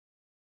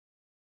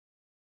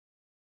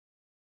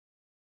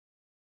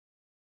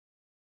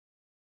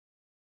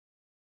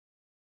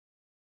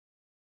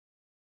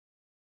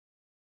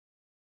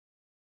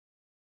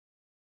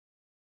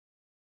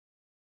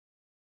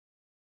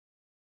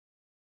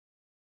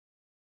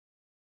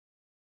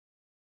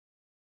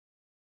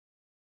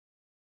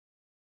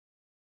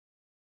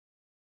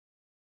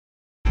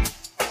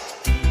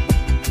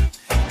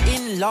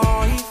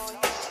life.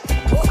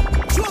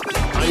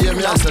 I hear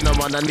me answer no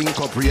man and link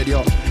up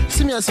radio.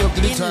 See me answer up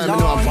to the time, you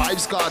know,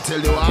 Vibes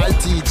Cartel, you all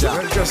teacher.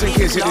 Well, just in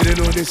case you didn't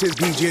know, this is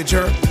DJ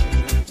Jerk.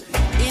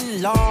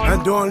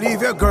 And don't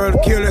leave your girl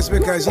careless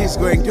because he's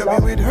going to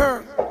be with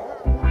her.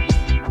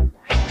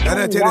 And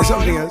I tell you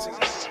something else.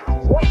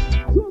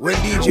 When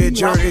DJ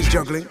Jerk is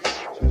juggling,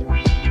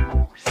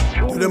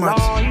 to the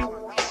max,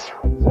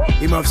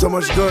 he have so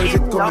much girls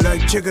it come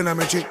like chicken on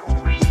my chick.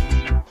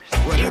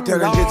 What a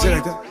talented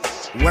selector.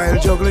 While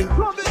juggling,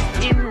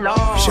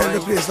 share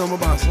the place no more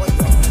boss.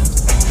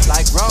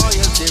 Like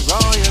royalty.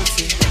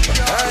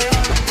 Hey.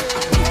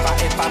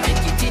 If I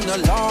make it in a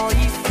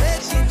life,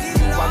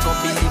 I gon'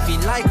 be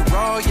living like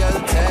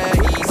royalty.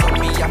 So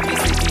me happy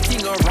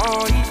sitting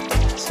alright.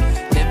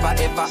 Never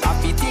ever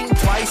happy think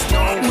twice,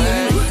 no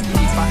way.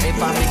 If I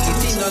ever make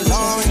it in a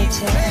life,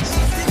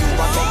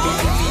 I gon' be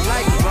living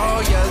like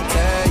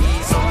royalty.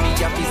 So me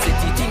happy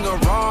sitting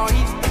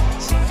alright.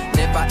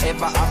 Never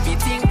ever happy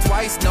think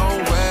twice, no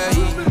way.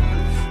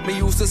 Me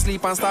used to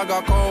sleep on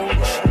Stagger Coach.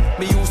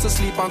 Me used to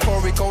sleep on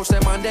Corey Coach.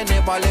 Them and they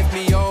never left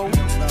me out.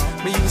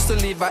 Me used to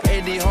live at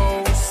Eddie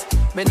House.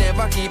 Me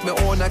never keep me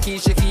own a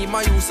Keisha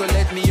Kima used to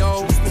let me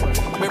out.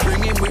 Me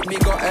bring him with me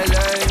go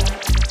LA.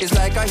 It's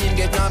like a him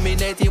get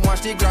nominated.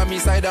 Watch the Grammy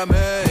side of me.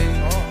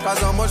 Cause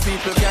how much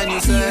people can you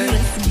say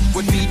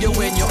would feed you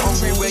when you're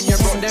hungry, when you're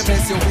broke, them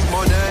bless you with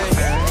money.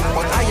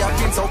 But I have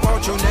been so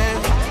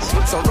fortunate,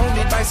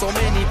 surrounded by so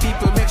many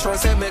people, make sure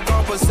say me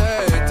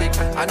compensating.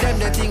 And them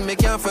the thing me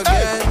can't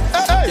forget.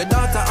 Your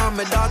daughter and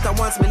my daughter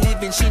wants me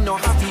living, she no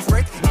happy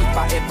fret. If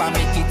I ever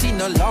make it in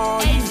a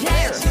life,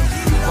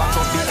 you are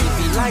gonna be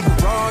living like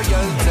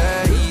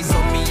royalty. So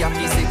me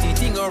happy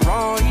sitting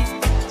alright.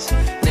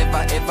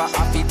 Never ever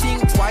happy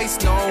think twice,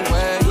 no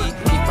way.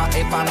 If I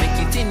ever make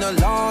it in a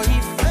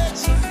life,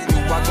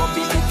 you are gonna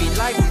be living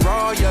like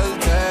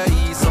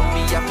royalty. So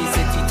me happy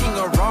sitting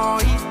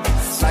alright.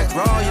 Like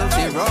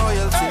royalty.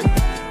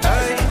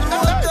 Hey.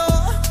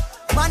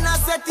 Man, I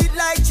set it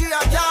like G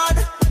a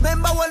yard.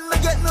 Remember when me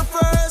get me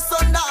first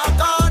under a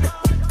card.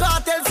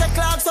 Cartel say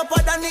clocks up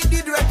and it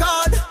did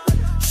record.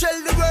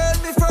 Shell the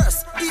world me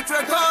first, eat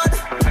record.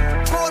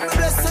 Call me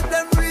blessed,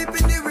 them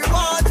reaping the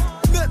reward.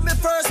 Make me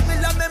first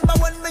meal, I remember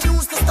when me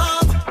used to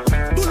starve.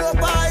 Pull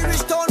up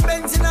Irish town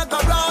Benz in a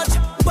garage.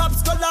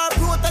 Pops color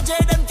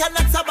protege, them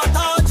cannot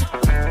sabotage.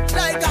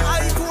 Like a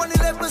iPhone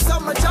 11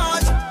 summer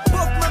charge.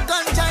 Puff my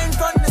ganja in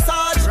front the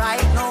Sarge.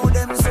 Right now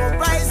them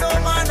surprise, oh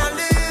man I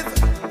live.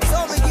 So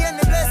me gain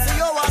the blessing,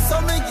 yo, I so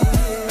me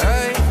give.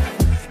 Hey,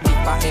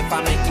 if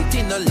I make it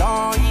in a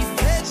life,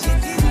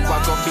 you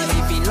are gonna be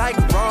living like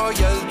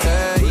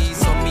royalty.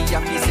 So me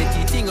happy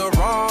sitting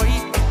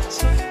alright.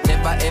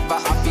 Never ever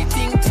happy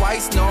think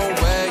twice, no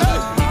way.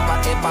 If I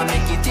ever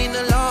make it in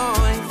a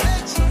life,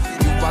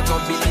 you are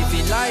gonna be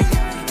living like,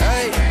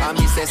 hey, I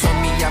me say so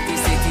me happy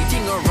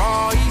sitting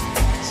alright.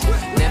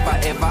 Never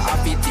ever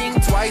happy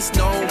think twice,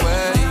 no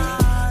way.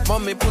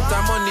 Mommy put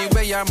her money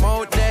where your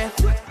mouth there.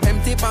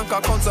 Empty bank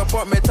account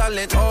support me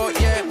talent, oh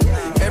yeah.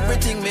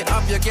 Everything me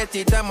have you get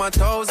it I'm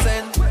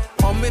 1,000.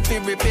 On me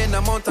feel repaying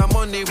amount of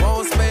money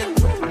won't spend.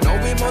 Now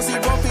we must see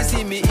grumpy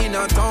see me in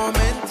a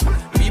torment.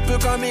 People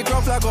call me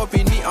gruff like up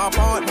in the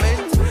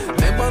apartment.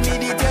 Remember me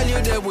they tell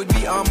you there would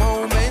be a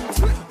moment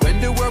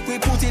when the work we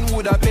put in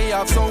would have pay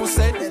off so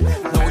set.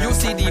 Now you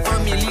see the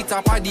family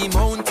top of the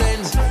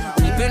mountain.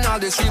 Keeping all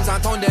the streams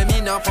and turn them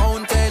in a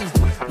fountain.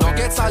 No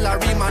get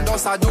salary man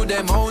does I do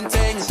them own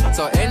things.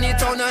 So any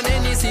town and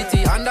any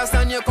city,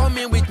 understand you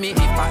coming with me. If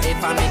I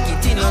ever make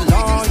it in a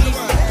life,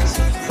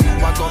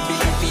 you are gonna be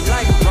living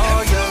like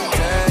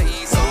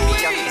royalty. So me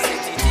happy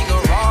sitting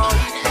alright.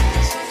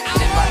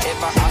 Never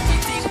ever happy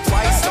think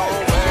twice, no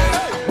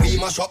way. We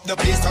mash up the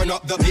place, turn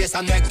up the bass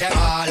and make them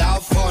all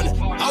have fun.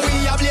 And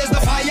we ablaze the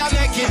fire,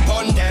 make it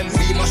fun them.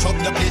 We mash up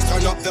the place,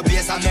 turn up the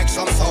bass and make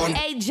some sound.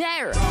 Hey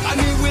Jer.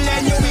 And we will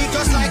end your week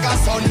just like a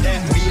Sunday.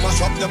 We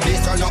mash up the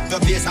place, turn up the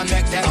bass and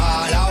make them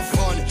all have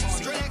fun.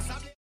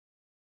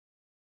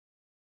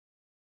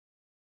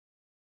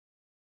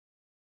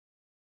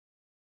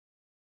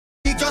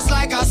 Just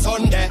like a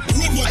Sunday.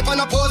 I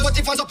wanna pose, but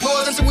if I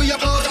suppose and so we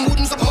applause and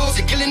wouldn't suppose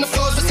you're killing the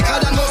flows, but sicker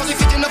than most. If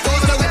it in the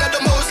flows, the weather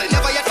the most.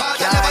 Never yet fall,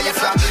 never yet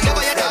flop,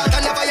 never yet hard,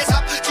 and never yet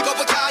stop. Keep up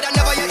a card and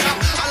never yet drop.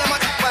 All of my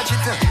watch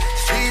it.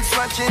 Streets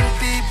watching,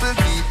 people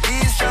keep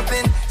these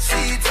dropping.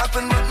 Seeds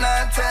happen, but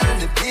not telling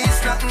the peace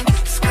nothing.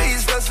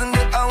 Squeeze doesn't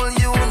the whole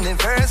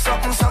universe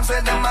something. Some say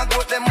them a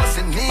goat, them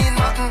mustn't mean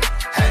nothing.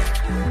 Hey,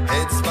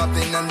 heads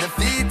popping and the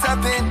feet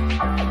tapping.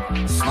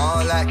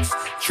 Small axe,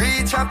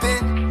 tree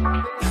chopping.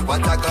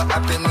 What I got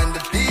happen when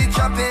the beat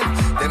dropping?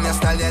 Them your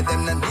style, yeah,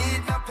 them no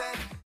need no pen.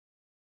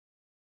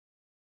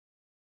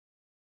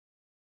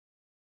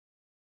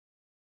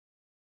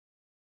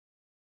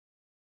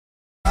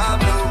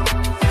 Pablo,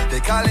 they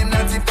call him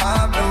Natty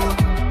Pablo.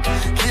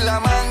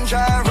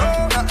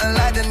 Kilimanjaro, nothing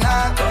like the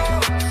narco.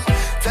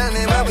 Tell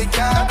me where we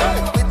can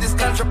go with this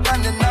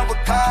contraband in our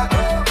car.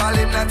 Call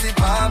him Natty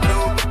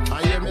Pablo.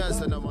 I hear me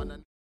answer no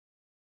man.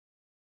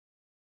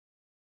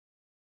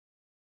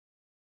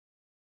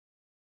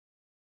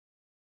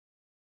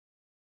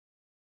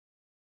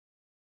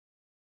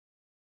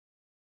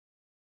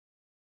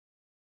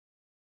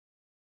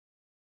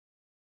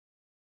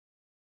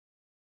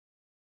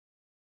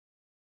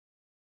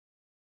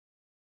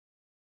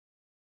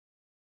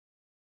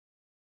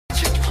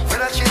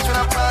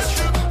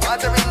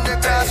 matter in the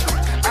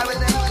grassroots. I will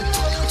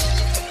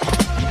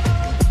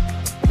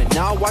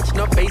now watch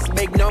no face,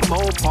 beg no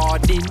more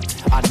pardon.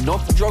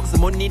 Enough drugs,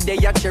 money they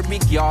are cherry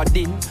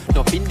garden.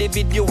 Enough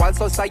individual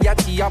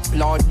society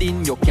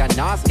applauding. You can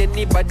ask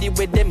anybody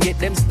where them get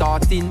them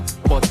starting.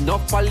 But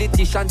enough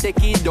politician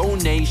take a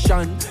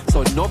donation.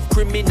 So enough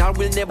criminal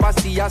will never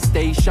see a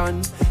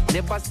station.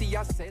 Never see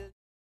a cell.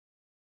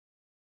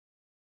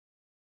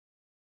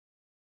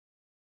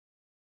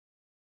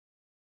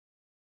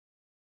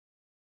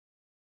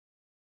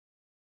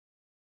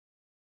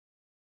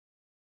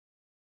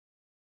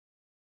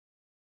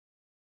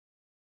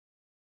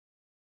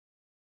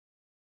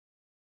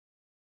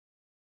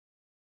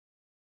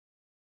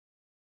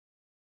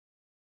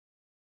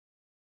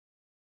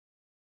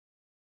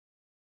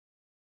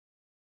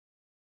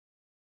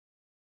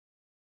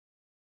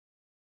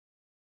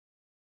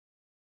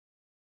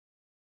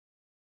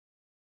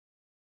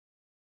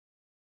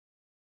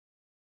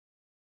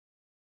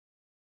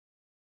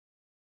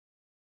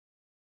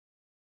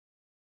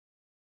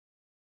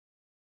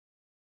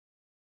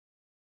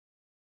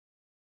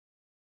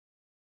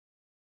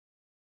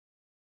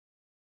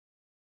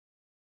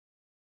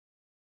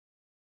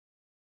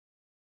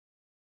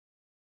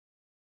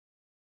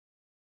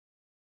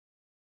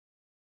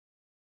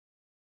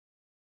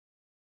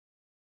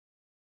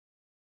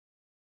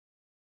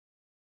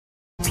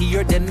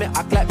 Here, then me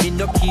act like me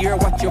no care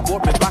what you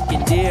bought me back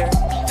in there.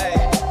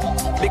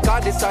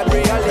 Because this a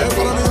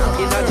reality.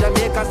 In a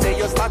Jamaica, say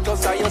your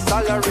status or your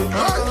salary.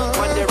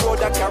 On the road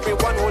I carry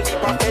one whole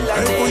heap of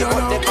felony.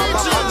 But them have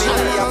a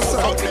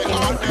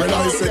family. Well, I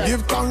say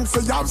give thanks to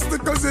the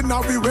obstacles in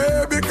our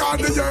way. Because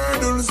the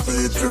hurdles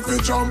feet if you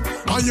jump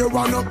and you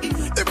run up.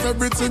 If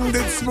everything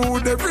did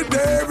smooth every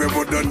day, we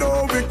wouldn't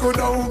know we could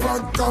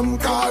overcome.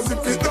 Cause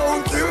if it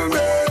don't kill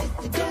me,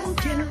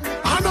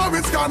 I know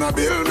it's gonna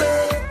build me.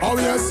 Oh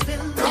yes,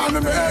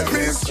 gonna make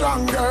me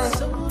stronger.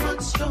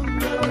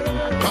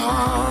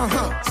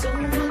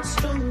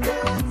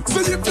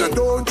 See if you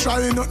don't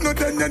try nothing,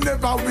 then you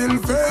never will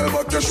fail.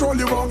 But you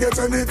surely won't get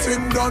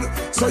anything done.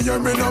 So you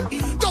mean up,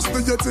 just do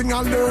your thing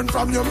and learn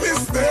from your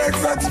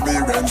mistakes.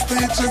 Experience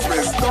teaches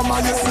wisdom,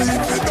 and you see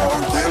if it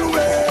don't kill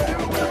me,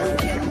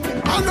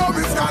 I know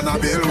it's gonna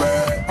build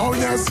me. Oh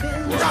yes,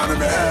 gonna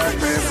make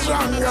me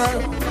stronger.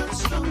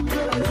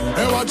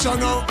 Hey, watch you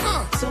now.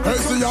 Hey,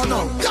 see you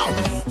now.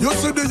 You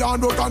see the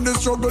hard work and the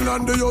struggle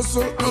and the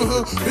hustle.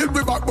 Build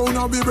me backbone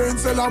and me brain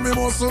cell and me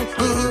muscle.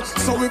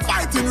 So we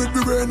fighting with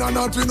me brain and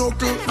not with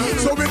knuckle.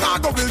 So we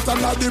not go build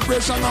and like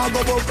depression and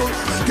go buckle.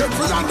 Get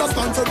free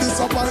understand so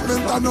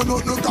disappointment and no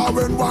nothing. Cause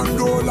when one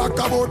go like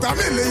about $1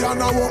 million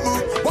a woman.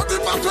 But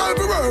if I try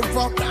to work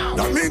for,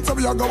 that means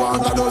we are go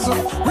on a dozen.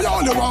 We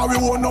only want, we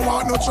won't no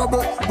want no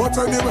trouble. But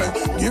anyway,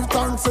 give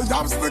thanks to the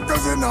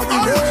obstacles in our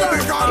way.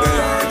 Because the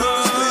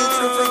hurdles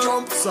lead to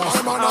jump.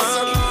 I'm on a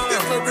set.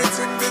 If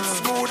everything did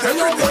smooth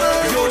every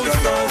day, you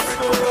don't know.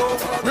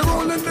 We're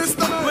rolling this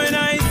time. When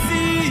I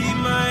see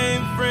my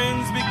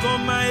friends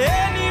become my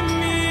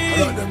enemy,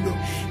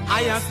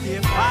 I have to stay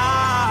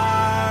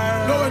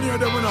far. No one near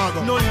them will not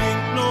go. No link,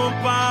 no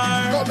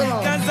bar.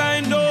 Cause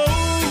I know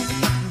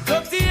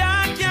dirty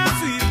heart can't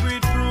sweep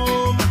with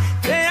broom.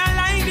 They are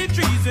like the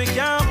trees we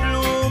can't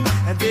bloom,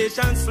 and they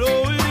shall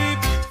slowly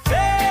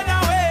fade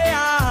away.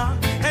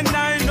 And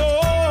I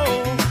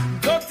know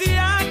dirty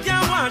heart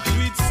can't wash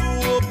with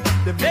soap.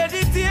 The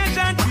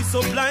meditation we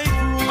supply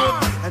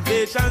proof, and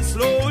they shall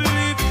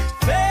slowly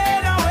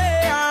fade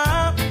away.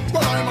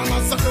 But I'm an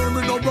assassin,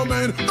 me no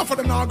remain. Enough of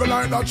them not go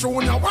like that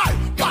show ya. Why?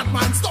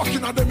 Batman stuck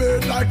in a them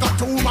head like a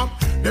tumor.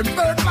 Them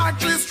fake like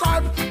tree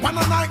stripe, pan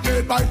a night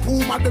made by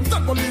Puma. Them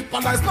set for leap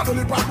and ice, not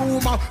only by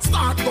rumor.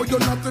 Start go you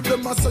not if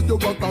them a say you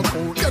got a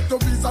phone. Get your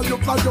visa, you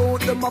fly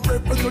out, them a pray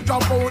for you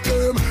drop out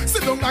them.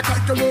 Sit down and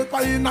calculate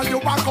by in and you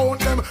back out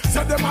them.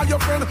 Say them are your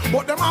friend,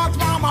 but them heart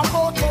mama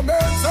vote for me.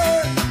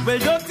 Say, well,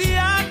 dirty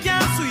heart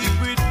can't sweep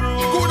with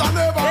broom. Good and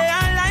never. They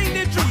are like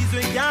the trees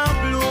we can't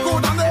bloom.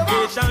 Good and never.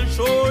 They shall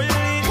surely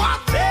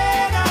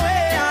fade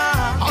away.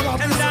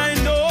 And I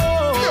know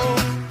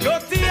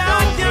dirty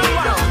heart can't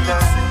wash with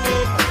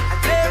soap.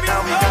 There is no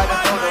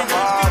one in the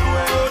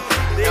world.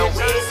 They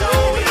shall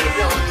slowly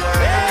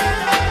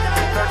fade away.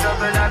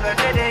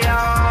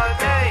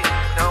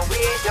 No,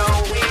 we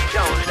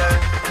don't learn.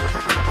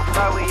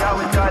 But we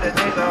always try to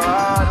take the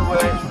hard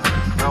way.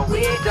 No,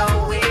 we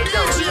don't learn.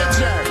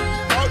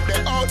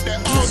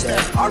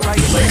 Alright,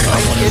 I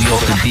want New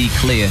York to be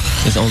clear.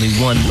 There's only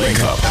one Link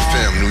Up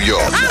FM, New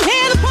York. I'm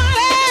here to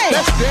party.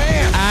 Let's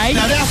dance. Aight.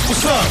 Now that's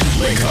what's up.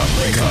 Link Up.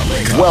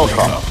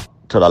 Welcome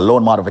to the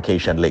Loan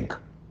Modification Link.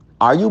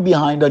 Are you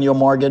behind on your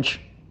mortgage?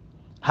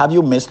 Have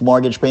you missed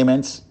mortgage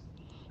payments?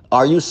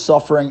 Are you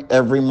suffering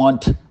every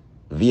month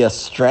via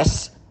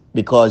stress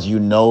because you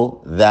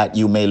know that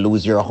you may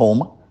lose your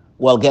home?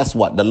 Well, guess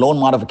what? The Loan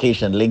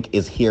Modification Link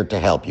is here to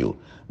help you.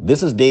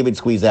 This is David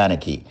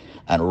Squeezaniki.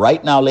 And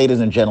right now, ladies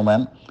and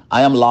gentlemen,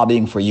 I am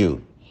lobbying for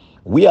you.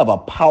 We have a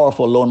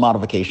powerful loan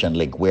modification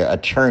link where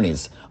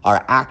attorneys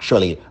are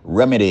actually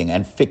remedying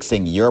and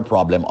fixing your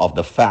problem of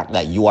the fact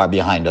that you are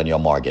behind on your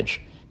mortgage.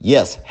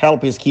 Yes,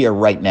 help is here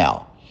right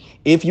now.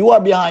 If you are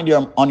behind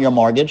on your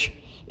mortgage,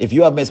 if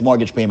you have missed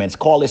mortgage payments,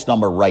 call this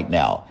number right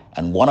now.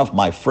 And one of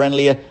my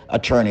friendly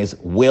attorneys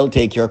will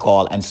take your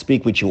call and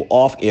speak with you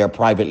off air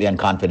privately and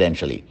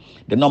confidentially.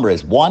 The number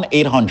is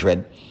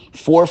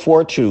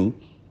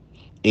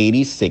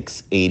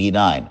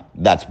 1-800-442-8689.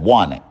 That's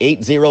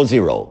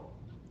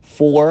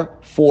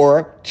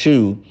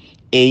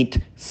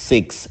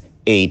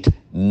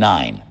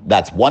 1-800-442-8689.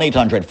 That's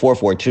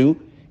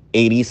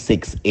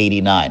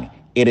 1-800-442-8689.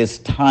 It is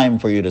time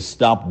for you to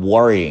stop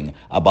worrying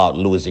about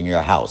losing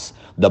your house.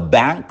 The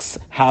banks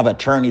have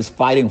attorneys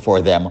fighting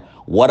for them.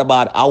 What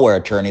about our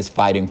attorneys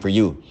fighting for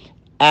you?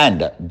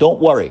 And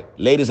don't worry,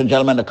 ladies and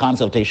gentlemen, the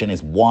consultation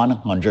is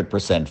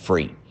 100%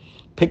 free.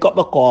 Pick up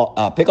the phone,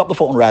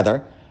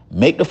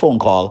 make the phone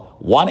call,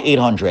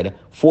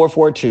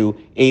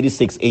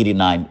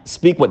 1-800-442-8689.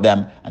 Speak with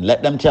them and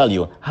let them tell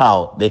you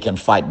how they can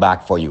fight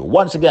back for you.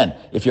 Once again,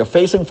 if you're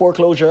facing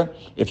foreclosure,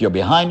 if you're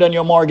behind on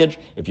your mortgage,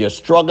 if you're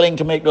struggling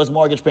to make those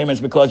mortgage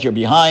payments because you're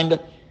behind,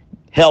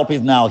 help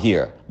is now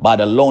here by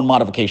the loan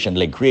modification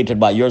link created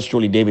by yours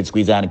truly, David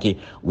Squeezaniki,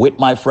 with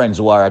my friends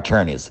who are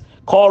attorneys.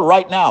 Call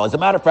right now. As a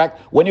matter of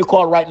fact, when you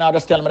call right now,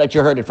 just tell me that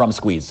you heard it from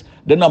Squeeze.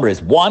 The number is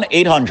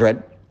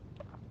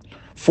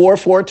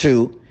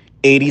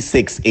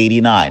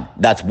 1-800-442-8689.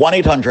 That's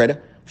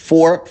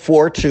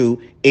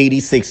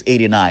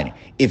 1-800-442-8689.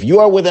 If you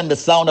are within the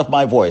sound of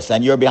my voice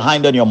and you're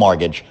behind on your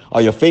mortgage,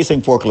 or you're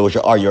facing foreclosure,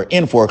 or you're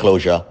in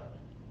foreclosure,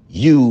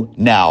 you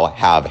now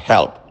have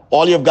help.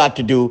 All you've got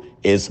to do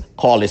is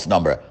call this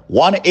number,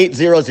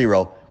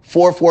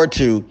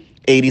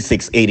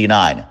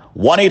 1-800-442-8689.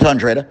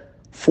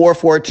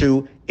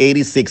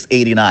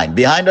 1-800-442-8689.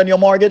 Behind on your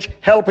mortgage?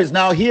 Help is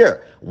now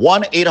here.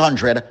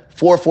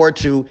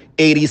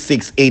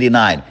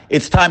 1-800-442-8689.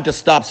 It's time to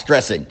stop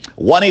stressing.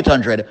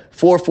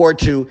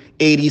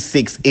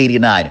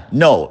 1-800-442-8689.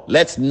 No,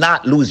 let's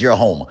not lose your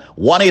home.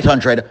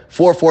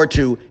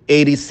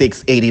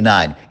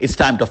 1-800-442-8689. It's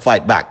time to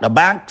fight back. The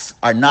banks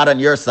are not on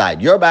your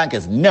side. Your bank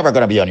is never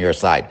going to be on your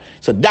side.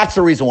 So that's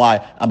the reason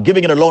why I'm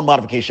giving it a loan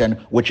modification,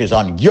 which is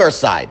on your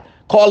side.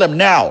 Call them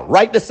now,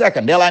 right this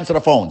second. They'll answer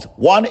the phones.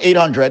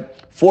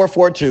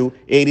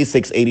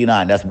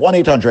 1-800-442-8689. That's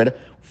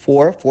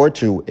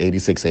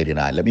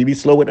 1-800-442-8689. Let me be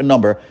slow with the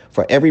number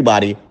for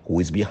everybody who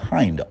is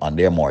behind on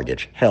their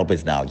mortgage. Help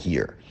is now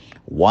here.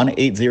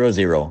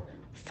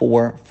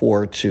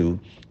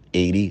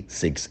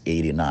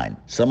 1-800-442-8689.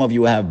 Some of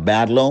you have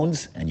bad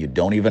loans and you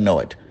don't even know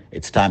it.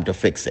 It's time to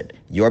fix it.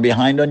 You're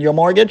behind on your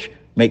mortgage?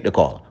 Make the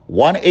call.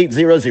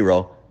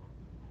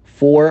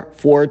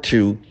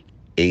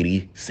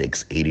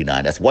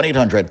 1-800-442-8689. That's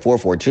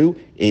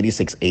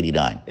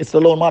 1-800-442-8689. It's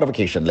the loan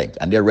modification link,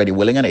 and they're ready,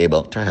 willing, and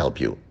able to help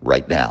you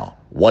right now.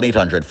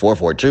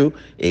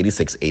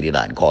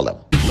 1-800-442-8689. Call them.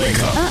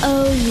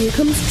 Uh-oh, here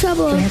comes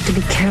trouble. We have to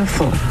be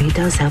careful. He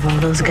does have all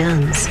those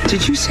guns.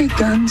 Did you say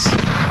guns?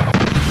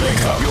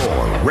 Wake up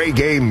your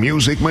reggae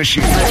music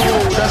machine. Yo,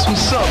 that's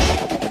what's up.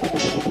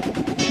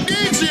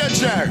 DJ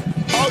Jerry.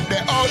 Out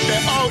there.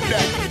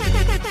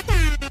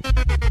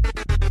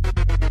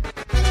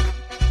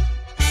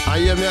 I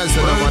hear me and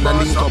say I'm on the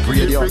link up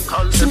radio.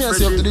 See me and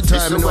say up to the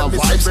time, you know,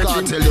 Vibes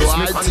Cartel, you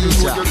are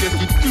teacher.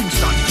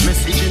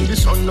 Message in the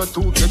sun, not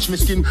to catch me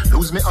skin.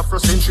 Lose me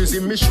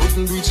Afrocentrism, me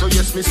shouldn't do it, so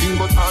yes, me sing,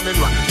 but I'm in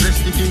one.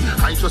 Rest the king,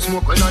 I just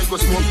smoke when I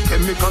go smoke.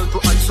 Chemical to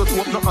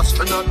isotope, no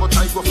astronaut, but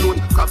I go float.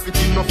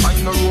 Gravity, no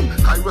final room.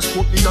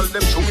 Gyroscope, the girl,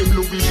 them show him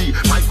Louis V.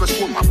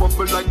 Microscope, a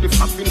bubble like the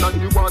fapping and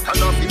the water, and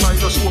the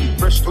minus home.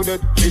 Fresh to death,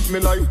 hit me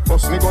life,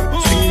 bust me gun,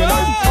 sing me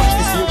life. Touch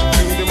the stage,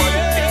 bring the mic,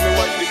 hit me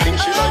white, the thing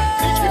she like.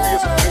 Teach me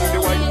face, bring the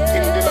white,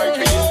 in the light,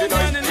 in the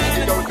night, in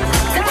the dark,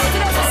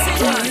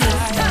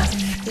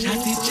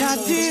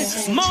 Chatty,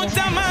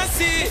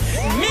 Montamasi,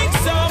 mix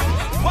up.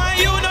 Why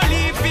you don't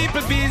leave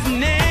people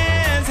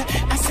business?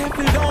 I said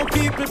we don't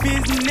people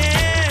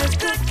business.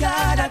 Good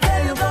God, I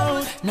tell you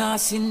about.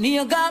 Nothing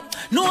near gap,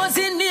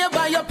 nothing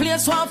nearby your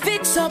place one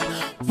fix up.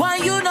 Why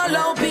you don't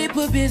allow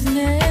people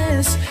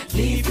business?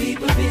 Leave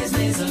people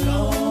business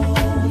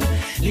alone.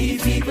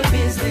 Leave people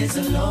business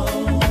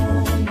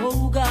alone.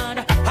 Oh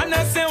God. And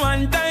I say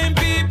one time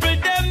people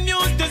them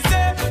used to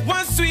say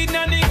one sweet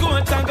nanny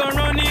goat and go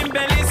run in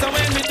belly. So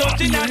when we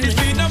touch it on the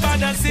street,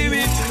 nobody see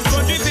it.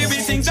 Country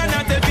people things and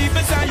not the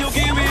people say you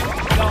give it.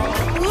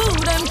 Ooh,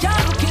 them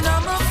can't look in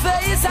on my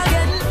face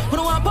again.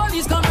 When one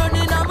police come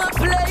running on my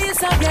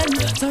place again.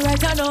 So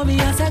right now me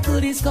as I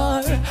could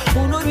score.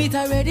 Who know it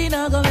already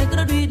now go make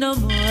no do it no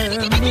more.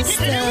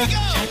 Mr.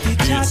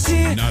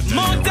 Chatty,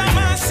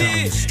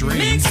 Montamasi,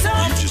 mix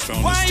up.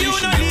 Why you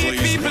don't leave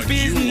people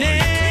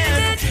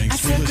business? I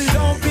said we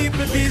don't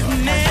people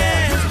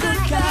business.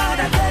 Good God,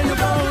 I tell you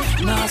about.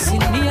 Nothing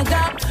near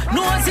gap,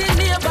 nothing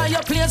nearby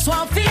your place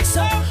one fix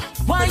up.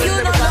 Why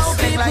you don't know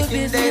people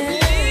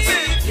business?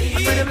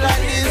 For the black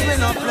is we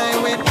not play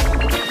with.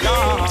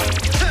 No.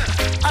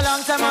 A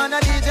long time on a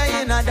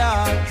DJ in a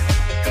dance.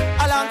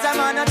 A long time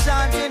on a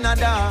chant in a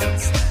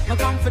dance. I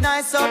come for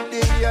nice up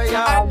the area.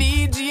 A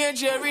DJ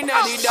Jerry in the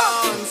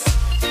dance.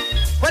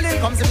 Well, in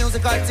comes the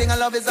musical thing, I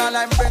love is all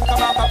I bring.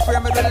 Come out, I pray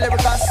me with a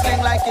lyrical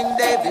sling like King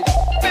David.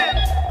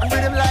 And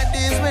rhythm like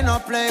these, we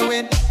not play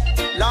with.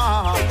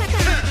 Lord,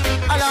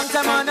 a long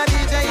time on a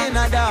DJ in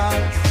a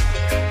dance.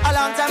 A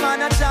long time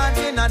on a chant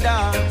in a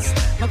dance.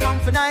 Me come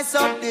for nice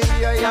up the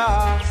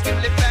area.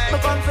 Me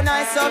come for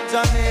nice up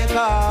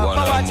Jamaica.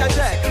 Me watch a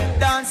check.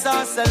 Dance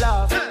off sell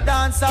off.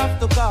 Dance off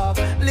to cough.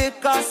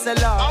 Liquor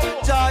sell off.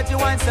 Georgie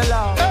wine sell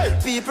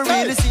off. People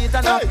really see it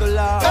and have to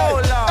laugh.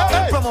 Oh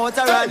Lord,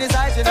 promoter and his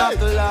eyes and have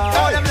to laugh.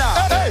 Oh them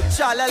laugh.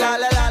 Cha la la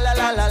la la la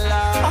la la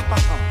la.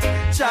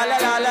 Cha la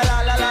la la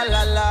la la la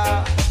la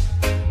la.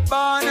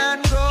 Born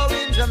and grow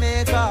in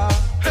Jamaica.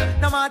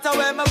 No matter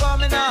where me go,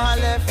 me nah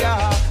left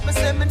ya. Me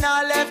say me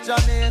nah left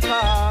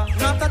Jamaica.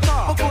 Not at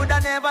all. Me coulda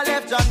never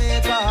left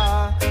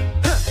Jamaica.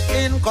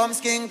 In comes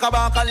King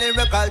Kabaka,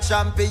 lyrical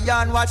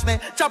champion. Watch me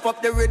chop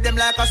up the rhythm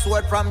like a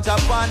sword from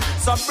Japan.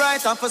 So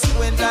bright and for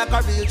squint like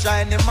a real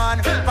Chinese man.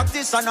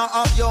 Practitioner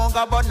of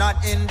yoga but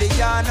not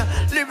Indian.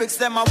 Lyrics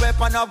them a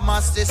weapon of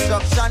mass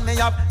destruction. Me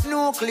have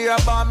nuclear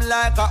bomb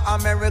like a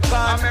American.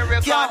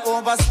 Can't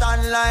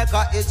overstand like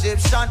a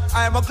Egyptian.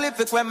 I'm a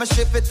glyphic when me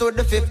ship it to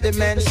the fifth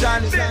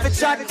dimension. The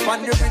chat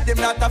on the rhythm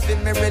not a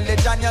film me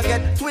religion. You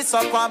get twist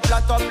up and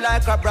flat up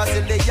like a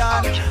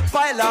Brazilian.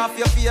 Pile off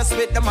your face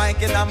with the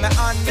mic in my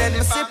hand. Then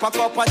me sip a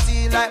cup of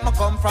tea like me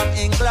come from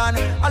England.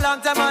 A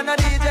long time on a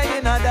DJ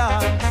in a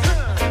dance.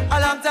 A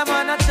long time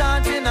on a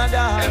chant in a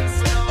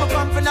dance. Me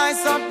come for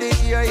nice up the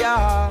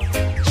area.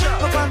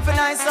 Me come for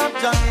nice up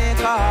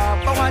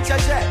Jamaica. But watch a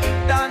check.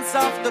 Dance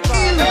off the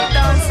bar.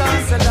 Dance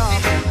on salon.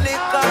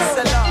 Liquor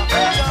salon.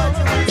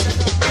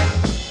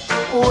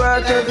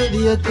 Work every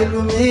day till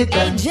we meet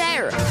them.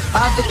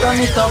 Have to turn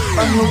it up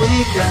on the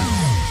weekend.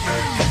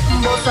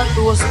 Boss a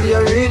toast to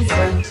your real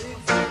friend.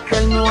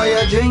 Tell me why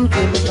you're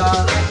drinking,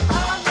 girl.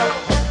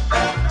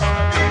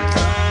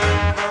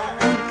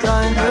 Good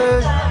time, hey.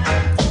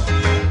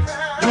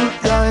 Good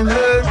time,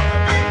 hey.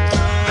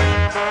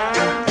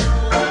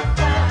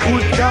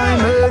 Good time,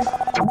 hey.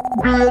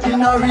 Great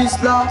in a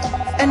Rizla.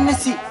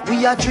 NSC,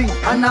 we a drink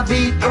and a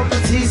beat up the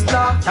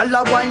sister. Tell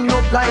her wind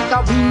up like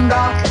a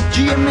window.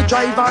 Jamie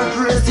drive her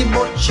crazy,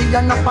 but she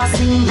a not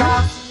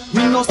passenger.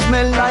 Me no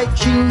smell like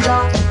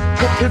ginger.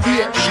 Couple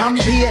beer,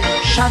 champagne,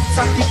 shots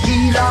of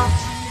tequila.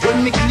 When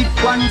me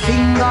clip one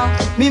finger,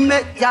 me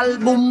make y'all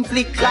boom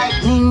flick like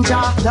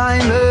ninja.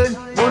 Diamond,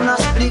 wanna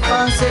split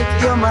and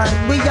set your man.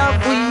 We have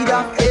weed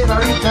up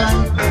every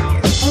time.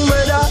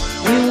 Whether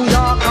New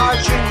York or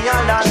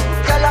Trinidad,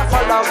 y'all a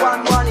follow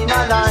one in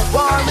a line.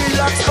 One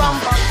relax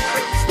bumper.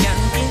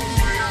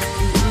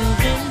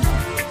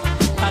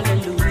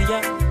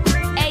 Hallelujah.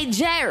 Hey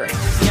Jared.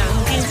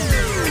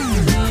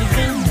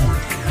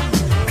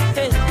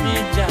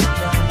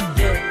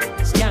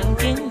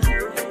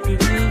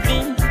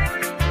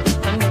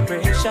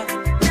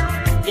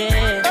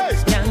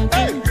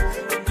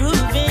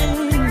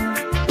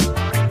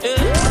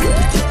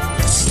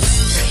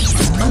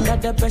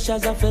 The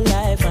pressures of your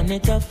life and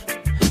it tough.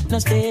 Now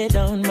stay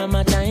down,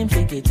 mama, time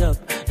pick it up.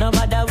 Now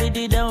bother with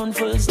the down,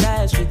 full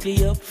style,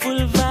 strictly up, full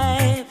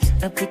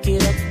vibes. Now pick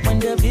it up when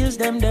the bills,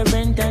 them, the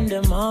rent and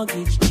the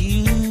mortgage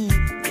due.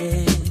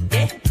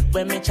 Yeah.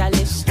 When me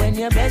chalice, when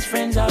your best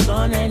friends are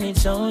gone and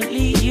it's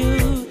only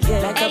you. Yeah,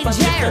 like up and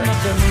turn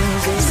up the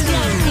music.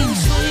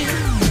 Sweet.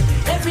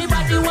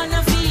 Everybody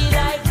wanna feel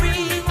like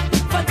free.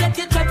 Forget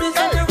your troubles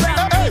and the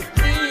rap with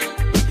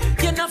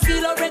me. You know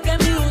feel a reggae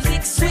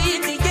music sweet.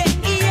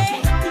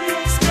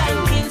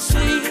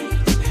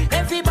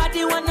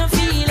 Everybody wanna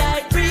feel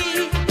like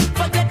free.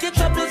 Forget your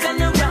troubles and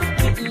the rock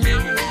with me.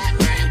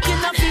 You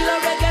know feel a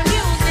reggae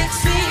music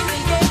sweet.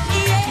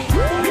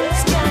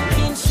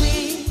 Skanking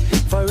sweet.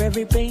 For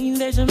every pain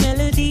there's a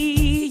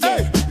melody.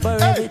 Yeah. For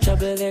every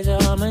trouble there's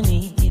a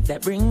harmony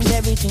that brings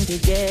everything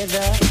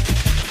together.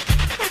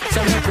 So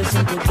make us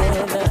sing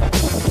together.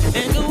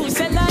 And who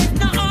said life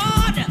no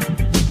order?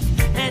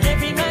 And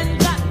every man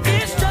got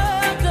their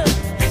struggle.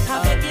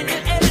 I beg you to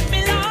help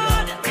me,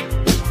 Lord.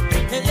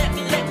 And let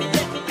me live my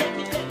life.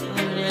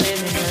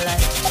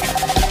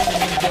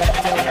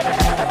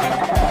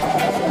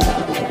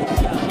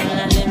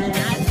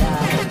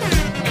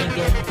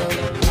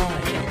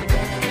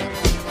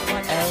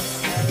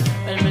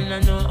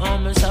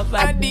 A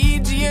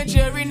DJ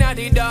Jerry na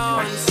the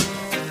dance.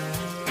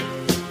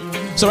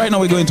 So right now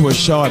we're going to a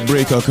short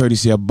break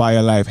courtesy of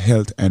BioLife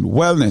Health and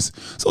Wellness.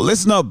 So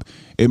listen up.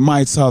 It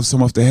might solve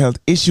some of the health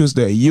issues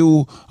that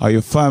you or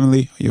your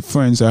family or your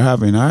friends are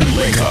having, all right?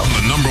 Wake up,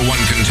 the number one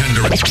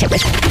contender.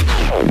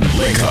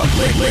 Wake up,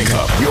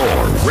 your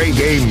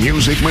reggae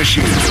music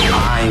machine.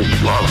 I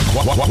love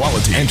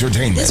quality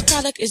entertainment. This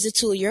product is a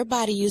tool your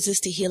body uses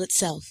to heal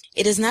itself.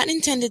 It is not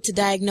intended to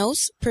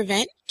diagnose,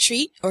 prevent,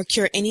 treat, or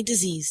cure any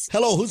disease.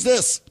 Hello, who's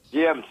this?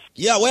 James.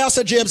 Yeah, well, I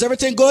said, James,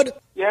 everything good?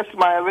 Yes,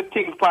 man,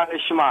 everything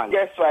polish, man.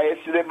 Guess why? You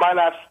see the man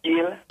of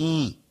steel?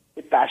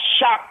 It's a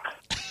shock.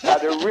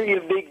 That's a real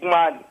big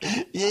man.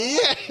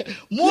 Yeah.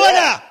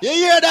 Mona, you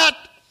hear that?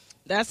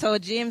 That's how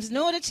James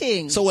know the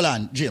thing. So hold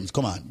on, James,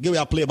 come on. Give me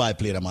a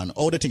play-by-play, man.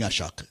 How the thing a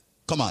shock?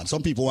 Come on,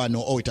 some people want to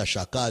know how it a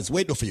shock. Cause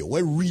wait for you.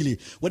 Where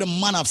the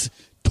man of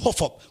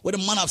tough up, where the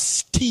man of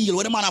steel,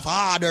 where the man of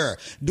harder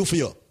do for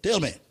you? Tell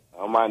me.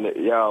 Oh man,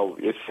 yo,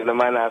 you see the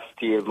man of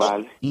steel,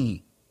 man.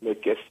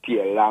 Make you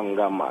stay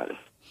longer, man.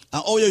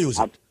 And how you use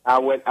it?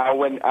 And when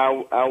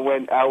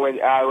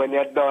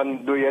you're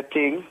done, do your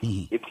thing.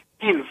 It's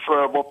still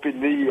firm up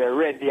in the air,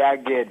 ready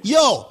again.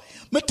 Yo,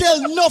 me tell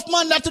enough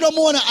man that to the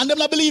Mona, and them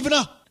not believing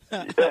her.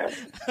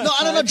 No,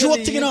 I don't know joke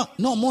thing, you know.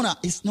 No, Mona,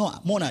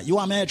 Mona, you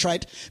want me to try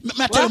it? Me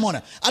tell you,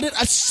 Mona. I did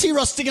a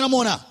serious thing, you know,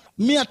 Mona.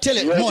 Me I tell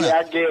it, Mona.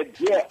 Again.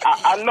 Yeah,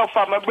 I know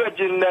for my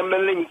brethren, them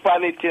link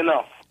on it, you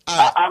know.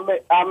 I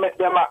met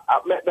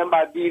them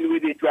deal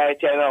with it right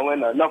now, you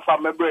know. Not for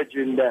my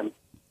brethren, them.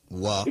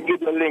 Wow. You give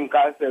the link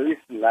and say,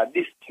 listen,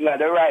 this thing is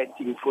the right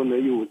thing for me to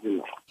use, you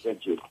know,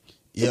 brethren.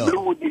 The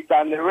blue this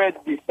and the red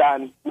this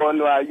and one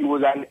who I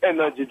use an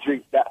energy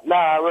drink that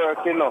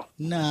work, you know.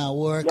 Nah,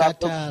 work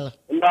at all.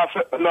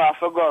 I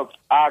forgot.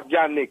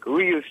 Organic,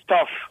 real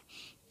stuff.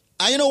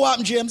 And you know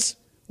what, James?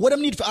 What I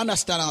need to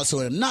understand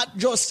also, not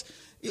just,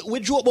 we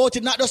joke about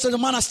it, not just the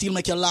man of steel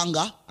make you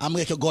longer, and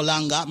make you go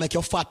longer, make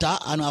you fatter,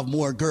 and have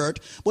more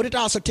girth, but it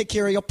also take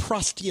care of your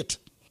prostate.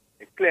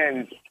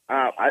 Cleanse.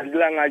 As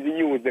long as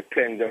you use the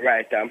cleanser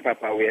right and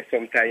proper way,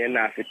 sometimes you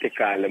not have to take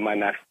all the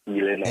man of steel,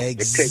 you know.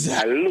 Exactly. The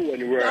cleanser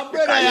alone works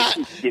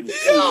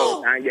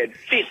and get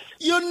fit.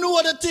 You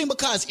know the thing,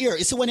 because here,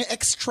 you see when you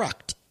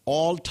extract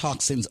all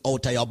toxins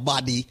out of your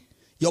body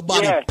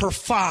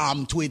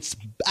perform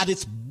at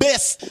its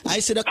best. I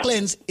see the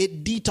cleanse,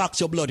 it detox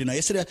your blood, you know.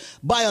 You see the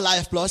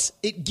BioLife Plus,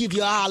 it gives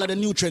you all of the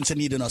nutrients you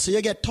need, you know. So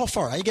you get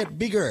tougher, you get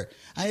bigger,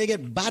 and you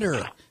get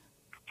badder.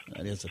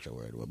 That is such a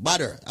word.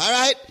 Badder. All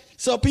right?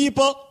 So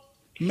people,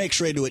 make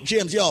sure you do it.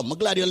 James, yo, I'm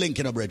glad you're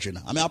linking up, brethren.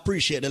 I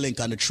appreciate the link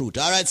on the truth.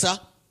 All right, sir?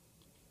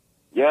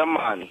 Yeah,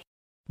 man.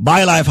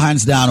 BioLife,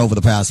 hands down, over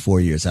the past 4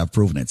 years, have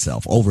proven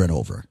itself over and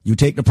over. You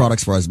take the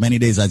products for as many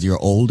days as you're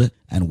old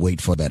and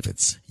wait for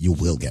benefits. You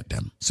will get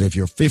them. So if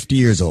you're 50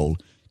 years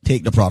old,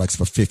 take the products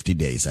for 50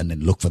 days and then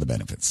look for the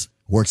benefits.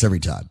 Works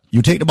every time.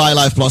 You take the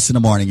BioLife Plus in the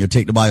morning, you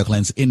take the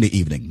BioCleanse in the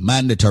evening.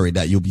 Mandatory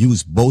that you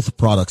use both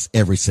products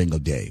every single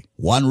day.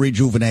 One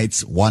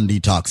rejuvenates, one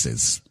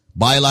detoxes.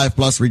 BioLife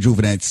Plus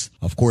rejuvenates.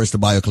 Of course, the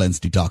BioCleanse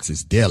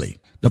detoxes daily.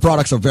 The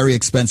products are very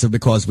expensive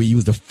because we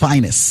use the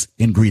finest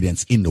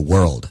ingredients in the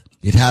world.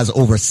 It has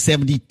over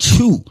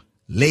 72,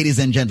 ladies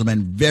and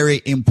gentlemen,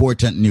 very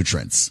important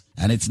nutrients.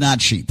 And it's not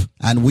cheap.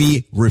 And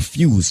we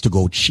refuse to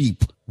go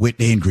cheap with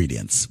the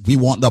ingredients. We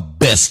want the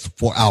best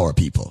for our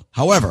people.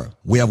 However,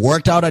 we have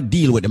worked out a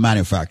deal with the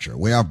manufacturer.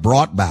 We have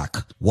brought back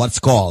what's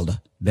called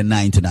the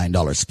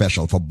 $99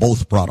 special for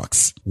both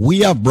products.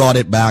 We have brought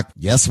it back.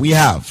 Yes, we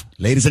have.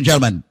 Ladies and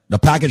gentlemen, the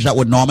package that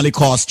would normally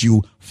cost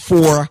you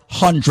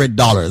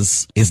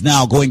 $400 is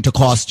now going to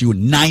cost you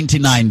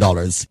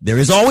 $99. There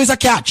is always a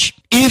catch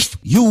if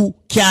you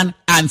can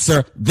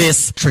answer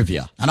this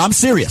trivia. And I'm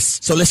serious.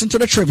 So listen to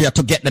the trivia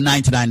to get the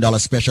 $99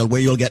 special, where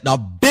you'll get the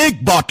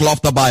big bottle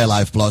of the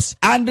BioLife Plus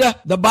and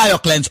the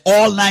BioCleanse,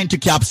 all 90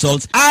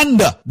 capsules, and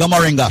the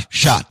Moringa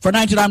shot for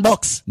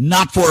 $99,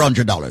 not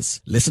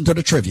 $400. Listen to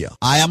the trivia.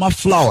 I am a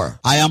flower.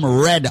 I am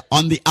red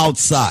on the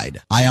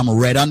outside. I am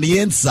red on the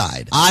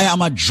inside. I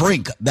am a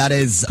drink that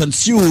is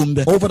consumed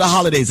over the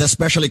holidays,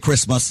 especially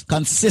Christmas,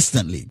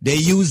 consistently. They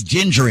use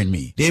ginger in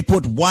me. They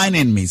put wine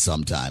in me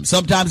sometimes.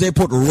 Sometimes they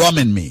put rum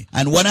in me.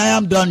 And when I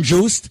am done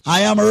juiced,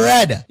 I am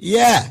red.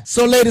 Yeah.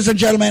 So ladies and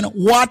gentlemen,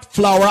 what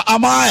flower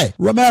am I?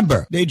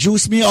 Remember, they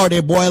juice me or they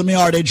boil me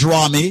or they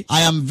draw me.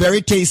 I am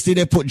very tasty.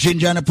 They put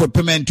ginger and they put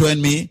pimento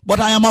in me. But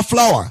I am a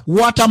flower.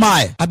 What am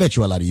I? I bet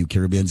you a lot of you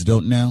Caribbeans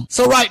don't know.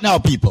 So right now,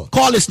 people,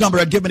 call this number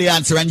and give me the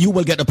answer, and you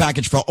will get the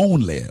package for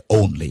only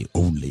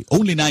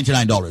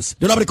 $99.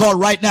 The number to call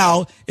right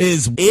now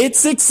is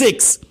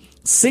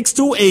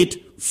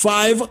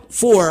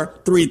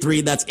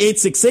 866-628-5433. That's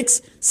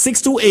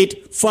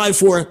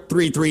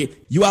 866-628-5433.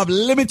 You have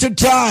limited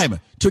time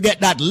to get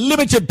that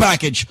limited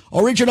package,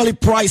 originally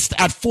priced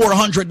at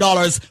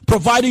 $400.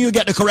 Providing you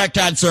get the correct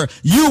answer,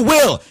 you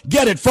will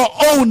get it for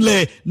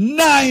only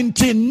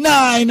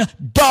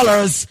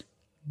 $99.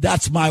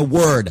 That's my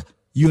word.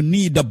 You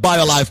need the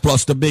BioLife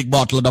Plus, the big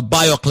bottle of the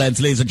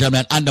BioCleanse, ladies and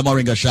gentlemen, and the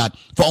Moringa shot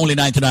for only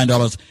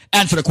 $99.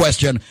 Answer the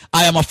question.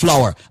 I am a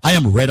flower. I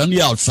am red on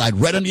the outside,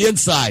 red on the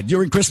inside.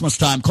 During Christmas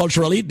time,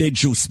 culturally, they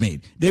juice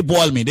me. They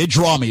boil me. They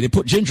draw me. They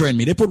put ginger in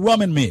me. They put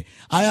rum in me.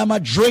 I am a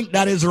drink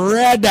that is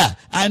red,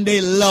 and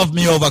they love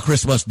me over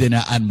Christmas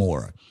dinner and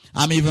more.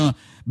 I'm even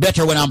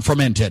better when I'm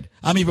fermented.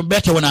 I'm even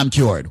better when I'm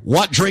cured.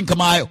 What drink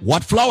am I?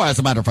 What flower, as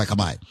a matter of fact,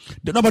 am I?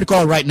 The number to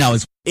call right now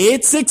is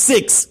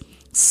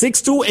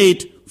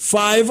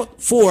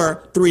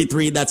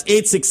 866-628-5433. That's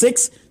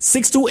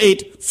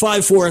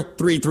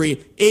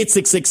 866-628-5433.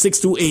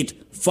 866-628-5433.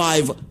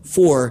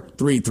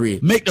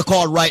 866-628-5433. Make the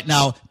call right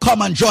now.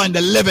 Come and join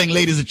the living,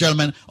 ladies and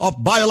gentlemen, of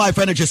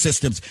BioLife Energy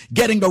Systems.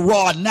 Getting the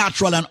raw,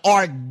 natural, and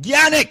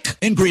organic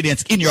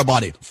ingredients in your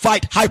body.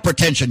 Fight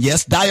hypertension.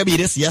 Yes,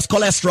 diabetes. Yes,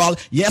 cholesterol.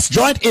 Yes,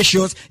 joint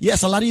issues.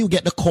 Yes, a lot of you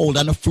get the cold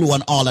and the flu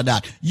and all of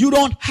that. You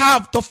don't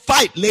have to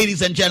fight,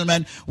 ladies and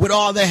gentlemen, with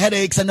all the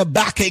headaches and the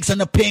backaches and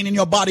the pain in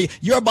your body.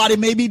 Your body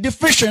may be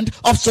deficient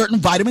of certain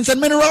vitamins and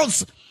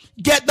minerals.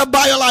 Get the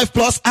BioLife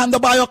Plus and the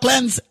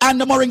BioCleanse and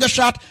the Moringa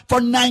Shot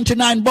for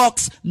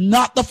 $99,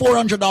 not the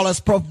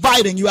 $400,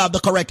 providing you have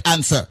the correct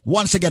answer.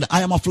 Once again,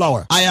 I am a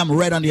flower. I am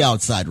red on the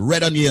outside,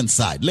 red on the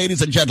inside.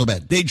 Ladies and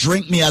gentlemen, they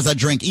drink me as I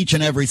drink each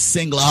and every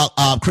single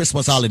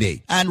Christmas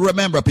holiday. And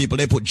remember, people,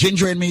 they put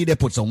ginger in me, they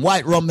put some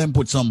white rum, they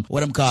put some,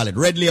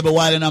 red label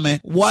wine in me.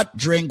 What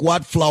drink,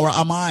 what flower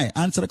am I?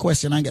 Answer the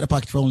question and get a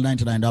packet for only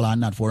 $99 and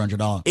not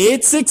 $400.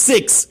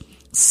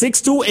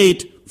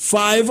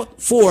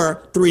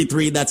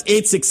 866-628-5433. That's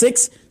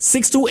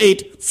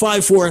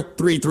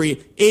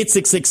 866-628-5433.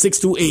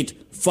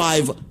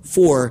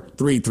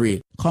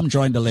 866-628-5433. Come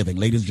join the living,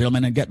 ladies and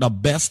gentlemen, and get the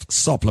best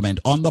supplement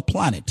on the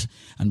planet.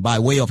 And by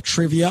way of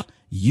trivia,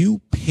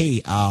 you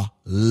pay a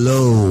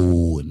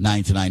low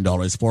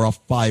 $99 for a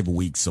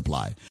 5-week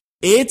supply.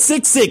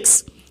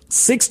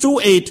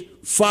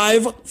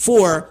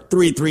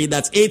 866-628-5433.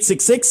 That's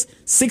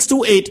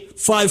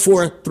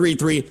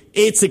 866-628-5433.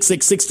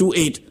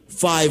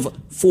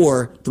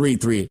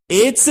 866-628-5433.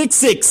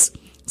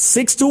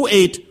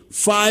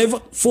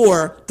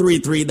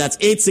 866-628-5433. That's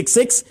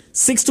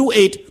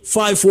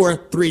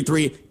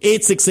 866-628-5433.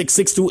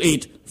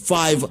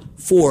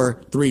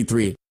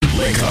 866-628-5433.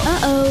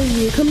 Uh-oh,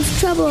 here comes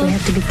trouble. We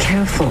have to be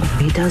careful.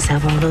 He does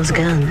have all those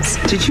guns.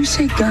 Did you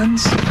say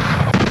guns?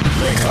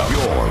 Wake up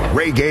your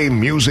reggae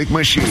music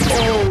machine.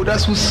 Oh,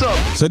 that's what's up.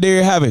 So there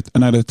you have it,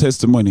 another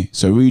testimony.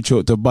 So reach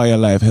out to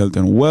BioLife Health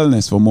and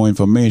Wellness for more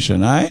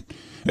information, all right?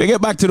 We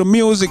get back to the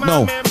music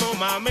now.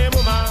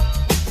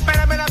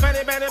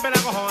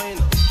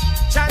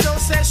 Shadow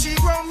says she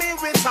grow me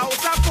without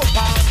a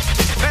football.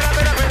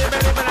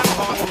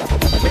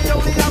 Me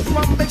only have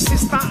one big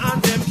sister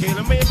and them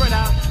kill me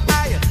brother.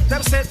 Aye,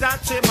 them said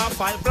that she my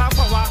fight black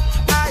power.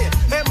 Aye,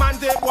 them man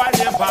they boy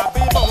them Bobby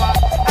Bower.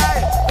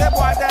 Aye, they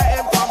boy they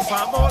him come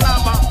from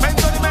Olama. Men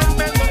to the men to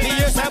the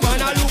yes, them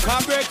man a look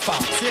a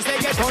breakfast. Yes, they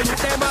get on them a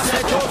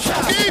set up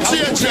shop.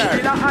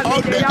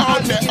 Out there.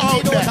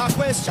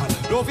 Question.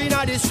 Love in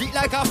the street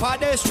like a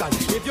pedestrian.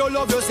 If you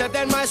love yourself,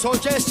 then my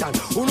suggestion.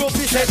 Who know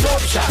fi set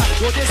up shop?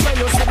 Notice when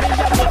you see me,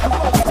 you look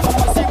up.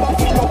 See what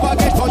you look a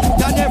get for you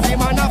than every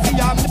man a fi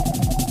am.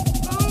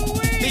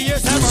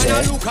 Yes, I'm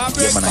gonna look a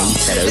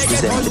breakfast. They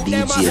get on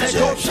them a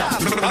set up shop.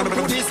 Come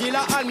to this hill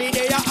and me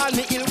there and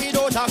me ill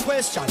without a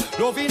question.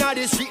 Love in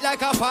the street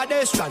like a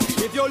pedestrian.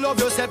 If you love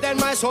yourself, then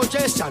my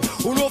suggestion.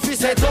 Who know fi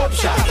set up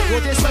shop?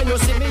 Notice when you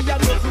see me, you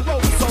look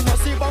up. Some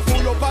see what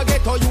full up a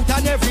get for you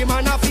than every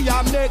man a fi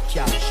am make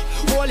cash.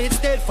 Hold it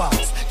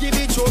steadfast, give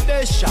it your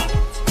best shot.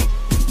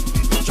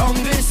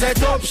 Jungle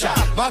set up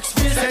shop,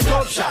 Maxfield set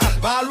up shop,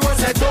 Balroad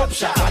set up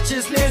shop,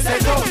 Chisley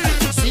set up,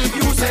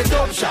 Seaview set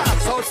up shop,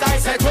 Southside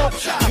set up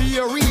shop,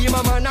 Beery,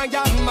 man and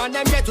Gam, man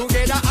them get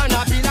together and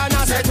a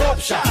Pilana set up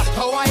shop,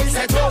 Hawaii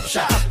set up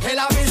shop, Tel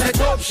Aviv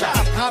set up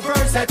shop,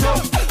 Havern set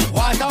up,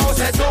 Waterhouse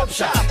set up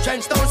shop,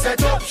 Trenchtown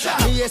set up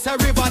shop. Yes, a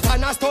river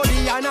and a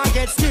study and a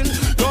get still.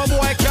 No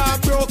boy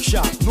can't broke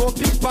shop, no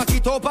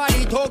pickpocket over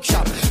the talk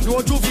shop,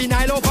 no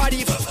juvenile over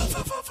the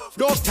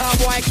doctor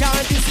boy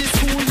can't this is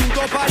school you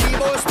over the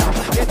bus.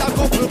 Get a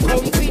couple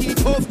come to the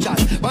tough chat.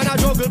 Man a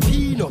juggle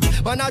peanut,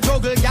 man a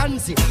juggle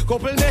Yancy,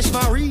 couple mesh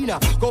marina,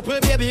 couple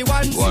baby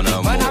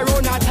onesie. Man a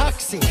run a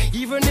taxi,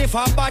 even if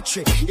a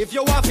battery. If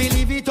you want to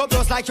leave it up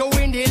just like you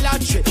win the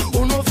lottery.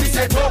 Who know fi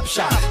set up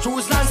shop,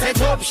 choose land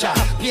set up shop,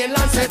 Plain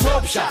land set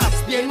up shop,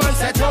 Spain man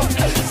set up,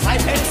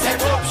 Saipan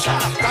set up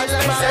shop,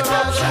 Kajman set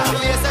up shop.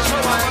 Yes, a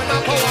show man a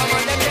power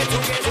man them get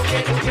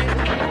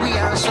together. We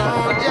are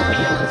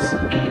soldiers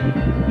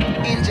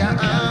in your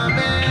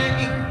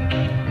army.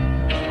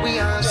 We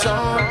are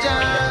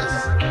soldiers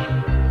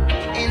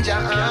in your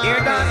army.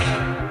 Hear that?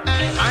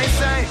 I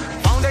say,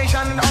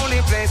 foundation in the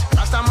only place.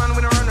 Rasta man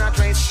with a run rat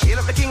race. Hail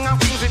up the king of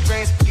kings with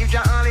grace. Give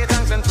Jah all your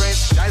thanks and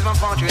praise. Rise my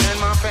fortune and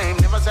my fame.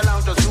 Never sell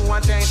out just to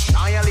attain.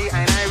 Loyally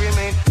and I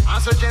remain. I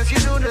suggest you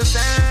do the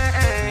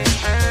same.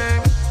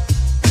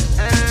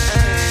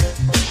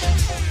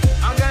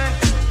 Again.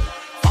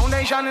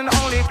 Foundation in the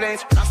only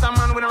place. Rasta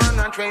man with a run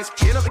and trace.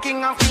 Hail up the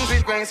king of kings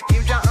with grace.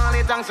 Give Jah all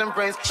your thanks and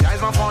praise.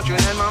 Rise my fortune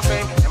and my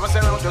fame. Never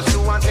sell out just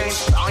to attain.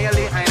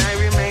 Loyally and I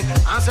remain.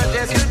 I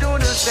suggest you do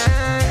the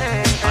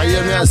same. I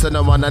hear me and say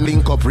no man and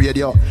link up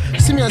radio.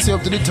 See me and say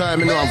up to the time,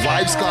 you know, a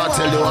Vibes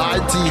Cartel, you all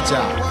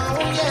teacher.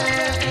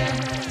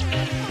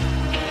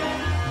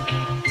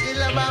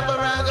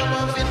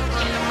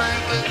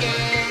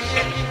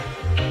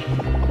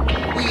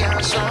 We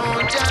are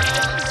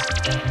soldiers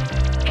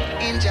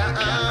in your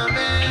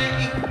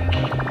army.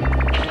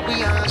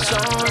 We are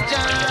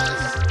soldiers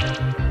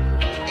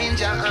in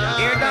your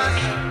army. Hear that?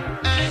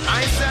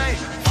 I say,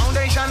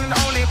 foundation in the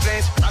only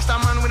place. Rasta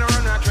man with a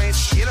run rat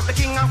race. Hail up the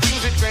king of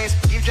kings with grace.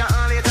 Give Give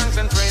Jah all your thanks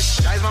and praise.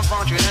 Jah is my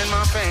fortune and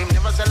my fame.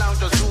 Never sell out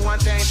just to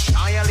attain.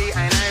 Loyally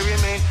and I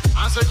remain.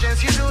 I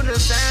suggest you do the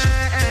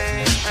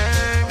same.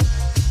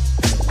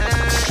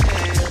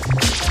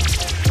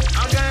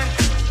 Again,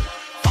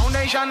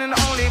 foundation in the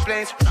only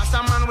place.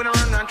 Rasta man with a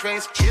run and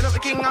trace. Heal up the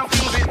king of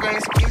kings with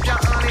grace. Give Jah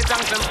all your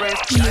thanks and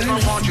praise. Jah is my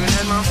fortune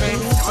and my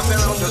fame. Never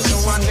sell out just to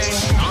attain.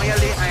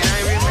 Loyally and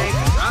I remain.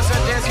 I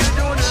suggest you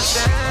do the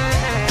same.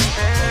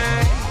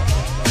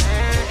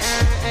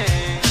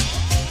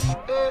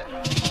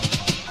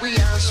 We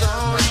are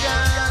soldiers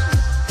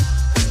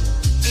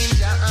in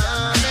the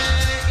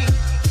army.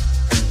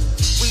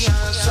 We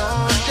are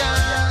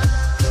soldiers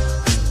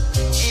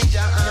in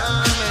the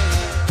army.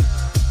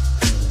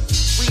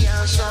 We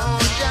are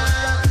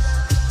soldiers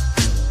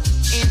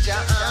in the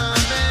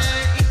army.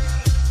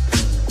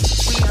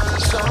 We are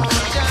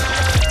soldiers.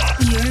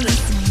 You're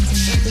listening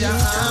to the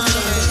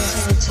army.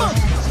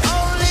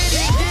 Only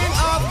the king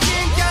of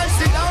kings can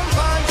sit down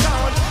one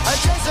town. I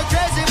just a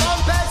crazy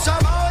bumpet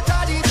some out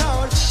of the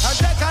town. And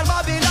take on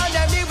Babylon,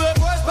 them evil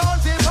boys pound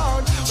for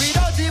pound.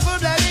 Without evil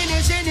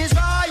blemish in his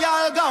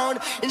royal gown.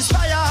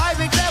 Inspire high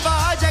with clever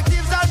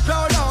adjectives and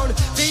pronoun.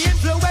 The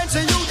influence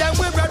of you, them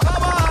with red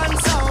power and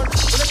sound.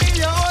 When the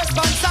your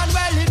husband stand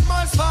well, it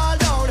must fall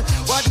down.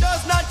 What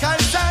does not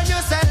concern you,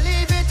 say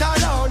leave it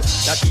alone.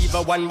 Not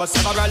evil one, but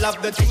several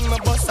of the thing,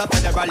 but a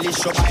federal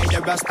issue by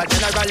the Rasta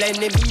general.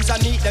 Enemies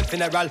and meet them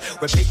funeral.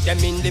 We pick them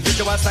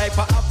individual,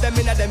 sniper of them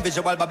in a them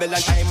visual.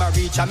 Babylon time I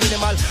reach a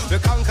minimal. We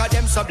conquer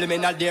them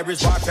subliminal. There is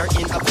warfare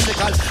in a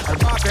physical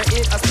and warfare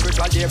in a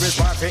spiritual. There is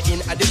warfare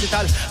in a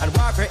digital and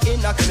warfare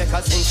in a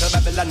chemical. Into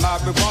Babylon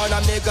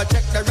marijuana, make go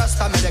check the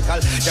Rasta medical.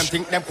 Them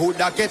think them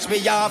could that catch me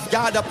off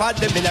guard upon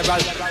the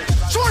mineral.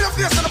 Show your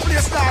face on the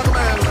place, dog,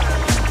 man.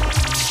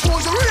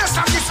 Who's the race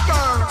of this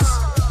curse?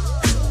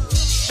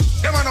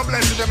 Them are no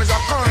blessing, them is a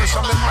curse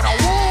from the mother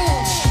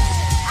womb.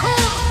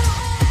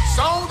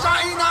 Soldier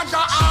in a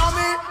Jah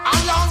army, a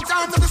long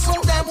time to the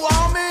soul them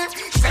want me.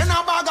 Send a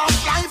bag of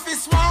flying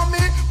fish want me,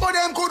 but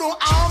them couldn't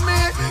harm me.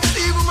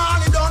 Steve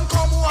Marley don't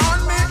come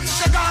warn me.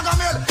 The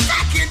Gargamel,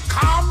 take it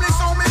calmly,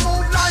 so me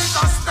move like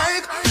a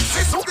snake.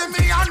 See something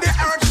me and the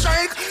earth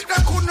shake. They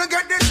couldn't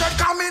get the check,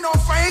 cause me no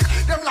fake.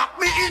 Them lock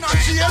me in a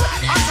jail,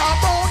 I talk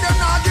about them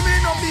not give me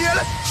no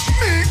bail.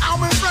 Me and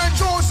my friend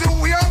Josie,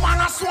 we are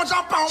man a soldier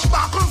pound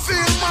back and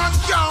feel, man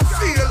can't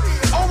feel.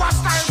 Our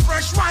style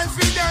fresh wine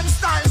feed them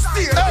style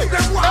steel.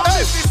 Them want me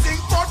to sing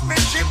but me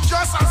ship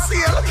just a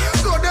sail.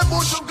 So them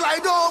want to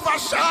glide over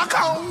shark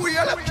and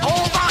whale.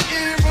 Over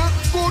evil,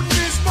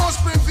 goodness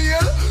must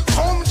prevail.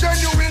 Come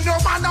genuine, no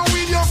matter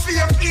with your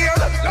fake heel.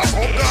 Like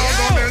up down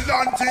on the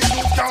land thing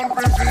you can't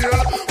prevail.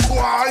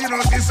 Boy, you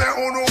know this say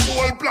oh no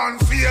whole plan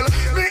fail.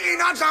 Me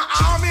in a Jah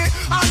army,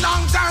 a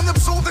long time the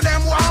pursuit of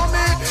them want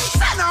me.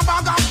 Send a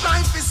bag of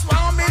flying fish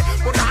want me,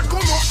 but that come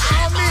no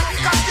harm me.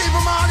 Cause Steve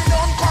Marley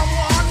don't come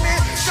on me.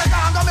 The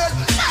Gargamel,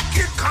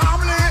 take it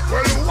calmly.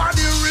 Well, who are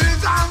the real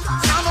gang?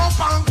 Stand up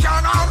and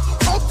cannon.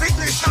 Out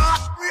the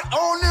shot, we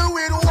only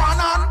with one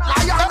hand.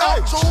 Lion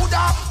of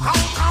Judah,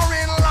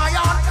 conquering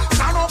lion.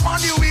 Stand up on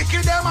the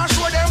wicked, them and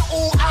show them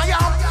who I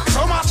am.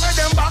 Some a say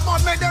them bad,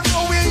 but make them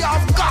know we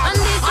have God.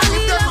 And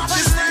if them have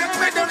the snake,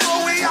 make them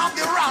know we have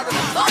the rod.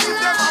 And if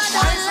them have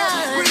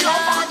poison, we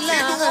have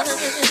antidote.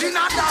 In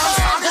a dance,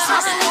 and this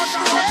is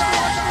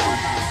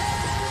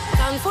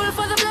Thankful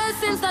for the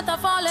blessings that are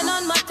falling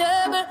on my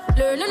table.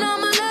 Learning all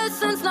my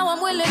lessons, now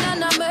I'm willing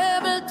and I'm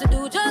able to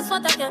do just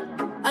what I can.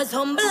 As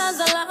humble as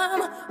a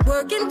lamb,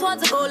 working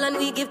towards a goal, and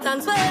we give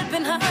thanks for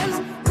helping hands.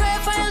 Pray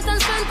for health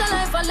and strength, a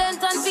life for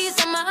length and peace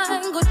of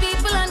mind. Good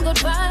people and good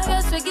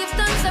vibes, we give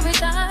thanks every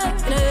time.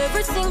 In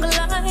every single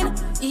line,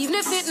 even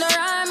if it no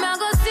rhyme, I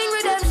go sing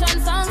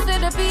redemption songs to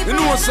the people. You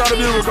know what's the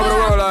music of the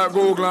world like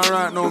Google and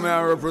right now, me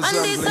I represent.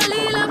 And this a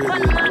little up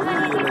on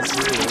mine.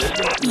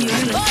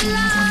 Oh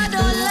Lord,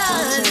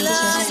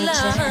 Lord,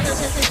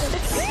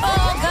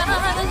 oh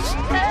gosh.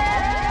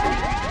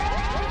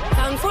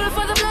 Thankful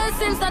for the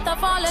blessings that are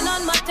falling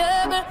on my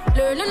table.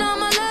 Learning all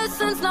my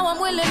lessons, now I'm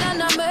willing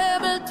and I'm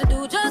able to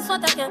do just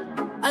what I can.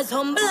 As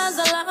humble as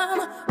a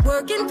lamb,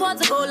 working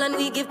towards a goal, and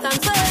we give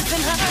thanks for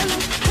helping hand.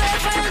 Pray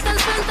for health and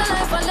strength, a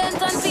life for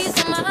length and peace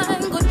of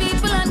mind. Good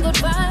people and good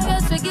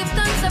vibes, we give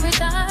thanks every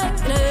time.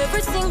 In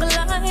every single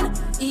line,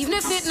 even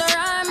if it no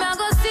rhyme, I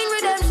go sing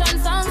redemption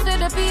songs to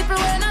the people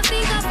when I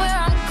think of where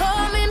I'm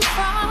coming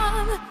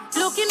from.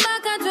 Looking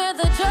back at where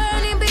the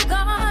journey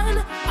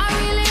began, I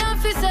really have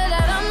to say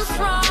that I'm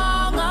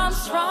strong, I'm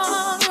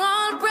strong.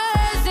 All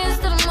praises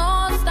to the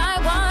most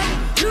I want.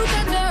 Look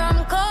at where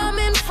I'm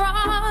coming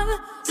from.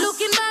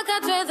 Looking back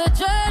at where the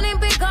journey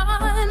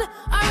began,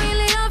 I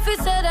really have to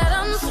say that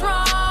I'm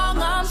strong,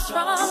 I'm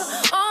strong.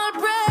 All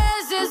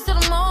praises to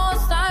the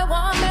most I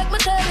want. Make me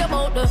tell you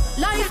about the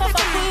life of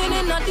a queen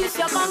in a this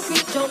your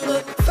concrete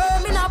jungle.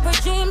 Firm in a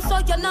regime,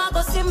 so you not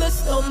go see me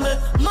stumble.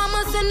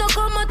 Mama said no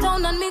come a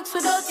town and mix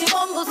with dirty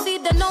bungle. See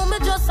they know me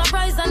just a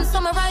rise and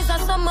some a rise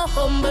and some a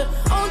humble.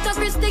 Out of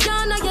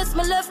Christiana, yes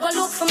me left go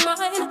look for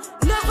mine.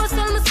 Never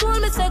sell my soul,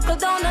 me settle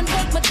down and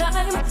take my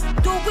time.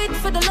 Do it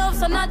for the love,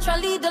 so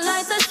naturally the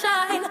light will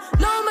shine.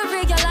 Now me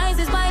realize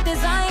it's by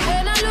design.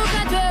 When I look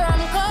at where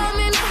I'm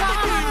coming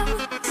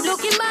from,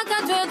 looking back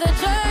at where the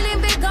journey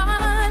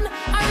began,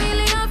 I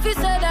really have to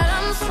say that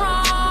I'm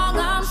strong,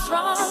 I'm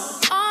strong.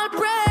 All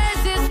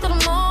praises to the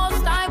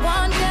most I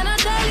want. Can I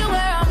tell you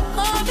where I'm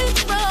coming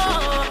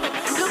from?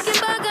 Looking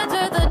back at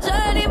where the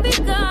journey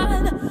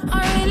began, I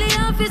really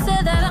have to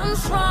say that I'm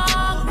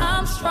strong,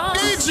 I'm strong.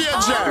 DJ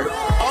Jerry,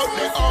 out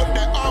there, out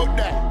there, out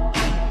there.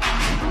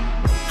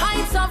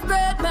 Heights of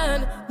great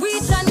men,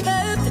 reach and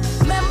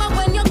earth. Remember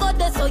when you got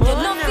there, so you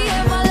know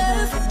fear my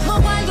left.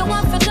 But while you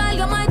want to die,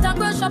 you might have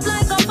brush up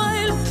like a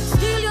file.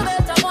 Still you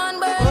better one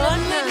burn than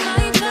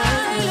midnight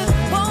tile.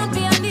 Won't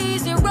be an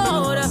easy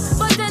road,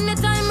 but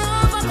anytime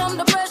I overcome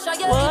the pressure,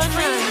 yeah, it's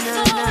free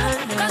so.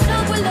 Cause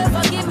God will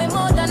never give me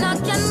more than I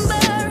can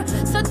bear.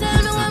 So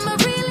tell me when I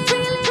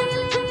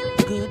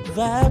really good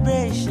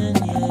vibration,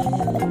 yeah.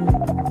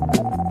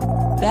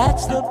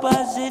 That's the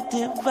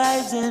positive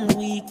vibes and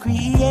we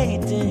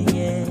creating,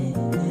 yeah.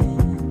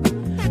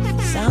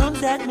 Sounds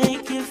that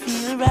make you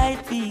feel right,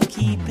 we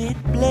keep it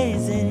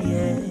blazing,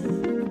 yeah.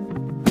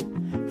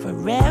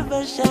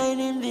 Forever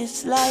shining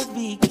this light,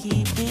 we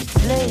keep it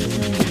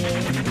blazing,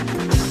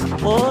 yeah.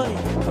 Boy,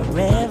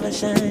 forever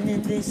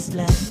shining this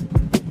light.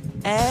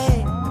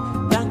 Hey,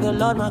 thank the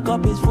Lord, my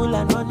cup is full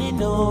and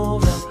running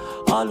over.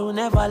 All who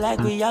never like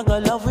we, I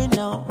got love we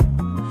know.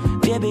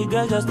 Baby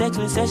girl just text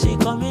me, says she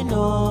coming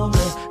over.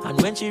 And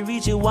when she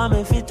reach you, want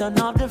me fit turn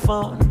off the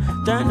phone.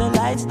 Turn the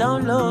lights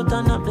down low,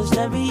 turn up the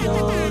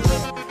stereo.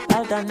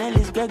 Alton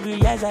Ellis,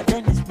 Gregory Eyes at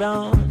Dennis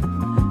Brown.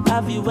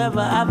 Have you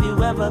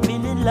ever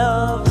been in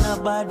love? No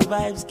bad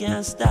vibes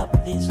can't stop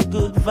this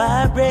good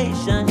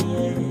vibration,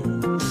 yeah.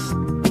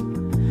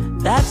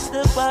 That's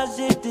the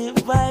positive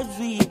vibes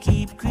we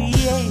keep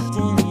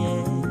creating,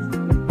 yeah.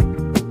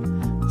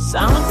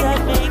 Sounds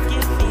that make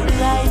you feel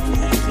like we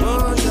keep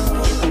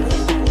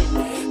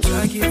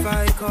Try give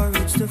I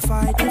courage to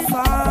fight the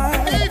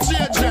fight.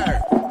 DJ Jerry,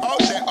 out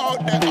there,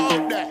 out there,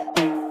 out there.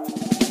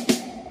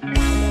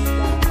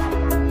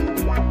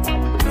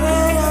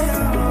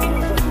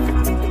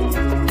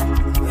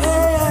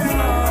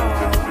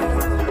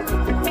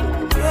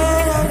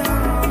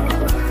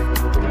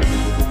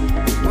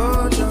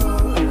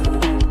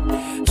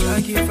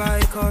 Give I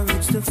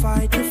courage to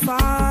fight the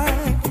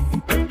fight.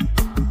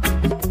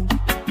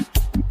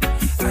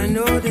 I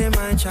know they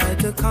might try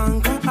to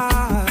conquer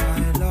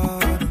I,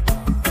 Lord.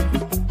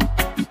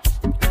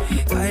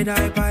 Guide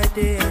I by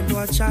day and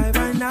watch I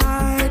by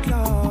night,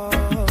 Lord.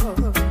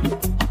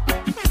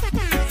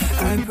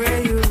 I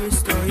pray you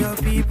restore your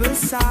people's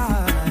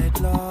sight,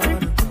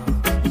 Lord.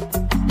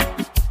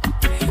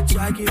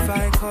 Try give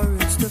I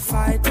courage to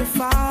fight the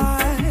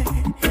fight.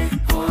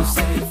 Oh,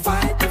 say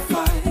fight the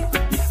fight.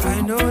 I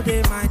know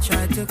they might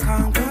try to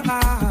conquer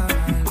I,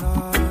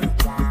 Lord.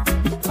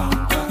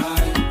 Conquer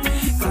I.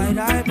 Guide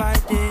I by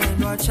day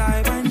and watch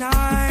I by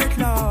night,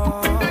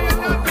 Lord.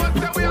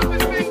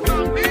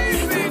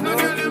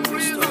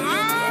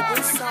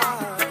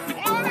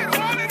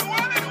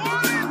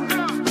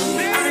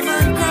 I'm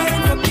on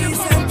crying for peace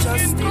and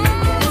justice.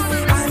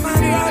 I'm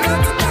on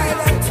running to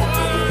violence.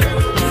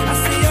 I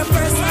see a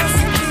person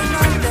sitting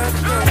on the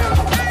floor,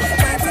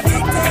 trying to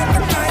dictate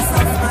the price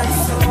of my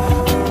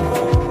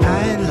soul. I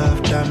love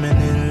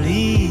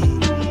dominantly.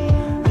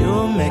 You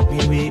make me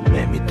weak,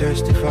 make me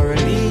thirsty for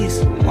release.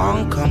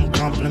 Won't come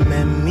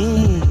compliment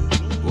me.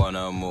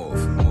 Wanna move.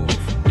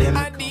 Them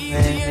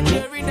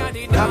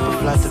couple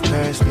flat to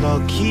Paris low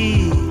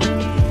key.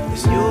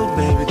 It's you,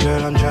 baby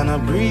girl, I'm tryna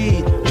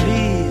breathe.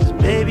 Please,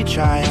 baby,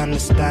 try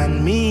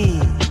understand me.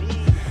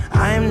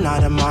 I'm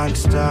not a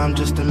monster, I'm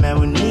just a man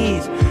with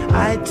needs.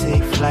 I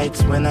take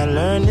flights when I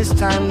learn it's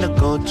time to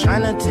go.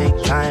 Tryna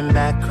take time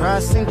back,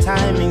 crossing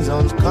timing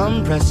zones.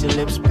 Come press your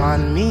lips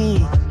upon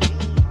me.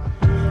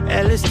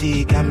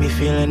 LSD got me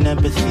feeling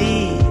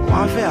empathy.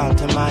 Want for out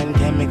to mind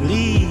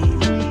chemically.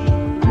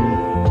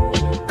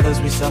 Cause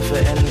we suffer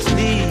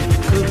endlessly.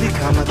 Could be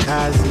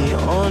kamikaze,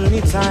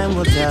 only time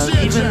will tell.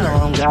 Even though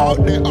I'm God,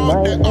 we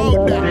might end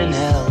up in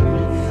hell.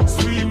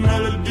 Sweet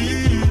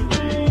melody,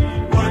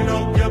 wind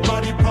up your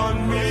body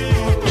upon me.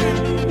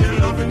 You're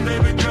loving,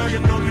 baby girl, you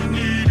know you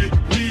need it.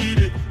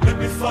 Let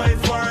me fight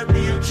for it,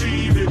 me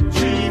achieve it.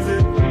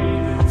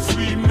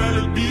 Sweet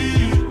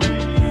melody,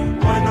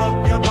 wind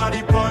up your body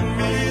upon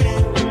me.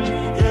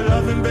 You're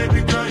loving,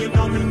 baby girl, you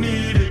know me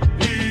need it.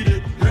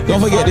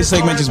 Don't forget, this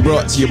segment is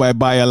brought to you by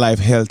BioLife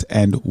Health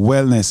and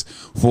Wellness.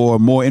 For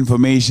more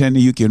information,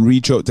 you can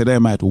reach out to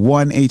them at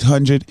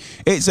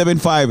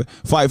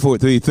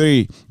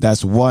 1-800-875-5433.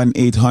 That's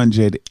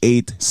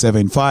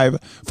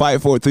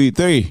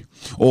 1-800-875-5433.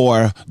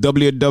 or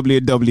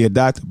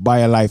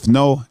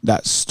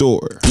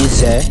www.buyalifenow.store. You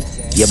say,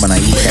 yeah,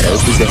 man, you can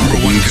represent the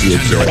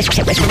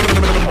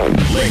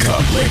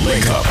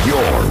Link up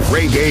your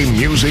reggae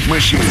music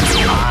machine.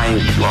 I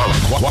love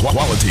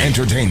quality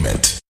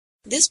entertainment.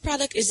 This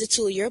product is a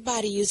tool your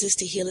body uses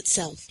to heal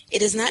itself.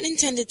 It is not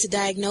intended to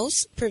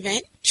diagnose,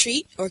 prevent,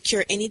 treat, or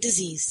cure any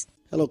disease.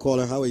 Hello,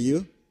 caller. How are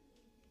you?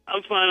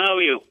 I'm fine. How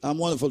are you? I'm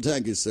wonderful.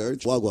 Thank you, sir.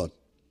 What?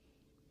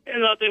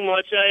 Nothing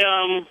much.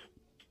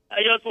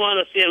 I just want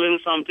to say a little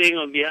something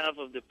on behalf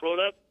of the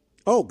product.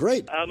 Oh,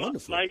 great.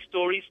 Wonderful. My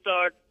story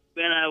started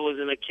when I was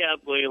in a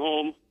cab going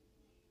home,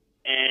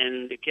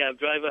 and the cab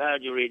driver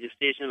had your radio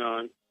station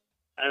on,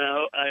 and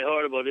I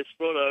heard about this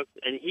product,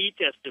 and he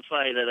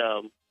testified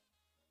that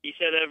he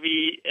said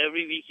every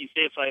week he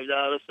saved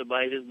 $5 to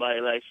buy this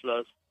BioLife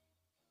Plus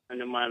and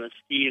the Man of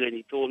Steel, and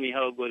he told me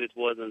how good it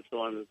was and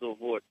so on and so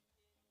forth.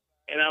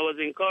 And I was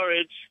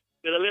encouraged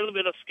with a little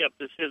bit of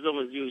skepticism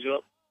as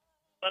usual.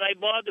 But I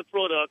bought the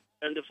product,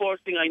 and the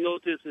first thing I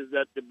noticed is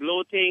that the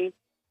bloating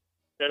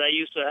that I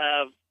used to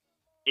have,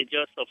 it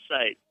just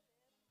subsided.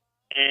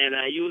 And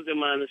I used the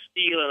Man of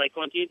Steel, and I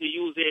continued to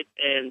use it,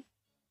 and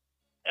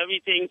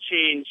everything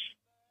changed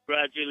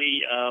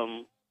gradually.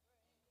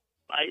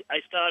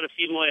 I started to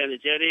feel more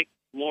energetic,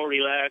 more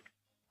relaxed,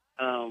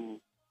 and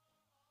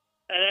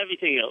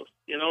everything else.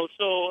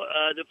 So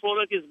the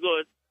product is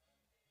good,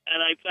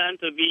 and I plan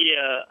to be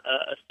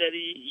a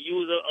steady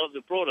user of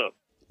the product.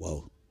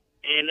 Wow.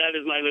 And that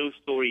is my little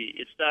story.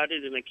 It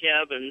started in a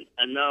cab, and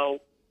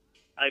now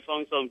I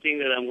found something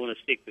that I'm going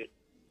to stick with.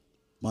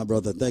 My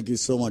brother, thank you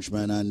so much,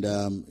 man. And,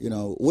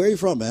 where are you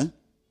from, man?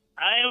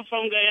 I am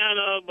from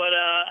Guyana, but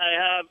I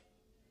have,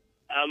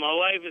 my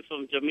wife is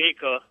from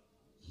Jamaica.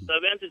 So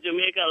I've been to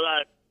Jamaica a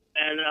lot.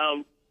 And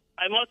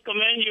I must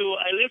commend you.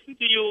 I listened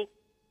to you,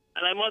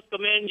 and I must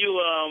commend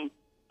you.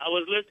 I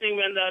was listening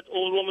when that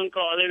old woman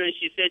called in, and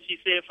she said she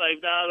saved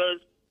 $5.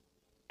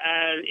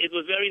 And it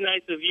was very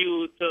nice of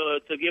you to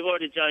give her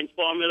the giant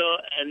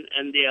formula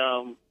and the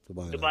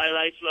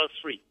BioLife Plus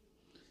free.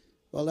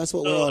 Well, that's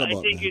what we're all about. I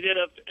think man. you did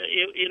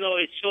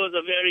it shows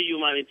a very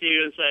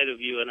humanitarian side of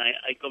you, and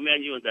I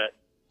commend you on that.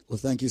 Well,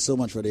 thank you so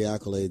much for the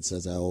accolades,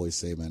 as I always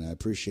say, man. I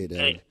appreciate it.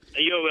 Hey,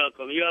 you're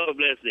welcome. You have a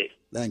blessed day.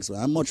 Thanks,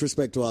 man. And much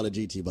respect to all the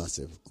GT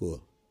Massive.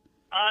 Cool.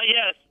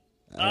 Yes.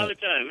 All the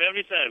time.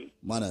 Every time.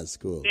 Manners.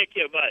 Cool. Take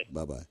care. Bye.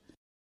 Bye-bye.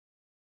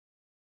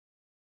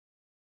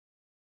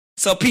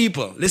 So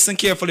people, listen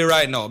carefully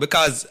right now,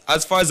 because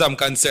as far as I'm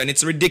concerned,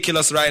 it's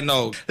ridiculous right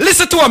now.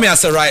 Listen to what me I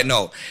say right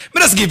now. Me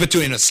just give it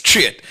to you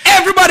straight.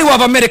 Everybody who have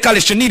a medical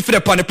issue need for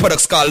the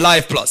products called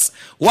Life Plus.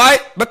 Why?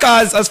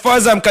 Because as far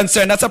as I'm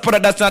concerned, that's a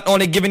product that's not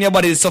only giving your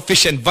body the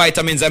sufficient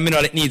vitamins and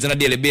minerals it needs on a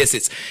daily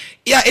basis.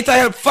 Yeah, it'll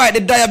help fight the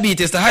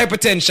diabetes, the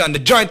hypertension, the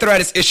joint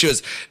arthritis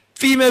issues,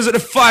 females with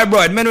the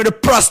fibroid, men with the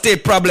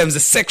prostate problems, the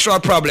sexual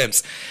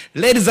problems.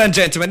 Ladies and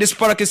gentlemen, this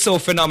product is so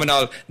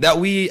phenomenal that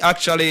we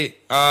actually,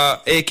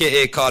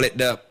 aka call it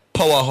the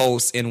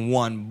powerhouse in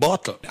one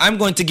bottle. I'm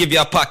going to give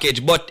you a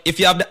package, but if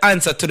you have the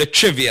answer to the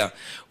trivia,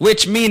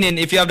 which meaning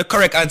if you have the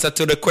correct answer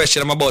to the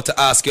question I'm about to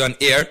ask you on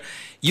air,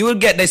 you will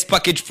get this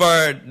package for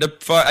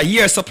a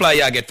year supply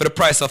you get for the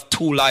price of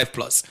 2 Life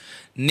Plus.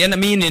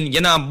 Meaning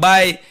you're not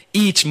buy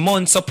each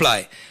month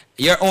supply.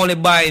 You're only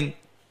buying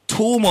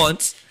 2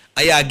 months,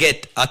 and you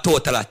get a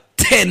total of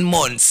 10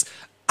 months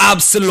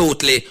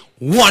absolutely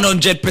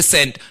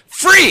 100%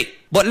 free.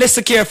 But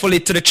listen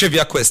carefully to the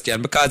trivia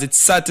question, because it's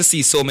sad to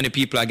see so many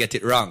people get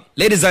it wrong.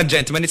 Ladies and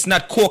gentlemen, it's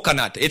not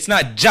coconut, it's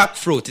not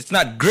jackfruit, it's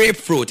not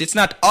grapefruit, it's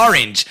not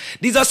orange.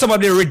 These are some of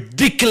the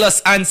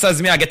ridiculous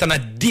answers I get on a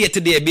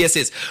day-to-day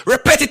basis.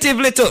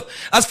 Repetitively too.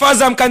 As far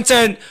as I'm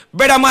concerned,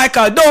 Brother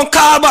Michael, don't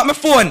call back my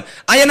phone.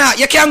 And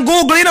you can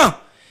Google,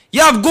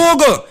 You have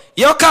Google.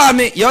 You call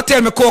me, you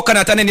tell me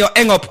coconut, and then you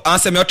hang up and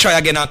say me you try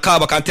again and call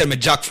back and tell me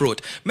jackfruit.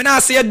 Me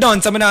not say you're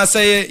done, so me not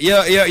say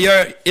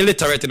you're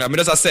illiterate. Me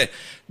just say,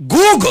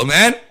 Google,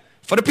 man.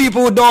 For the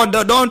people who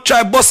don't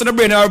try busting the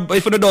brain, or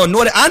if you don't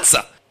know the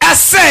answer. I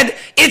said,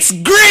 it's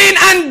green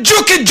and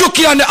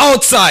juky on the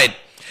outside.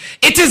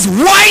 It is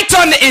white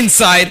on the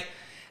inside.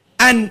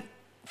 And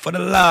for the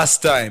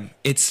last time,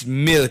 it's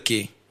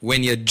milky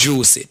when you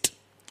juice it.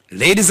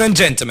 Ladies and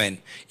gentlemen,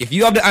 if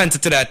you have the answer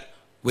to that,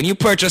 when you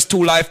purchase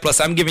 2 Life Plus,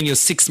 I'm giving you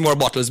 6 more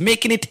bottles,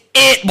 making it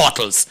 8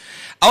 bottles.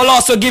 I will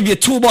also give you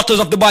 2 bottles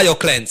of the Bio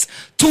Cleanse,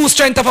 2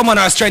 Strength of a Man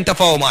or Strength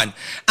of a Woman.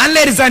 And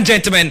ladies and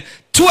gentlemen,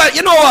 12,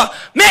 you know what?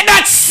 Make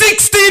that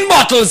 16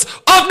 bottles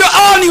of the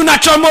all-new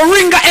natural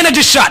Moringa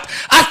Energy Shot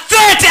at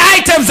 30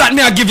 items that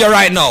me I give you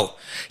right now.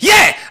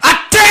 Yeah,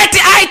 at 30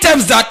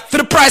 items that for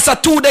the price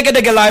of 2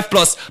 Dege Life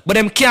Plus, but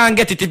them can't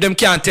get it if them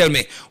can't tell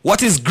me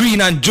what is green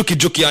and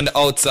juky on the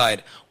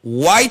outside,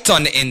 white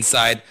on the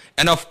inside,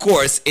 and of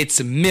course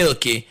it's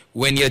milky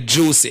when you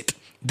juice it.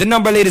 The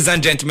number, ladies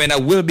and gentlemen,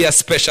 will be a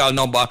special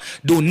number.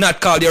 Do not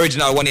call the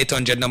original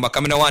 1-800 number,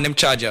 because I don't want them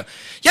charge you.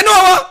 You know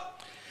what?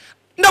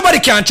 Nobody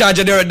can charge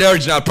you the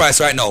original price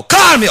right now.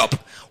 Call me up.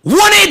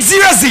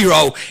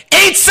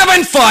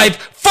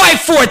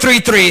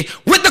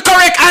 1-800-875-5433 with the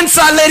correct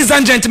answer, ladies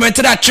and gentlemen,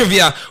 to that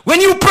trivia.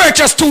 When you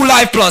purchase 2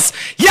 Life Plus,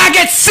 you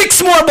get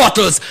 6 more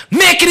bottles,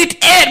 making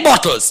it 8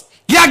 bottles.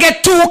 You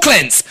get 2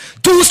 cleanse,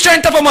 2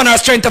 strength of a man or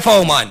strength of a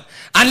woman.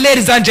 And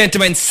ladies and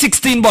gentlemen,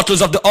 16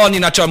 bottles of the all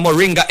natural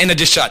Moringa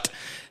energy shot.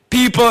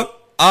 People,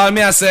 all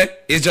me I say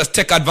is just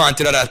take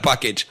advantage of that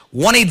package.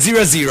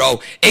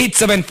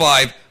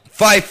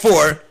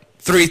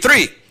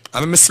 1-800-875-5433.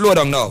 I'm going to slow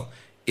down now.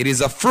 It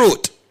is a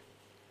fruit.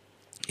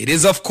 It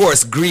is, of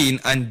course, green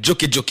and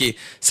juki.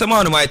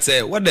 Someone might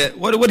say, what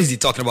is he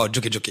talking about,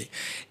 juki?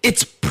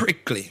 It's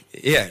prickly.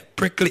 Yeah,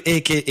 prickly,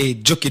 a.k.a.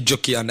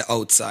 juki on the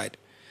outside.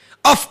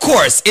 Of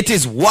course, it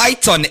is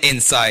white on the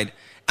inside.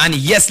 And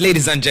yes,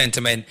 ladies and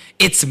gentlemen,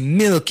 it's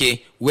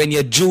milky when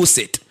you juice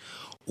it.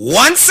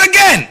 Once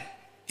again,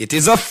 it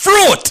is a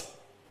fruit.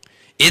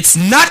 It's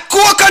not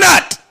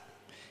coconut.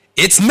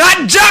 It's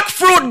not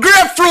jackfruit,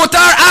 grapefruit,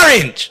 or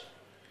orange.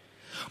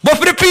 But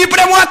for the people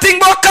that want to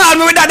think about call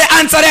me without the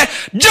answer there,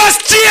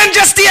 just change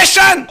your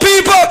station.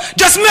 People,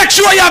 just make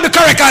sure you have the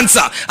correct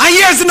answer. And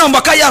here's the number,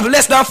 because you have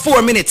less than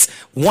 4 minutes.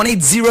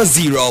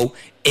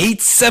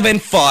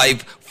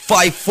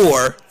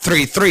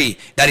 1-800-875-5433.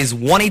 That is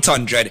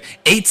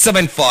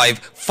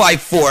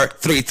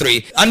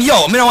 1-800-875-5433. And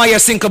yo, me don't want to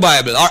hear Cinco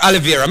Bible or aloe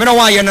vera. Me don't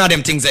want to hear none of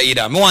them things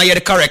either. Me want to hear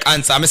the correct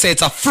answer. Me say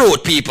it's a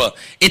fruit, people.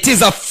 It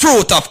is a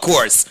fruit, of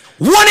course.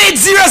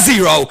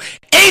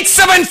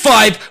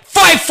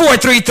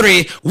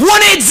 1-800-875-5433.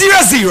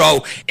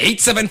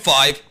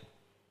 1-800-875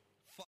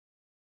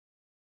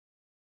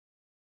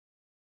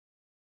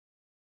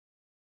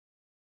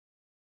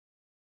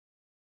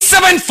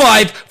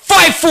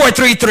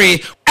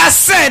 5433. As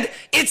said,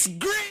 it's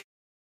great.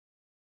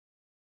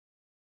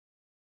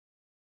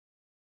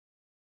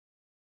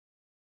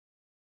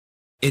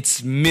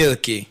 It's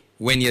milky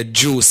when you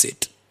juice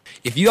it.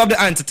 If you have the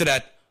answer to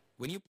that,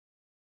 when you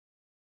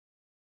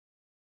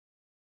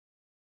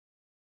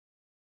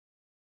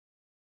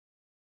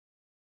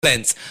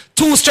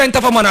 2 strength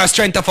of a man or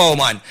strength of a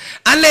woman.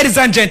 And ladies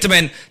and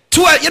gentlemen,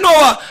 12, you know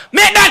what?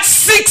 Make that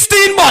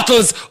 16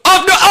 bottles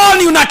of the all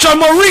new natural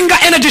Moringa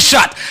energy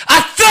shot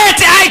at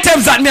 30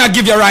 items that me I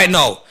give you right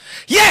now.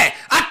 Yeah,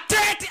 at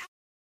 30.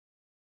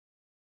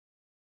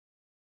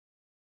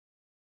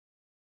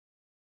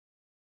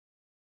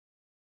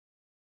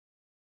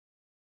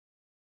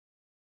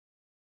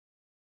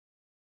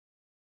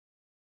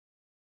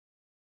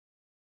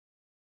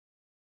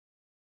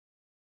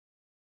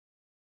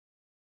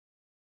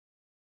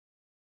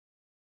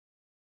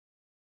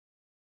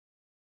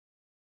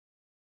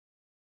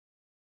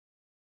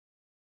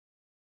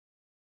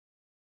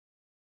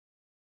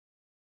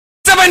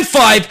 Seven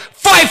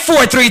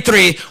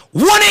 5433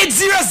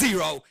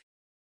 1800.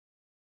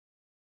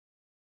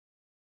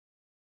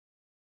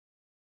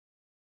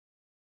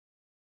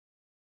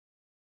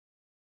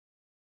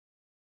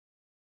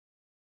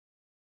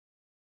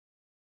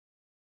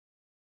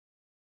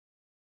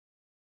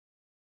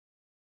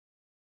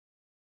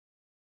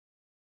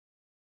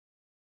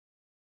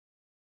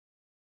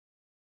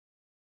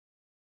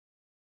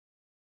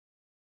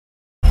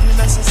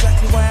 That's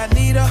exactly why I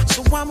need her,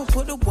 so I'ma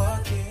put the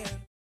work in.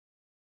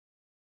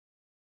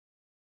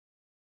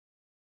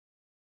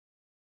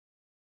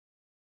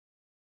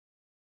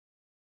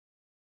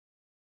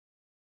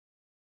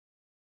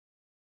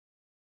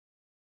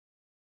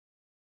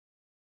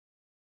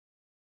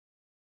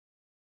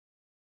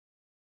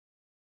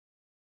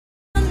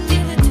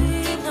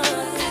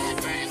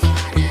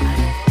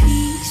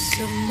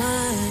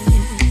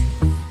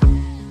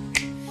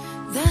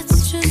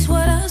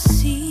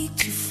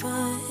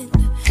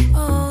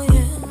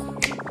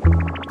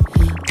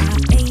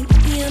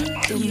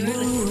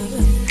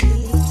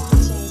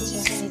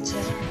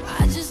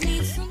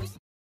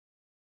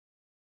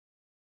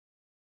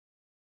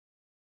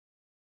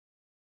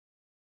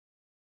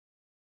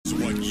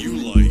 What you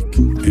like,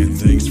 and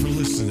thanks for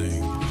listening.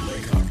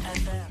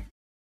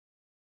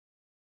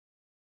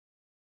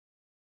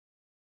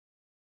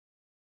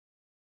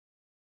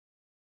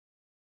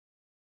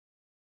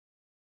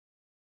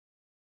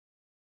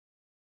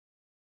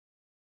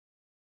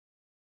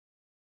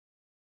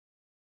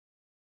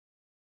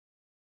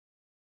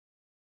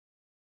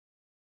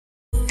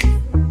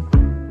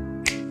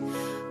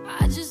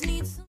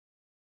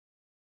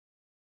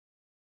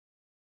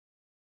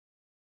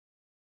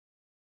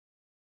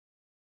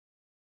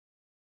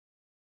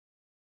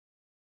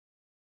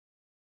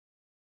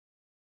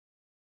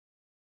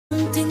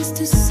 Things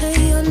to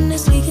say,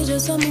 honestly, you're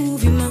just a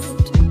movie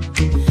mount.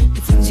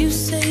 The things you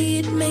say,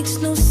 it makes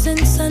no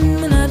sense,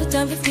 and I'm out of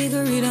time to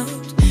figure it out.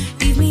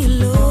 Leave me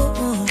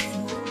alone.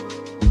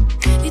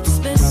 It's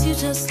best you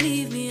just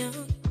leave me out.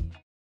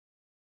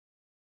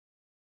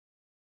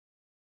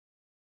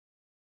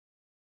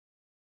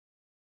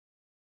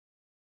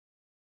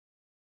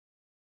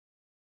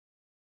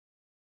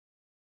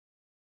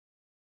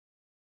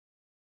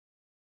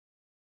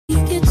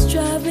 It's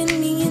driving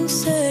me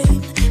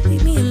insane.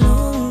 Leave me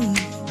alone.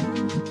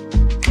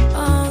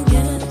 Oh,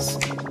 yes.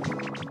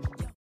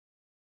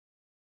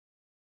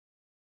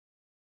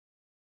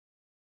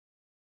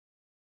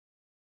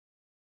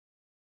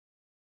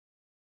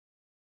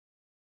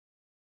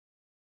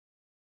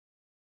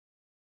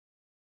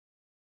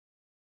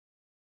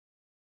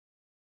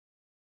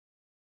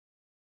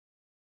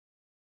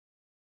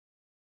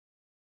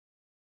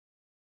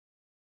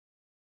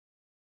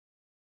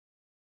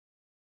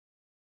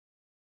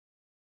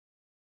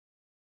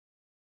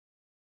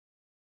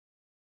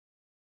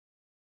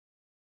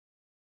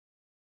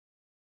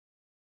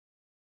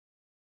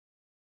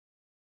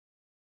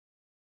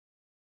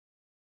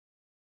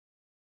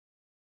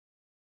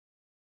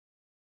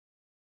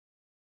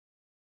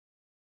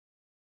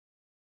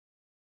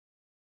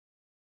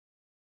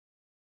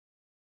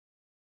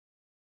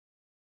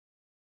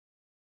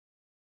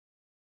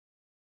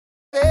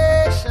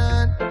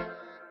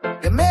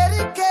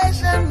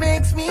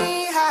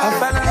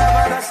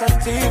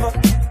 sativa.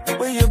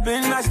 Where you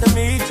been? Nice to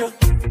meet you.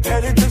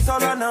 Headed to so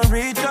long, I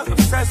reach up.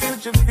 Obsessed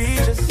with your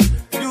features.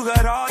 You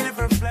got all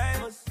different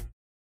flavors.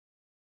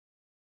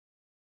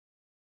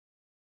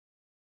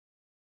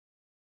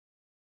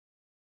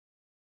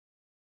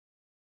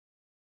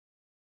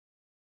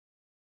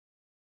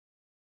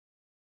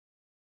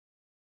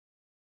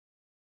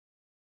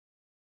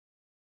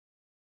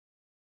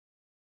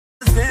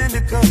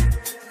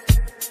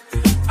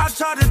 I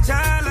tried to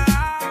tell her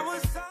I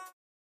was sorry.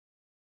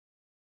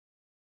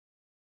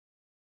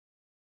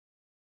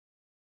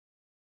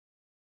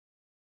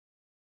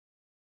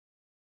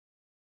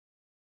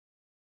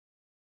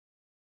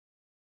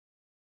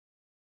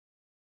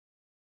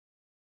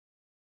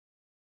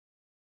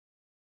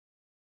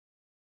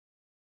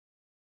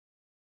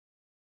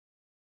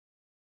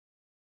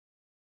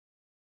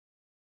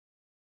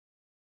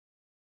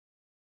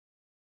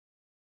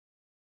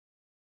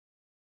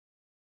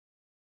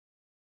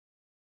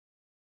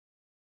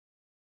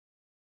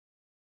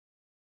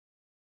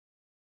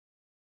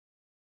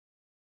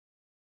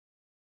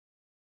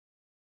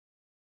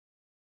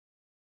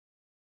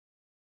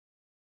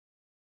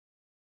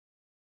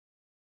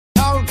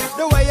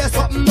 The way you're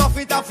something off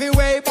it off your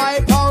way by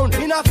pound.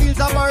 In a fields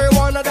of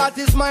marijuana, that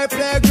is my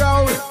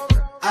playground.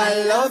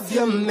 I love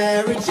you,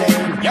 Mary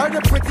Jane. You're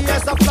the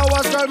prettiest of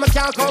flowers, girl, me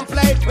can't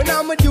complain. When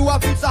I'm with you, I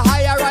feel so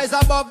high, I rise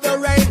above the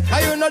rain.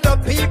 And you know the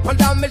people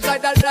damage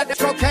like that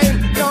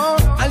cocaine. No,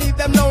 I leave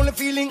them lonely,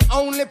 feeling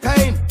only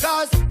pain.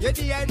 Cause your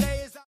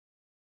DNA is...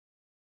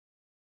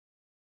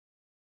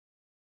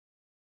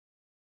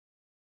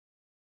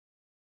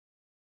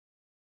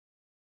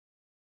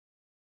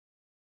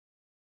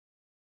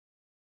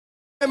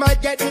 I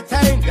might get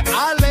detained. You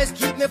always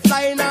keep me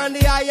flying on the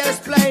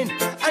highest plane.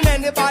 And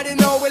anybody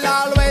know will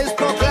always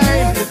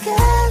proclaim.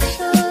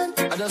 Medication.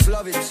 I just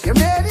love it. Your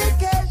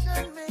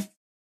medication, me.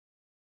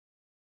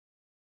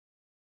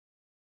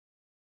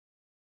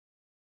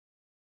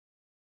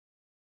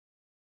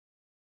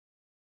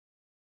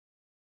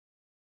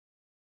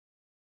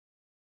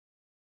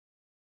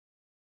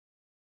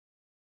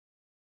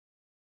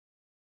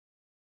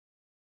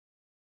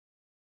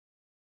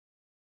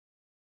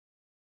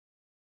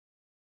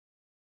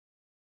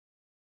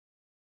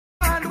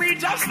 We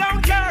just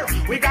don't care.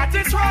 We got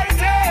it right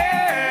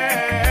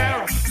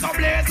here. So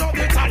blaze up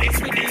the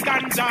chalice with the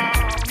ganja.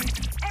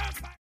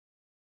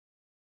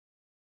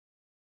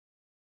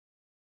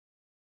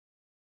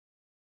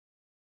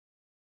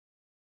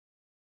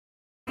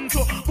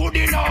 Good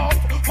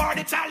enough for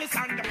the chalice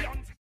and the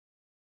blunt.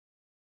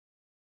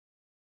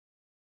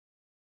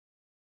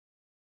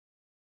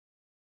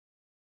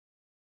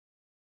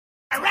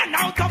 I ran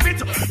out of it,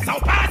 so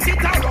pass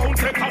it around,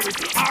 take a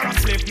whiff or a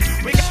slip.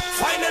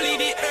 Finally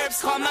the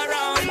herbs come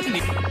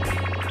around.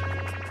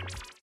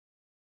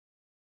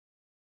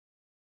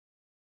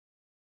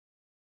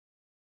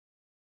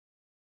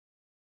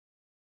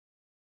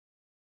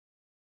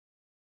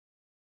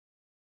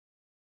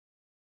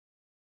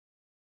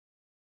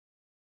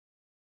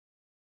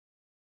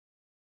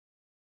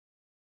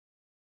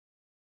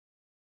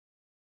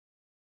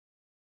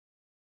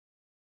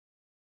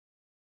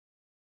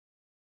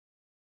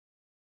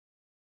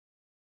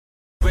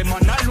 When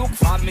man a look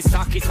for me,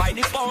 stock it by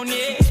the pound,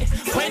 yeah.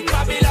 When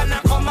Babylon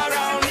a come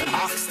around,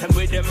 ask them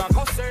where them a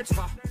go search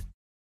for.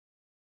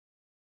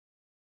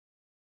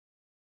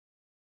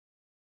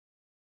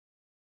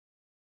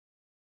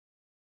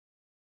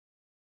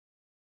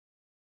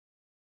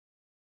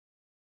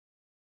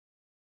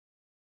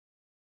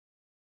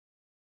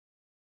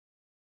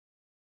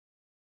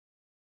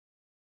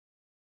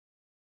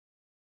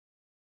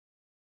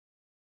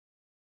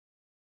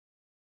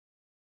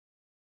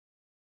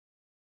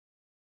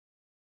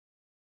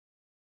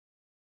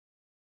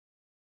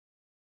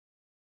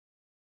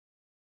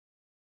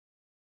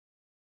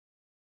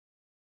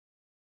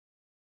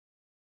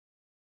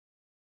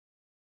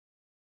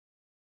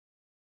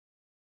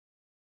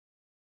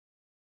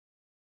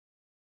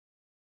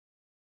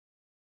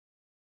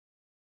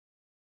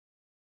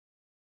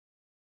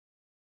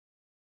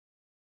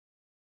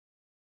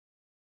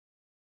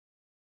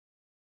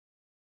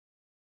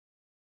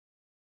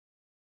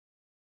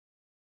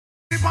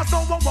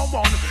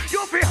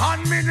 You be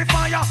hand me the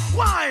fire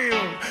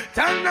while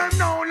tell them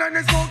now let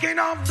the smoking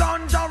of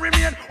ganja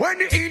remain. When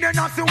the Eden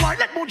has the white,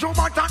 let Mojo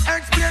Bata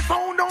explain.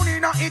 Found down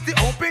in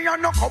Ethiopia,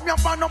 no come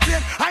up on no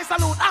plane. I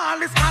salute all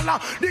the scholar,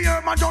 the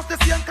herb just the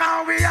same.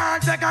 Can we all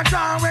take a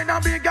draw when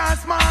a big and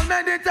small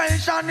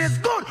meditation is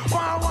good for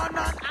one and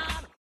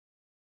all.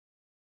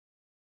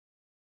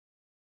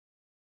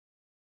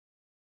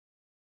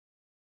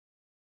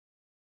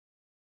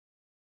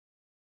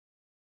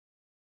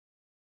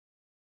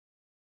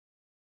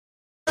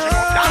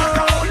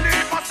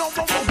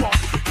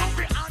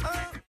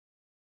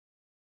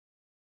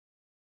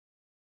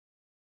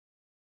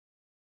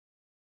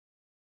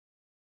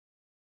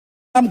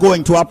 I'm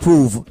going to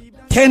approve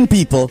 10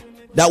 people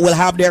that will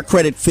have their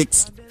credit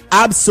fixed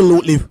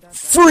absolutely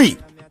free.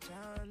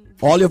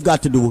 All you've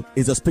got to do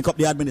is just pick up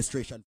the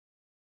administration.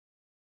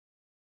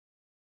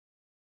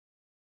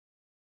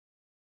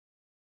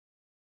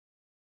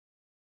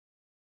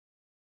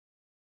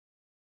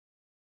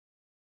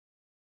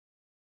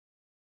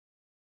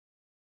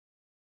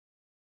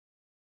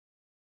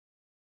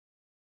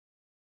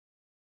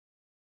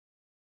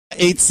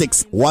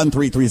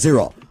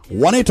 1-800-786-1330.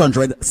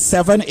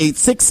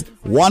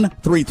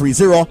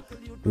 1-800-786-1330.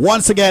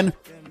 Once again,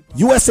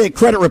 USA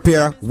Credit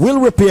Repair will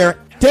repair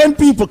 10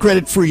 people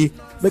credit free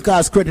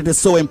because credit is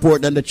so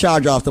important, and the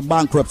charge off, the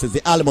bankruptcies,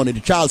 the alimony, the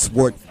child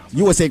support.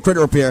 USA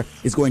Credit Repair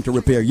is going to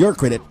repair your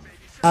credit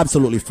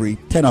absolutely free.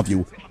 10 of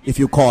you if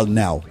you call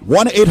now.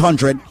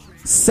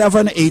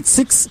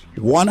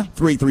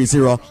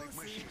 1-800-786-1330.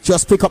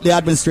 Just pick up the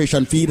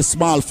administration fee, the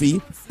small fee,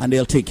 and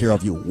they'll take care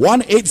of you.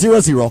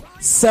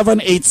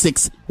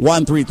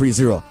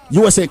 1-800-786-1330.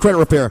 USA Credit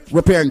Repair,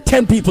 repairing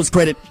 10 people's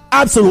credit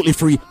absolutely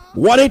free.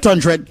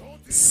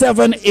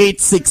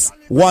 1-800-786-1330.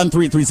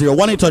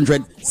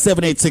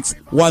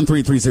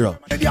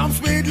 1-800-786-1330. Damn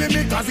speed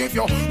limit, cause if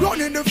you're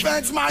running the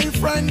fence, my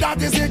friend,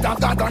 that is it. I've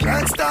got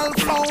an Excel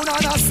phone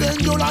and a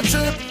singular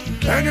chip.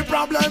 Any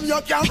problem you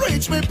can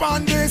reach me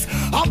on this.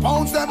 I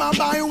pounds them and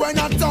buy when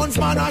a tons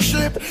man a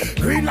ship.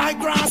 Green like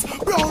grass,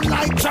 brown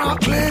like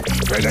chocolate.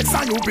 FedEx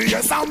and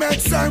UPS I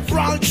make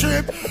several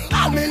trip.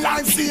 All me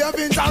life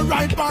savings are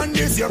right on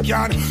this. You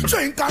can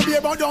drink and beer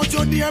but don't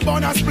you dare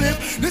burn a split.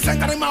 Listen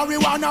to the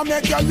marijuana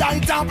make your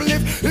light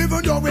uplift.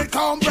 Even though it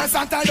compressed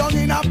and tied down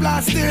in a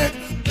plastic.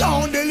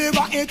 Don't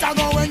deliver it, I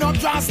go end up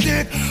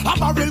drastic.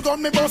 I'm a real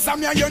gun, me boss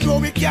and me, you know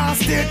we can't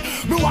stick.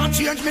 Me want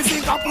change me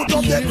sink and put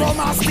up the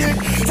chroma stick.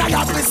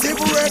 Tired me sip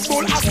Red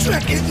Bull, I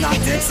straight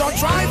hypnotic. So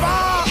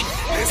driver,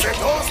 this it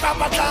don't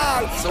stop at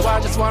all. So I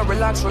just want to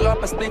relax, roll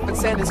up a spliff and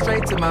send it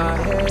straight to my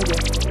head, yeah.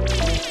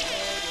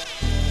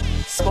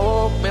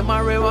 Smoke me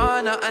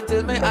marijuana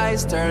until my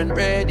eyes turn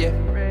red, yeah.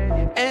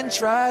 And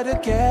try to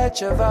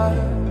catch a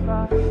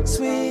vibe,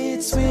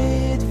 sweet,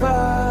 sweet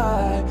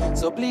vibe.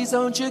 So please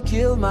don't you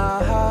kill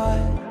my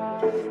high,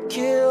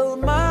 kill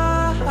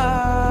my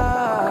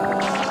high.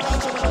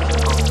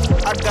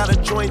 I got a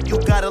joint, you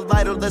got a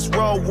lighter, let's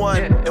roll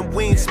one. And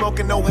we ain't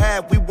smoking no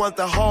half, we want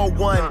the whole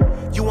one.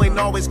 You ain't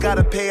always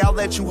gotta pay, I'll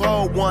let you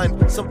hold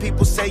one. Some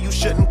people say you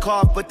shouldn't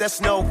cough, but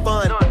that's no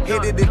fun.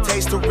 Hit it, it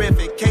tastes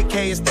terrific.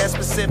 KK is that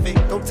specific.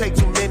 Don't take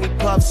too many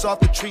puffs off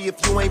the tree if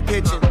you ain't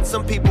pitching.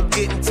 Some people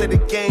get into the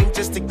game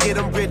just to get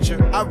them richer.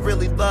 I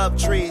really love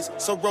trees,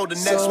 so roll the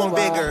next one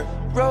bigger.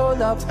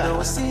 Roll up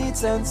no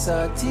seeds and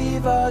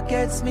sativa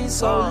gets me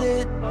so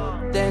lit.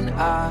 Then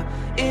I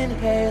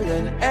inhale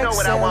and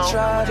exhale,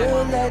 try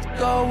to let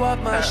go of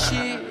my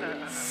shit.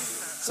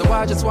 So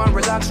I just want to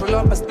relax, roll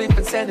up a spliff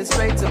and send it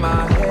straight to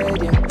my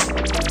head, yeah.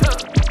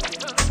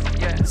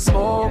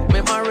 Smoke me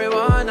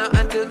marijuana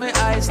until my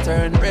eyes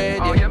turn red,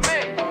 yeah.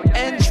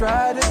 And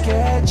try to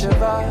catch a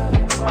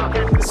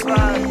vibe,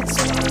 sweet,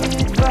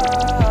 sweet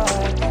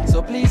vibe.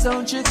 So please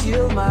don't you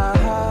kill my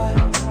high,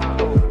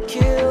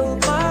 kill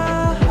my high.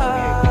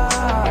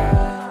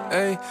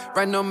 Hey,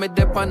 right now me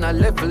dip on a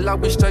level I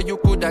wish that you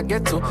coulda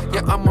get to.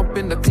 Yeah, I'm up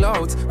in the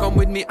clouds, come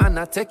with me and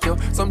I take you.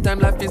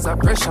 Sometimes life is a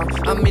pressure,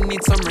 and me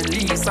need some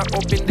release. I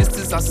hoping this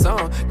is a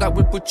song that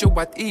will put you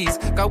at ease.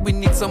 Cause we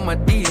need some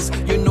of these,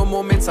 you know,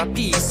 moments of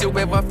peace. You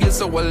ever feel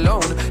so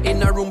alone,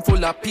 in a room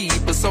full of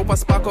people. So I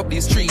spark up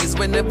these trees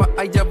whenever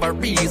I have a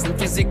reason.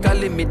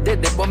 Physically me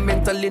dead, but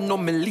mentally no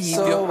me leave you.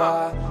 So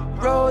I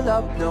roll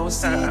up no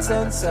seeds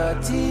and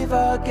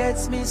sativa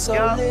gets me so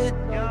lit.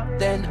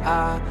 Then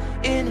I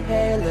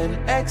inhale and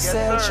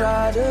exhale,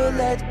 try to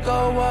let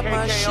go of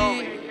my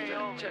shit.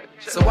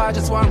 So I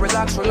just want to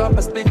relax, roll up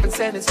a spliff and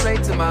send it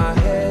straight to my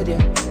head,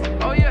 yeah.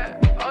 Oh yeah,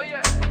 oh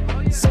yeah.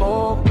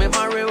 Smoke me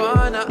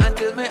marijuana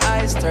until my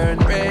eyes turn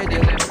red,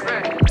 yeah.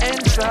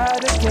 And try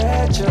to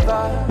catch a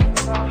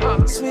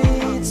vibe,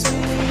 sweet,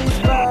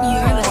 sweet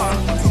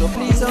vibe. So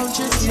please don't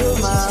you kill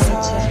my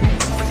heart,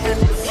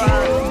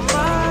 kill my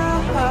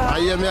heart. I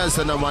hear me and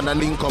say no man a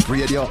link up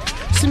radio.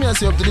 See me and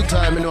say up to the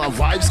time, you know, a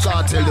Vibes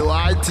Cartel, the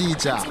wild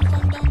teacher.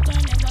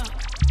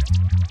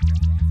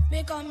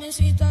 Become me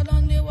sweeter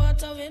than the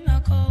water with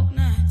a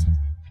coconut.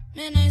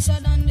 Me nicer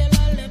than the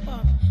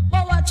lollipop.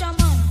 But watch a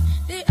man,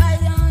 the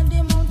higher and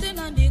the mountain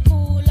and the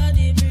cooler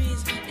the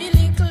breeze. The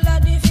little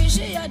of the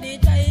fishy and the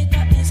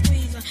tighter the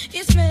squeeze.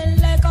 It smell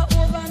like a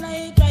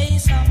overnight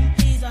rice and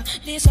pizza.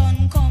 The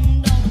sun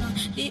come down,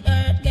 the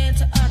earth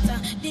gets hotter.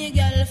 The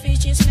girl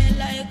fishy smell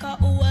like a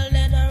old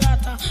leather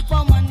ratter.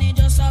 But money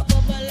just a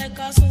bubble like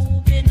a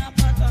soup in a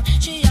potter.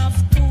 She have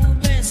two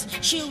breasts,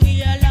 she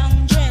wear a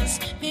long dress.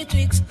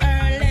 Betwixt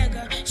her leg,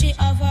 she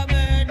have a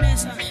bird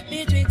nest.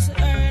 Betwixt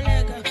her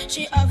leg,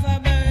 she have a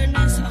bird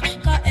nest.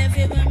 Cause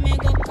everywhere me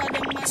go, cause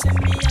them a say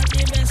me at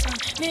the best.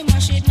 Me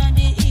mash it on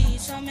the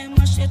east, and me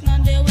mash it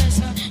on the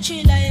west.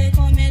 She like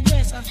how me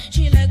dress,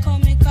 she like how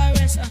me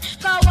caress.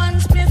 Cause one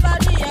spliff a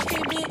day, I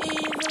keep the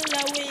evil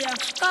away.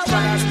 Cause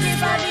one spliff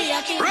a day, I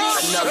keep the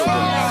evil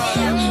away.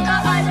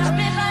 Cause one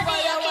spliff a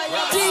day,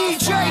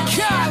 DJ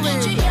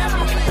Khaled.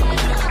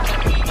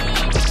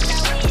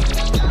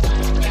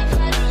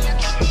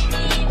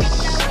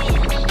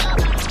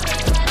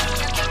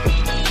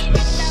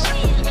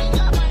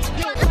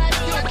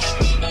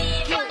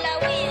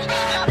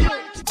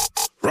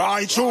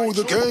 Right through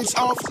the gates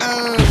of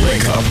hell.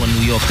 Wake up. I want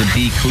New York to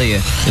be clear.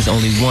 There's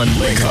only one.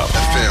 Wake up.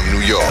 FM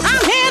New York.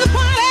 I'm here to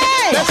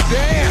party. Let's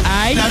dance.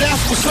 Aye. Now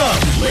that's what's up.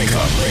 Wake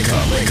up, wake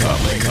up, wake up,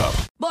 wake up.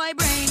 Boy,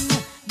 bring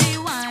the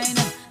wine,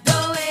 the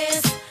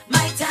waste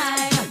my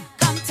time.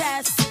 Come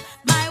test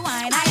my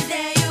wine. I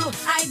dare you,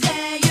 I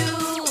dare you.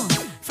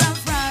 From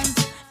front,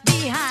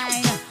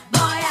 behind. Boy,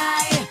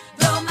 I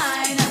don't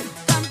mind.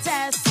 Come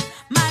test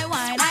my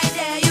wine. I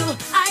dare you,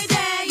 I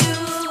dare you.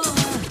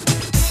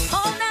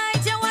 All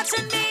night you're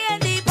watching me in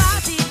the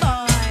party,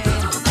 boy.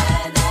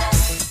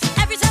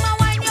 Every time I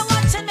wine, you're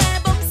watching me,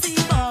 boomsy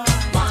boy.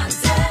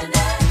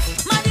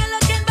 Man, you're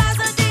looking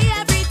buzzardy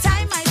every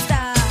time I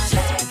start.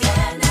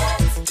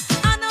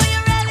 I know you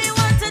really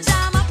want to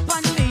jam up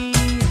on me.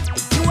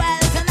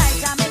 Well,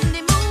 tonight I'm in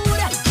the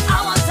mood.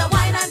 I want to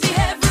wine and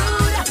behave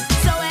rude.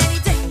 So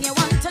anything you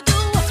want to do,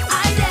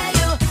 I dare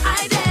you,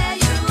 I dare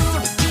you.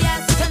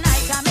 Yes,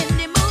 tonight I'm in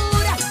the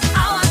mood.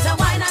 I want to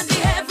wine and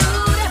behave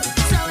rude.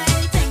 So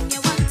anything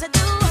you want to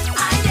do,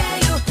 I dare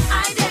you,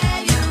 I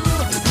dare you.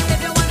 If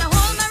you wanna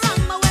hold me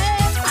round my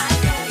waist, I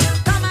dare you.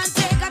 Come and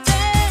take a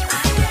taste,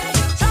 I dare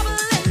you. Trouble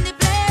in the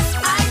place,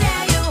 I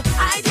dare you,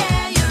 I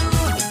dare you.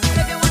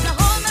 If you wanna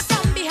hold me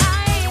from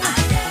behind, I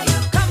dare you.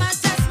 Come and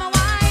test my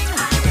wine,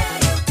 I dare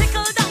you.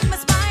 Tickle down my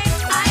spine,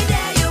 I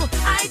dare you,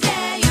 I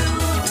dare you.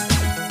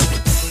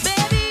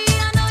 Baby,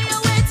 I know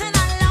you're waiting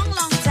a long,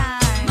 long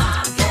time.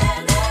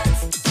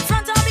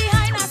 Front or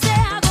behind, I say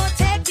I go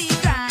take the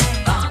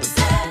grind.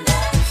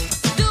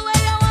 Do what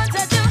you want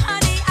to do,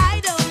 honey, I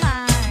don't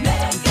mind.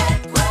 Make it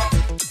quick.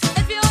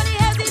 If you only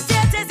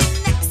hesitate, is the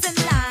next in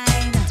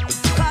line.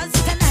 'Cause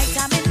tonight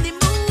I'm in the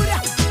mood.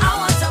 I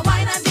want to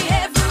wine and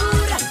behave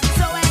rude.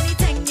 So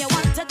anything you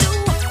want to do,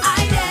 I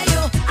dare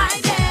you, I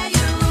dare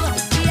you.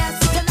 Yes,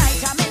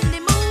 tonight I'm in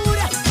the mood.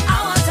 I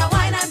want to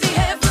wine and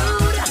behave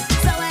rude.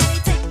 So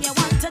anything you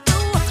want to do,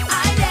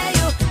 I dare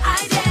you, I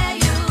dare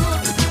you.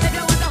 If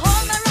you want to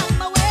hold me round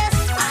my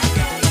waist, I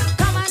dare you.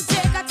 Come and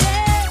take a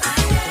taste, I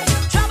dare you.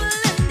 Trouble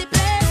in the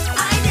place,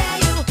 I dare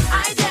you,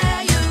 I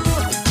dare you.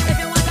 If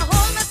you want to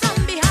hold me from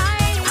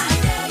behind, I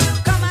dare you.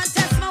 Come and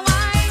test my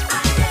wine,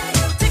 I dare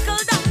you.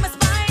 Tickle down my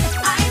spine,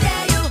 I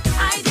dare you,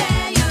 I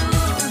dare you.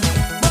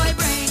 Boy,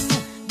 bring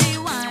the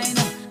wine,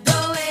 the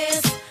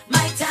waste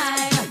my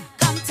time.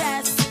 Come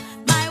test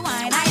my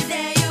wine, I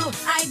dare you,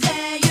 I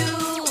dare you.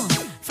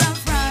 From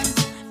front,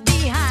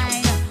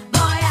 behind,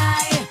 boy,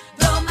 I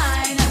don't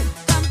mind.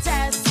 Come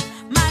test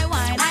my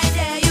wine, I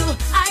dare you,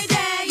 I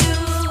dare you.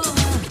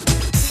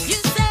 You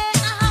say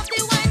I have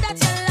the wine that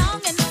you're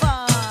longing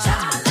for.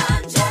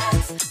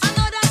 Challenges. I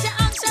know that you're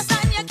anxious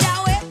and you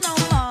can't wait no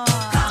more.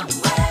 Come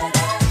with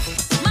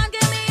it. Man,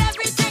 give me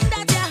everything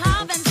that you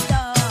have in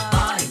store.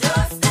 Boy,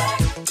 just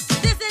take.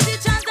 This is the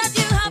chance that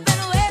you have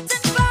been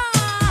waiting for.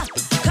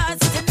 'Cause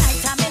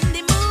tonight I'm in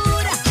the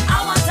mood. I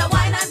want to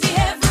wine and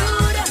behave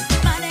rude.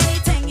 Man,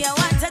 anything you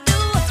want to do,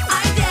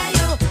 I dare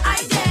you, I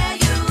dare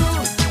you.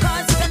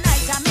 'Cause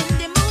tonight I'm in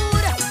the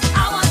mood.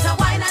 I want to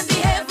wine and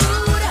behave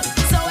rude.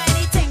 So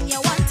anything you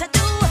want to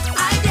do,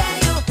 I dare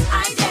you,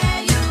 I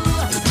dare you.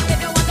 If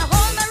you want to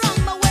hold me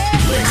round my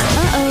waist,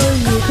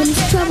 You're in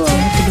trouble. You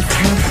have to be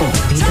careful.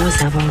 He does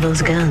have all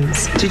those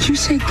guns. Did you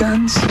say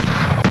guns?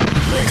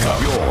 Wake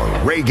up your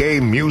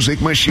reggae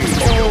music machine.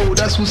 Oh,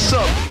 that's what's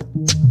up.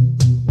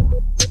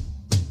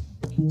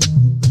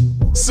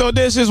 So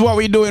this is what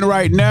we're doing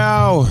right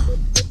now.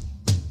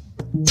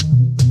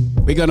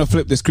 We're gonna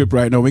flip the script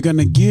right now. We're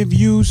gonna give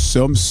you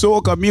some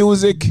soca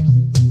music.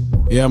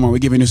 Yeah, man, we're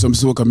giving you some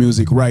soca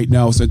music right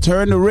now. So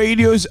turn the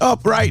radios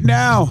up right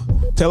now.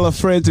 Tell a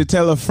friend to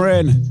tell a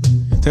friend.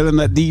 Tell them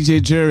that DJ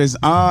Jer is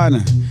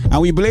on.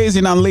 And we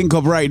blazing on Link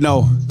Up right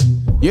now.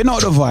 You know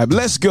the vibe.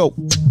 Let's go.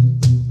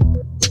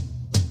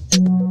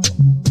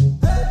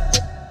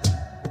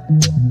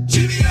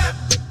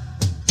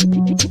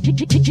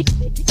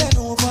 Bend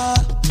over,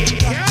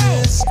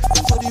 practice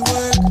for the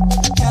work,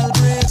 gal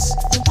brace,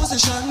 in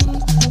position,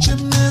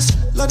 gymnast,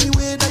 love the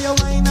way that you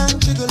whine and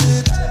jiggle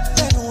it.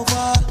 Bend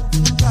over,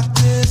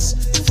 practice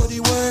for the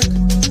work,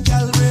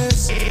 gal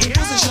brace, in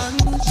position,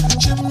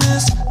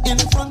 gymnast, in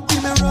front the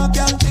mirror,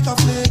 gal take a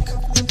flick.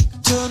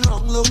 Turn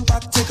round, look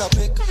back, take a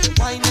pic.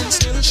 Whine and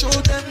still show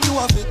them you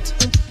have it.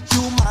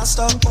 You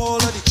master all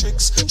of the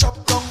tricks. Drop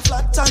down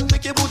flat and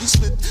make your booty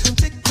split.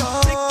 Tick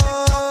tock,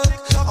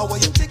 how are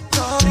you tick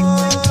tock?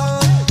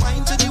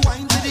 Wine to the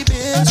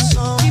bass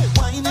now. Keep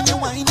whining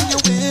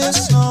your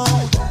waist now.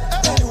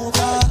 Bend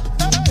over,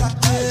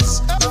 practice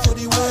for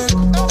the work,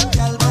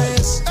 gal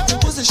brace,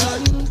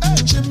 position,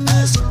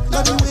 gymnast,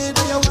 love the way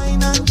that you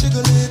whine and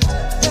jiggle it.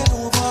 Bend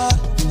over,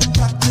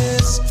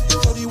 practice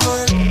for the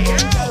work,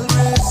 gal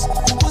brace,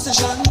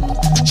 position,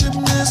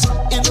 gymnast,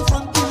 in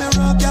front the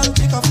mirror, gal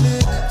take a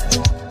flick.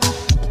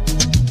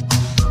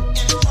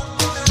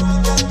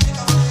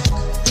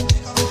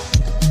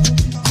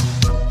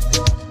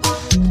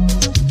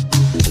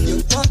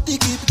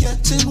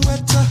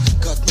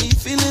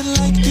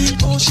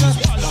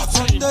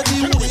 Under the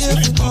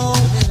wave now,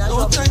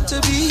 no time to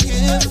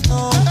behave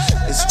now.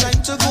 It's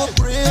time to go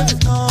brave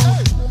now.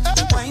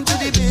 Wine to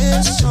the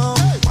bass now,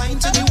 wine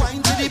to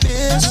the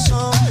bass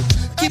now.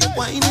 Keep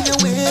whining your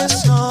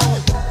waist now.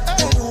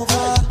 Bend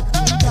over,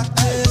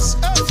 practice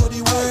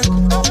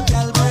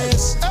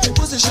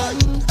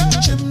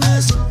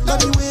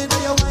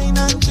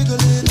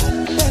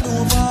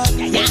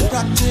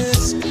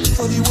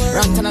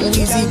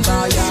Easy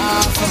boy,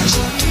 yeah.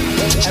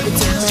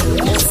 Everything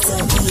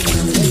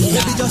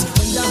baby just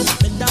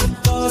bend down,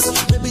 pause.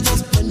 Baby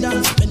just bend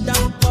down,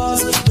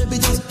 pause. Baby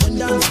just bend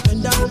down, pause. Baby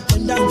just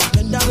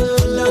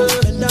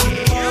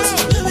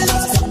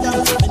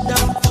bend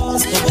down,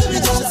 pause. Baby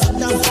just bend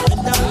down,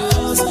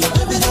 pause.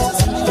 Baby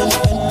just bend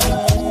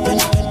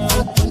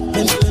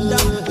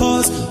down,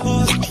 pause.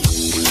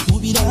 Who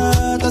be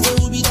that? I say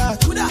who be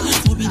that? Who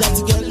be that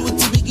girl with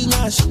the big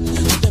nash?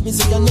 Let me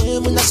say your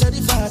name when I share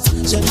the fat.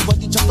 Share the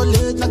body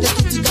chocolate like a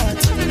kitty cat.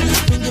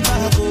 Bring it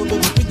back, oh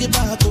baby, bring it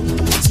back, oh.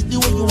 See the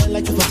way you want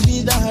like you for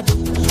Trinidad, oh.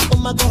 Oh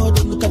my God,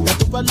 oh, look at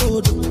that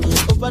overload, oh,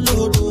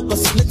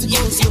 cause it's plenty go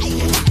slow.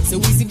 So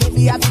we see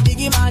baby, I be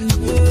biggie man.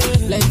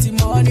 Plenty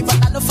money, but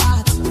I no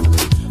fat.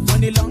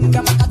 Money long,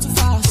 I'm not too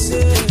fast.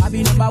 I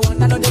be number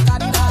one, I know they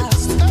got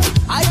last.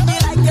 I be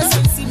like a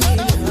sexy man.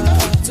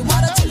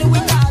 Tomorrow till we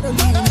got a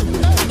lean.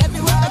 And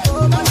everywhere I go,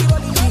 money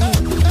rolling in.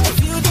 If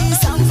you need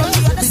some from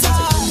the other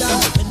side.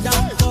 Bend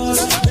down, pause.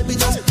 Baby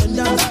just bend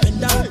down,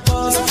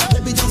 pause.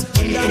 Baby just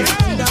bend down,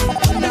 pause.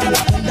 Baby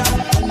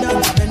just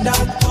bend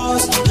down,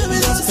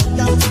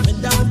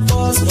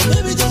 pause.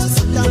 Baby just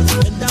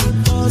bend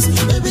down, pause.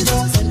 Baby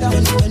just bend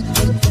down,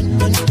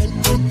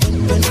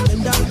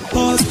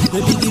 pause.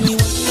 Baby give me one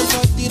to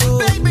fuck the road.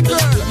 Baby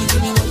girl, baby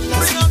give me one to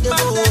see the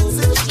road.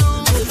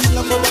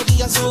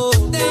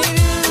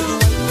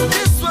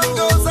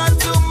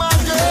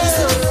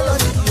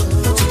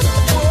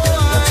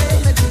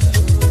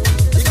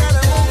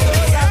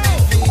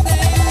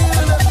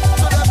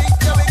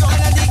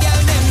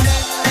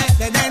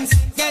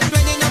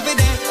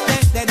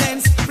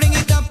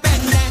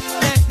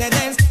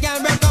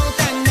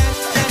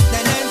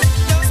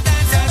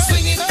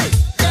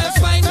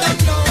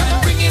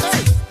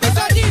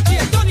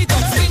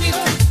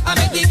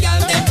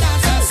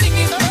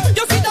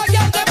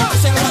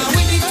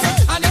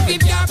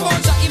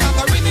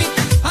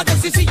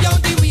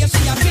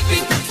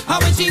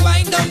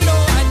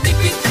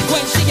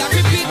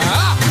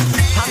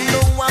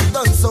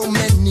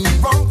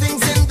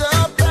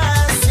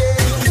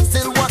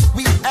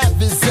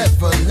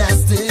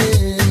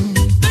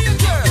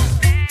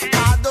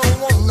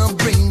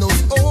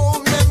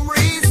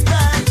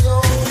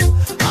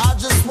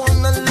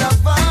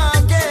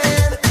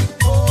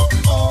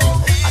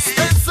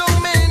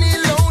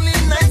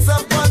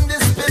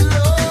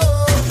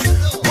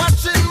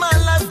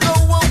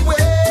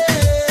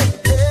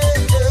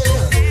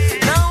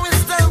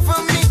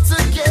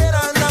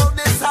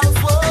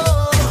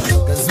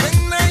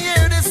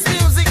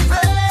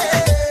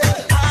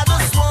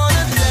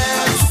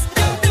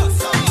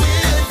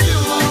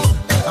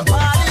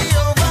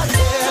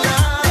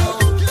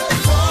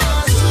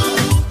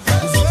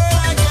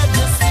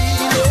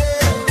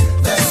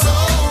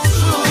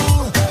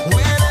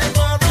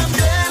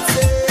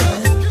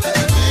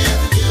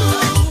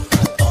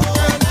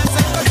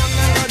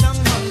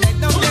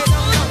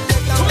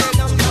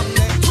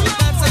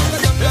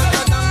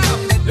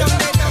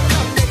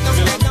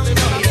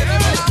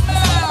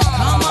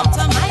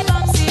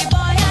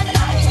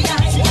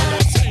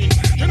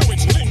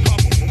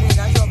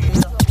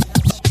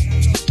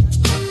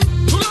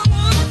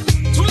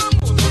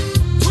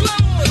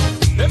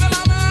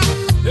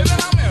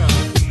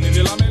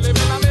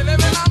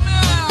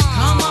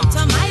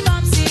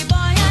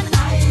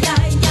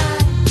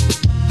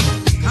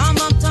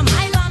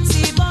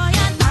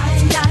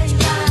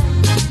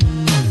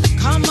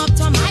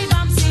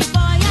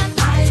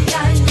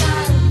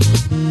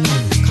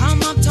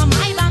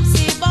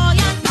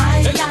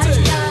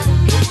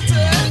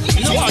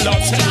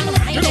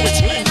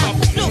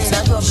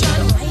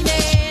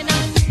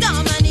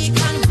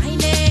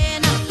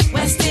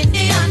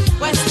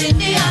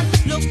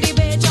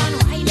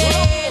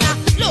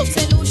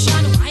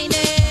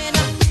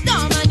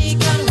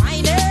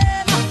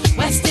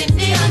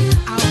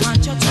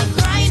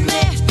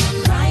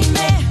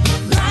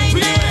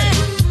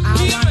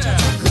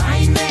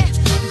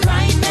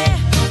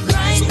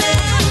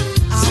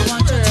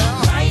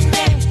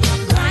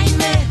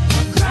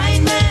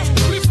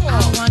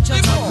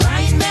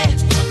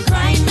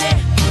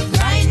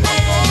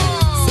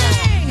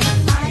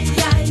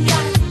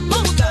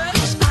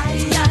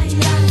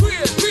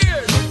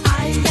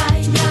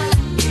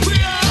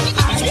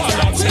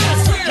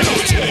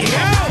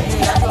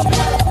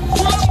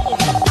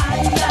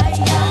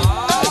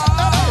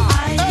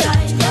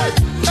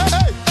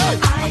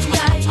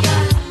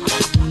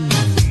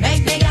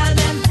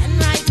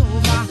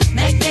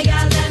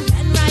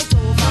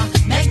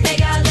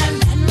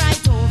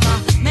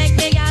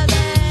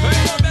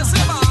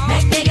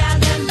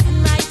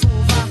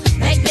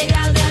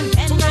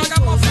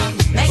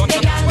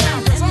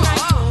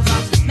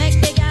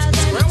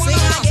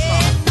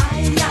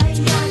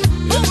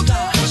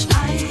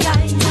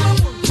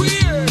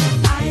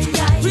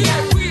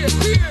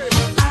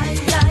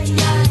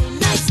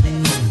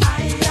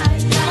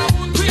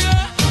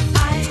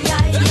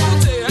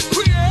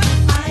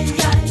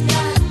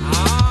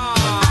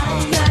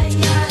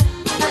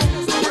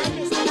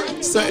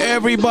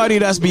 everybody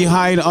that's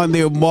behind on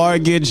their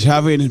mortgage,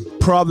 having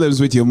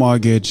problems with your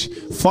mortgage,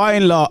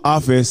 Fine Law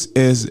Office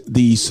is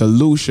the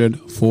solution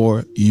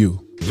for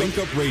you. Link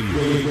Up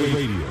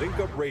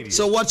Radio.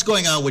 So what's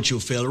going on with you,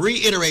 Phil?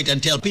 Reiterate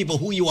and tell people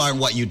who you are and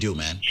what you do,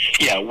 man.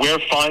 Yeah, we're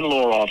Fine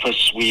Law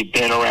Office. We've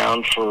been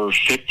around for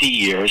 50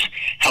 years,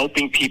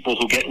 helping people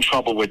who get in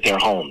trouble with their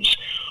homes,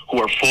 who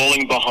are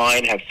falling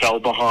behind, have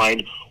fell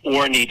behind,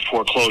 or need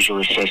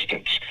foreclosure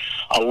assistance.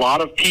 A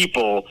lot of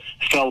people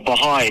fell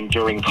behind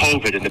during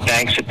COVID, and the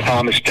banks had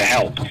promised to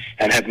help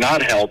and have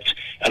not helped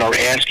and are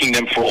asking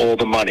them for all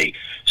the money.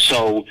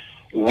 So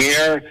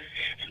we're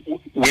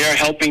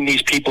helping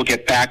these people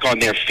get back on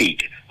their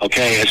feet,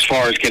 okay, as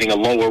far as getting a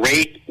lower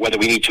rate, whether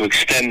we need to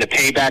extend the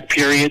payback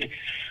period.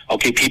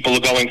 Okay, people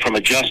are going from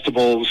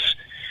adjustables,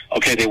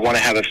 okay, they want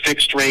to have a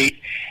fixed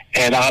rate,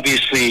 and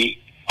obviously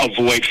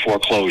avoid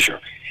foreclosure.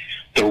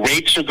 The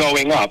rates are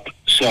going up,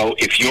 so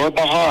if you're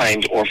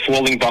behind or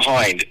falling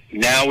behind,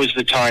 now is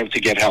the time to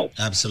get help.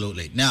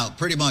 Absolutely. Now,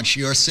 pretty much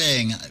you're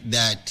saying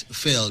that,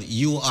 Phil,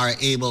 you are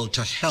able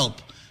to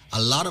help a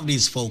lot of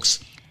these folks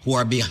who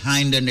are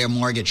behind in their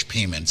mortgage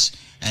payments.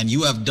 And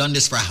you have done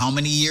this for how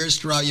many years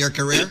throughout your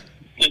career?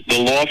 The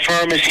law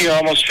firm is here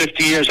almost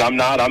 50 years. I'm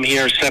not. I'm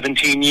here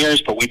 17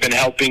 years, but we've been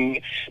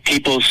helping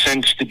people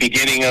since the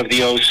beginning of the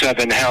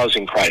 2007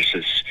 housing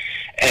crisis.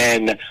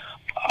 And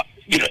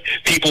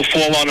people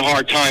fall on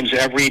hard times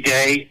every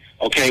day,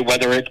 okay,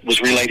 whether it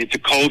was related to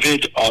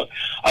COVID,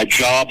 a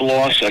job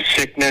loss, a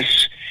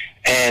sickness.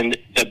 And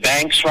the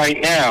banks right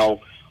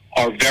now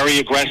are very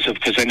aggressive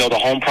because they know the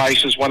home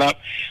prices went up.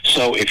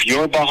 So if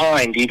you're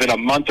behind even a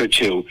month or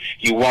two,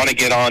 you want to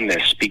get on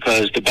this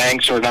because the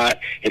banks are not,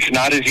 it's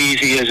not as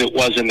easy as it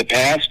was in the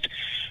past,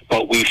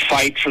 but we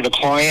fight for the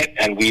client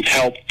and we've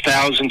helped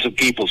thousands of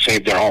people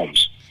save their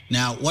homes.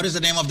 Now, what is the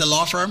name of the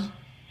law firm?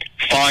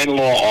 Fine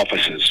Law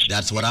Offices.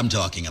 That's what I'm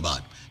talking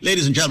about.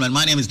 Ladies and gentlemen,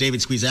 my name is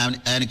David Squeeze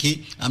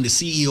Anarchy. I'm the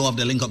CEO of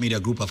the Link Up Media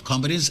Group of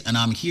Companies, and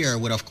I'm here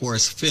with, of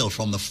course, Phil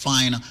from the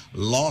Fine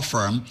Law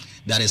Firm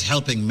that is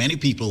helping many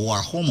people who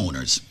are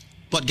homeowners.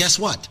 But guess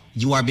what?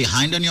 You are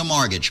behind on your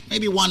mortgage.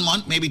 Maybe 1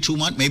 month, maybe 2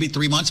 months, maybe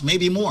 3 months,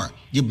 maybe more.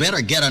 You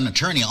better get an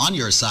attorney on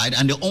your side.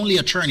 And the only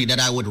attorney that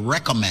I would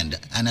recommend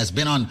and has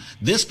been on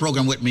this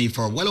program with me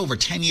for well over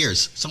 10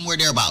 years, somewhere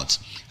thereabouts,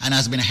 and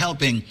has been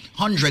helping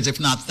hundreds, if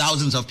not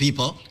thousands of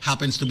people,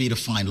 happens to be the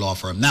Fine Law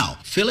Firm. Now,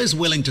 Phil is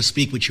willing to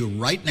speak with you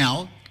right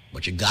now,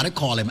 but you got to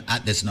call him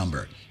at this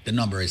number. The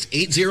number is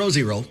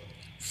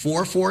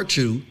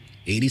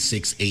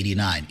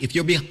 800-442-8689. If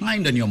you're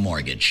behind on your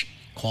mortgage,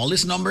 call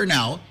this number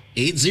now,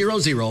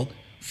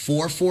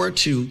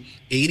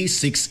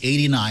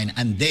 800-442-8689,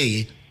 and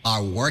they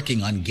are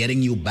working on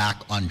getting you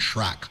back on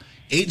track.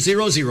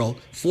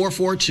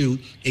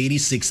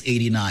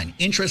 800-442-8689.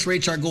 Interest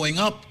rates are going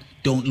up.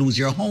 Don't lose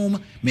your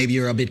home. Maybe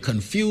you're a bit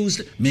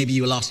confused. Maybe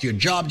you lost your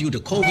job due to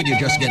COVID. You're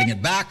just getting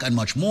it back and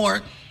much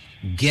more.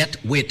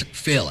 Get with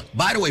Phil.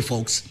 By the way,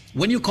 folks,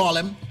 when you call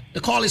him, the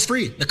call is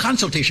free. The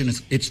consultation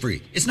it's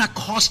free. It's not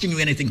costing you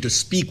anything to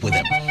speak with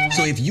him.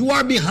 So if you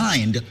are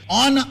behind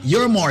on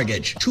your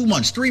mortgage, 2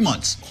 months, 3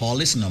 months, call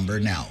this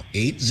number now.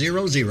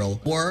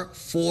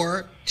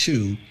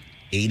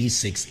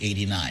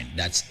 800-442-8689.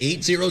 That's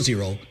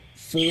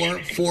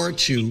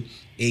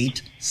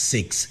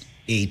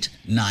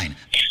 800-442-8689.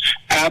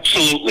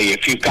 Absolutely.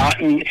 If you've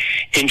gotten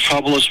in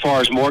trouble as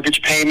far as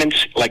mortgage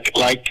payments, like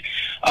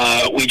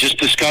we just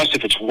discussed,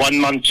 if it's 1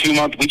 month, 2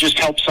 months, we just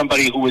helped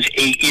somebody who was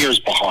 8 years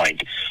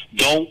behind.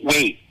 Don't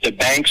wait. The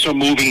banks are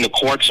moving, the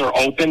courts are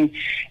open,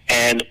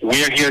 and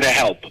we're here to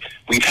help.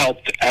 We've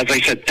helped, as I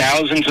said,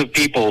 thousands of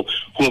people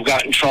who have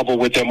gotten in trouble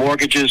with their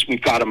mortgages.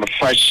 We've got them a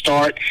fresh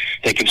start.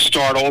 They can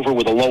start over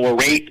with a lower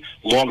rate,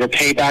 longer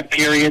payback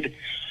period.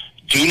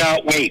 Do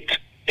not wait.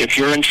 If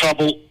you're in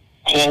trouble,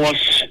 call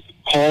us.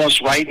 Call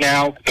us right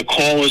now. The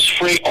call is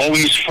free,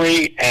 always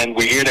free, and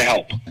we're here to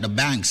help. The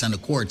banks and the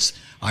courts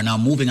are now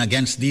moving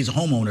against these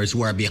homeowners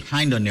who are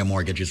behind on their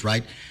mortgages,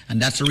 right? And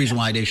that's the reason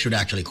why they should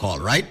actually call,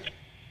 right?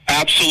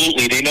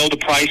 Absolutely. They know the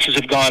prices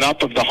have gone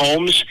up of the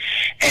homes,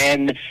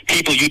 and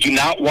people, you do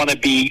not want to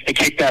be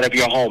kicked out of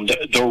your home.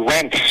 The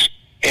rents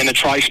in the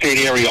tri-state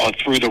area are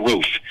through the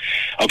roof.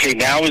 Okay,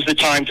 now is the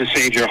time to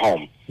save your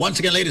home. Once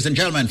again, ladies and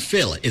gentlemen,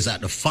 Phil is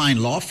at the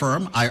Fine Law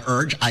Firm. I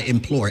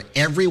implore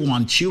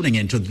everyone tuning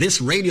into this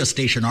radio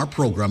station or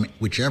program,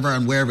 whichever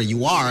and wherever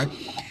you are,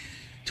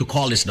 to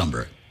call this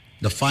number,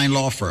 the Fine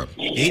Law Firm,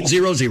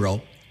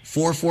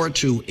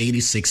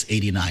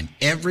 800-442-8689.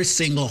 Every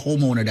single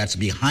homeowner that's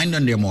behind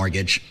on their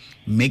mortgage,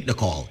 make the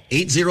call,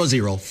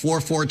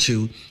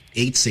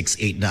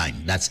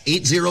 800-442-8689. That's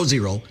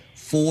 800-442-8689.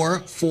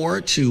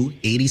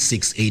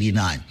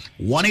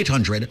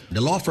 1-800.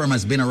 The law firm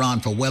has been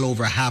around for well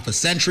over half a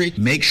century.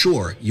 Make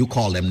sure you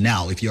call them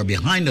now if you're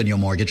behind on your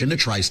mortgage in the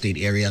tri-state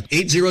area.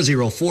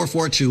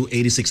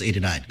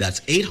 800-442-8689. That's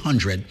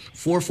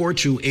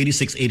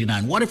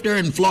 800-442-8689. What if they're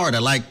in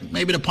Florida, like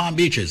maybe the Palm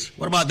Beaches?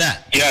 What about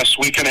that? Yes,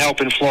 we can help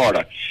in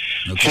Florida.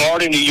 Okay.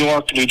 Florida, New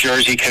York, New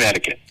Jersey,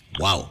 Connecticut.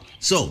 Wow.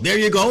 So there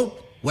you go.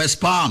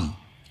 West Palm,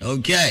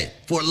 Okay.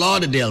 Fort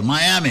Lauderdale,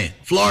 Miami,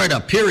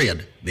 Florida,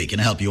 period. They can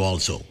help you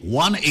also.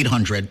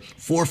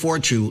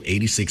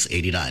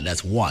 1-800-442-8689.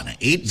 That's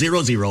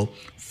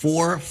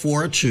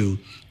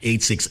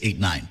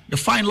 1-800-442-8689. The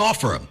Fine Law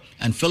Firm.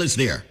 And Phil is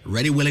there,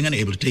 ready, willing, and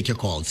able to take your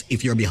calls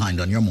if you're behind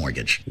on your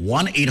mortgage.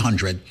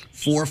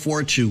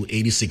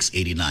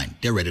 1-800-442-8689.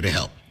 They're ready to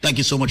help. Thank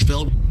you so much,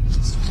 Phil.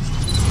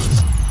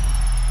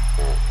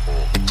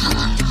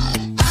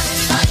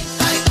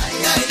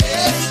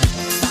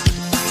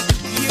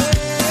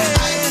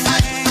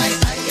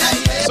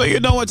 So you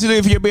know what to do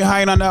if you're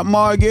behind on that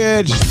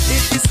mortgage.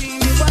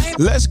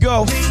 Let's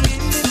go.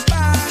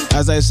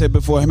 As I said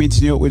before, I'm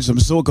hitting you up with some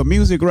soca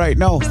music right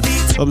now.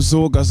 Some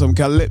soca, some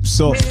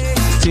calypso.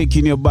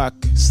 Taking you back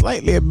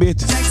slightly a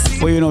bit.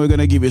 But you know we're going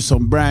to give you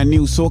some brand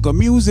new soca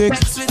music.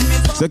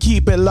 So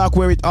keep it locked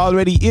where it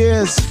already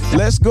is.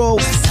 Let's go.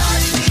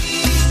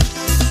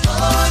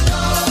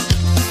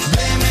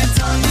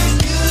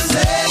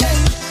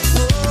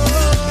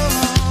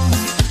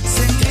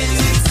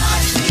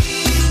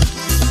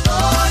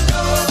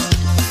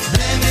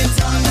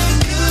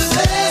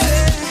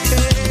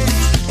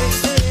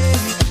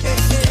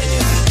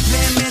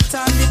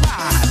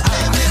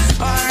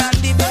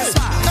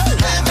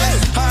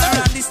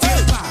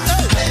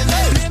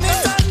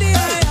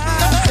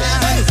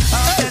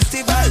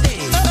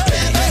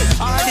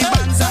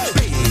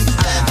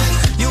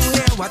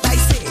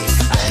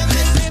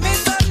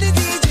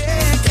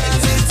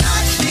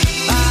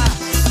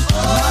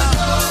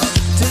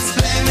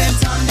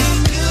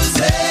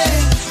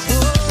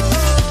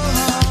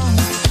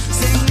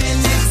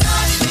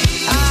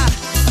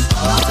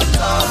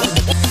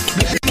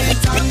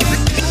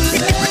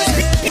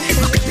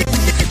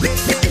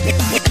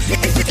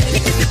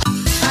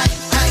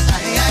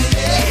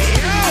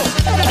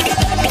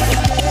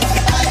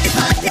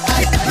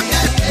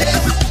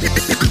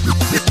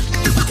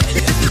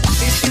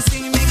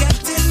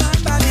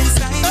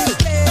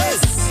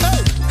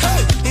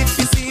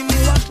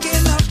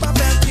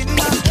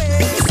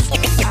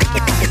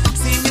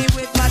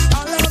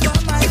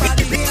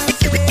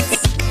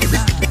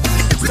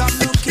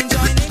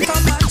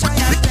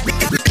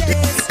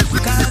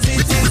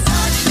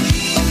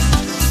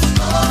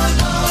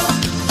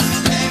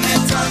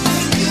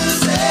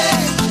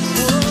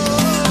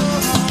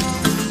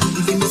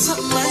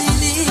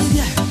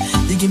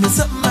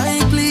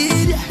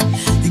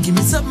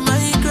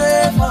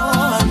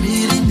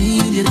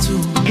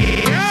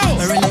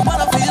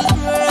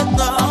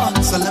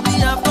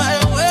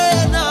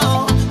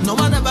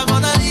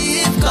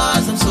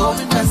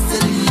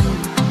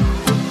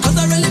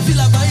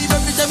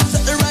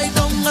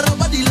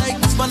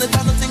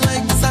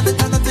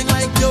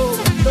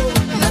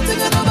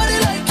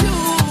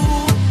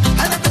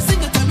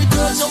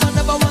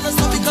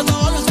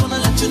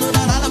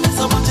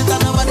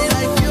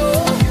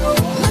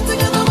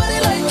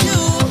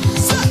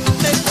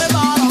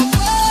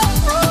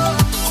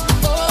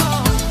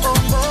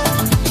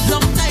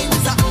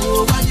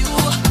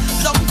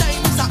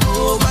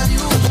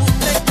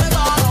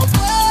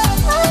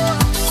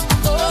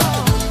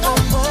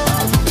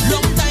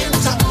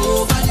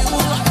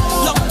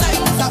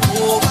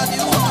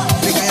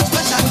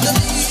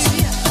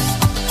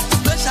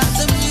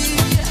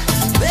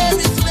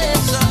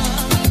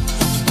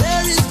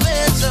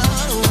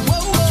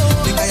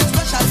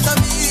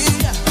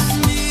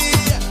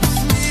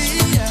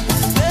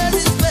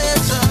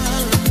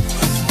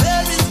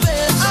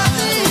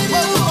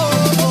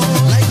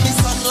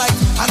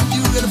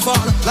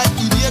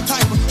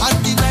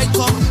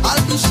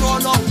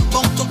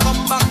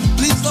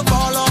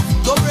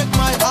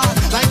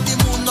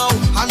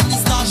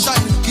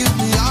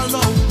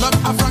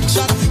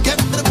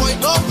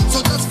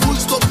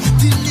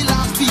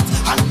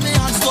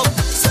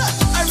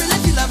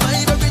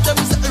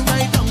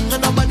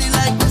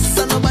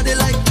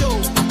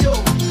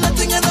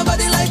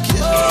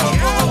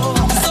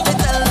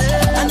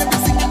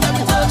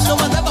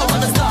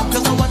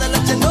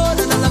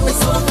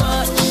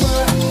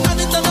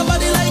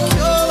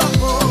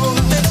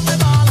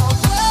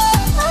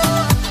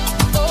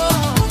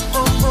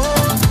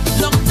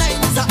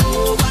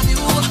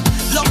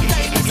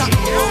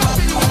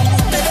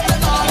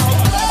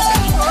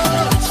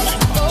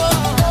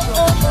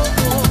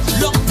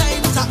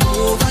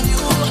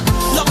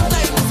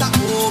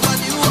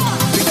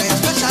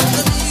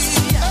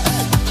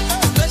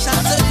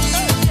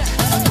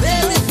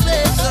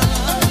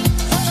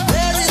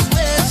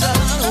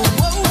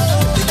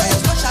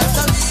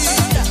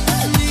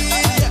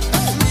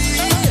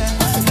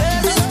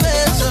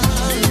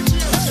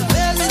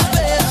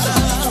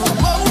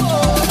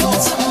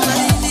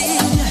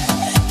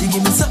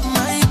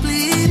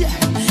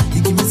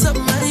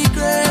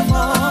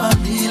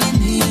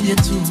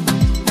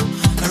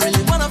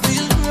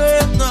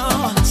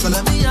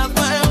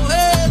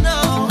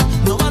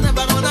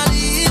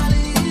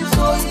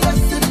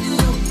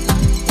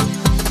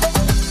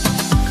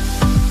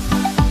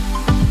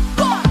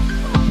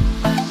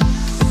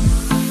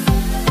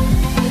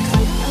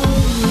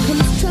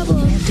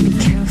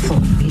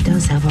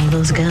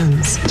 those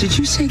guns. Did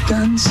you say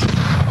guns?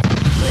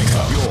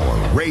 Your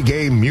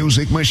reggae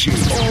music machine.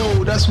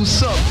 Oh, that's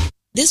what's up.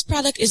 This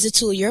product is a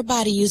tool your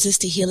body uses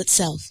to heal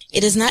itself.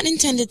 It is not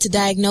intended to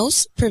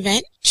diagnose,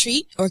 prevent,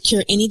 treat, or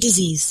cure any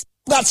disease.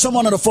 Got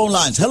someone on the phone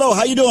lines. Hello,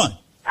 how you doing?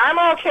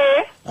 I'm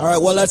okay. All right,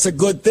 well, that's a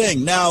good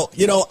thing. Now,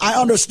 I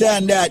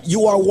understand that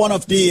you are one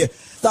of the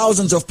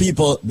thousands of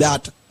people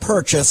that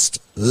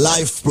purchased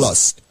Life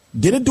Plus.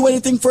 Did it do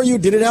anything for you?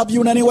 Did it help you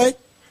in any way?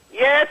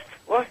 Yes.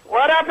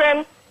 What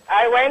happened?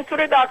 I went to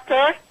the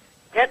doctor,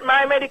 get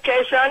my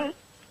medication,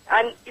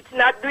 and it's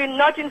not doing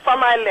nothing for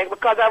my leg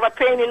because I have a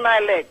pain in my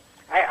leg.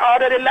 I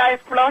ordered the Life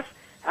Plus,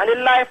 and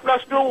the Life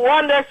Plus do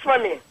wonders for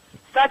me.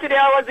 Saturday,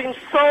 I was in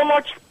so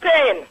much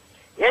pain.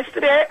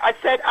 Yesterday, I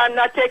said I'm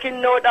not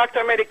taking no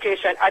doctor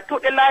medication. I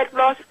took the Life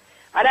Plus,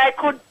 and I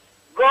could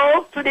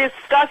go to this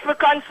gospel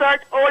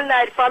concert all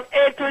night from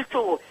 8 till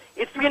 2.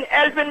 It's been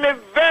helping me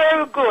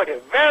very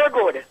good, very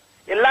good.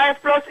 The Life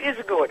Plus is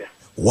good.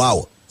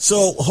 Wow.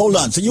 So, hold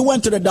on. So you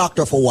went to the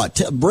doctor for what?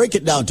 Break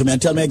it down to me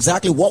and tell me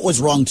exactly what was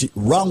wrong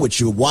with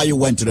you, why you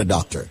went to the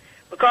doctor.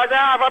 Because I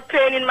have a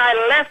pain in my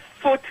left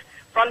foot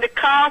from the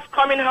calf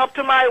coming up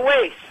to my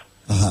waist.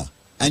 Uh-huh.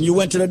 And you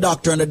went to the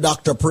doctor and the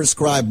doctor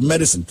prescribed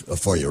medicine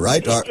for you,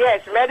 right?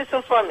 Yes,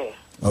 medicine for me.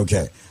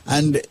 Okay.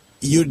 And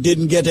you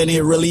didn't get any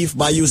relief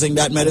by using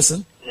that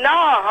medicine? No,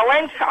 I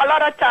went a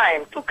lot of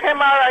time. Took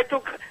MRI,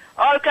 took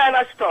all kind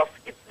of stuff.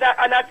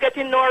 I'm not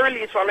getting no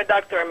release from the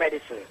doctor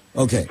medicine.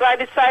 Okay. So I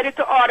decided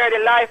to order the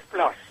Life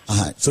Plus.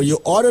 Uh-huh. So you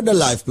ordered the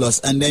Life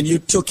Plus and then you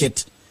took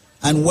it.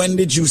 And when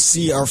did you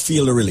see or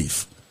feel the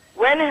relief?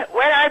 When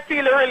I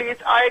feel the release,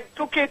 I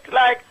took it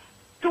like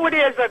 2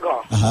 days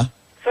ago. Uh-huh.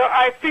 So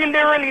I feel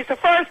the release. The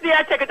first day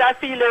I take it, I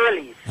feel the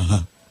release.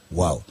 Uh-huh.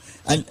 Wow.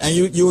 And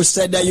you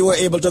said that you were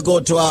able to go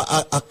to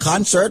a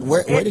concert.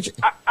 Where did you?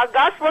 A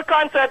gospel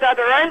concert at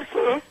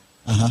Ransom.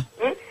 Uh-huh.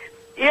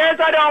 Years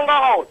I don't go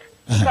out.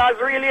 Because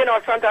really,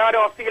 sometimes I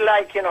don't feel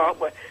like,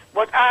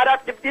 but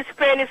this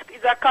pain is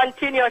a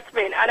continuous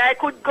pain. And I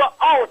could go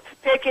out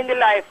taking the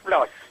Life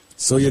Plus.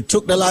 So you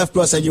took the Life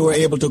Plus and you were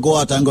able to go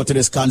out and go to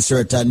this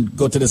concert and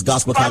go to this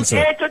gospel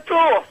concert. From 8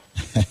 to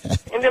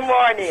 2 in the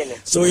morning.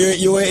 So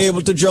you were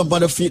able to jump on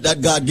the feet that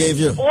God gave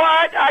you?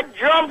 What? I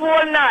jump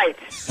all night.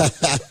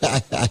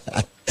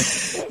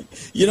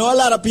 A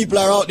lot of people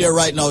are out there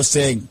right now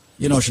saying,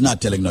 she's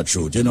not telling the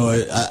truth.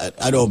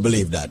 I don't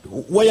believe that.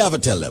 What you have to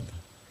tell them?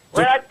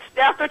 Well,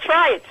 they have to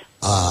try it.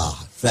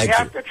 Ah, thank you. They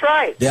have to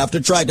try it. They have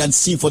to try it and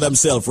see for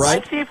themselves,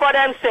 right? And see for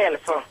themselves.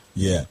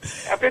 Yeah.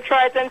 You have to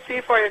try it and see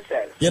for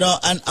yourself.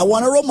 And I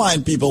want to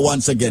remind people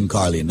once again,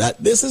 Carlene,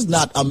 that this is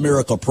not a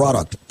miracle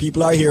product.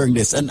 People are hearing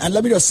this. And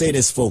let me just say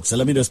this, folks, and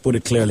let me just put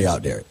it clearly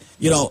out there.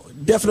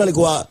 Definitely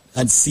go out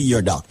and see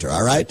your doctor,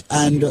 all right?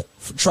 And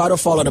try to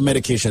follow the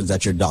medications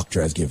that your doctor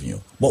has given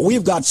you. But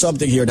we've got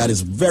something here that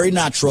is very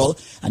natural,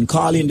 and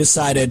Carlene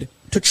decided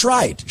to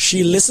try it.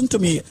 She listened to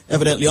me,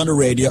 evidently, on the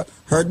radio,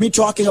 heard me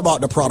talking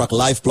about the product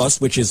Life Plus,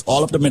 which is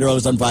all of the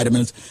minerals and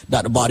vitamins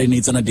that the body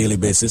needs on a daily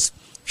basis.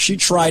 She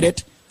tried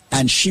it,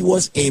 and she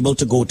was able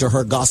to go to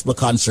her gospel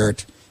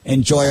concert,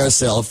 enjoy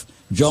herself,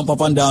 jump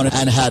up and down,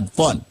 and had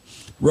fun.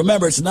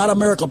 Remember, it's not a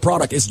miracle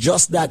product. It's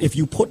just that if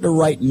you put the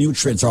right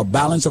nutrients or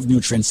balance of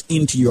nutrients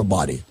into your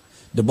body,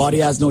 the body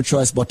has no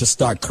choice but to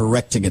start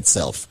correcting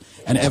itself.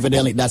 And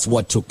evidently, that's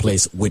what took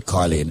place with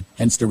Carlene,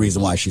 hence the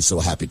reason why she's so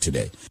happy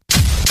today.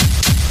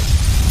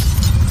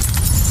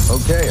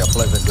 Okay, a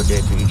pleasant good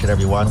day to each and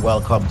every one.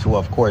 Welcome to,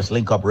 of course,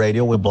 Link Up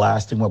Radio. We're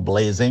blasting, we're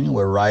blazing,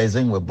 we're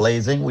rising, we're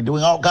blazing, we're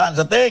doing all kinds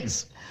of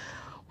things.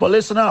 But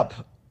listen up.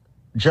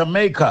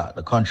 Jamaica,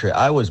 the country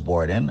I was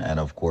born in, and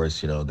of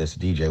course, this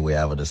DJ we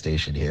have on the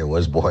station here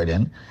was born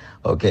in,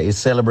 is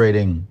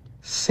celebrating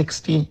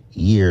 60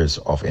 years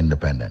of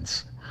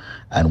independence.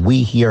 And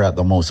we here at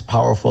the most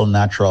powerful,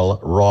 natural,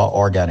 raw,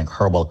 organic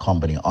herbal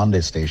company on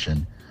this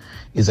station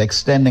is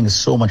extending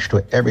so much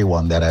to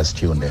everyone that has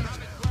tuned in.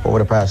 Over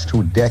the past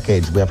 2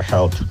 decades, we have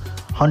helped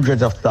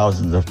hundreds of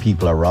thousands of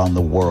people around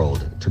the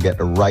world to get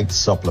the right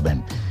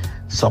supplement.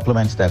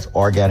 Supplements that's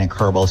organic,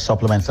 herbal,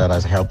 supplements that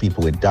has helped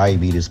people with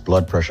diabetes,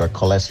 blood pressure,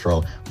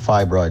 cholesterol,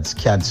 fibroids,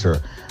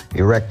 cancer,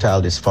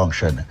 erectile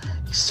dysfunction,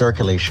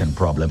 circulation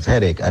problems,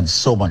 headache, and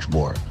so much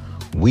more.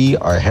 We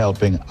are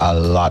helping a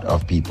lot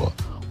of people.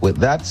 With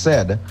that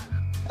said,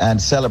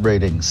 and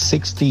celebrating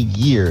 60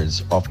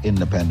 years of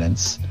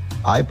independence,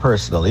 I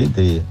personally,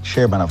 the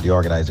chairman of the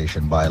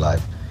organization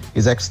BioLife,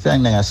 is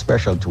extending a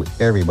special to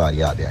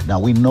everybody out there. Now,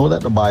 we know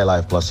that the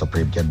BioLife Plus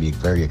Supreme can be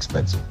very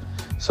expensive.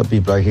 Some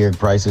people are hearing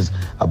prices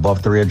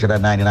above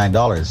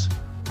 $399.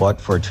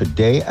 But for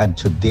today and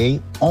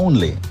today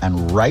only,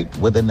 and right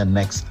within the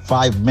next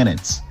 5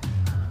 minutes,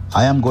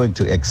 I am going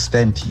to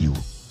extend to you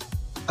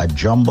a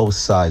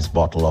jumbo-sized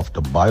bottle of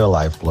the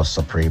BioLife Plus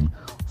Supreme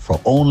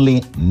for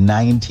only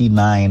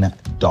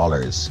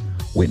 $99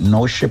 with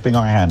no shipping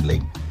or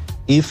handling.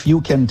 If you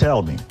can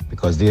tell me,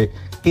 because there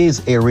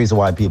is a reason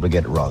why people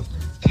get it wrong.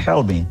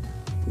 Tell me,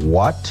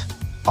 what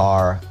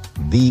are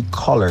the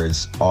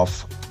colors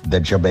of the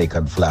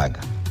Jamaican flag?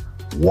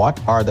 What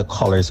are the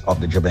colors of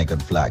the Jamaican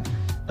flag?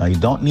 Now, you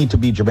don't need to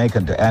be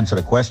Jamaican to answer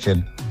the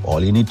question.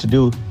 All you need to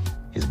do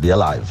is be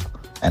alive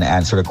and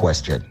answer the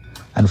question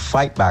and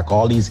fight back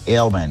all these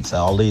ailments,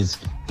 all these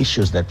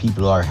issues that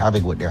people are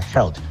having with their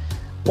health.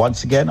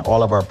 Once again,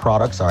 all of our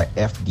products are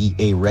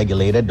FDA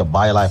regulated. The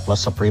BioLife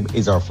Plus Supreme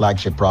is our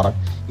flagship product.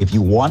 If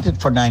you want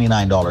it for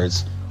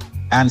 $99,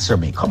 answer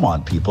me. Come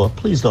on, people.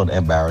 Please don't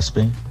embarrass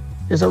me.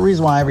 There's a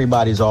reason why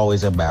everybody's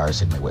always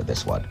embarrassing me with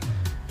this one.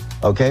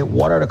 Okay,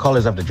 what are the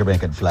colors of the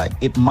Jamaican flag?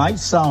 It might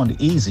sound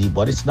easy,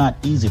 but it's not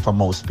easy for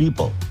most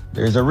people.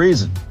 There's a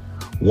reason.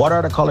 What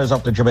are the colors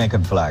of the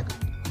Jamaican flag?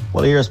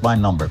 Well, here's my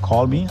number.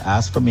 Call me,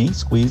 ask for me,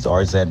 Squeeze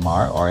or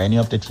Zedmar or any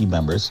of the team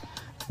members.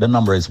 The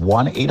number is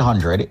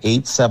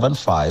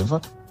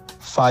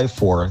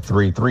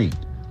 1-800-875-5433.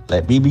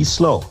 Let me be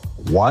slow.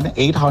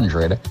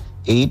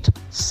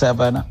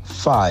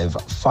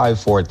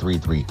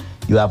 1-800-875-5433.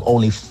 You have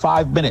only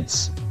 5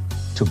 minutes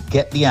to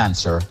get the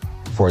answer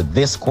for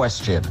this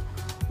question.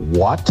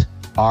 What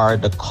are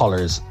the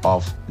colors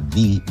of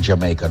the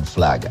Jamaican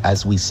flag?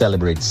 As we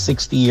celebrate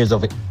 60 years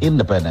of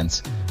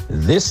independence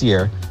this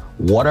year,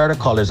 what are the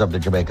colors of the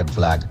Jamaican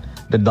flag?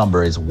 The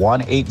number is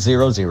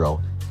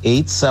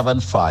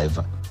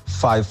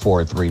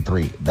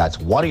 1-800-875-5433. That's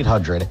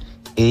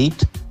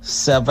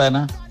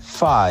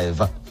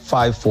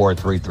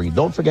 1-800-875-5433.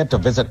 Don't forget to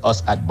visit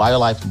us at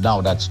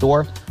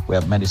BioLifeNow.store. We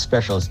have many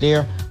specials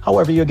there.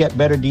 However, you get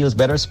better deals,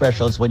 better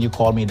specials when you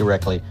call me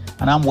directly.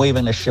 And I'm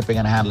waiving the shipping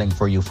and handling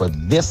for you for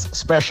this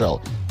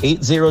special,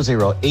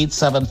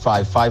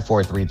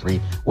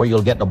 800-875-5433, where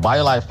you'll get the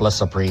BioLife Plus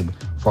Supreme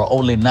for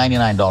only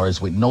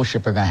 $99 with no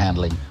shipping and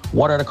handling.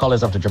 What are the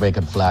colors of the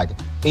Jamaican flag?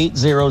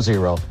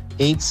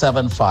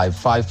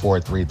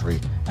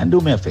 800-875-5433. And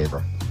do me a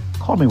favor,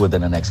 call me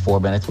within the next 4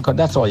 minutes, because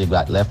that's all you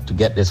got left to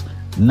get this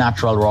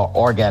natural, raw,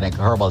 organic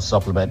herbal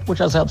supplement, which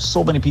has helped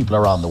so many people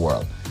around the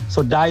world.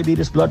 So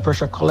diabetes, blood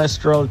pressure,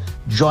 cholesterol,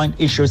 joint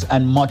issues,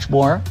 and much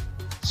more,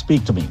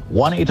 speak to me.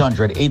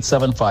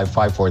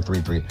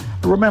 1-800-875-5433.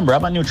 Remember,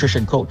 I'm a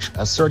nutrition coach,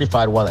 a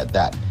certified one at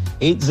that.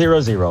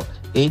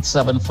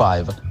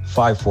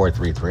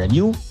 800-875-5433. And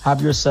you have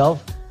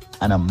yourself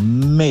an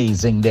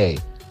amazing day.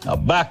 Now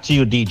back to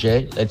you,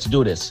 DJ. Let's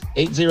do this.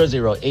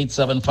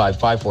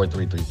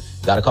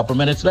 800-875-5433. Got a couple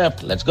minutes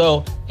left. Let's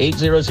go.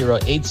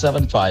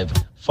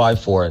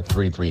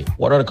 800-875-5433.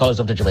 What are the colors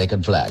of the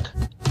Jamaican flag?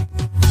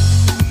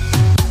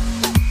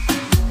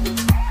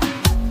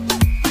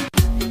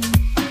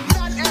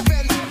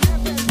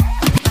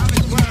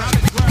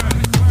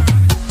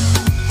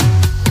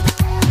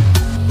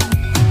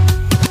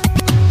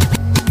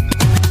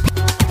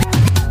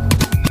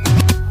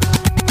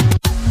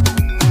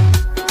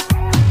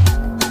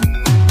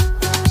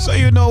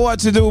 What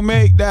to do,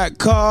 make that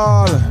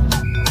call.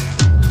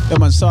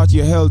 Come and sort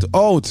your health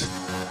out.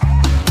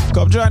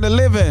 Come join the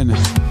living.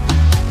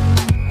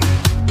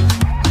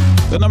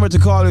 The number to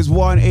call is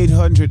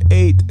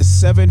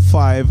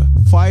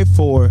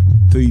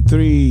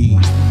 1-800-875-5433.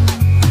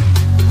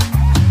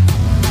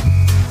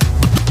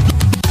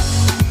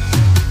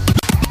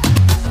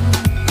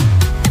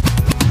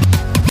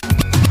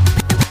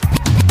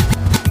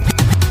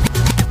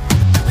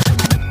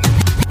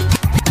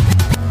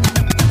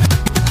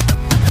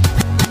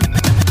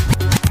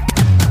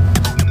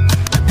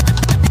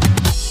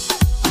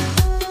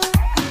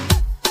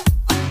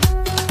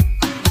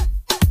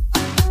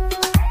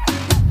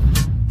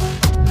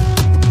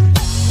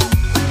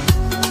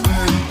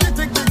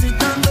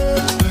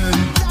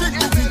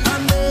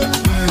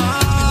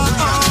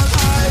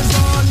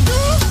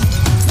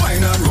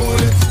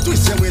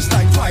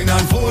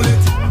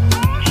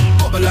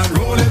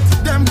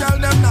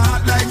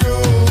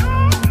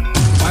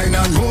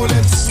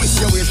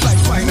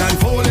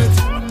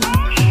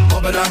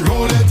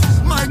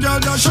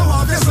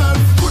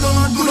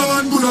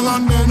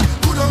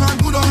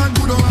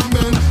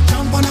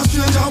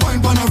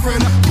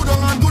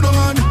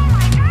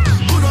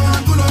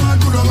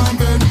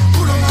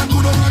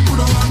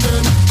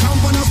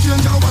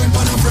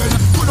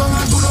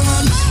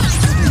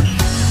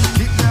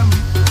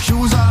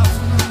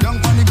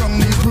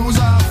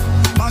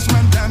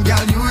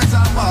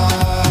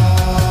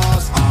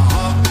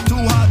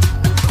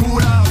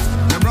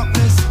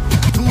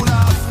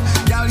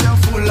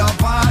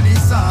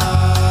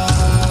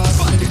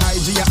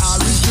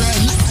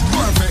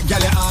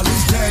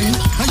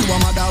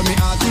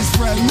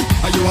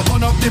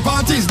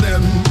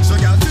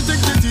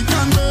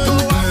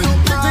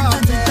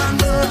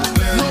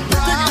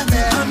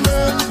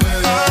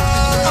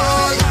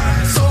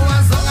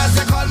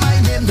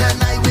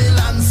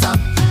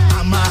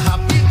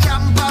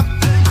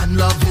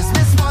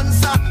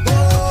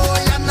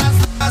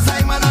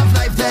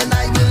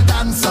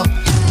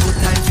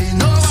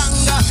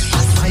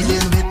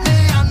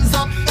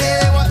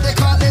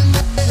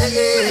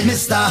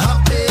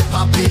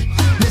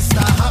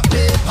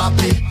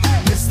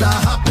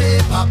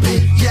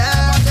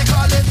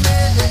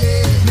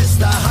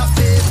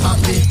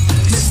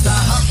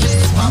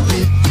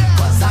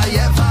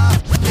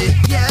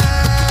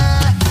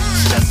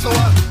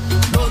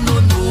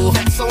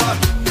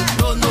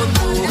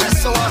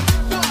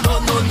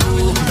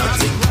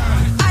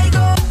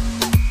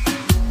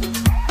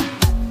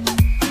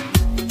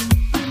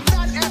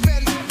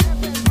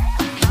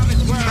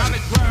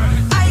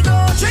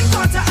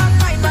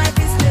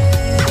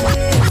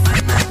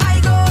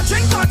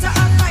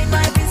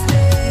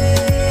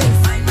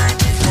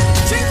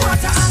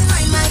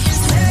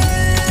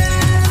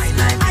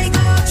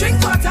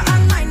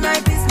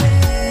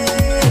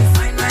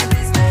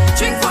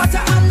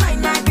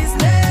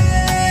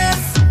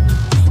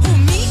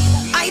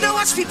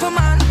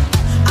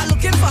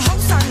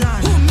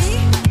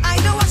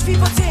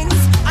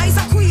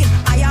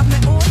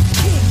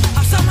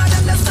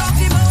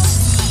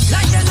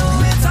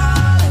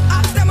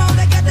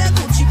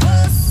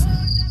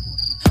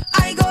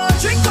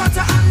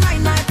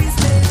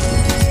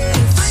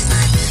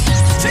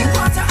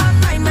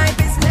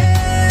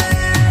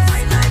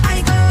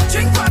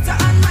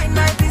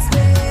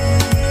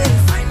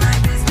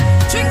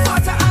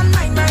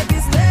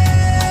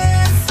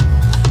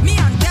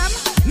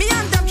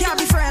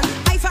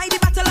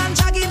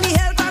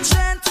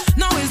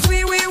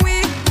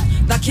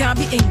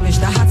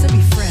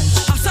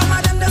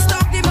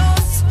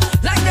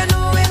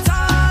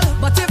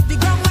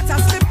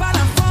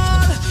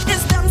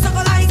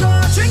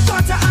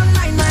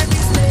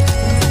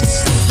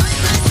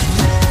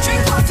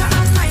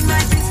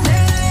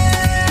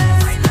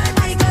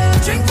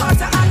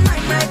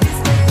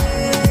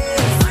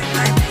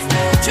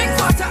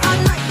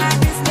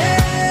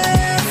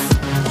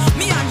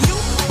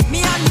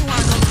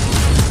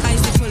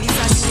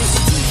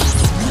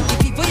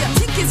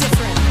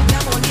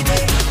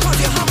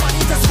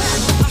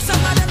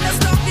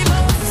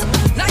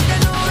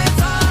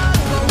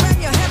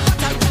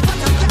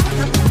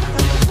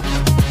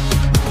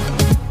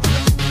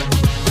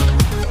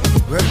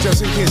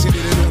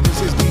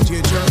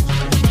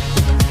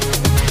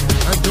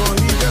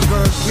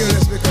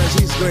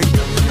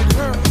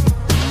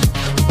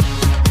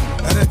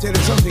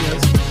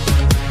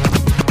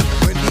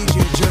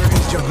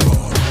 your God.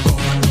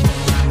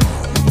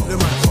 The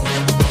man come.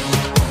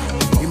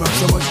 He have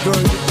so much girl,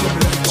 he come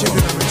like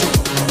chicken on the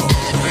chicken.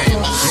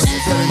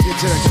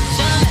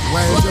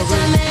 Why is your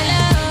girl?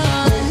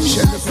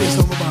 Shut the place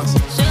on my boss.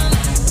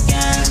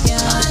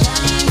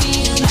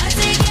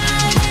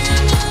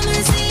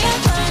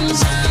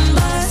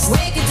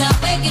 Wake it up,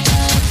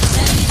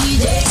 tell the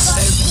DJ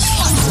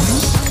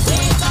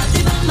wake up the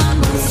bam bam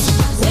boom,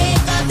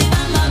 wake up the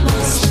bam bam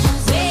boom,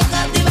 wake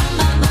up the bam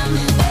bam bam,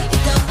 wake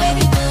it up, wake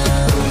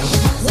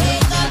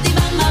up the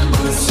bam bam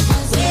boom,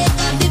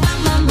 wake up the bam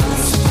bam boom,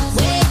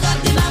 wake up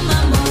the bam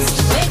bam boom,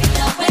 wake it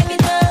up, wake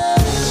it up.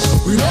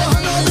 We don't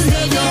have no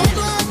behavior.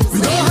 We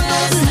don't have no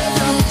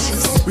behavior.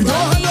 We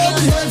don't have no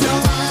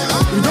behavior.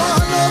 We don't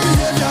have no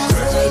behavior.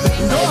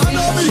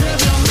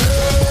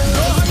 We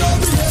don't have no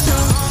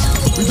behavior.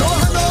 We don't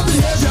have no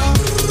behavior.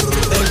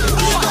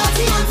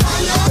 Party on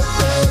fire.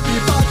 Every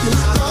party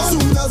down.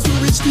 Soon as we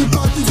reach the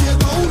party get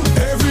down,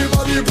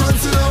 everybody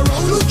prancing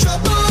around. Look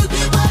trouble. The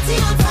party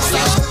on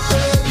fire.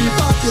 Every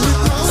party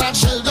down. Start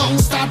shell down.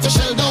 Start to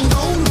shell down.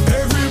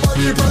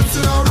 Everybody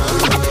prancing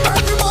around.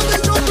 Everybody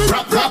jumping.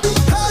 Rap rap.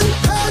 Hey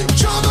hey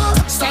trouble.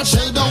 Start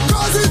shell down.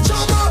 Cause it's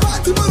trouble.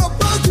 Party man up.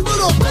 Party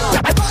man up.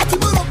 Party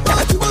man up.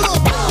 Party man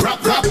up. Rap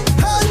rap.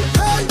 Hey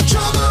hey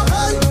trouble.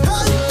 Hey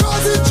hey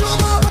cause it's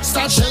trouble.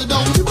 Start shell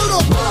down.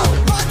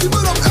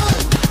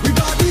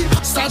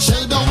 Start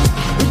shell down, everybody. Start shell down,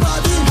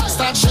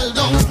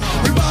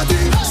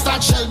 everybody.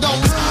 Start shell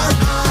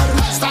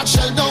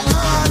down,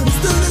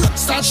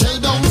 start shell down, start shell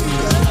down,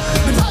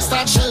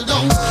 start shell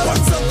down,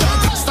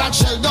 start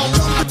shell down,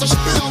 start to shell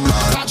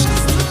down,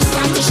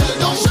 start to shell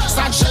down,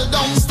 start shell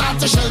down, start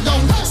to shell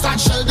down, start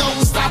shell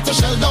down, start to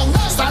shell down,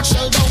 start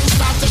shell down,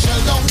 start to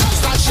shell down,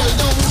 start shell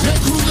down. Let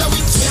Kruger we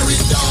tear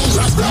it down,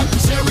 rap rap,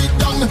 tear it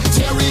down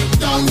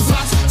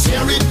flat,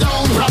 tear it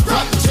down, rap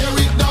rap, tear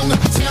it down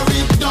flat.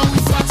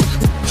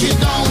 Break it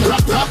down,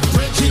 rap rap,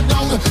 break it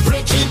down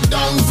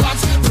flat,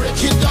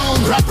 break it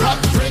down, rap rap,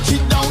 break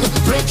it down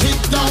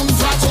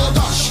flat.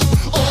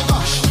 Oh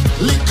gosh,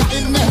 liquor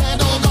in my head,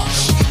 oh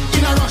gosh.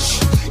 In a rush,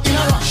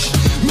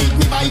 meet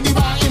me by the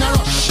bar in a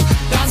rush.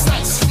 Dance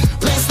nice,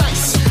 place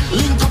nice,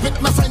 link up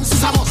with my friends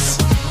is a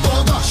must.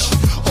 Oh gosh,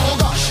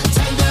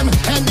 tell them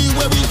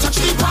anywhere we touch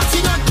the party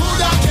not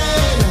good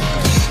again,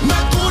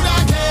 not good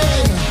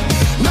again,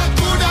 not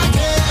good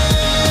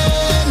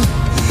again.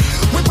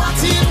 We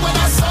partying when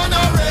the sun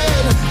are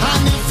red,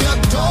 and if you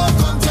don't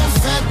come to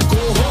Fed,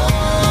 go home.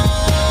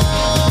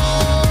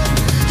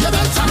 You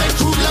better make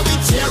cool, let me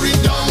tear it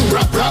down,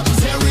 rap rap,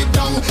 tear it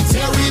down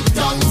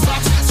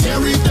flat,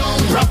 tear it down,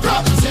 rap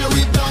rap, tear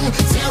it down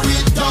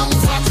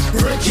flat,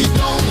 break it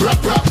down,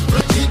 rap rap,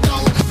 break it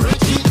down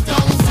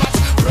flat,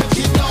 break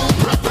it down,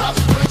 rap rap,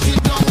 break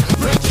it down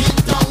flat.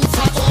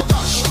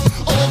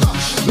 Oh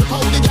gosh, look how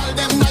the girl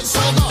them nice,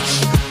 oh gosh.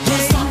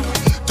 Don't stop,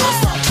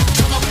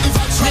 turn up the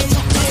vibes right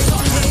up,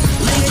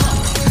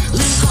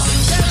 link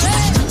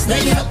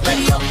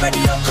up,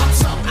 ready up,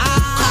 comes up.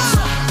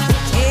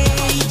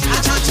 Hey, I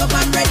touch up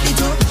and ready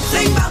to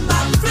fling bam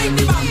bam, fling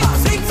the bam bam,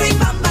 fling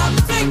bam bam,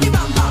 fling the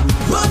bam bam,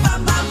 roll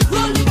bam bam,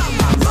 roll the bam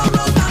bam, roll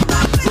bam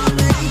bam, roll the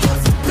bam bam,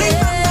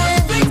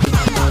 fling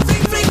bam bam,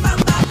 fling bam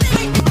bam,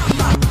 fling the bam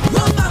bam,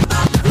 roll bam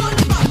bam, roll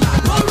the bam bam,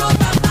 roll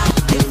bam bam.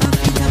 If I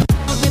pick up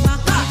the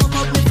back, come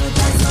up with foot,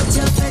 that's not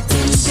your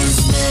fetting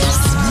business.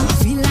 I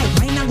feel like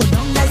mine I go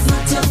down, that's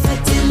not your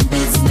fetting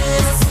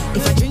business.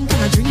 If I drink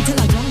and I drink till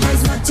I drunk,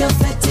 that's not your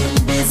fetting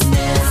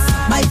business.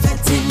 My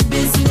fetting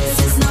business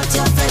is not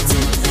your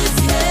fetting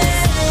business.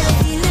 I'm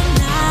feeling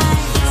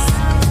nice,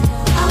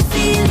 I'm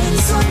feeling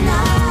so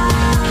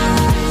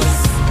nice.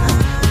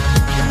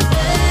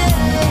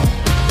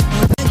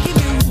 Give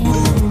me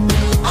room,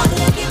 oh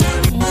yeah, give me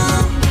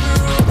room.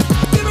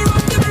 Give me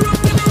room,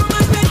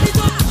 I'm ready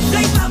to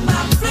fling bam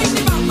bam, fling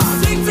the bam bam,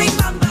 fling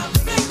bam bam,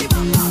 fling the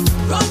bam bam,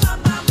 roll bam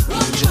bam,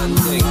 roll bam bam,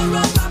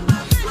 roll bam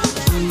bam.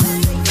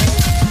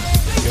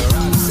 You're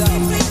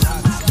outside.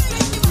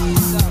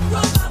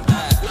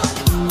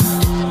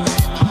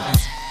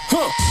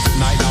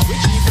 Neither with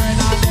she friend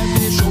and them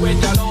they show it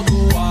you don't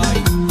know why.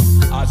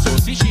 And so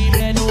see she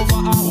bend over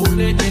and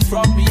holding it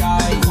from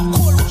behind.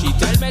 She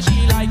tell me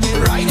she like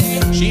it right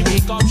there. She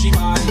make up she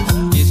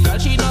mind. This girl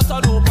she not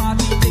on no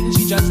party thing.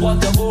 She just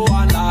want to go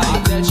and lie.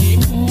 I tell she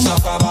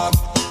sucker back,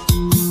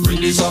 bring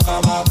the sucker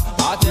back.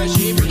 I tell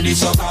she bring the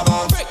sucker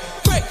back.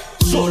 Break.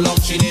 So long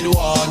she did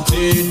want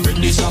it.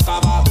 Bring the sucker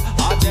back.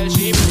 I tell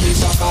she bring the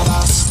sucker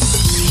back.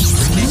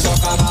 Bring the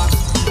sucker back.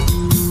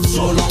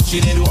 So long she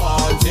didn't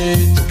want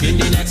it. Took in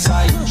the next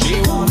side,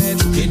 she wanted.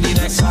 Took in the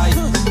next side,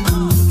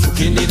 took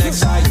in the next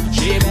side.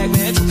 She begged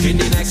me. Took in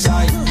the next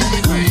side,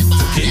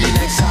 took in the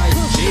next side.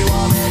 She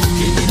wanted.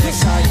 Took in the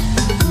next side,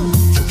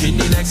 took in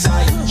the next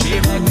side. She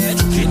begged me.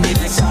 Took in the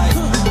next side.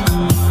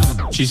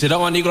 She said I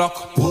want the Glock.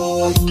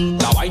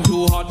 Now I'm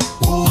too hot.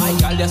 My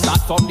girl just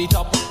start from the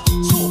top.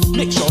 So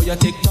make sure you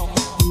take top.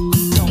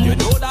 You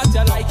know that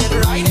you like it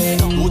right there.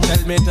 Who tell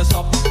me to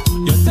stop?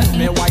 You tell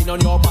me wine on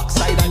your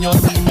backside and you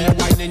tell me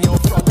wine in your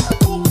front.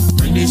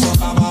 Bring the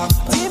sucker back.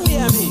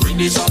 Bring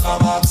the sucker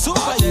back.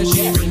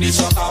 Bring the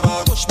sucker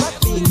back. Push back.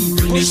 baby,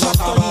 push back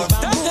on the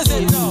bamboo. That is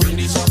it now.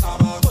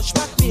 Push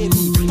back,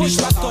 baby, push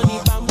back on the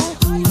bamboo.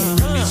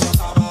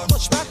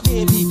 Push back,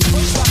 baby,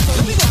 push back on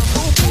the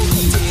bamboo.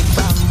 Take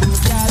bamboo,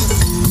 gal.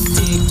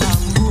 Take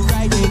bamboo,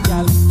 ride it,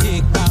 gal.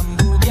 Take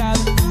bamboo, gal.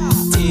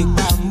 Take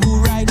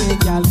bamboo, ride it,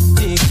 gal.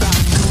 Take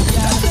bamboo,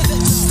 gal.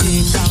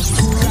 Take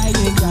bamboo, ride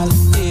it, gal.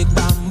 Take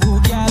bamboo,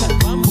 gal.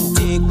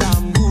 Take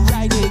bamboo,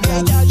 ride it,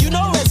 gal. Hey, gal, you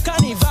know it's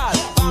carnival.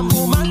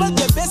 Bamboo man, but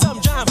you pay some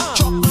jam.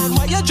 Truck man,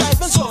 why you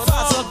driving so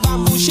fast?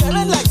 Bamboo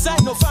sharing like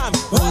side no farm.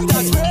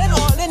 Water spraying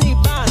all in the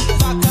band.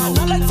 Back and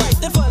not like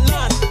fighting for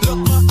land. Look,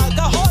 my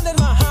alcohol in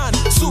my hand.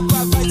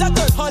 Supervisor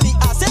turn honey,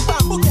 I say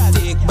bamboo, gal.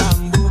 Take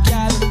bamboo,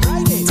 gal.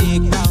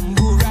 Take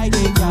bamboo, ride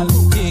it, gal.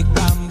 Take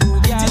bamboo,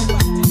 gal.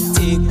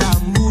 Take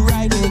bamboo,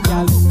 ride it,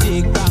 gal.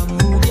 Take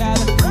bamboo, gal.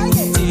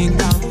 Take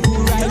bamboo,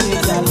 ride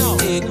it, gal.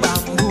 Take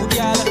bamboo,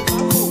 gal.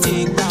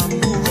 Take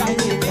bamboo,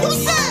 ride it, gal.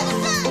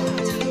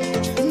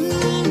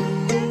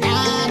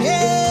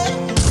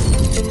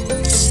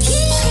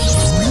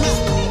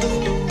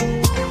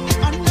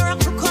 Under a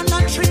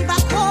coconut tree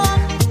back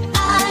home, I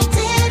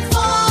did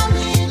fall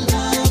in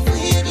love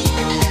with you.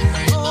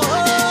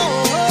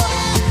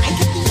 I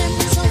kept the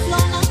memories of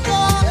long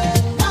ago.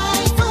 My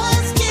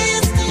first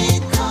kiss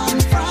did come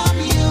from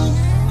you.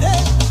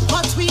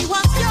 But we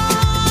was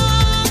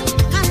young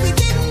and we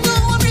didn't know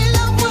what real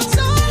love was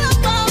all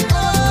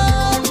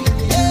about.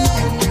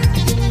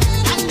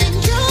 And then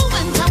you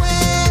went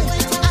away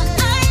and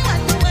I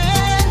went away.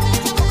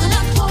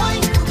 Coconut boy,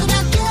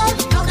 coconut girl,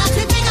 now that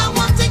we big, I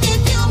want to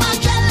give you my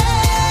jelly,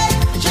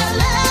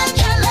 jelly,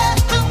 jelly.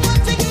 I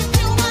want to give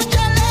you my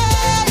jelly,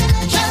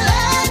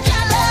 jelly,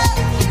 jelly.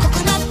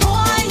 Coconut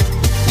boy,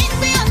 meet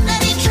me under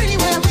the tree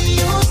where we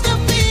used to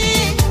be.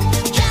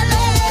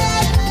 Jelly,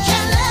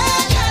 jelly,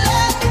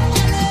 jelly.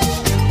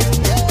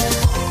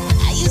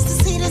 I used to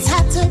say this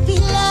had to be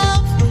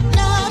love.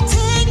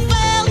 Nothing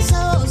felt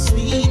so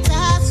sweet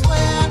as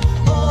well.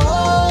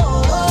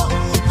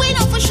 We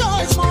know for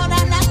sure it's more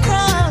than a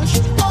crush.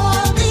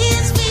 All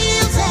these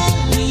feels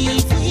and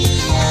leave me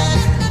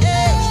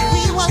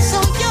we were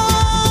so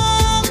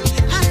young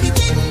and we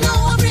didn't know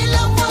what real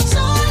love was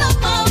all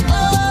about.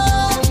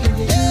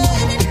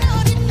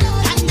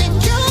 And then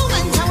you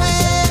went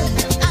away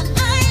and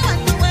I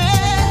went away.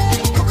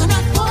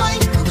 Coconut boy,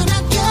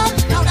 coconut girl,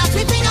 now that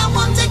we big, I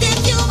want to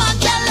give you my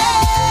jelly,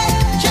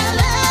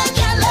 jelly,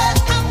 jelly.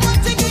 I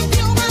want to give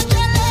you my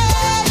jelly,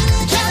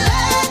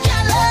 jelly,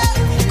 jelly.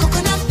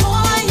 Coconut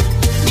boy,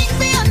 meet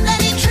me under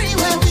the tree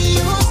where we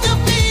used to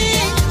be.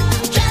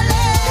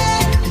 Jelly,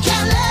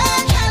 jelly,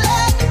 jelly.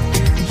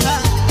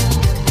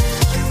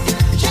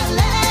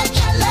 Jelly,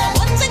 jelly.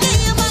 Want to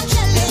give you my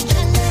jelly,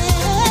 jelly,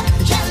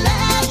 jelly,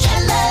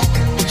 jelly,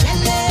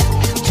 jelly,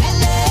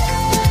 jelly,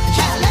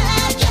 jelly,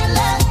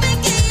 jelly. We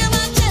give you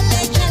my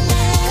jelly,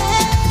 jelly,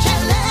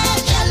 jelly,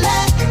 jelly,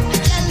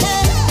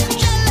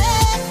 jelly.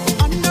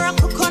 Under a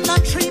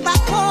coconut tree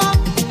back home,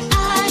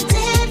 I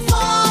did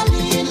fall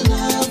in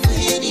love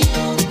with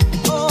you.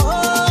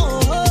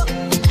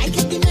 I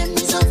get the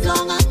memories of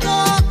long ago.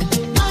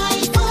 My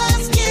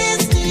first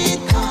kiss did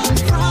come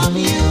from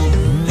you.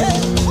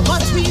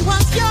 But we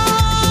was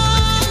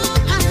young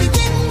and we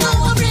didn't know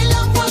what real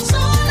love was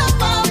all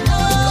about.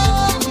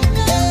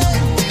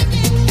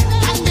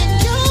 And then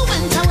you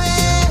went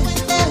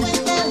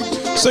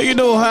away. So you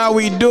know how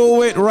we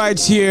do it right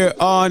here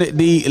on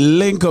the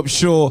Link Up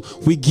Show.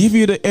 We give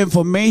you the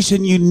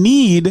information you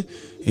need,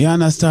 you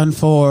understand,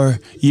 for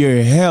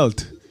your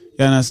health.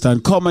 You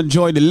understand? Come and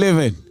join the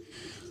living.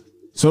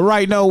 So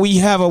right now we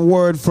have a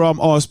word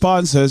from our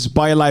sponsors,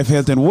 BioLife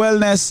Health and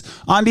Wellness.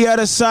 On the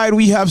other side,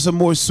 we have some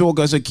more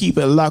soca, so keep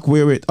it locked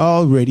where it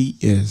already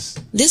is.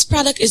 This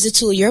product is a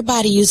tool your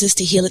body uses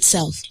to heal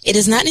itself. It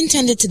is not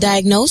intended to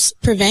diagnose,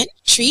 prevent,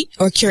 treat,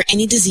 or cure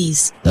any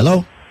disease.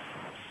 Hello?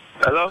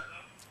 Hello?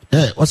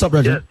 Hey, what's up,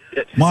 brother?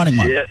 Morning,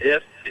 man.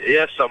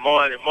 Yes, sir.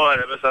 Morning,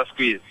 Mr.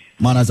 Squeeze.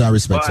 Manners and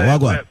respect. So, what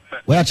go on?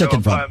 Where you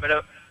checking from?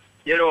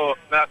 You know,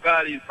 I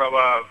call you from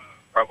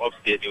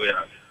upstate New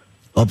York.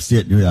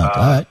 Upstate New York.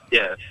 All right.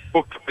 Yeah,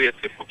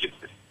 Poughkeepsie.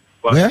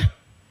 Where?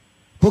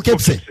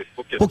 Poughkeepsie.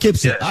 Poughkeepsie.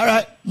 Poughkeepsie. Yeah. All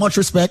right. Much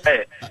respect.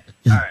 Hey, all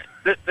right.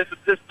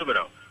 Listen to me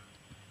now.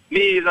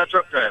 Me is a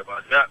truck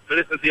driver. I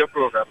listen to your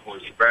program,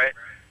 right?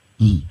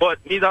 But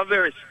me's a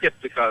very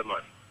skeptical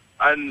man.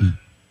 And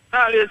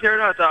I always hear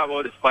not talk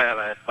about this fire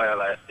life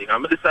thing.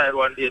 I'm going to decide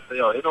one day, say,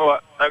 you know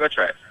what, I'm going to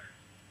try.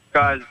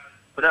 Because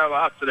when I have an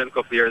accident a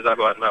couple of years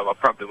ago and I have a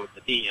problem with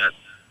the knee and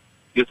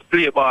used to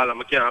play ball and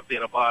I can't play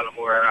the ball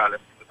anymore and all that.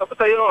 So I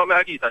say, you know what, I'm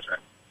going to give it a try.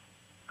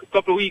 A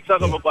couple of weeks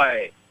ago, I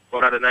buy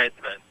one of the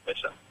 99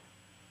 special.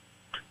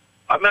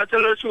 I'm going to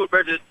tell you the truth,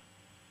 Bridget.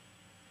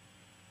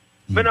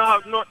 I don't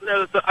have nothing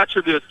else to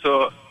attribute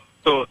to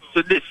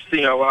this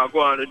thing I want to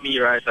go on with me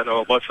right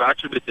now, but to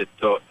attribute it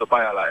to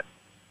BioLife.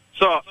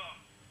 So,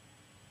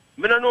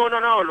 I don't know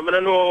nothing. I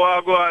don't know what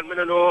I go on. I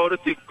don't know how the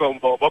thing come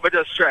about, but I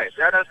just try.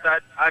 You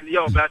understand? And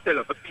yo, I tell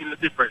you, I feel the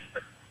difference.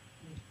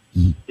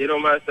 You know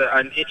what I'm saying?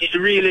 And it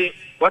really,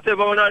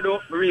 whatever I do, I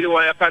really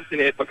want to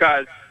continue it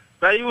because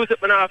when I use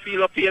it when I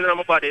feel a pain in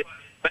my body,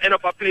 I end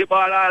up I play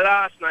ball all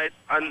last night,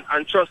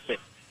 and trust me,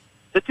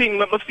 the thing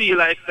make me feel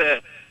like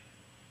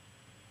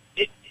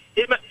it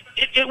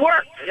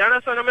worked. You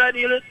understand what I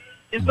mean?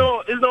 It's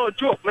no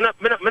joke. I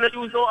not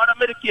use no other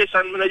medication.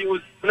 I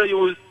not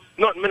use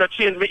nothing. I not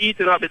change my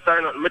eating habits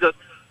or nothing. I just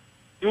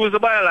use the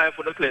BioLife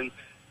for the cleanse.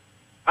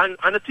 And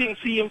the thing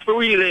seems to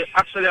really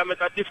actually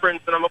make a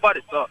difference in my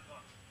body. So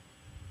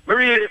I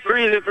really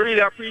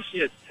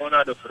appreciate what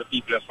I do for the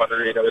people on the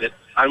radio with it.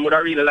 And would I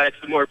really like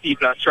some more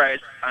people that try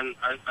it and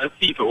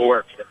people who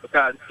work with it.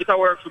 Because it'll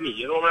work for me,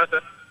 you know what I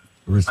say?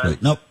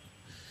 Respect. Nope.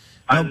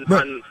 And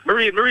I'm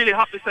really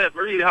happy to say,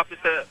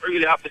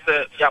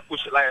 yeah,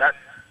 push it like that.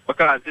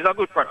 Because it's a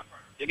good product.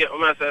 You get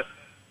what I say?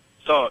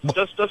 So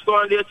just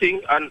go and do your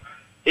thing, and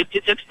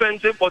it's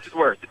expensive, but it's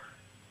worth it.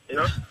 You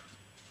know?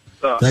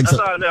 So Thanks,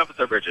 that's all I have to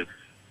say, Bridget.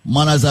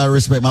 Manners I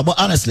respect, man. But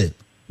honestly,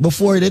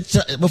 before they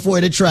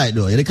try it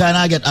though, they kind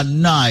of get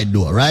annoyed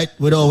though, right?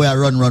 We don't we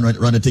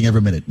run the thing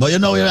every minute. But you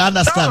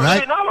understand,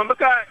 right? No, man,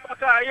 because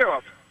I hear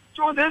up.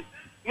 Truth is,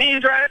 me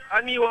drive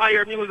and me want to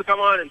hear music come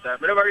on in time.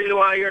 I never really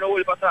want to hear the whole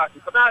heap of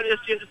talking. So I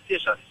just change the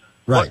station.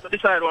 Right. But I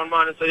decide one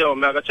man and say, yo,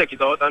 I'm going to check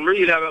it out and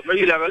really have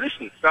a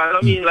listen. Because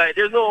I mean, like,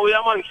 there's no way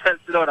a man can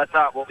sit down and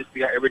talk about this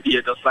thing every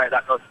day just like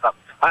that, non-stop.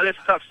 Unless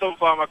it have some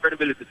form of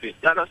credibility to it.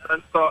 You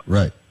understand? So,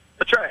 right.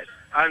 I try it.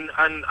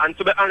 And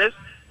to be honest,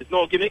 it's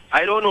no gimmick.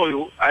 I don't know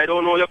you. I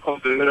don't know your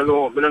company. I don't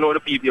know the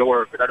people you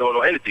work with. I don't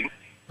know anything.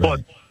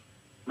 Right.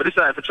 But I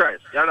decided to try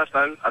it. You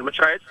understand? And I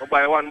try it. I'll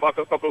buy one back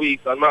a couple of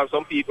weeks. And I have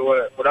some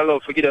people but I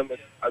love to give them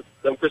as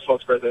them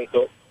Christmas presents.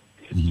 So,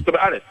 to be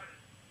honest,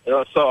 you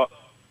know, so,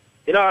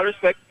 in all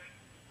respect,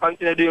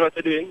 continue doing what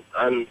you're doing.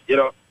 And, you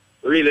know,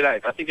 really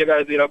like, I think you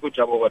guys did a good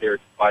job over there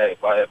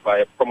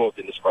by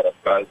promoting this product.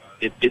 Because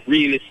it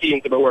really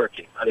seems to be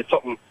working. And it's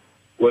something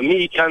where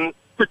me can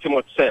pretty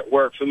much say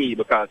work for me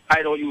because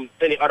I don't use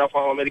any other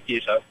form of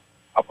medication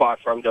apart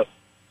from just,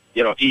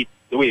 you know, eat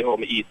the way how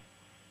I eat.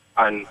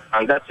 And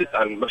that's it.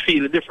 And I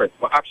feel the difference.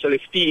 I actually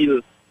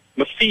feel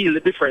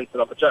the difference in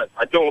my joint.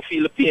 I don't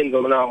feel the pain that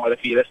I normally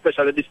feel,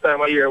 especially this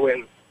time of year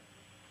when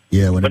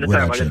the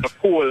time I get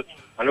cold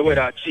and the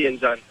weather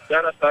change. And you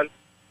understand?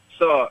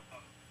 So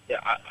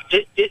yeah,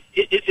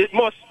 it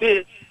must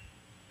be,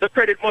 the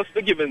credit must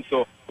be given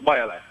to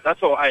BioLife.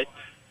 That's how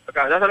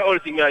because that's the only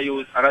thing I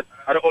use, and that's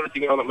the only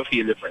thing that make me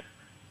feel different.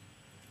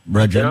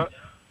 Roger. You know?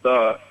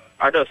 So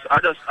I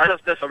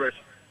just desperate.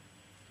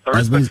 So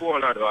respect for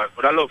one another,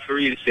 but I love to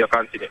really see a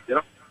continent, you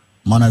know?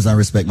 Manners and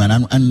respect,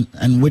 man.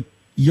 And with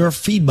your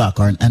feedback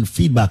and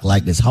feedback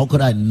like this, how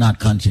could I not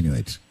continue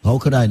it? How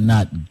could I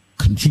not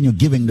continue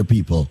giving the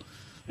people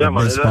the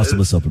best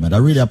possible supplement? I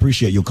really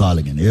appreciate you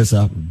calling in. Yes,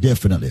 sir.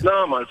 Definitely.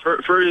 No, man, for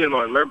real,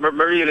 man.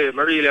 I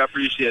really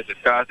appreciate it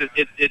because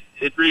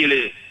it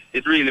really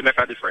make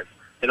a difference.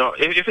 You know,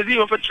 if it's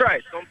even for try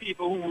it, some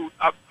people who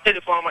have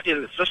any form of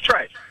illness, just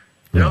try it.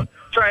 You know,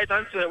 try it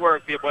and see it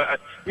work, people.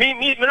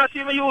 Me not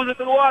even use it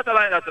in water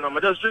like that, you know. I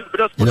just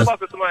put the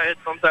bucket to my head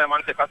sometime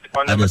and take a sip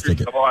and then drink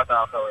the water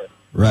afterwards.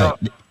 Right.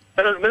 So,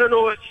 I don't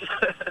know it.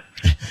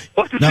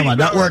 No, man,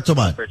 that worked too,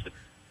 man.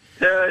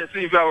 Yeah, it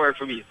seems that work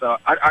for me. So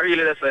I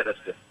really just like that.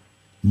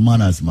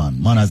 Manners, man.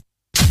 Manners.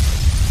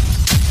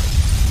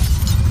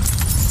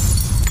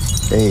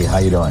 Hey, how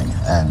you doing?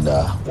 And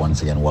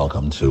once again,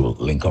 welcome to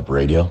Link Up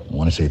Radio. I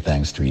want to say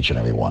thanks to each and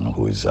everyone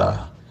who is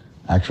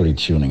actually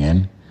tuning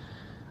in.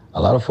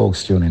 A lot of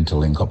folks tune into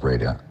Link Up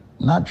Radio,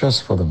 not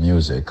just for the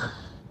music,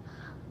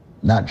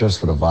 not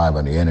just for the vibe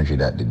and the energy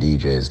that the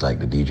DJs like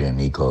the DJ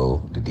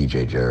Nico, the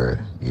DJ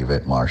Jared,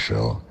 Yvette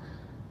Marshall,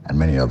 and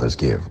many others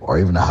give, or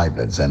even the hype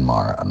that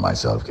Zenmar and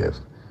myself give.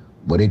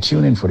 But they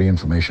tune in for the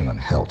information on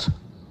health.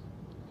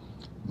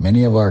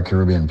 Many of our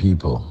Caribbean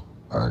people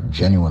are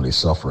genuinely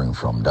suffering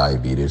from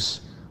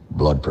diabetes,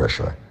 blood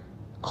pressure,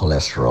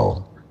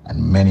 cholesterol,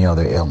 and many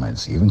other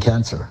ailments, even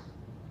cancer.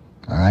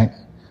 All right?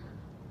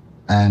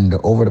 And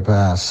over the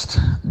past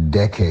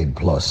decade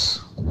plus,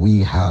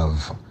 we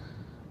have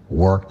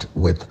worked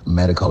with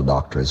medical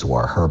doctors who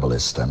are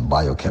herbalists and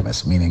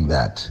biochemists, meaning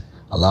that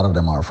a lot of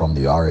them are from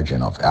the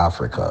origin of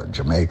Africa,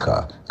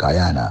 Jamaica,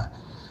 Guyana,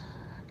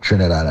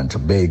 Trinidad and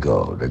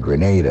Tobago, the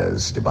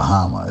Grenadiers, the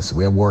Bahamas.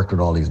 We have worked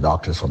with all these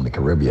doctors from the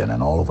Caribbean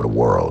and all over the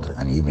world,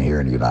 and even here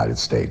in the United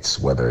States,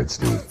 whether it's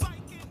the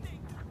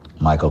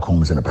Michael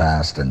Combs in the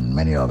past and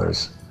many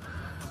others,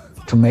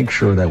 to make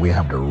sure that we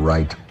have the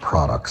right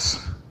products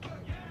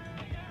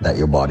that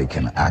your body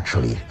can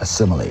actually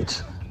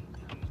assimilate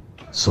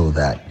so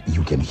that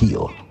you can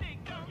heal.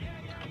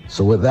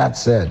 So with that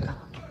said,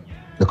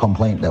 the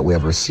complaint that we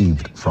have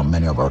received from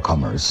many of our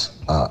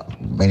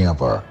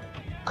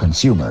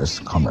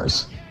consumers,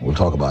 we'll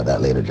talk about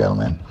that later,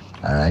 gentlemen,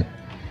 all right,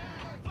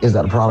 is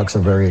that products are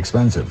very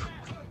expensive.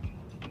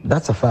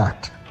 That's a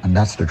fact, and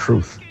that's the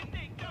truth.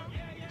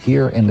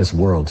 Here in this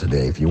world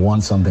today, if you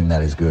want something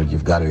that is good,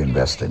 you've got to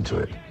invest into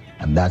it.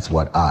 And that's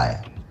what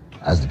I,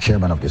 as the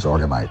chairman of this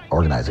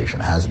organization,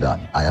 has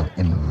done. I have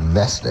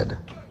invested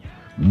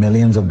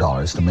millions of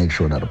dollars to make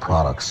sure that the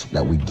products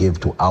that we give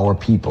to our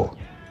people,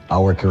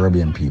 our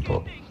Caribbean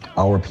people,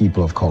 our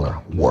people of color,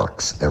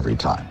 works every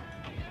time.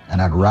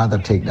 And I'd rather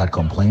take that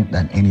complaint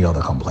than any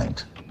other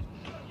complaint.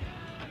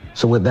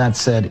 So with that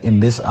said, in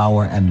this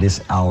hour and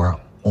this hour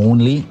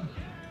only,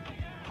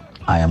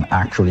 I am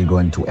actually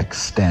going to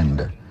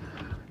extend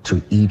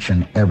to each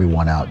and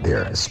everyone out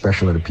there,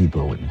 especially the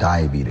people with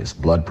diabetes,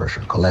 blood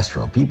pressure,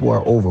 cholesterol, people who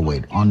are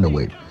overweight,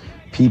 underweight,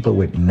 people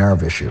with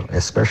nerve issue,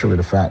 especially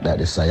the fact that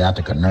the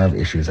sciatica nerve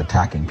issue is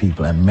attacking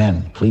people. And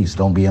men, please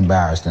don't be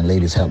embarrassed, and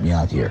ladies, help me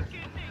out here.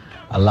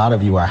 A lot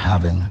of you are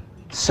having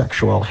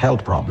sexual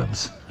health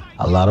problems.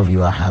 A lot of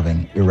you are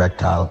having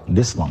erectile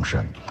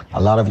dysfunction.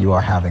 A lot of you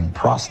are having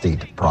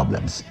prostate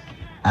problems.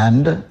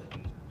 And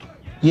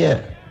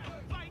yeah,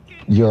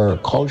 your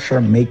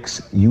culture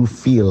makes you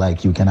feel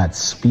like you cannot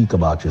speak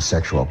about your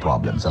sexual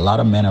problems. A lot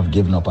of men have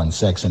given up on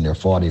sex in their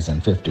 40s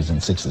and 50s and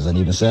 60s and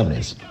even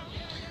 70s.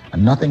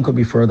 And nothing could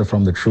be further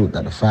from the truth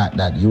that the fact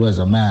that you as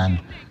a man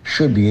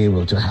should be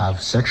able to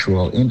have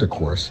sexual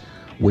intercourse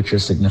with your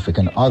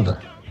significant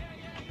other.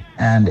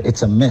 And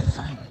it's a myth.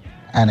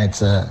 And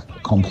it's a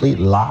complete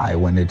lie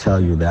when they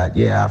tell you that,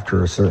 yeah,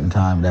 after a certain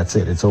time, that's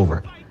it, it's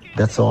over.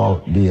 That's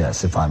all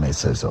BS, if I may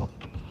say so.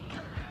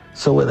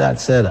 So with that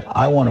said,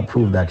 I want to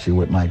prove that to you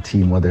with my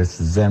team, whether it's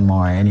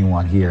Zenmar,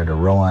 anyone here, the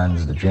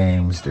Rohans, the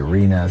James, the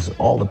Arenas,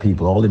 all the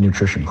people, all the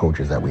nutrition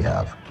coaches that we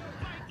have.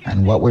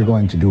 And what we're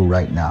going to do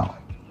right now,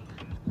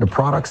 the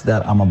products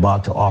that I'm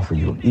about to offer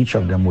you, each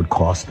of them would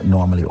cost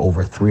normally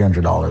over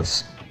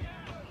 $300.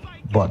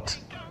 But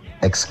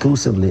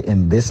exclusively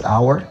in this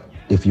hour,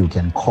 if you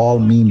can call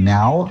me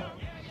now,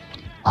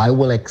 I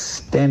will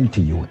extend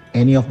to you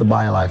any of the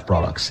BioLife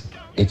products.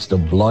 It's the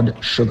blood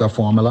sugar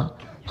formula.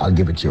 I'll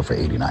give it to you for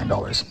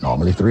 $89,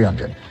 normally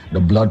 $300. The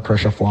blood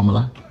pressure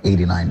formula,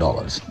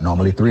 $89,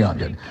 normally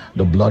 $300.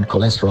 The blood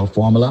cholesterol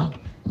formula,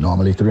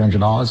 normally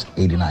 $300,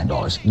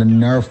 $89. The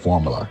nerve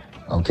formula,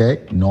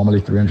 okay,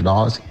 normally $300,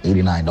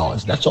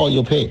 $89. That's all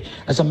you'll pay.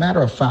 As a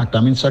matter of fact,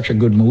 I'm in such a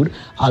good mood,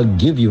 I'll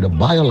give you the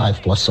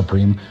BioLife Plus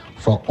Supreme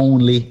for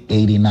only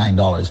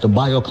 $89. The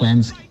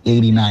BioCleanse,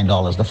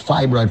 $89. The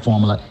Fibroid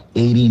formula,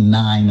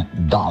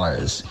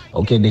 $89.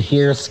 Okay, the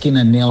hair, skin,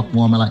 and nail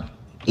formula,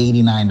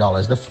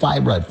 $89. The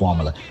Fibroid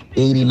formula,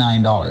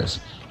 $89.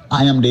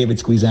 I am David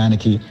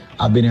Squeezaniki.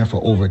 I've been here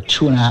for over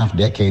 2.5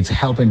 decades,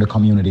 helping the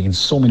community in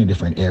so many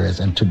different areas.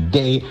 And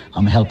today,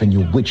 I'm helping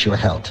you with your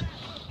health.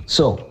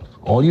 So,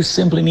 all you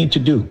simply need to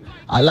do,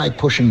 I like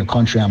pushing the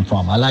country I'm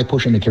from. I like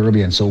pushing the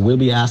Caribbean. So we'll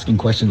be asking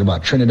questions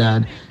about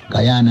Trinidad,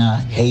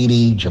 Guyana,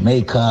 Haiti,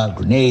 Jamaica,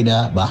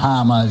 Grenada,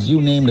 Bahamas,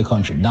 you name the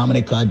country,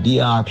 Dominica,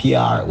 DR,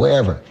 PR,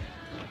 wherever.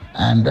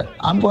 And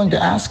I'm going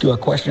to ask you a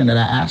question that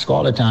I ask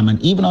all the time.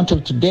 And even until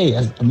today,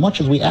 as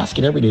much as we ask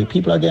it every day,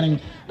 people are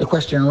getting the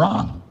question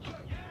wrong.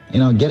 You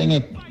know, getting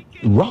it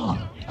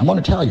wrong. I'm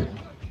going to tell you.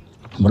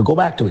 I'm going to go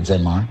back to it,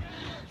 Zenmar.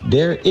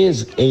 There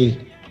is a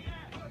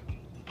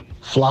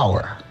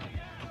flower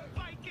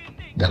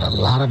that a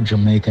lot of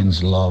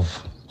Jamaicans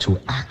love to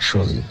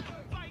actually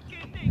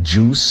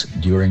juice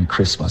during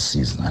Christmas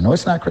season. I know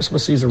it's not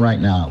Christmas season right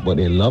now, but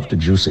they love to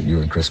juice it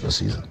during Christmas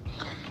season.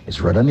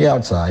 It's red on the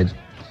outside,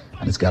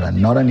 and it's got a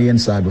nut on the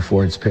inside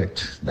before it's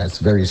picked. That's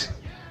very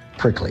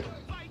prickly.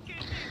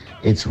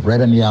 It's red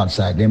on the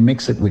outside. They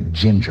mix it with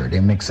ginger. They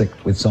mix it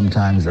with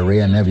sometimes the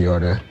Rhea Nevi or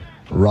the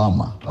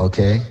rum,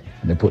 okay?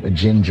 And they put the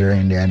ginger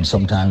in there and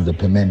sometimes the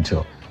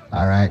pimento.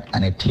 All right,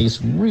 and it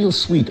tastes real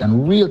sweet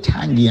and real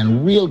tangy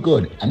and real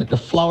good. And the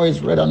flower is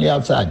red on the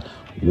outside.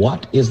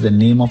 What is the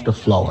name of the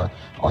flower?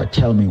 Or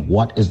tell me,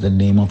 what is the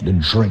name of the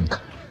drink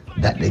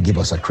that they give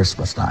us at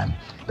Christmas time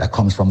that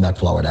comes from that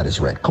flower that is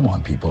red? Come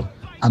on, people.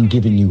 I'm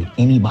giving you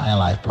any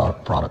BioLife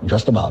product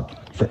just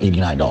about for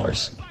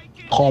 $89.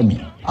 Call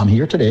me. I'm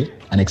here today,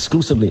 and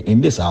exclusively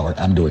in this hour,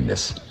 I'm doing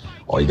this.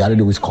 All you got to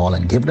do is call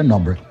and give the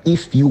number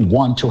if you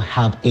want to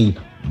have a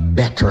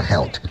better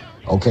health.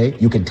 Okay,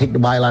 you can take the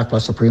BioLife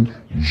Plus Supreme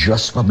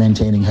just for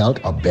maintaining health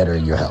or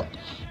bettering your health.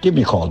 Give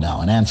me a call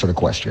now and answer the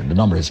question. The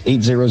number is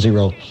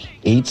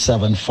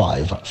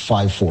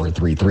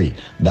 800-875-5433.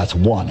 That's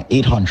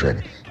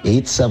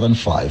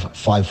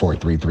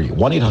 1-800-875-5433.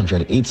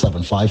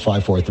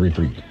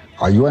 1-800-875-5433.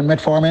 Are you on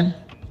metformin?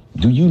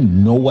 Do you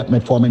know what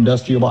metformin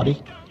does to your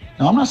body?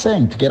 Now, I'm not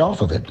saying to get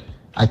off of it.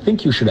 I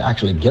think you should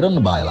actually get on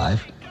the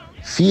BioLife,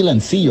 feel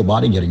and see your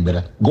body getting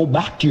better. Go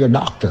back to your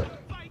doctor.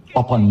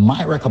 Upon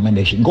my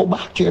recommendation, go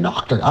back to your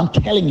doctor. I'm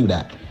telling you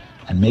that.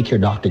 And make your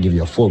doctor give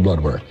you a full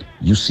blood work.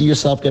 You see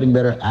yourself getting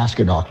better, ask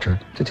your doctor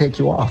to take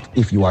you off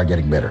if you are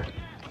getting better.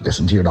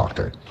 Listen to your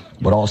doctor.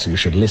 But also you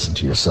should listen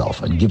to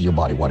yourself and give your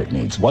body what it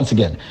needs. Once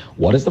again,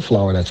 what is the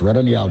flower that's red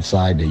on the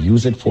outside? They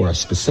use it for a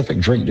specific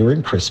drink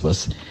during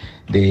Christmas.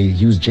 They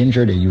use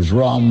ginger, they use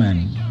rum,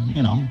 and,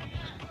 you know,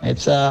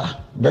 it's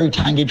a very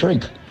tangy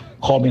drink.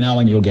 Call me now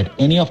and you'll get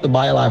any of the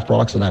BioLife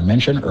products that I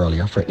mentioned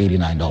earlier for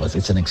 $89.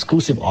 It's an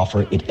exclusive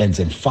offer. It ends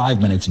in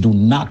 5 minutes. Do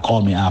not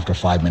call me after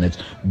 5 minutes.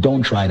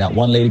 Don't try that.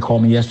 One lady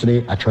called me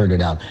yesterday. I turned her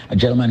down. A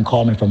gentleman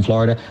called me from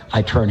Florida.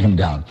 I turned him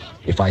down.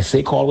 If I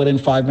say call within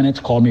 5 minutes,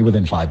 call me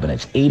within 5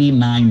 minutes.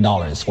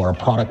 $89 for a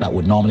product that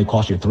would normally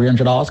cost you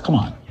 $300. Come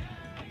on.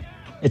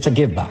 It's a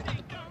give back.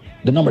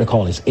 The number to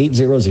call is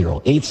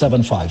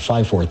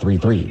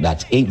 800-875-5433.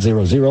 That's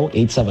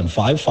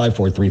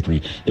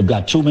 800-875-5433. You've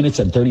got 2 minutes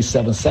and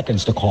 37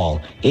 seconds to call.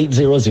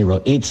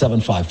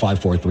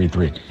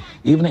 800-875-5433.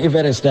 Even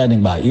Yvette is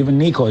standing by. Even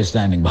Nico is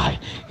standing by.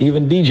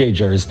 Even DJ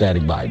Jerry is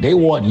standing by. They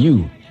want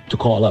you to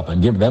call up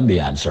and give them the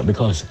answer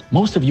because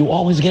most of you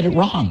always get it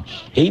wrong.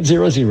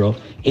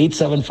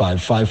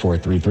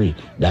 800-875-5433.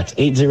 That's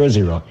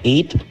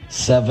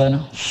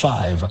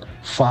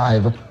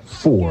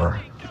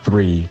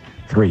 800-875-5433.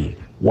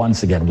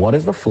 Once again, what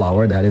is the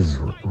flour that is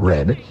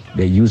red?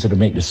 They use it to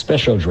make the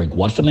special drink.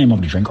 What's the name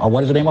of the drink or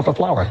what is the name of the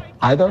flour?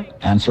 Either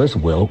answers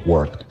will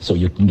work. So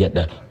you can get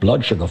the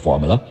blood sugar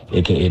formula,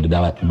 aka the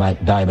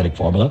diabetic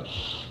formula,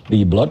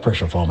 the blood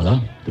pressure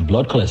formula, the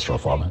blood cholesterol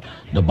formula,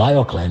 the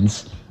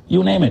BioCleanse,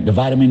 you name it, the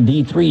vitamin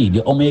D3,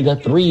 the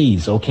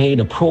omega-3s, okay,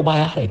 the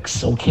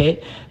probiotics, okay,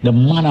 the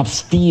Man of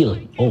Steel.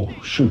 Oh,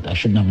 shoot, I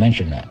shouldn't have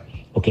mentioned that.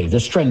 Okay, the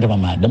strength of a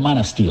man, the Man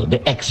of Steel,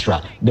 the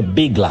extra, the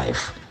big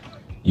life.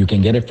 You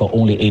can get it for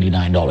only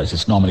 $89.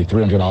 It's normally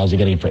 $300. You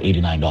get it for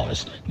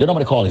 $89. The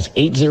number to call is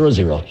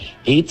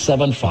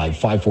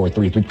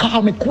 800-875-5433.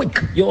 Call me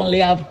quick. You only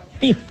have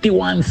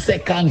 51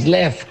 seconds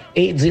left.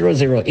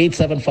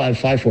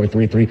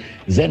 800-875-5433.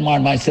 Zenmar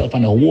and myself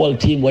and the whole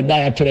team were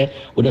there today.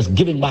 We're just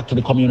giving back to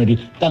the community.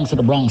 Thanks to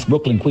the Bronx,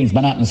 Brooklyn, Queens,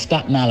 Manhattan,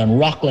 Staten Island,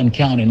 Rockland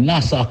County,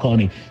 Nassau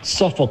County,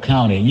 Suffolk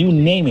County. You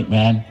name it,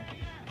 man.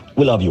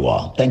 We love you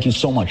all. Thank you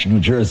so much, New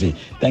Jersey.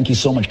 Thank you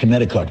so much,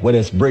 Connecticut, whether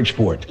it's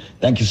Bridgeport.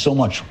 Thank you so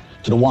much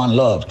to the One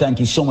Love. Thank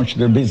you so much to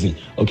the Busy.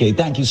 Okay,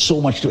 thank you so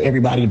much to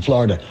everybody in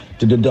Florida,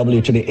 to the W,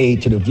 to the A,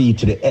 to the V,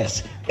 to the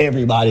S.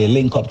 Everybody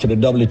link up to the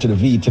W, to the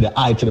V, to the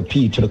I, to the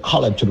P, to the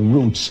Color, to the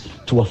Roots,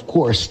 to, of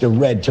course, the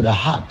Red, to the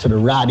Hot, to the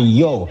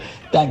Radio.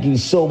 Thank you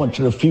so much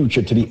to the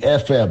Future, to the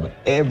FM.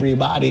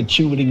 Everybody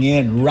tuning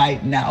in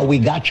right now. We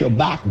got your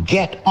back.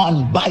 Get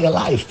on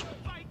BioLife.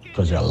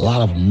 Because there are a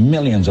lot of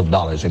millions of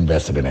dollars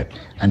invested in it.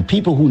 And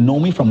people who know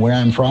me from where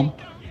I'm from,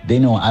 they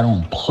know I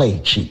don't play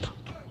cheap.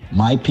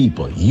 My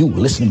people, you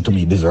listening to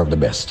me deserve the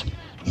best.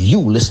 You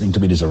listening to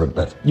me deserve the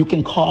best. You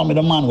can call me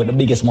the man with the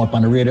biggest mouth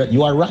on the radio.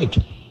 You are right.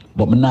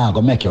 But I'm not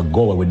going to make you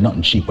go with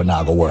nothing cheap when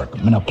not going to work.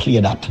 I'm going to play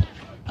that.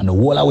 And the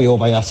whole way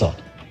over here, sir,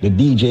 the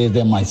DJs,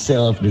 them,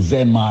 myself, the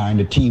Zenmar, and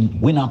the team,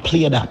 we not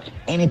play that.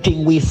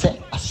 Anything we say,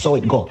 that's how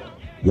it go.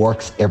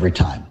 Works every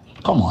time.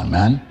 Come on,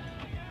 man.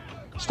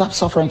 Stop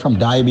suffering from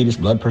diabetes,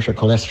 blood pressure,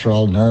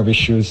 cholesterol, nerve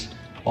issues,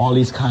 all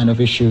these kind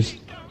of issues.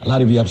 A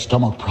lot of you have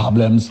stomach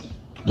problems.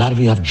 A lot of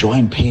you have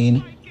joint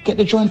pain. Get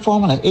the joint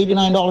formula,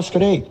 $89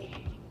 today.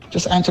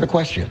 Just answer the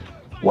question.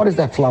 What is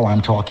that flour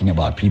I'm talking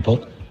about,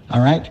 people?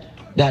 All right?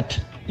 That,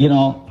 you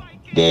know,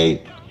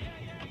 they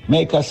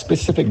make a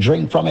specific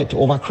drink from it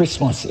over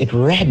Christmas. It's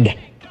red.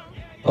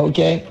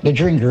 Okay? The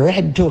drink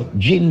red too.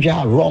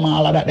 Ginger, rum,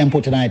 all of that them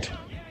put tonight.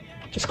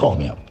 Just call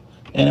me up.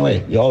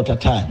 Anyway, you're out of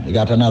time. You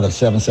got another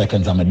 7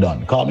 seconds, I'm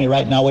done. Call me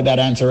right now with that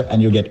answer,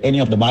 and you'll get any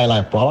of the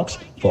BioLife products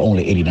for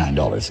only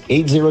 $89.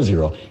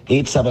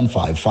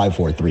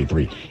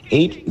 800-875-5433.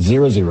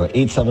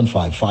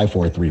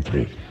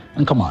 800-875-5433.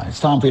 And come on,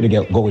 it's time for you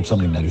to go with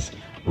something that is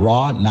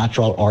raw,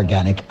 natural,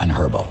 organic, and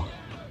herbal.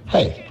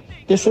 Hey,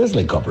 this is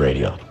Link Up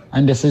Radio,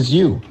 and this is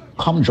you.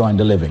 Come join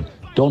the living.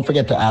 Don't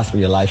forget to ask for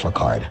your Lifer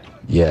card.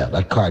 Yeah,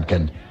 that card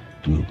can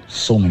do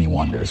so many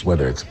wonders,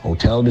 whether it's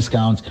hotel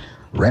discounts,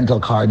 rental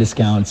car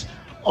discounts,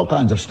 all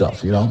kinds of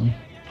stuff, you know,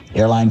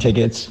 airline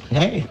tickets.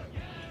 Hey,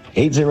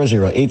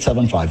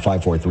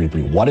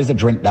 800-875-5433. What is the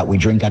drink that we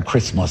drink at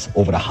Christmas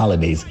over the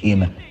holidays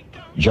in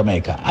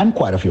Jamaica and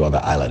quite a few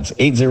other islands?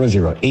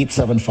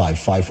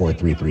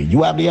 800-875-5433.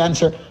 You have the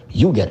answer.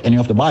 You get any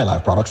of the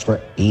BioLife products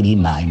for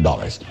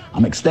 $89.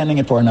 I'm extending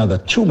it for another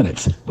 2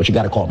 minutes, but you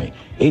got to call me.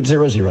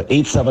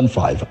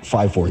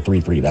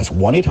 800-875-5433. That's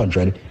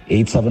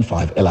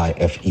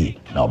 1-800-875-LIFE.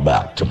 Now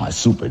back to my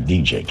super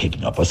DJ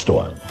kicking up a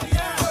storm.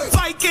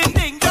 Viking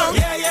ding dong.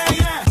 Yeah, yeah,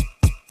 yeah.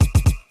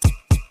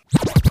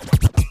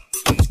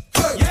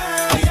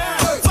 Yeah,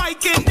 yeah.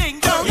 Viking ding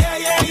dong. Yeah,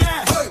 yeah,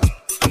 yeah.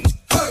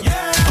 Yeah,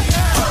 yeah.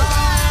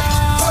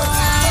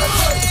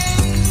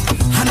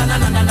 Ha na na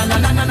na na na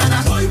na na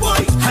na. Boy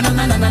boy. Ha na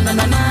na na na na na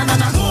na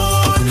na.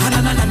 Ha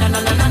na na na na na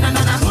na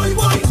na na. Boy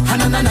boy. Ha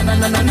na na na na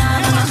na na na.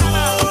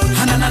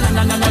 Ha na na na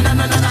na na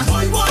na na.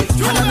 Boy boy.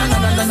 Ha na na na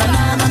na na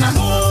na na.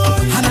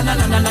 Ha na na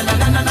na na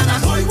na na na.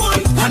 Boy boy.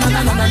 Ha na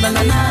na na na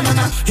na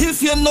na.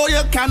 If you know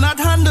you cannot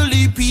handle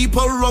the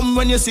people rum,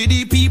 when you see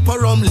the people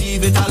rum,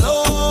 leave it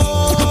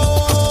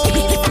alone.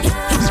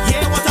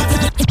 Yeah, what I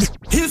tell you.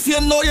 If you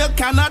know you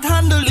cannot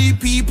handle the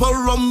people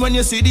rum, when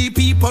you see the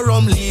people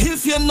rum, leave.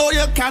 If you know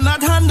you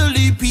cannot handle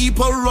the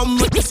people rum,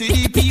 when you see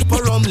the people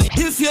rum, leave.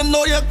 If you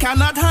know you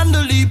cannot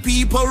handle the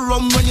people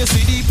rum, when you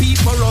see the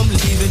people rum,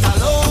 leave it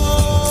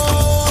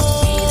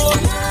alone.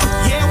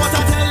 Yeah, what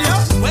I tell you.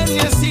 When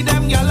you see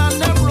them gyal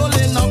and them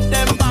rolling up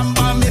them bam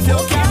bam, if you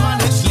can't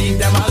manage, leave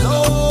them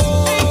alone.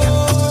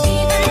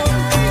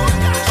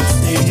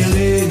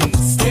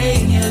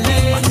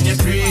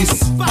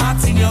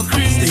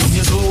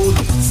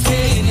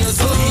 Stay in your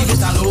zone, leave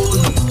it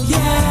alone.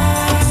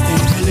 Yeah.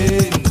 Stay in your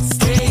lane,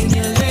 stay in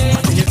your lane.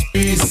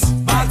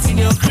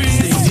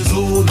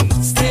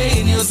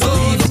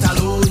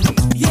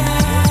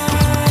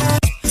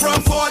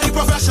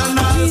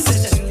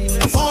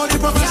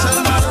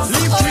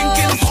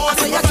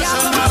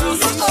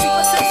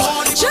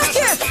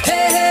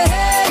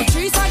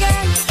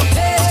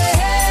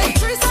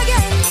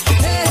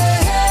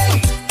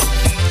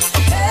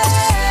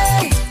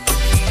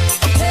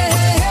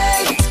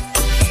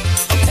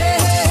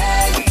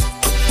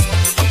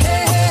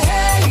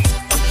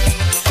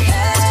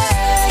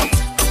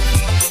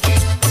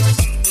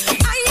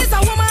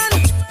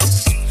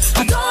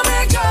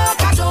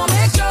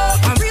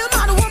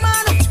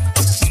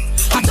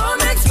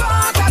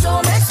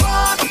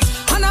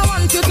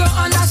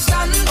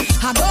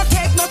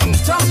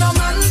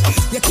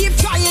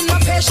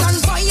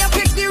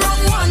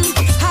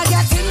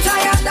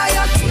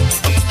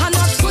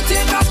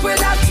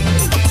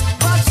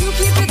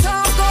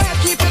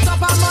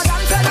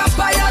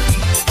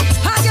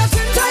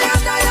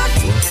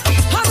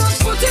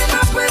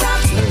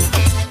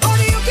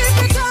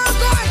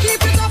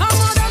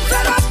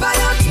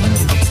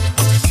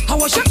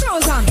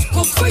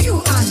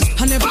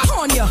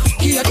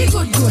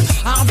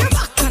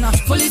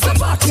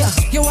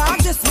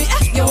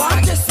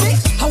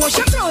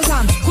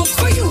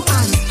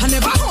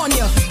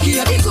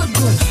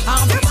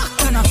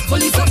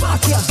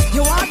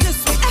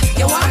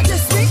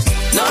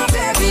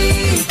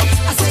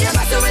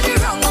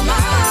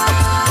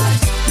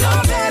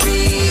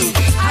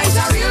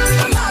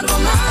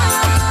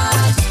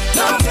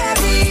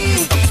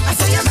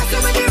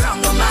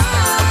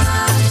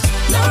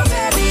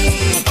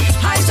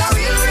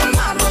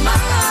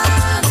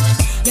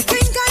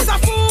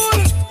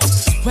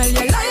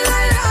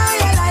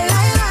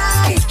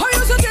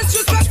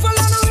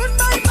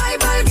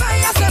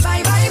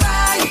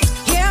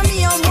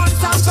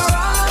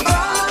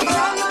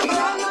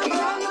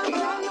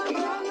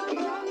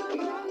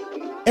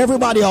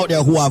 everybody out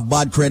there who have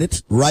bad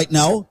credit right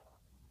now,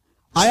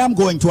 I am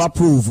going to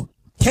approve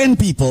 10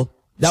 people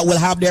that will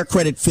have their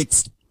credit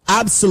fixed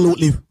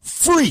absolutely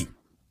free.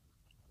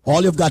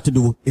 All you've got to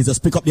do is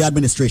just pick up the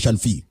administration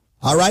fee.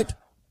 All right?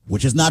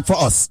 Which is not for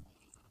us.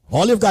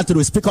 All you've got to do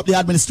is pick up the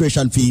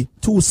administration fee,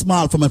 too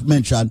small for me to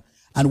mention,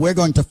 and we're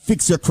going to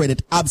fix your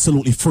credit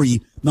absolutely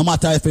free. No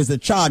matter if it's the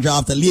charge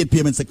off, the late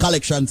payments, the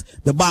collections,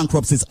 the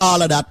bankruptcies,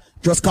 all of that.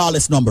 Just call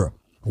this number.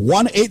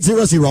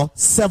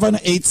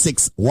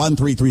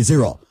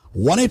 1-800-786-1330.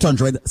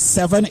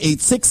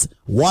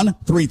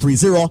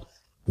 1-800-786-1330.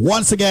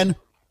 Once again,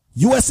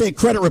 USA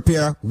Credit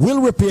Repair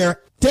will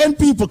repair 10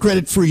 people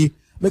credit free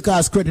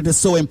because credit is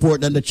so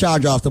important, and the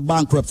charge off, the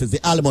bankruptcies, the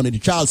alimony, the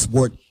child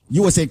support.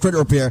 USA Credit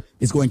Repair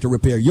is going to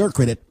repair your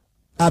credit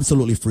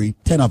absolutely free.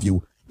 10 of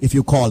you if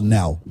you call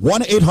now.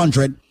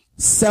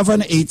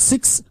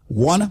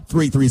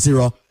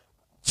 1-800-786-1330.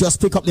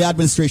 Just pick up the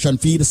administration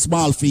fee, the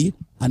small fee,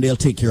 and they'll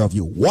take care of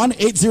you.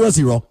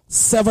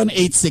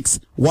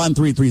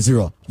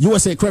 1-800-786-1330.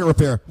 USA Credit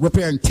Repair,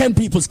 repairing 10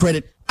 people's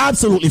credit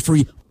absolutely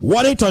free.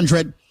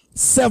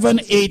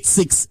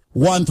 1-800-786-1330.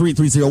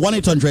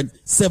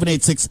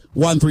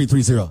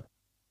 1-800-786-1330.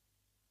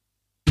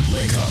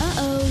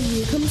 Uh-oh,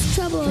 here comes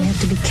trouble. We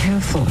have to be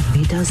careful.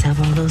 He does have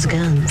all those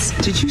guns.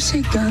 Did you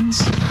say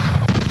guns? Your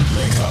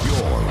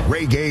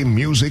reggae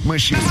music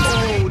machine.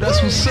 Oh, that's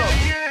what's up.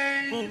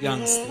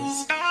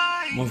 Youngsters,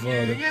 move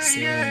over,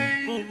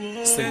 stay.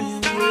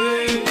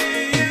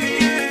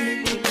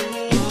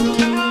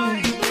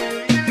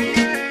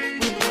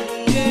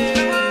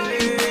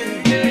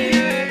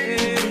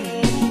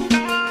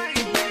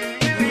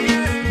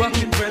 Back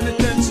in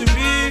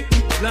penitentiary,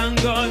 long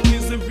gone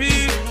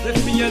misery.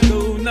 Left me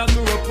alone, I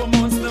grew up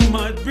amongst the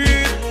mad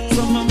breed.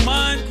 So my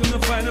mind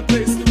couldn't find a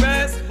place to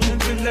rest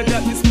until I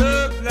got this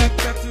love like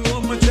tattoo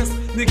on my chest.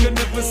 Nigga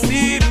never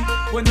see me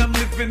when I'm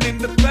living in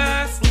the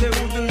past. They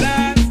wouldn't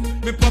last.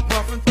 Me pop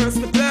off and first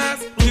the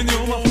blast. You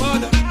know my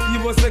father, he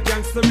was a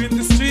gangster in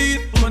the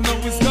street, but now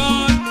he's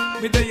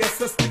gone. Me the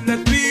yes, I still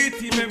that beat.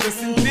 He may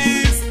rest in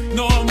peace.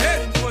 No, I'm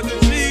heading for the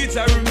streets.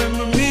 I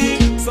remember me.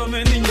 So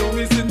many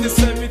youngies in the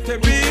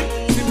cemetery.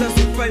 Seems as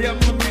if I am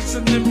a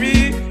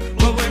missionary.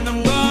 But when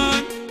I'm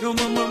gone, no,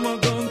 my mama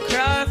gon'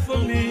 cry for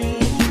me.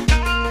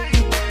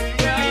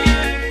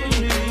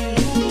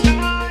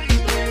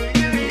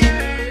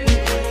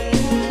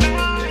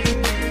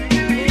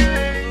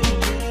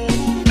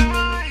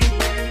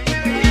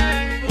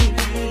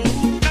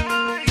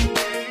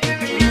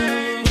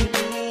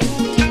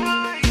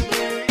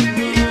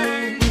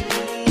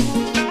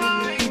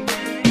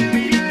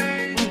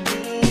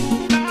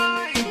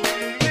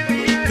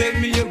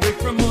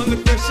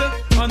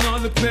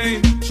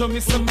 Show me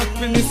some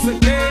happiness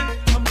again.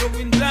 I'm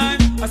going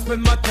blind. I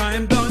spend my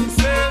time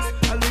downstairs.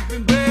 I live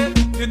in bed.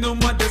 You know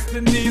my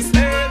destiny is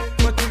hell,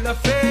 but till I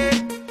fail.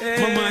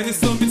 My mind is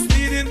so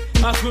misleading.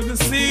 I couldn't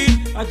see.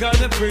 I got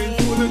a brain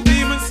full of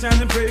demons trying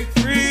to break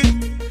free.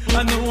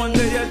 I know one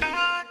day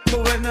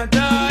but when I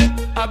die,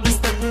 I'll be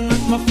stepping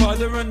with my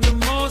father and the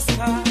Most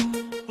High.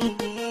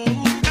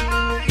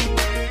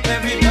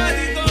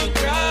 Everybody gon'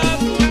 cry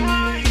for me.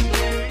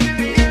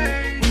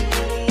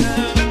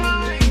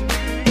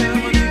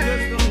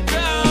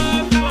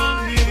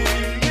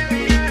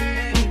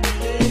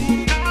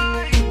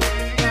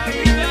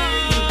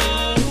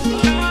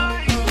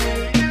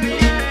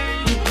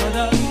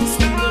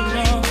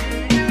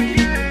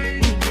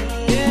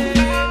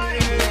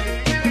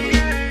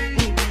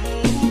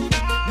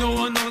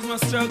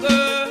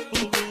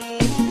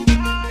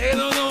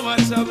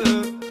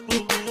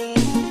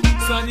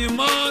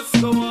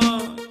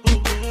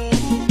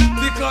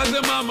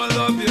 Mama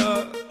love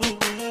ya.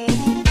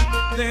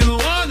 They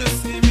don't wanna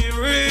see me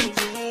rich.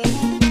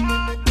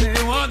 They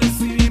wanna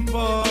see me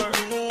poor.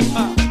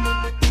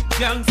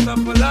 Gangsta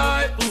for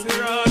life,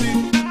 Sirani.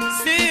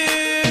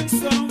 Sing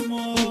some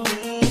more.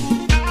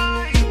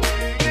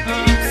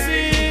 I'm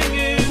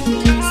singing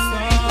this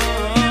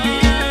song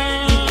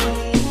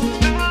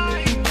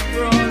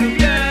for all the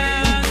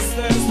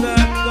gangsters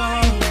that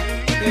gone.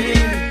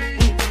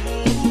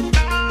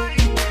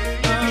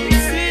 I'm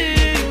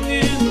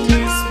singing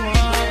this one.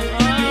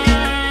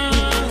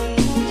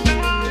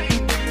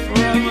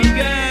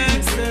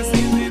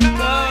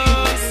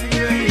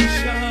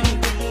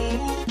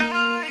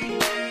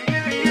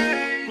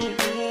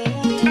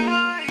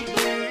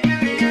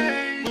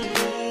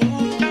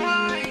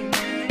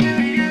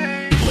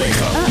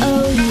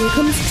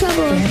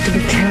 Trouble. We have to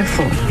be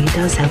careful. He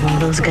does have all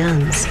those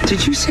guns.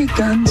 Did you say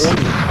guns? Your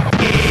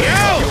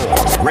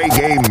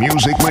reggae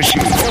music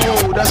machine.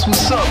 Oh, that's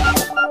what's up.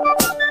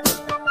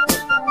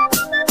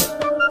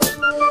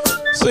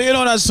 So you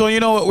know that song, you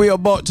know what we're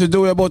about to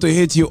do? We're about to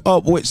hit you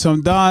up with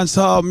some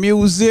dancehall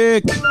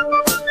music.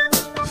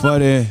 For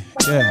the,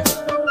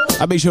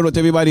 I make sure that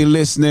everybody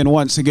listening,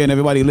 once again,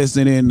 everybody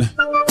listening in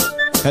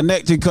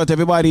Connecticut,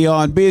 everybody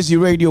on Busy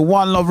Radio,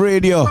 One Love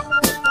Radio,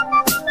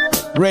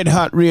 Red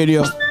Hot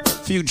Radio,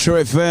 Future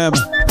FM,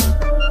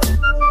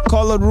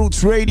 Colored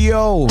Roots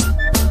Radio,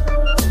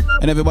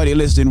 and everybody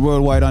listening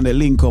worldwide on the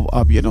Link Up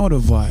app. You know the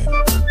vibe.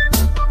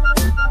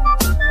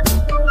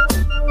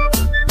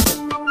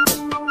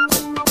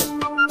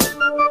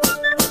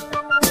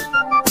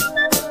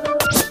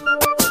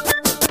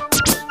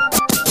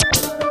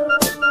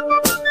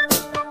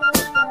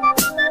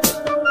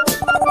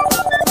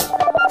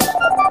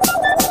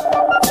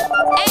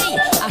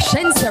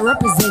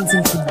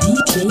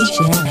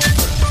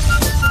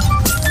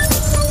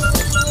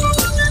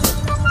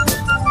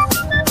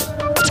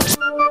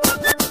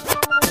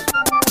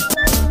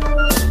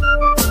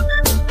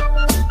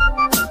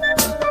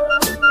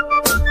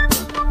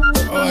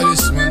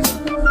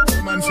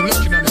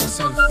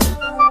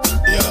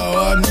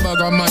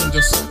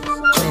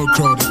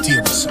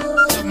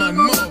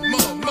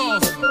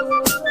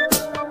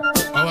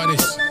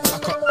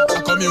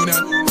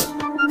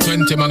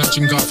 20 man a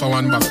drink off for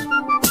one bottle.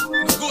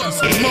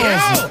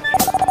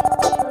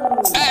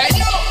 Hey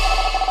yo,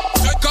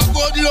 take a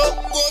good look.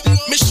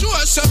 Me sure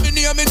say me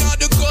name me not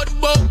the good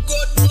book.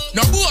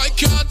 No boy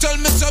can't tell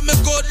me say me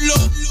good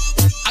look.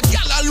 A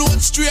gal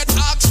alone straight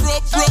axe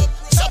rub.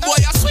 Some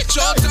boy a switch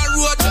out the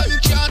road and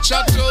can't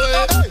chat to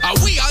it. And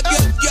we a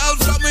get girl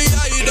from me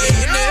eye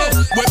there.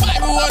 We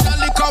buy me one a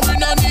liquor, we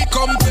no need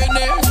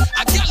company.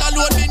 A gal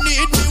alone me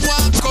need me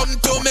want come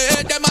to me.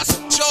 Them a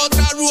switch out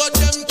the road,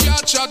 them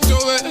can't chat to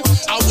it.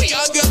 And we a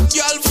get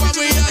girl from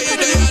me eye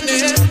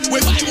there. We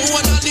buy me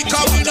one a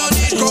liquor, we no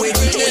need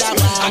company.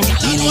 A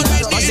gal alone me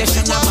need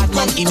me want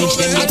come to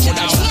me.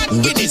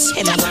 With this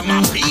hell of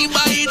a be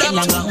by them.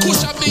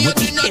 Push up me up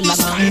in the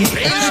sky.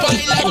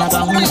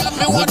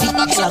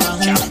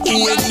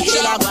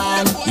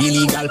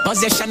 Illegal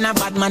possession of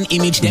bad man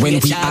image. When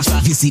we are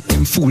visit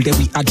them fool, then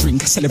we are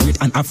drink,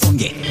 celebrate and have fun.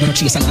 Yeah, no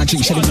chase and a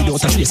drink, shelling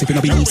without a trace. If you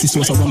no believe this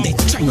was around there,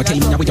 try not tell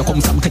me now where you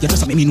come from, cause you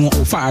just make me know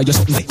how far you're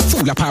something there.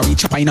 Fool a party,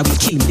 chopper in a way,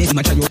 kill me. There's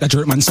much of you the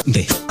German something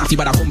there. After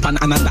bad a bump and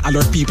another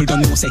alert people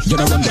don't know say you're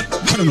not run there.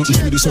 I don't know if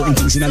you do certain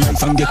things in a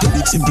life and get a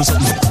big simple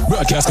something there.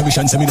 Broadcast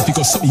commission send me the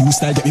because something you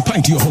style get me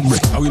pint to your hungry.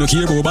 How we no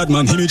care about bad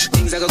man image.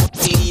 Things are go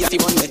see if you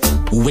want it.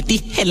 With the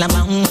hell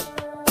around.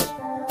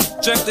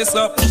 Check this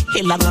up. The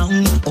hell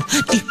around, oh,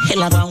 the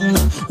hell around,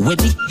 where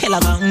the hell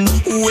around,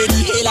 where the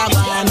hell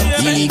around.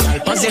 Legal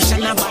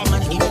possession of bad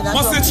man.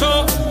 What's it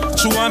show?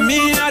 True and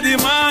me a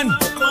the man.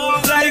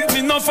 Like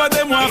me, enough of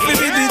them want to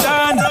be the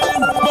Dan.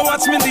 But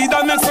watch me lead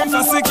and make some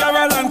fussy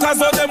Caroline.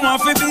 Cause all them want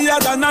to be the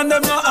Dan and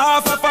them not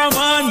half of a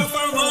man.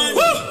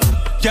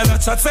 Yeah,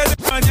 that's what say them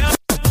man, yeah.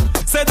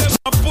 Say them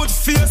a put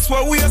face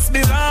where waist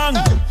belong.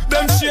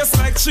 Them chase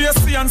like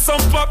Tracy and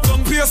some pop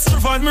down pace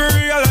through and me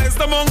realize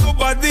them on go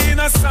body in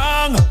a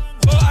song.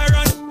 Oh, I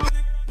run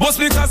must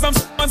because I'm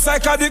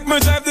psychotic, me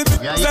drive the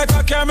beat like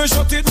a car, me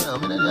shut it.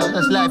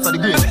 That's life for the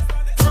green.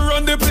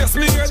 Run the place,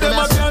 me hear them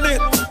a on it.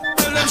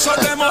 Tell them shut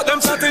them out,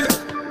 them chatting.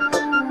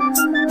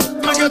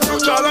 Me get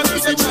through all and you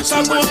say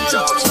chat one.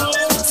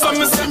 Some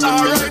me say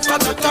alright,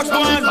 attack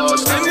one.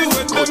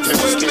 Anyway,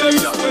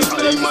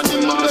 them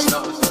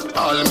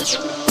all me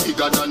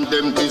bigger than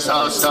them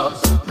disaster.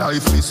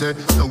 Life me say,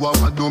 no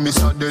one do me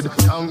so dead.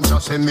 Young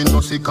just say me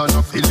no sick and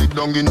I feel it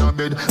down in a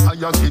bed. I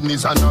have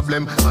kidneys and a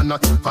blem and a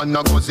tip and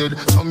a gozzed.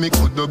 So me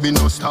could do be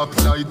no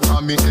stoplight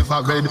for me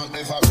ever read.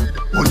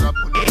 Pull up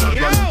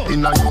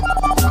in a you.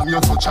 From you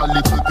touch a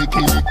little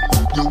bikini.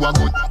 You are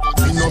good.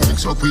 Me no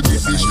mix up with the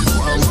fish.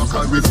 One walk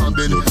a river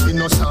bed. Me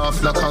no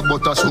soft like a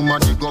butter.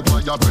 Somebody go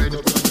buy your bread.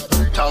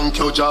 Thank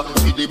you, Jah, for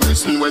the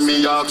blessing when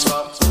me ask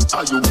for.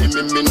 Are you give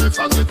me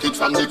never get it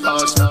from the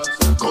pastor.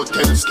 Go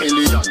tell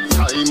Skelly that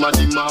time of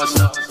the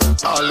master.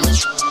 All me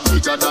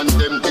bigger than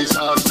them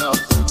disaster.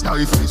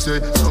 Life me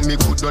say, so me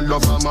couldn't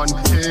love a man.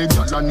 Hey,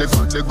 girl, I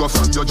never let go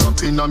from you drop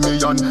in a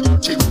million.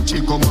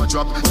 Chick come a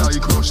drop,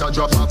 like Russia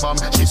drop a bomb.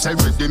 She say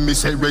ready, me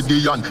say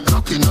ready and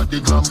knocking at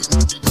the glam.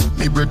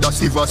 Me brother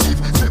Siva Siv,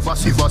 never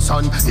Siva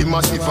son. Him a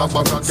Siva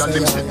bag a girl,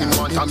 him say him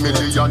want a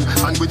million.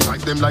 And we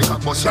drive them like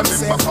a bus, you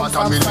remember part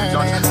a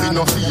million. We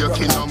no fear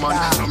king no man,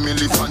 no me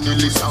live and me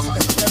listen.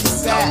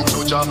 Thank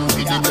you, Jah,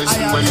 for the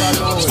blessing when me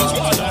ask for.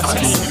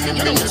 And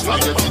me never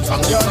get it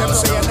from the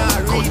pastor.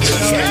 Go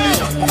tell Skelly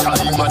that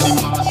time of the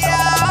master.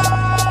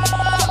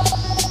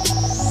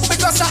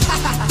 Because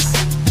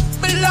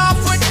me laugh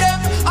with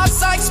them. A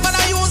Sykes man I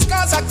use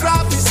cause I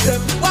graphish them.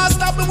 Won't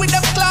stop me with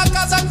them clock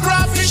cause I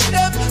graphish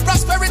them.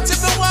 Prosperity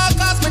me want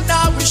cause me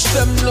now wish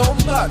them no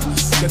man.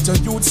 Get a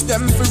youths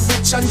them for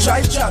rich and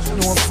try chat.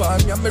 No fun,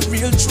 you're my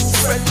real true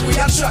friend we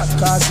a chat.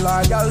 Cause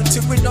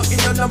loyalty we not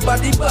in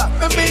nobody back.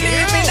 Me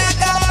believe in a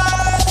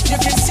God. You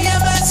can see a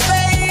man's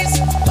face,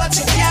 but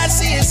you can't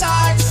see his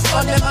heart.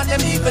 On them and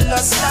them evil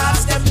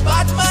stars, them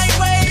bad my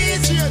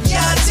ways.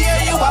 Can't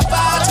tear you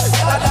apart,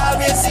 but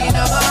always in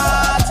a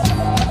heart.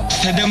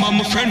 Tell them I'm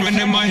a friend when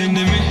them my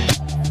enemy.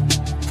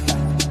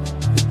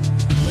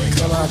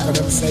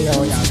 Them say,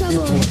 oh yeah,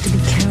 you have to be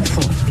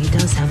careful. He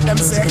does have them all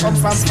those say, come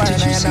from guns. fire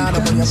and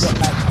when you look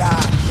like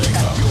that.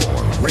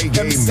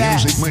 Reggae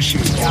music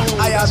machine. Yeah,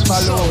 I have my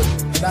load.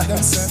 That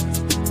them say.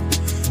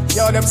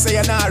 Yo, them say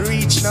you're not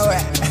reach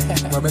nowhere.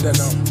 What me they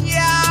know?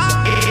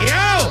 Yeah.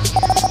 Yo.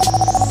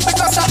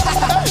 Because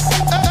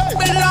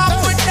me laugh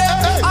with them.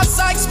 A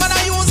Sykes man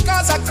I use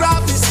cause I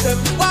graphish them.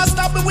 Won't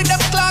stop me with them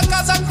clock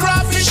cause I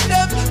graphish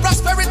them.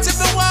 Prosperity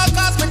me want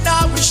cause me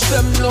now wish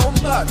them no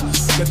man.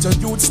 Get a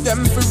youths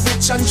them for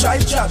rich and try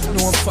chat.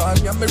 No fun,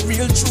 you're my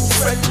real true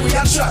friend we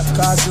a chat.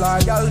 Cause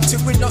loyalty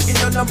we not in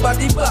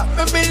nobody back.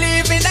 Me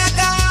believe in a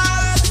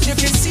God. You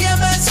can see a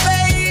man's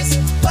face,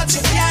 but you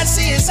can't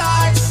see his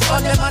heart.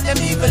 On them and them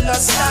evil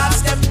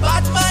stars, them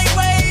bad my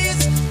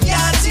ways.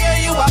 Can't tear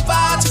you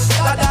apart,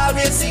 God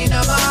always in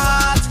a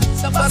heart.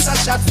 So bust a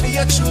shot for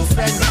your true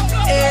friend,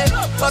 eh?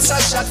 Bust a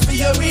shot for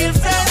your real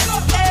friend,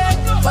 eh?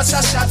 Bust a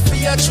shot for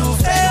your true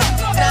friend.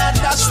 Nah,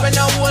 that's when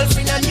a wolf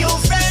in a new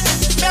friend.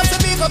 Me have to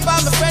big up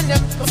on my friend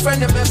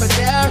them ever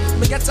there.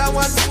 Me get a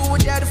one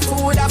food, yeah, the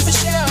food I for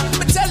share.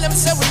 Me tell them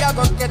say we I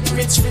gon' get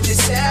rich for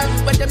this year.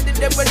 But them the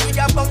devil we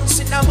a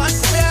bounce in a man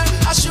fair.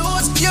 I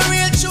shoes, your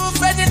real true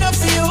friend enough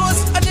for use.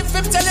 And if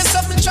him tell you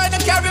something, try to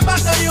carry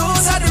back no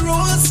use. How the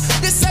rules,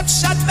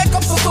 deception make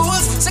up for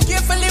fools. So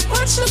carefully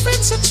watch the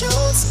friends you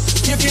choose.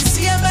 You can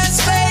see a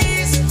man's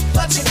face,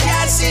 but you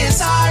can't see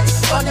his heart.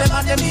 But them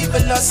and them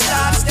evil lost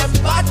stars, them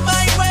bad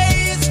my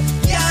ways.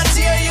 Can't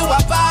tear you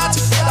apart,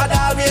 God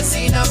always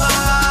in a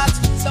heart.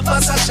 So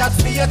bust a shot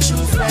for your true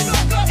friend,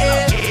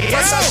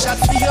 bust a shot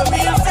for your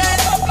real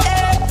friend,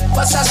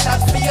 bust a shot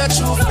for your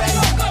true friend.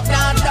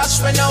 Now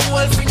dash when a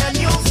wolf in a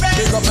new friend.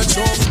 Pick up a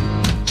true.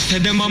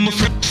 Tell them I'm a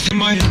friend, tell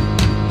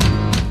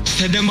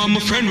them I'm a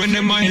friend when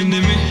they're my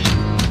enemy.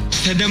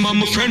 Tell them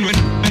I'm a friend when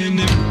they're my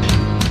enemy.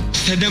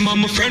 Tell them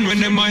I'm a friend when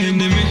they're my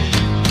enemy.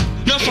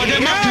 No for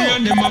them happy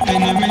and them up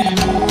enemy.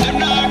 Them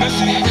not gonna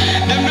see,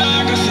 them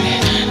not gonna see,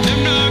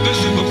 them not gonna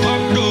see but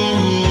fuck no.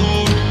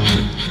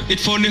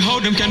 It's funny how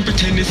them can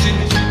pretend to see.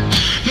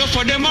 No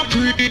for them I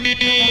pray,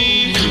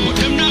 but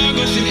them not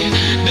gonna see,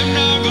 them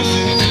not gonna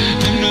see,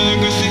 them not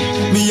gonna see.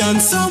 Me and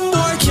some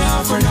boy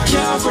careful.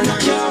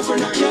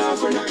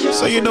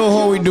 So you know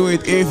how we do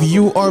it. If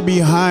you are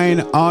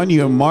behind on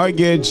your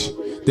mortgage,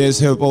 there's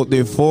help out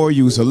there for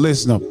you. So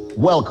listen up.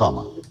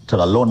 Welcome to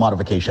the loan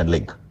modification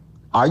link.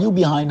 Are you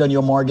behind on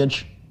your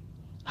mortgage?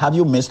 Have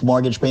you missed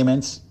mortgage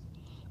payments?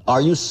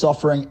 Are you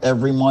suffering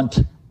every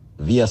month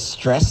via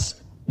stress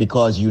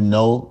because you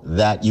know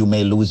that you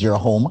may lose your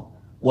home?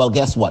 Well,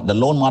 guess what? The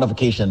loan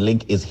modification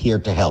link is here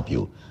to help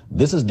you.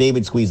 This is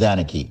David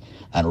Squeezaniki.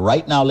 And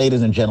right now,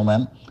 ladies and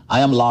gentlemen, I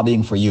am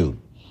lobbying for you.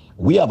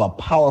 We have a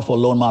powerful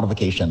loan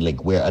modification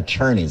link where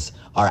attorneys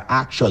are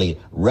actually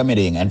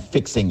remedying and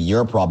fixing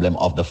your problem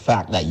of the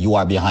fact that you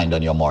are behind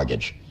on your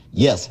mortgage.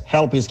 Yes,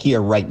 help is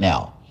here right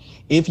now.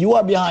 If you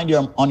are behind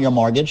on your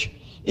mortgage,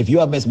 if you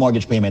have missed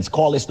mortgage payments,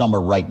 call this number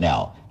right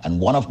now. And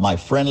one of my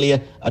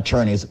friendly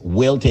attorneys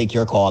will take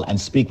your call and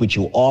speak with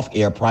you off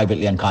air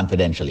privately and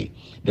confidentially.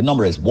 The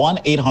number is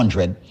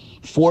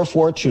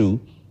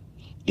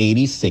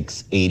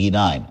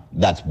 1-800-442-8689.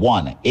 That's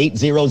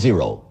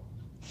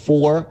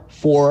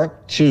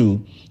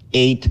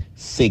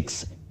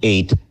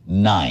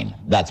 1-800-442-8689.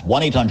 That's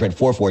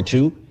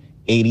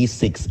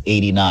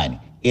 1-800-442-8689.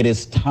 It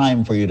is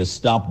time for you to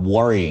stop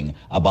worrying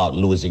about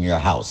losing your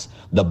house.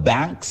 The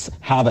banks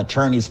have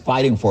attorneys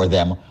fighting for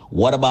them.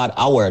 What about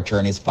our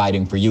attorneys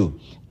fighting for you?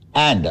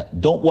 And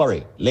don't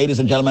worry, ladies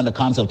and gentlemen, the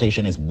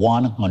consultation is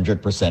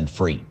 100%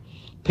 free.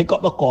 Pick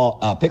up the phone,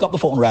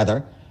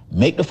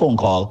 make the phone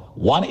call,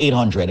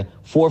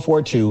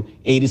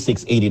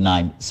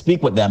 1-800-442-8689.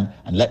 Speak with them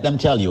and let them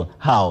tell you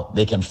how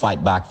they can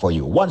fight back for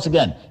you. Once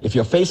again, if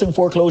you're facing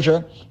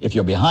foreclosure, if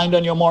you're behind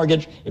on your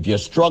mortgage, if you're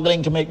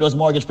struggling to make those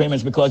mortgage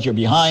payments because you're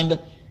behind,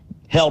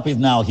 help is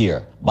now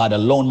here by the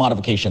loan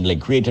modification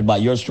link created by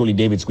yours truly,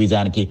 David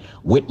Squeezaniki,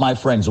 with my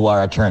friends who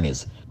are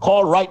attorneys.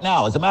 Call right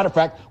now. As a matter of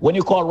fact, when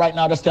you call right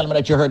now, just tell me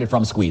that you heard it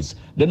from Squeeze.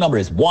 The number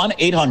is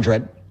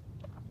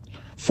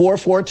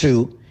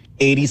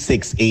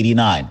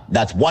 1-800-442-8689.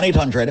 That's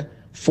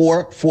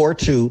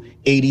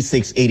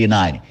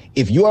 1-800-442-8689.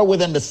 If you are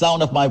within the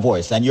sound of my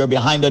voice and you're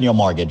behind on your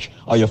mortgage,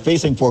 or you're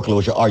facing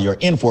foreclosure, or you're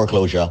in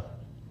foreclosure,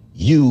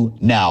 you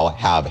now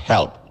have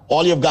help.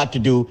 All you've got to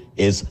do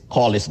is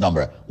call this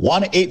number,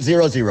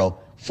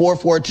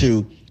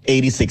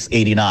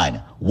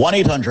 1-800-442-8689.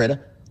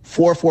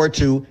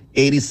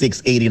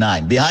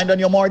 1-800-442-8689. Behind on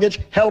your mortgage?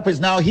 Help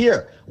is now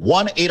here.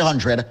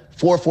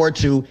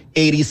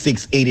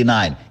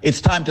 1-800-442-8689. It's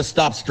time to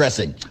stop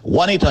stressing.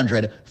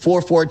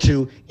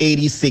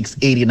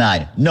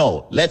 1-800-442-8689.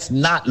 No, let's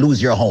not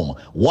lose your home.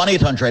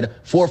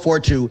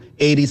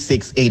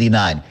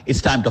 1-800-442-8689.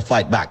 It's time to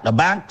fight back. The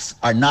banks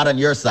are not on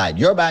your side.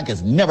 Your bank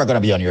is never going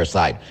to be on your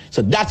side.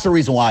 So that's the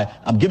reason why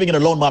I'm giving you a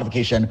loan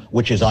modification,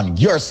 which is on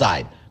your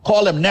side.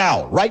 Call them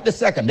now, right this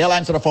second. They'll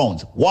answer the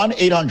phones.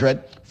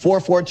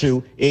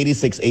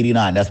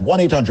 1-800-442-8689. That's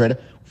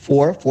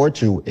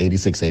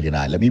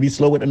 1-800-442-8689. Let me be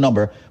slow with the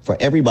number for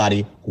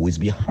everybody who is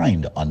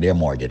behind on their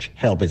mortgage.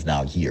 Help is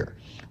now here.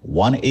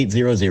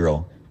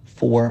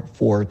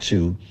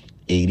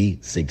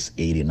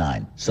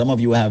 1-800-442-8689. Some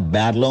of you have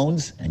bad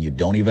loans and you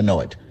don't even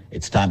know it.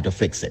 It's time to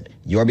fix it.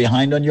 You're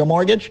behind on your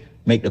mortgage?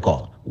 Make the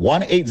call.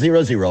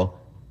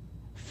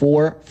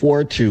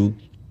 1-800-442-8689.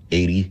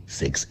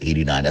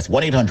 8689. That's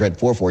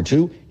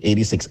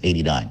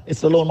 1-800-442-8689. It's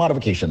the loan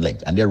modification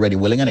link, and they're ready,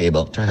 willing, and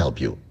able to help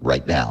you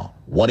right now.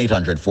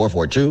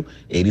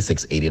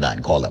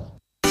 1-800-442-8689. Call them.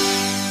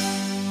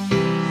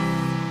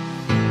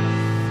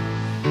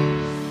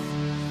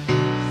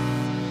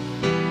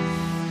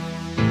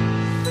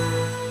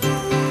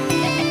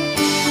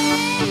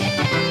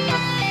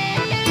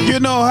 You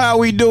know how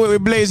we do it. We're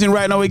blazing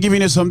right now. We're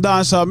giving you some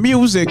dancehall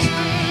music.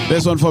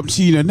 This one from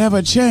Tina,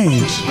 Never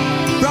Change.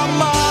 From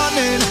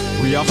morning,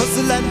 we are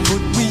hustle and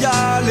put we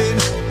all in.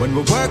 When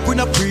we work, we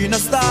not pre, not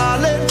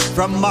stalling.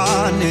 From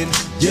morning,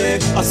 yeah,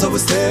 that's how we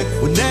stay.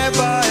 We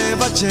never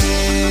ever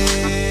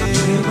change.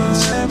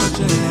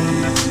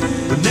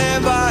 We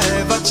never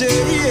ever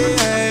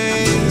change.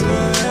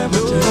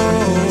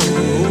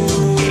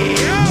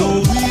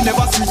 No, we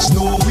never switch.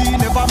 No, we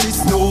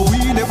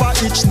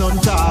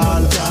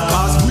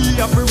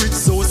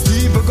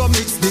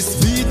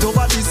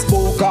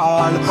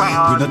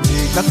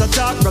that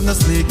attack from the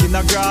snake in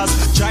the grass.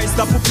 Try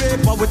stop with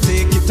paper, we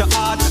take it to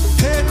heart.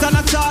 Hate and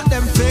attack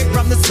them fake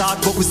from the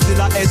start, but we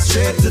still are head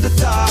straight to the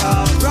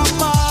top. From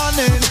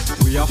morning,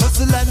 we are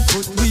hustle and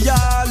put we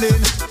all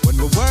in. When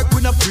we work,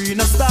 we not free,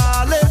 not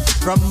stalling.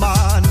 From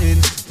morning,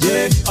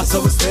 yeah, that's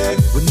how we stay.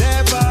 We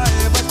never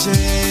ever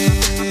change.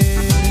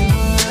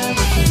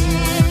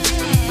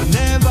 We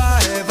never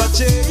ever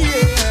change.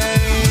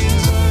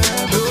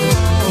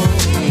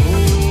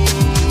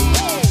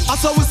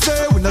 That's how we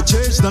say we not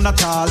change none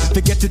at all.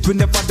 Forget it, we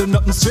never do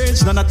nothing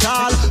strange none at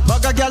all.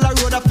 Bag a gal a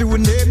road up, we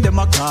name them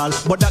a call,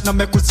 but that no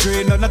make we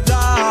strain none at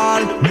all.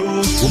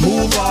 No, we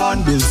move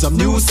on, build some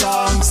new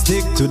songs.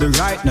 Stick to the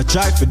right, not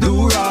try to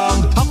do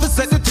wrong. Have to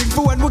set the thing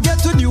for when we get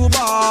to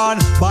newborn.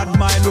 Bad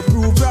mind we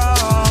prove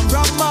wrong.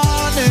 From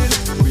morning,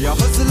 we are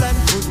hustle and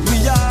put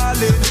we all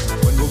in.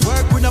 When we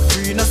work, we not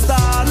free, not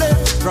stalling.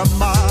 From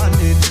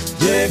morning,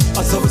 yeah,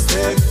 that's how we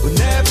stay. We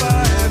never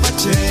ever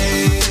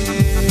change.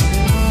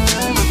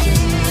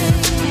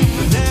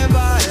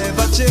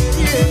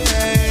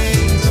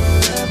 Change.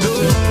 No.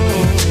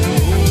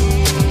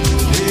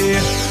 Yeah.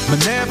 Me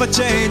never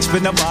change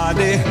for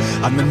nobody,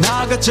 and me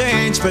not gonna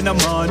change for no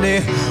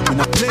money. Me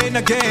not play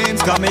no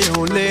games, got me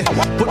only.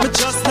 Put me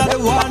trust on the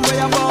one way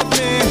above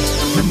me.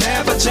 Me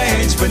never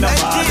change for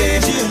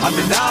nobody, and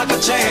me not gonna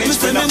change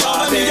for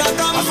nobody. And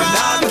me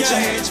not gonna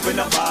change for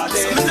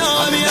nobody. And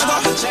me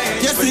not gonna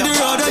change. You see the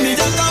road where me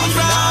just come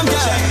from,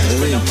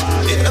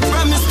 yeah. It's a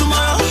promise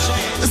tomorrow.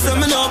 So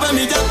me know where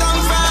me just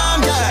come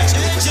from, yeah.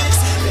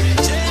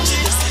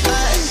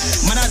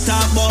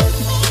 Talk about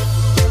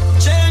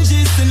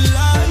changes in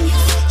life.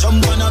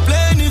 Jump on a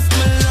plane if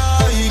me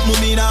like.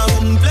 Mummy now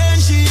complain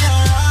she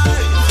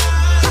alright.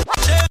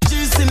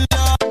 Changes in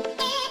life.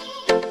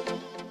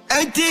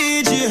 Hey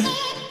TJ,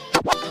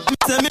 me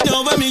say me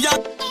know where me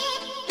at.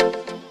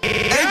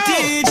 Hey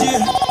TJ,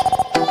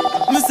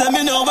 me say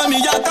me know where me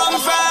a come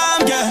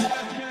from, yeah.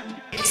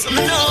 So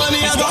me know where me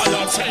a go.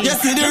 You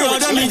see the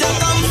road where me just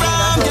come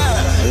from,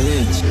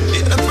 yeah.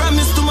 It's a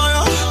promise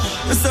tomorrow.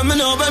 Me say me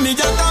know where me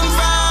just come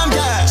from,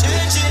 yeah.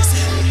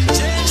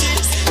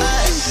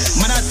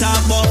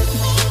 Talk about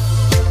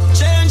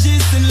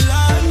changes in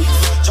life.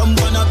 Jump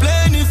on a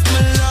plane if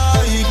me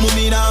like.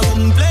 Mummy now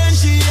complain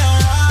she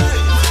alright.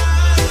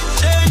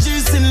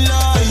 Changes in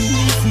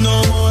life.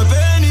 No more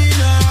pain in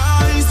her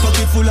eyes.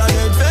 Pocket full of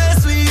dead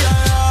face we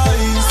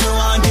eyes. No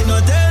one can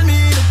not tell me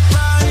the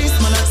price.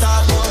 Man I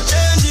talk about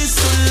changes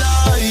to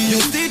life. You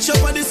teach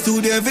up at the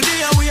studio every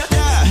day and we are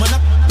there. Man I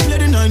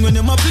play the nine when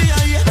them a play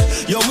here.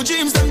 Yo my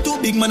dreams them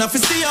too big man I fi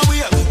stay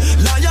away.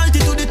 Loyalty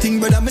to the thing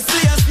brother me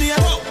stay as near.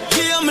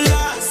 Give me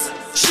last.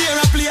 Share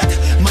a plate.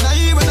 Man, I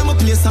hear when I'm a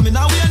place, I mean,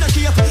 now we are not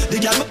cape. The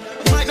girl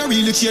might not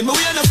really change, but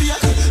we are not fear.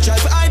 Try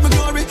to hide my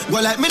glory, go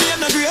like me name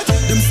not great.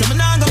 Them say me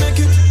nah gonna make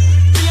it.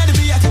 Play the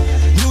beat.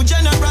 New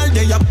general,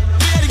 they up,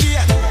 play the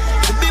gate.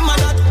 The big man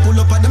that pull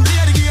up at them,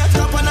 play the gate.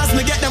 Top on us,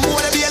 me get them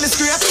all the belly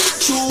straight.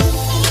 True.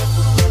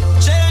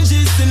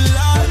 Changes in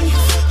life.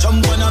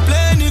 Jump on a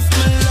plane if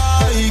me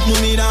like.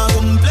 Mummy now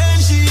complain,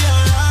 she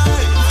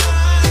alright.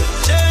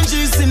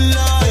 Changes in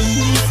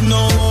life.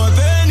 No more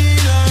pain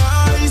in her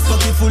eyes.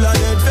 Pocket full of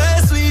dead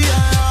face we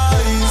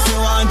eyes. You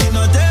want it,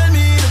 no tell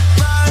me the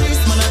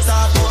price. Man I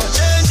talk about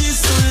changes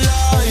to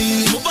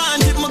life. My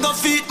band it, my go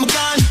feet, my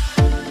gun.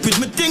 With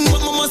me thing,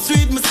 what my must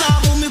read, my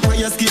psalm. Me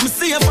prayers keep me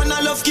safe and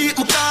I love keep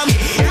me calm.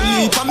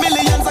 Only for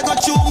millions I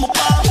got through my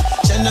palm.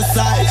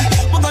 Genocide,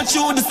 we got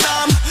through the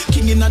storm.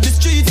 King in the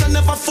streets, I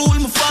never fool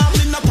my farm.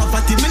 In a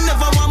poverty, me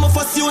never want my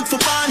first youth for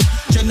fun.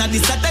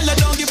 Journalists, I tell her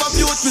don't give up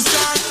youth for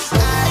strong.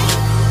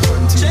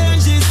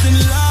 Changes in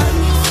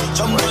life.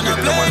 Jump on a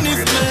plane if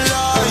me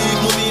like.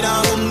 Mummy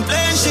now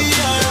complain she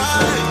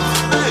alright.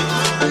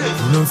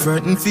 You no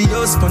frightened for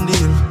your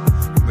spondyle.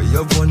 But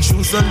you have one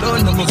shoes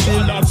alone, I'm a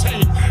feel.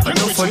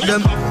 Enough of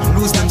them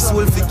lose them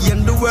soul for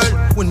gain the world.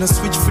 When I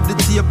switch for the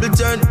table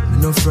turn, me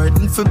no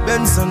frightened for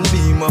Benz and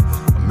Beamer.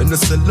 Me no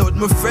sell out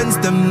my friends,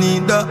 them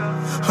neither.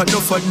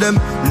 Enough of them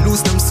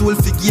lose them soul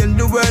for gain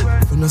the world.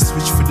 When I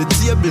switch for the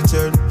table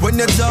turn. When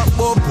you talk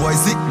about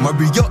boys, it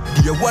marry you,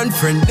 dear one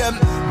friend them.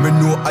 Me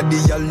know I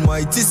the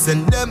Almighty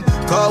send them.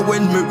 Cause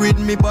when me read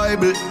me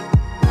Bible,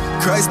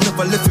 Christ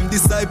never left him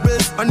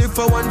disciples. And if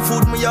I want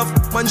food, me have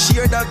man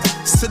share that.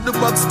 Set the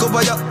box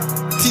cover ya,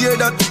 tear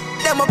that.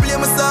 Them a play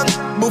my song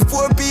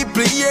before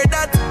people hear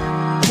that.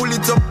 Pull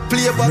it up,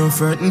 play back. No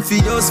frightened for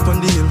your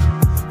spondyle.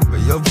 But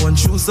you have one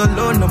shoes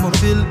alone, I'm a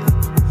bill.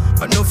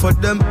 Enough of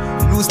them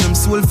lose them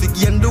soul for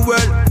gain the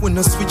world. When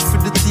I switch for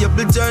the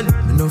table turn,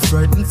 me no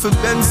frightened for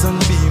Benz and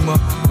Beamer.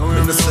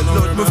 Me no sell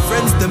out my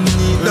friends, them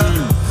neither.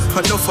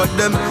 Enough of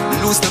them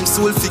lose them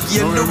soul for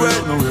gain the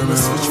world. When I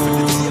switch for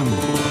the table.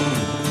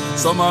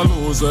 Some a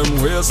lose them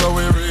way, so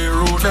we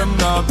reroute them.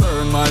 Now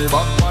turn my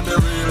back on the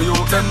real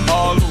youth. Them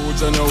all who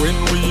genuine,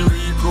 we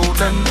recruit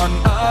them.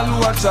 And all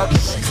who are chat. We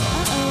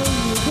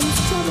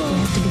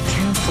have to be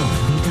careful.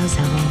 He does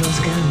have all those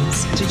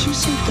guns. Did you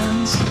see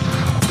guns?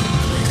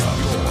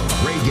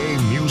 Reggae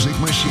music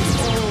machine.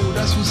 Oh,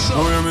 that's what's up.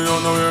 Now hear me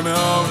out, now hear me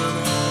out.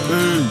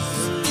 Hey.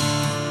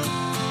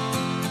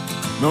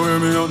 No hear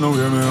me out, no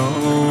hear me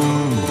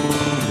out.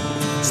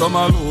 Some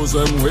a lose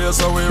them way,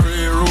 so we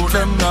reroute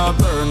them. Now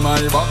turn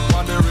my back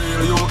on the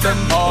real youth.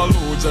 Them all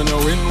who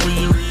genuine,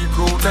 we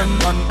recruit them.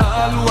 And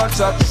all who a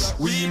chat,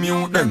 we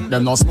mute them.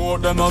 Them no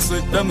smoke, them no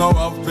sick, them no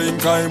have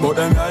pink eye, but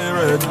them eye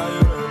red.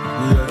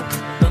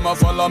 Yeah. Them a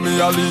follow me,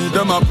 a lead,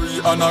 them a pre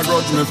and a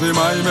grudge me for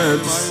my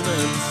mates.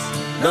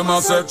 Them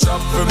a set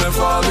trap for me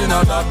fall in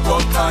a that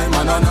but time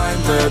and a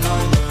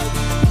 9-10.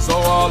 So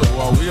all who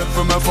a wait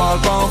for me fall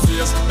pound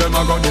face, them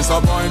a got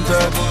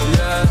disappointed.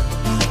 Yeah.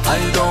 I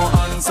don't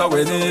answer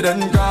when they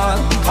then call.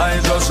 I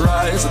just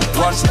rise,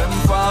 watch them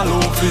fall. Who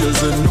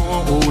feels it,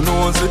 know who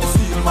knows it.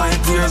 Feel my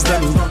tears,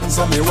 them run,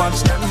 so me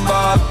watch them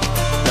ball.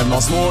 Them no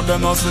smoke,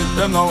 them no sick,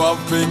 them no have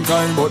pink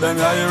eye, but them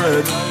eye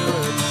red.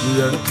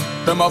 Yeah,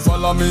 them a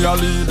follow me, a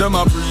lead, them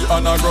a pre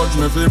and a grudge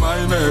me for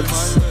my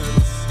mates.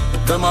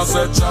 Them a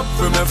set trap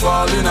for me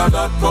fall in a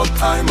that, but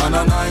I'm on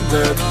a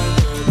 9-10.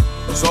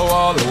 So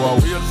all who a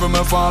wait for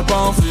me fall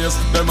pound face,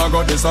 them a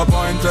got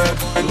disappointed.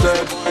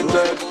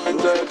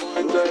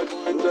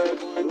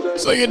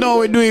 So you know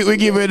we do it, we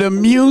give it the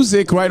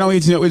music. Right now we're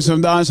eating it with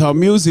some dancehall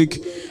music.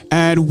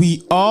 And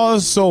we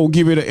also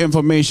give you the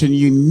information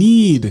you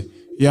need.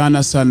 You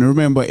understand?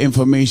 Remember,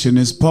 information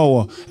is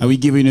power. And we're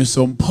giving you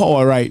some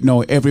power right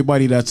now.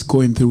 Everybody that's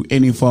going through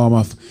any form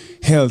of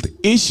health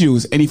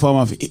issues, any form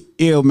of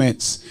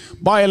ailments.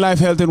 BioLife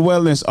Health and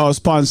Wellness, our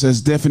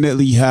sponsors,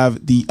 definitely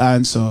have the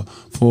answer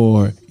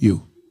for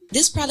you.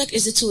 This product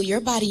is a tool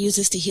your body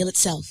uses to heal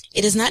itself.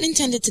 It is not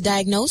intended to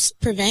diagnose,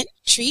 prevent,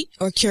 treat,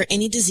 or cure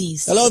any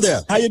disease. Hello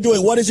there. How you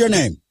doing? What is your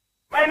name?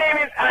 My name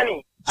is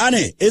Annie.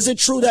 Annie, is it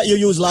true that you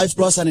use Life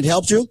Plus and it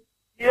helps you?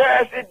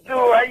 Yes, it do.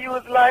 I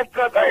use Life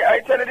Plus.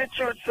 I tell you the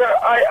truth, sir.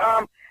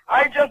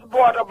 I just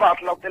bought a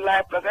bottle of the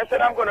Life Plus. I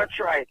said I'm gonna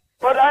try it.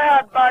 But I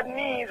had bad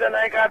knees and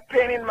I got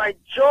pain in my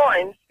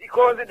joints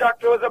because the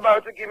doctor was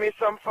about to give me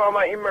some form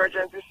of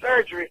emergency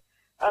surgery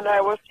and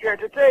I was scared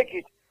to take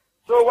it.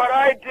 So what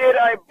I did,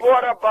 I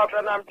bought a bottle,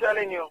 and I'm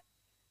telling you,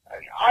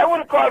 I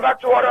wouldn't call back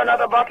to order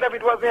another bottle if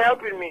it wasn't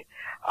helping me.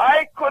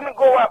 I couldn't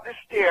go up the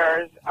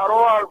stairs at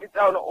all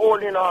without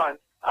holding on.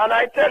 And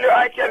I tell you,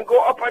 I can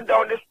go up and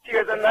down the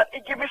stairs, and that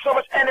it gives me so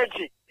much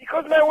energy.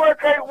 Because I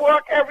work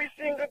every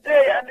single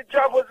day, and the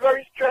job was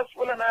very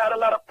stressful, and I had a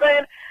lot of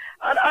pain.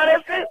 And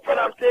honestly, when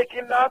I'm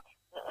taking that,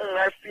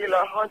 I feel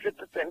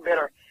 100%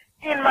 better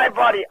in my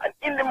body. And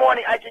in the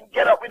morning, I can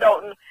get up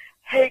without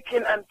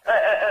aching and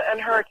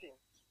hurting.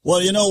 Well,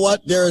 you know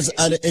what? There's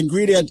an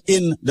ingredient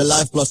in the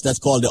Life Plus that's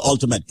called the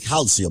Ultimate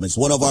Calcium. It's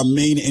one of our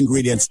main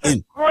ingredients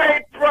in.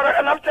 Great product,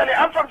 and I'm telling you,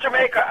 I'm from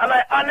Jamaica, and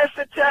I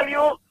honestly tell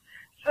you,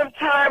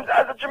 sometimes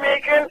as a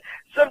Jamaican,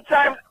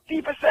 sometimes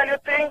people sell you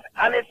things,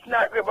 and it's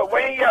not good. But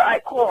when you hear I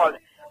call,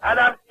 and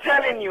I'm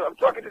telling you, I'm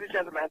talking to the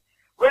gentleman,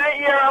 when you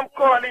hear I'm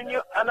calling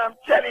you, and I'm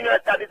telling you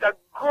that it's a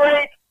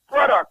great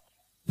product,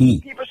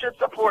 people should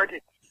support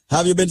it.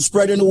 Have you been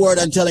spreading the word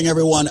and telling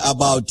everyone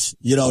about,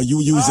 you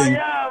using...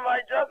 I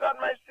just had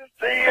my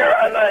sister here,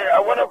 and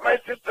one of my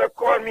sisters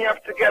called me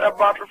up to get a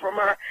bottle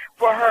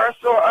for her,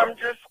 so I'm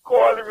just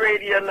calling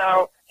radio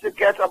now to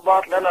get a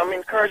bottle, and I'm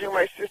encouraging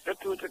my sister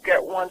too to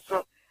get one,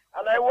 so,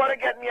 and I want to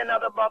get me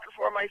another bottle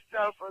for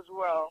myself as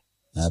well.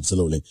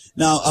 Absolutely.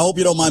 Now, I hope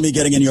you don't mind me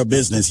getting in your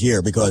business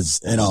here, because,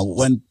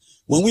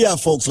 when we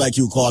have folks like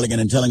you calling in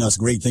and telling us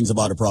great things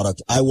about a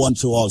product, I want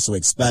to also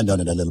expand on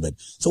it a little bit.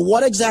 So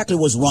what exactly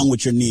was wrong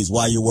with your knees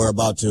while you were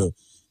about to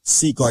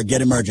seek or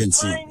get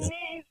emergency? My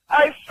knees,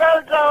 I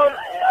fell down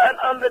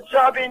on the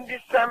job in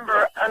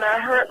December, and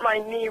I hurt my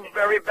knee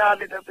very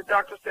badly that the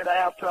doctor said I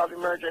have to have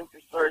emergency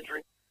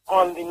surgery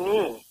on the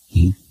knee.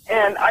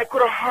 And I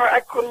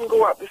couldn't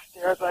go up the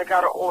stairs. I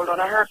got to hold on.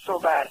 I hurt so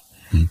bad.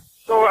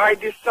 So I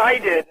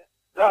decided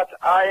that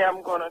I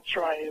am going to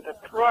try the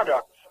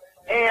product.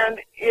 And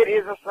it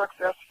is a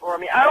success for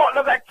me. I don't,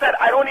 like I said,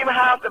 I don't even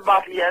have the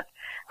bottle yet,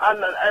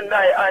 and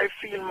I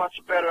feel much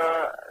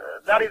better.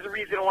 That is the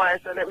reason why I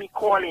said let me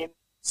call in.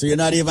 So you're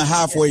not even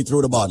halfway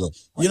through the bottle.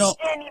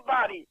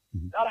 Anybody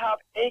that have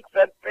aches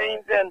and pain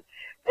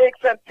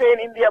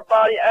in their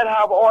body and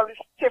have all this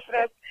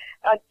stiffness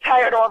and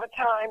tired all the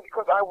time,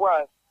 because I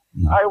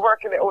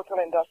work in the hotel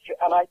industry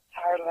and I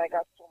tired and I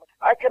got so much.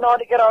 I can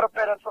hardly get out of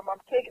bed, and I'm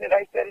taking it,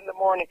 I said, in the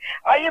morning.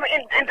 I even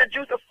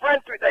introduced a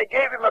friend to it. I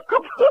gave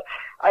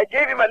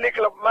him a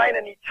nickel of mine,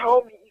 and he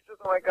told me, he says,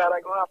 oh my God,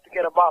 I'm going to have to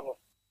get a bottle.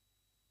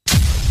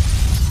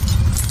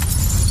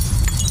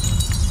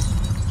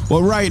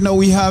 Well, right now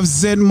we have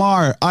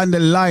Zenmar on the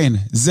line.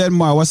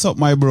 Zenmar, what's up,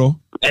 my bro?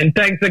 And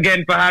thanks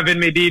again for having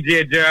me,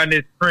 DJ Jer, on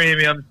this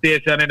premium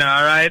station,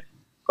 all right?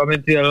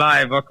 Coming to you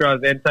live across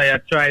the entire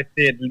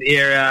tri-state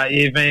area,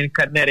 even in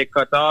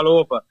Connecticut, all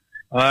over,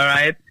 all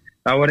right?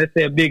 I want to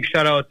say a big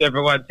shout out to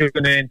everyone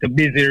tuning in to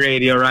Busy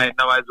Radio right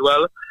now as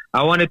well.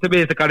 I wanted to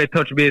basically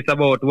touch base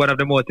about one of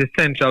the most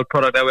essential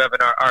products that we have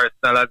in our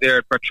arsenal, as you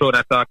heard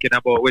Patrona talking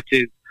about, which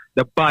is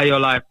the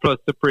BioLife Plus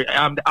Supreme,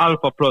 the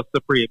Alpha Plus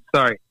Supreme,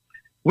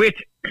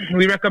 which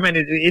we recommend.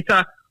 It's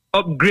a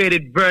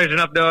upgraded version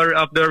of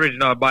the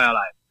original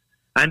BioLife.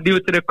 And due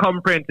to the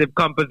comprehensive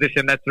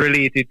composition that's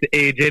related to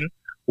aging,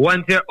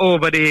 once you're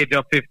over the age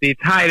of 50,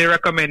 it's highly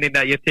recommended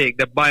that you take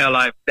the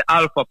BioLife, the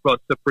Alpha Plus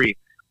Supreme.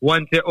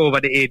 Once you're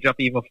over the age of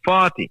even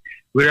 40,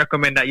 we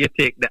recommend that you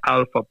take the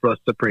Alpha Plus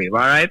Supreme, all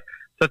right?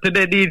 So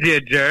today,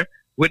 DJ Jer,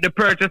 with the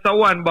purchase of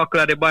 1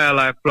 bottle of the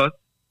BioLife Plus,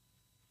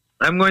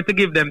 I'm going to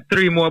give them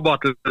 3 more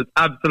bottles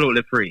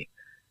absolutely free,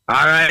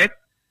 all right?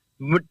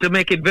 To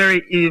make it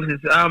very easy,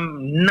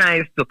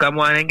 nice to come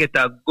on and get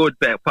a good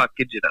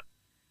package, you know.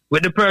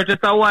 With the purchase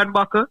of 1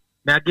 bottle,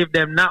 now give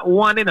them not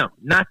 1, you know,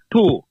 not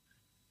 2,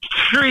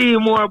 3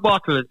 more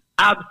bottles,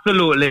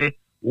 absolutely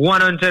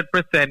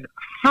 100%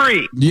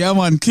 free. Yeah,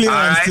 man,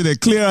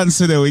 clearance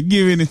today, we're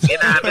giving it. Me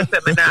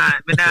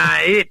nah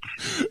hit.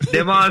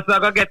 Them also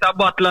gonna get a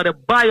bottle of the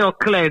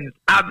BioCleanse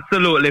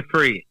absolutely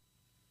free.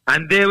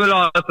 And they will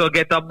also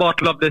get a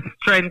bottle of the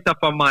Strength of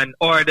a Man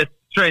or the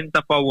Strength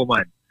of a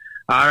Woman.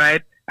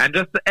 Alright? And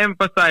just to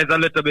emphasize a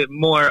little bit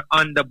more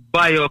on the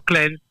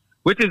BioCleanse,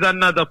 which is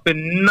another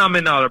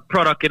phenomenal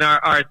product in our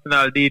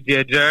arsenal,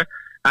 DJ Jer.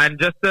 And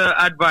just to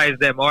advise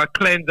them, our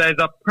cleanser is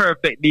a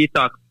perfect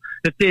detox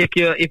to take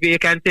you, if you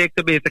can take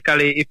to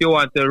basically, if you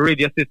want to rid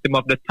your system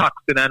of the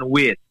toxin and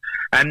waste.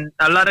 And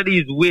a lot of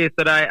these wastes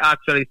that I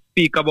actually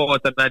speak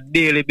about on a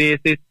daily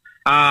basis,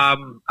 I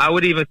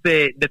would even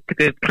say the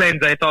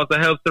cleanser, it also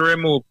helps to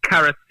remove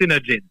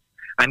carcinogens.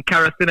 And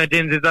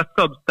carcinogens is a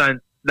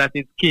substance that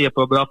is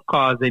capable of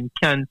causing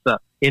cancer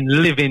in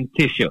living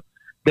tissue.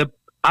 The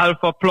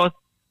Alpha Plus,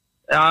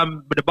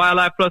 the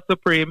BioLife Plus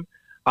Supreme,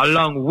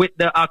 along with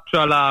the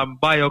actual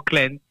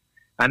BioCleanse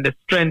and the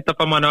Strength of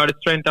a Man or the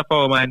Strength of a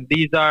Woman,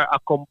 these are a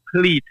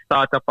complete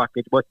starter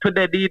package. But to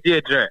the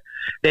DJ Jer,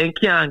 they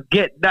can't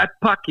get that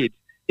package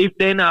if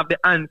they don't have the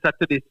answer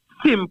to this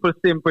simple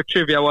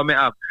trivia what me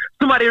have.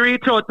 Somebody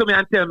reach out to me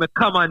and tell me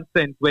common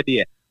sense with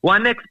you.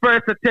 One next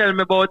person tell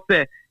me about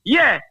say,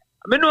 yeah,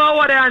 I know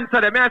what the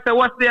answer is. I say,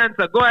 what's the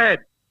answer? Go ahead.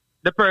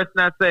 The person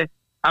I say,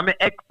 I'm an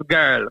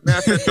ex-girl. I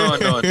say, no.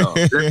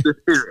 Let's be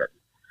serious.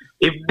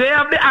 If they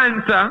have the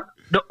answer,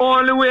 the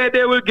only way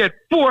they will get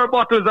 4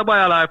 bottles of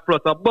BioLife Plus,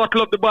 a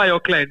bottle of the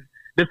BioCleanse,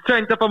 the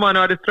Strength of a Man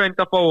or the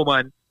Strength of a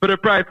Woman, for the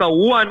price of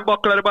 1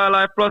 bottle of the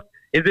BioLife Plus,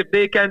 is if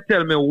they can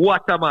tell me,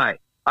 what am I?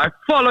 I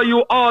follow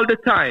you all the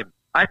time.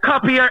 I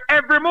copy your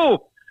every move.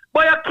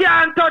 But you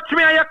can't touch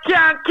me and you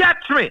can't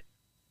catch me.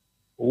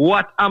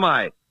 What am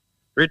I?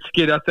 Rich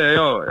kid, I say,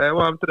 yo, I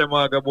want to the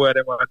maga boy,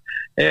 man.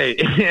 Hey.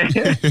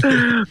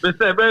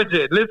 Mr.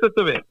 Bridget, listen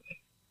to me.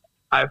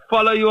 I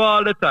follow you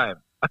all the time.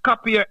 I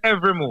copy your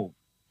every move.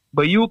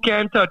 But you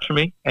can't touch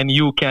me and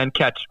you can't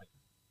catch me.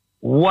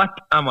 What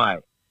am I?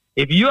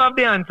 If you have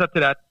the answer to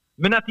that,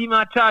 me not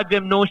even charge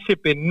them no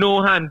shipping,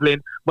 no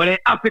handling, but they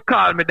have to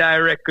call me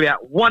directly at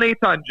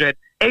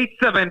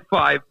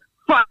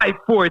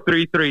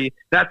 1-800-875-5433.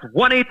 That's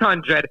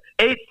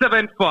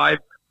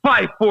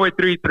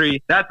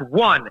 1-800-875-5433. That's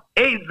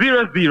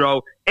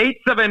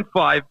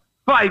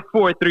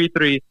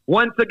 1-800-875-5433.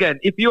 Once again,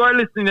 if you are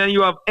listening and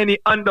you have any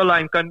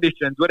underlying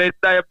conditions, whether it's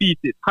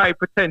diabetes,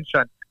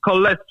 hypertension,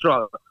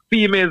 cholesterol,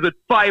 females with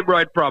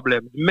fibroid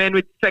problems, men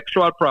with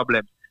sexual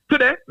problems.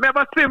 Today, we have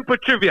a simple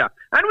trivia.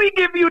 And we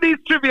give you these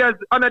trivias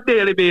on a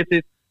daily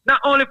basis, not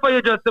only for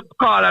you just to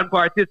call and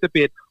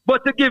participate,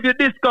 but to give you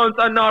discounts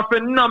on our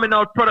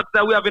phenomenal products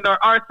that we have in our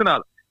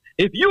arsenal.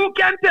 If you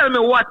can tell me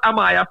what am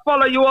I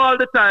follow you all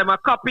the time, I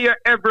copy your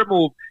every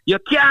move. You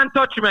can't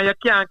touch me, you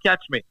can't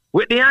catch me.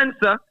 With the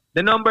answer,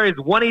 the number is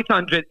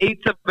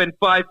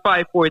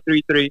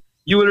 1-800-875-5433.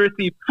 You will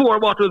receive 4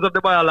 bottles of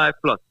the BioLife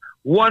Plus,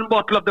 1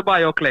 bottle of the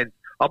BioCleanse,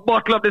 a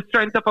bottle of the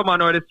Strength of a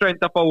Man or the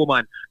Strength of a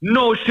Woman.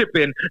 No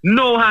shipping,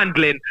 no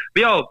handling.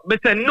 Yo, me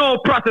say no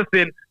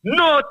processing,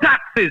 no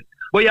taxes.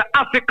 But you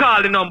have to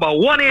call the number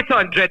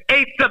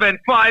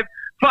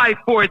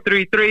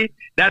 1-800-875-5433.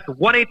 That's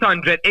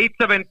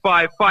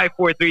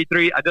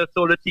 1-800-875-5433. I just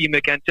told the team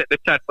they can check the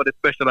chat for the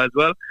special as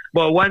well.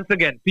 But once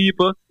again,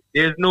 people,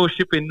 there's no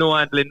shipping, no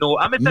handling, no.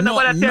 I mean,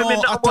 nobody tell me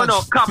no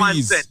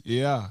common sense.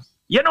 Yeah.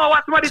 You know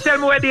what somebody tell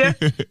me where there?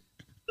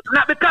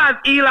 Not because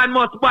Elon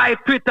must buy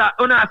Twitter.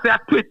 When I say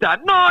Twitter.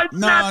 No, it's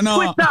not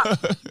Twitter.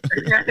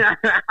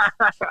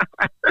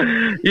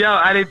 Yo,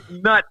 and it's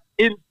not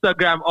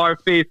Instagram or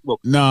Facebook.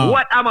 No.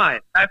 What am I?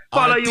 I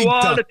follow you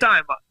all the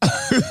time.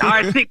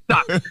 Or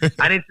TikTok.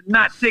 And it's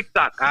not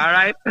TikTok, all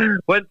right?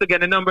 Once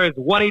again, the number is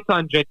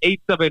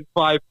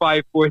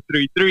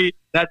 1-800-875-5433.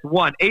 That's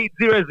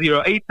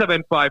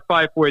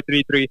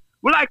 1-800-875-5433.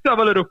 We like to have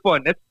a little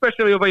fun,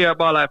 especially over here at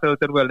BioLife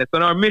Health and Wellness.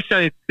 And our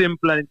mission is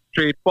simple and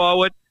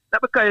straightforward.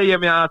 Not because you hear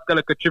me ask a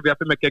little trivia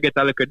to make you get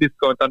a little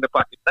discount on the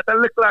package. Not a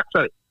little,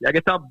 actually. You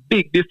get a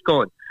big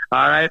discount.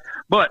 All right?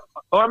 But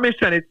our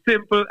mission is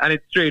simple and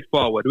it's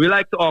straightforward. We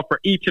like to offer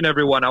each and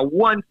every one a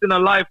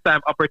once-in-a-lifetime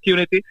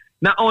opportunity,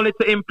 not only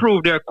to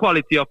improve their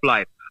quality of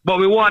life, but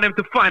we want them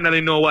to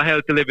finally know what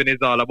healthy living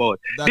is all about.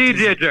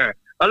 DJ Jer,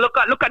 look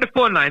at the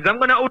phone lines. I'm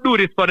going to do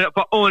this for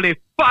only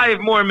 5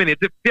 more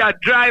minutes. If you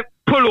have drive,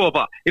 pull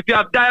over. If you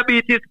have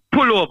diabetes,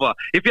 pull over.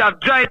 If you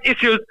have joint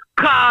issues,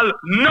 call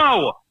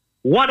now.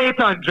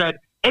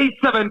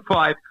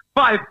 1-800-875-5433.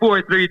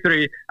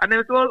 5433. And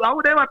then so I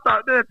would never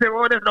thought they say,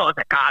 oh, they know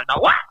the call now.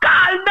 What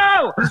call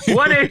now?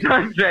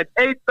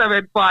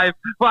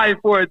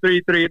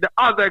 1-800-875-5433. The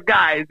other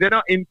guys, they're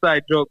not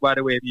inside joke, by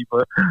the way,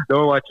 people.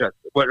 Don't watch us.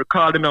 But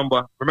call the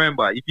number.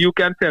 Remember, if you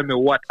can tell me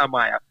what am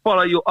I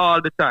follow you all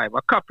the time.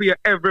 I copy your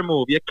every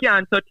move. You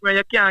can't touch me.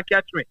 You can't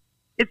catch me.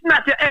 It's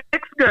not your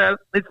ex-girl.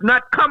 It's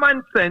not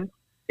common sense.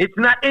 It's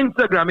not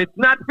Instagram. It's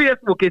not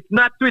Facebook. It's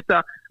not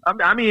Twitter.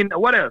 I mean,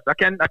 what else? I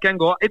can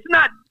go. It's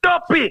not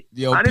dopey.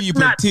 Yo, and people it's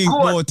not think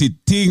about it.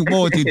 Think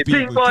about it, people.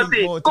 Think about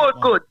it.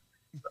 Good.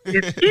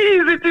 It's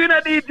easy to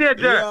a DJ,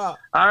 Jer. Yeah.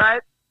 All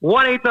right?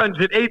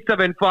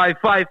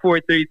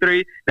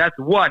 1-800-875-5433. That's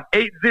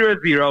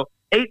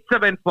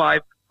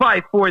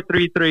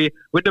 1-800-875-5433.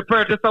 With the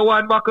purchase of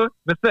one buckle,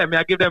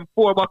 I give them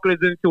 4 buckles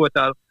in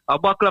total. A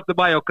buckle of the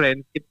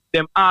BioCleanse. If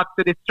them ask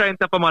to the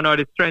strength of a man or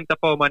the strength of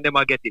a woman, them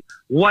will get it.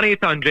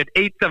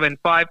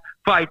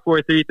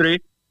 1-800-875-5433.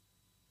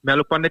 I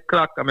look on the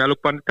clock, I look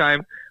on the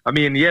time.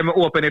 Me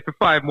open it for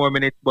 5 more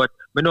minutes, but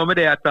I know me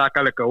there talk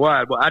a little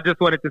while. But I just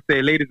wanted to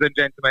say, ladies and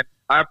gentlemen,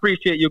 I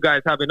appreciate you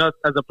guys having us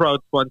as a proud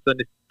sponsor on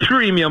this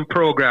premium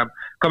program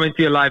coming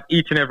to you live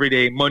each and every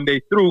day, Monday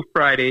through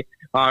Friday,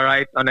 all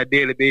right, on a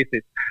daily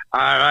basis.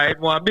 All right,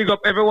 well, big up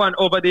everyone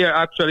over there,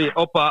 actually,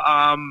 up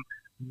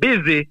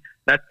Busy,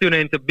 that's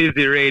tuning into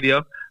Busy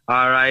Radio.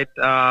 All right,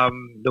 the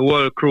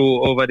whole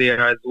crew over there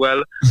as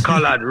well.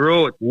 Collard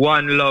Road,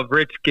 One Love,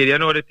 Rich Kid. You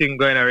know the thing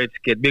going on, Rich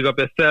Kid. Big up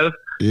yourself.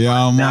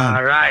 Yeah, man.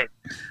 All right.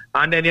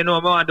 And then, I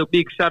want to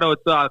big shout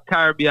out to our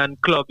Caribbean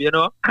Club,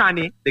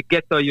 Connie, the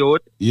Ghetto Youth,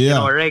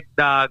 Reg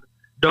Dog,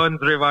 Duns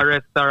River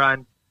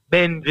Restaurant,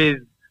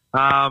 Benji's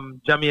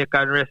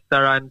Jamaican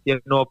Restaurant,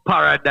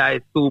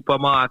 Paradise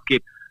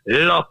Supermarket,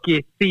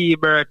 Lucky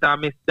Seabird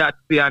and Miss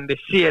Datsy and the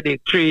Shady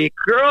Tree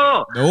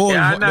Crew.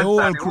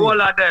 The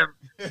whole of them.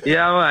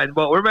 Yeah, man.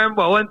 But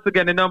remember, once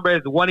again, the number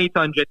is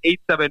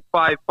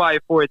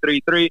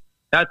 1-800-875-5433.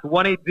 That's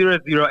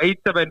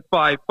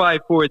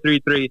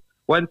 1-800-875-5433.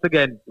 Once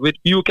again,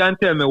 you can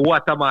tell me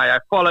what am I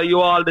follow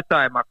you all the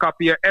time. I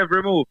copy your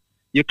every move.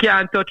 You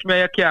can't touch me,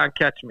 you can't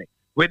catch me.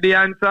 With the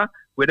answer,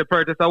 with the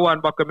purchase of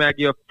 1 buckle, I give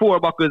you 4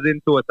 buckles in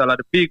total.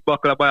 The big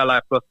buckle of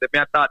BioLife Plus.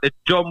 I thought the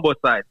jumbo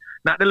size,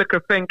 not the little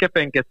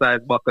fenke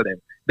size buckle.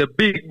 Them. The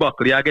big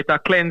buckle, you get a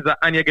cleanser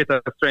and you get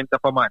a strength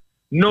of a man.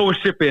 No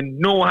shipping,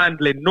 no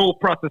handling, no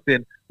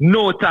processing,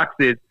 no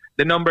taxes.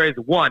 The number is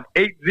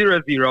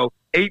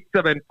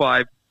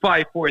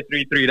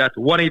 1-800-875-5433. That's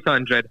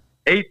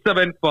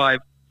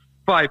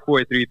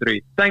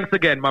 1-800-875-5433. Thanks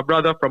again, my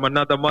brother from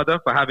another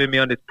mother, for having me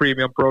on this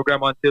premium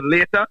program. Until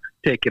later,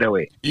 take it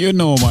away. You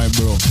know, my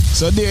bro.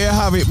 So there you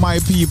have it, my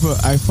people.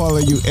 I follow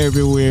you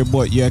everywhere,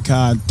 but you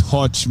can't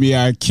touch me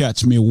or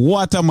catch me.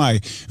 What am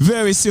I?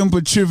 Very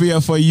simple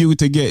trivia for you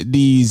to get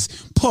these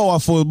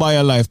powerful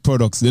BioLife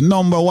products. The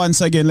number,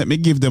 once again, let me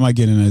give them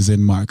again in a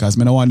Zen mark, because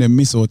I don't want them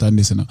miss out on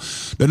this.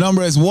 The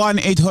number is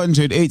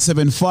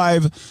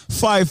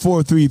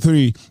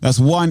 1-800-875-5433. That's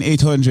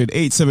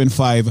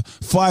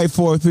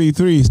 1-800-875-5433.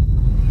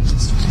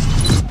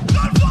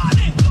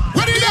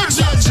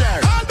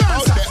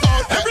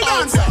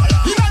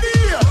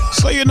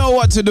 So you know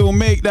what to do.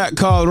 Make that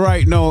call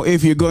right now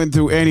if you're going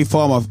through any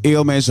form of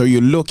ailments or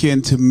you're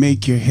looking to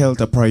make your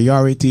health a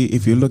priority,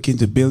 if you're looking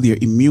to build your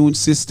immune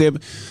system.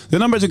 The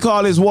number to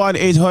call is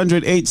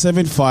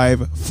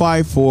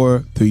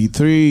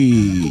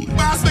 1-800-875-5433.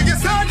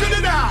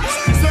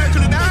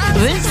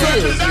 This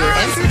is your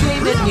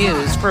entertainment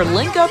news for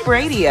Link Up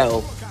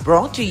Radio,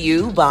 brought to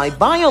you by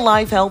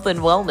BioLife Health and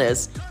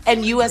Wellness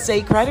and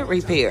USA Credit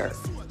Repair.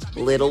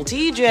 Little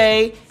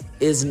TJ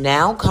is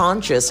now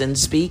conscious and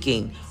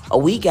speaking, a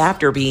week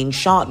after being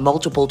shot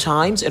multiple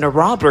times in a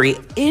robbery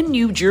in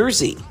New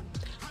Jersey.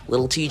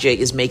 Little TJ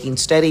is making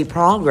steady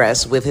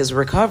progress with his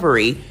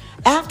recovery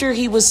after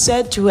he was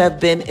said to have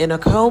been in a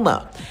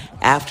coma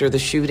after the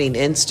shooting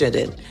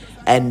incident.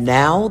 And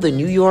now the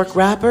New York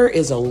rapper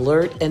is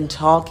alert and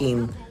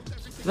talking.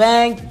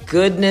 Thank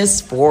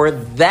goodness for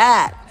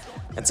that.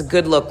 That's a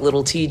good look,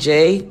 Little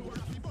TJ.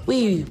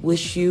 We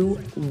wish you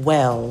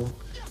well.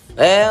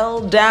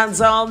 Well,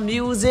 dancehall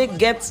music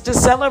gets to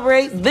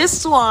celebrate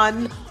this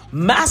one.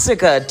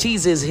 Masika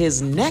teases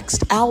his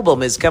next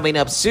album is coming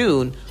up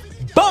soon,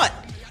 but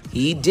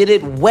he did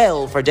it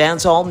well for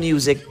dancehall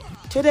music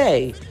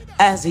today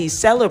as he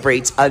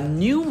celebrates a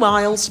new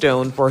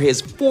milestone for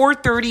his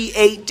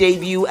 438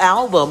 debut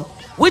album,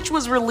 which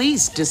was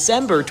released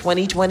December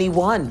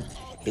 2021.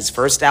 His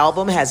first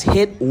album has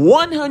hit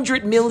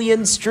 100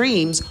 million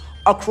streams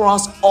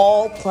across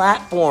all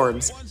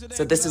platforms.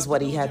 So this is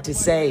what he had to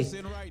say.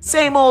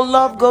 Same old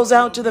love goes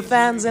out to the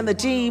fans and the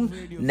team.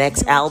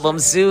 Next album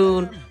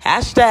soon.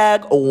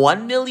 Hashtag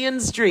 1 million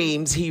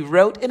streams, he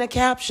wrote in a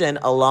caption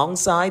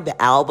alongside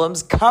the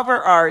album's cover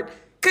art.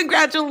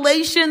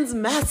 Congratulations,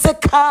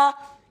 Masika.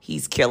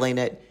 He's killing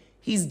it.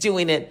 He's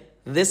doing it.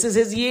 This is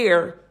his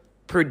year.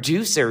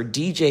 Producer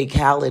DJ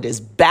Khaled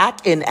is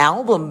back in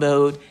album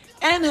mode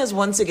and has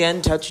once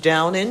again touched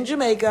down in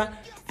Jamaica.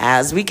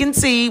 As we can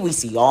see, we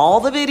see all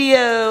the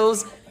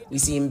videos. We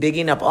see him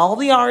bigging up all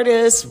the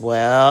artists.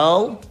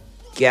 Well,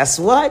 guess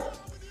what?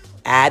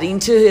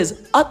 Adding to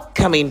his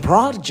upcoming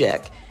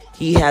project,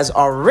 he has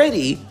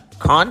already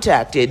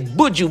contacted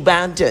Buju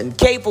Banton,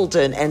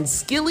 Capleton, and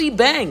Skilly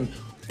Bang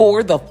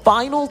for the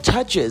final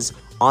touches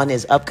on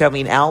his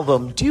upcoming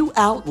album due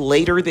out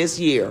later this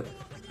year.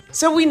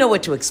 So we know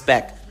what to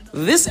expect.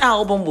 This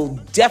album will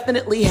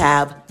definitely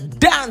have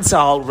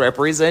dancehall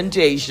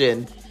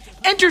representation.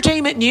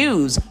 Entertainment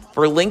news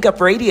for Link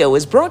Up Radio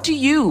is brought to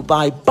you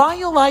by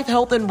BioLife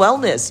Health and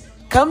Wellness.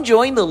 Come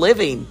join the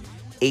living.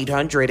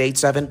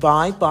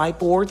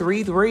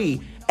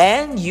 800-875-5433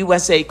 and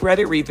USA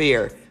Credit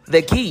Repair,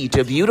 the key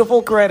to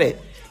beautiful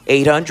credit.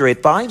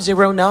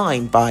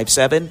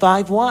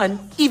 800-509-5751.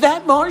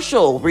 Yvette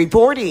Marshall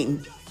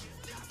reporting.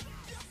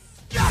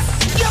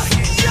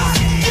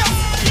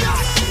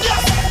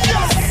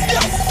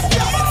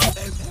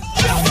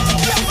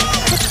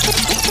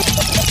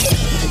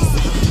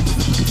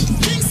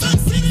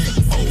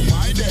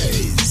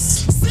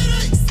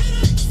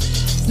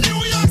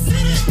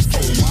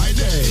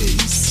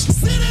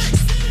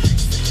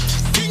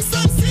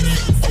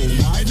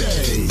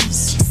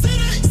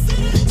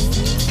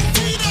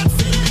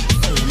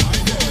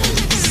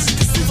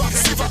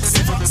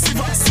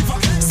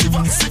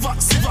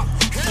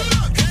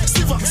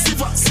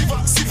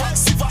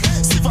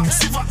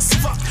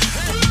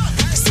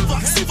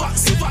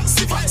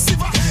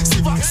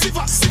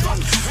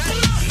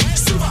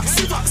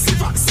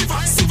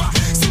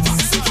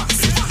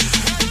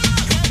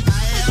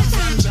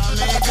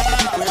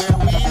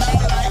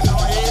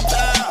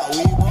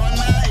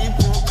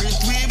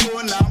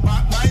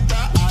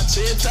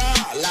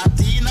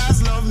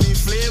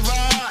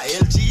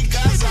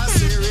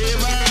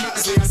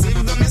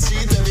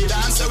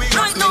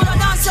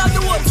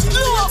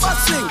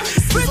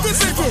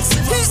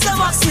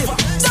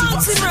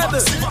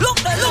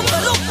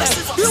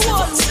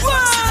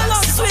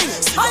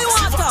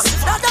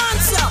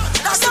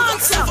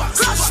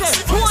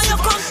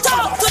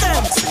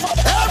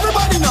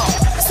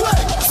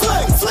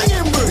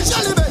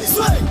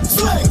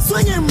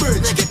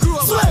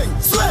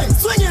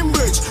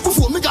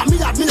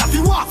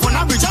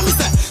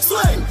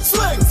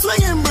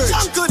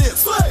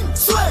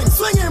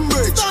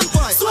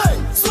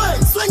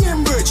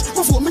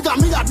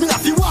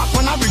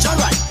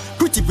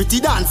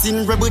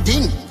 Dancing rebel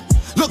ding,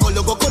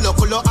 logo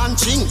color and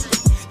ching.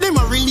 Them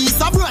a release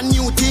a brand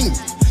new thing.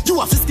 You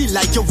have to still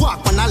like you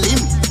walk on a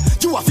limb.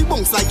 You have to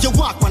bounce like you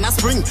walk on a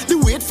spring. The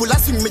weight full of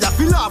swing, me that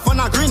feel laugh on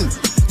a grin.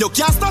 You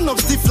can't stand up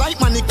stiff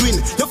like mannequin.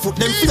 You foot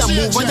them feel a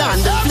move and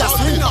down, them feel a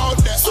swing.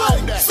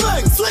 Swing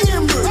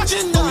bird.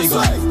 Swing bird.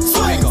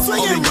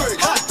 Swing bird.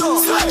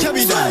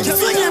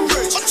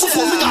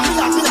 Before me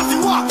that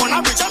feel walk on a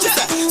bridge. I'm just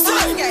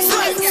swing bird.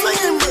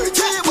 Swing bird.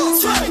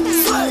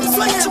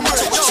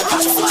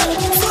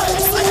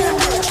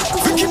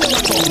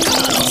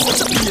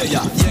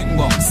 Yeah, yang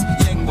bongs,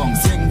 yang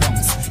bongs, yang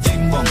bongs,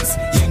 yang bongs,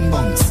 yang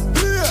bongs,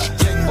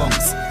 yang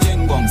bongs,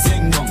 yang bongs,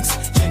 yang bongs,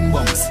 yang bongs, yang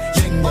bongs.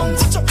 Yang bongs,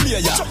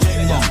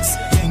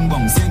 yang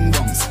bongs, yang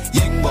bongs,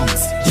 yang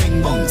bongs, yang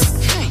bongs,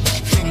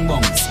 yang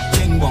bongs,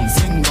 yang bongs,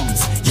 yang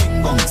bongs, yang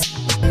bongs,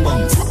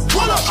 bongs.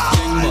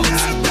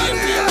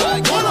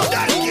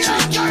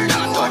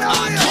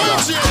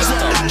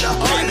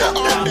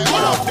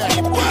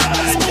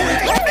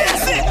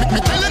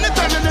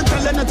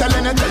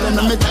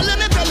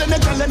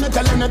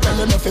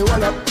 Telling if you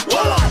wall up.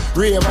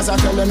 Ravers are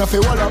telling if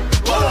you wall up.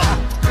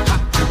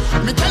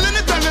 Me telling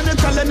if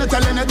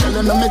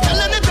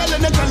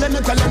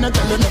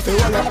you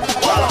wall up.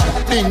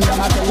 Ding dong,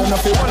 I'm telling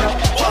if you wall up.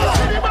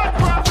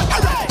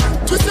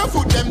 Twist your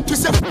foot them,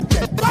 twist your foot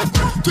them.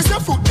 Twist your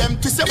foot them,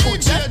 twist your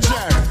foot them.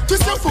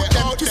 Twist your foot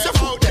them, twist your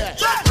foot them.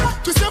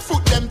 Twist your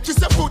foot them, twist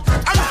your foot.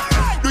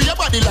 Do your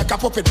body like a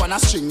puppet on a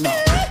string now.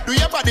 Do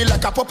your body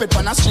like a puppet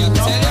on a string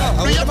now.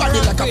 Do your body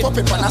like a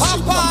puppet on a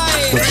string now.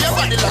 Do your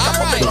body like a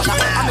puppet on a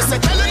string now. I'm say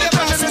telling if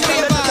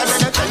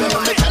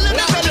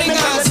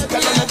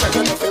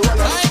you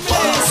wanna.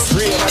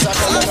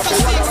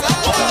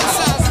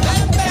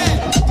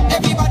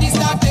 Everybody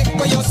start take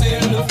for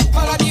yourself.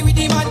 Follow the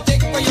rhythm and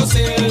take for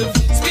yourself.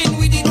 Spin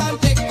with it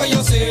and take for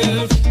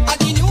yourself. And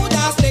the new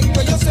dance take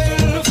for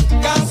yourself.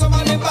 Cause some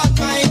of them bad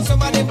mind,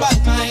 some of them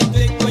bad mind.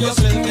 Take for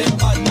yourself, them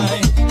bad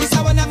mind. This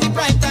a one of the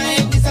prime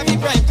time, this a the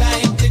prime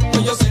time. Take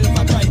for yourself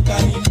a prime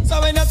time. So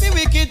when you see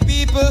wicked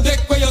people, take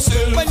for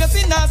yourself. When you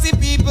see nasty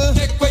people,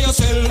 take for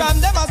yourself.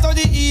 From them as to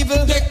the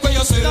evil, take for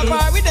yourself. Don't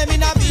far with them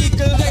in a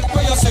vehicle, take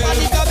for yourself. And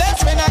it's the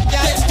best when I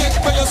can, take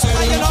for yourself.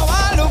 And you know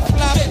I look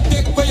flat,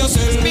 take for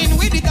yourself. Spin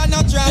with it and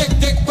not drop,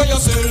 take for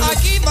yourself. I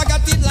keep I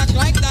got it like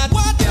that.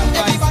 What?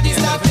 Everybody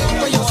start take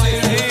for yourself.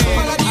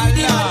 Follow the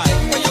rhythm and take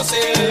for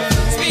yourself.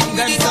 Spin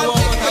with it and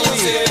take for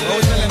yourself.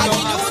 And you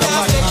know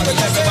that take for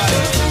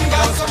yourself.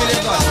 Cause some of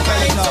them bad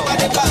mind, some of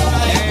them bad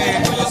mind. Take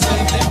for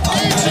yourself, them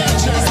bad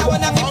mind. This a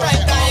one of the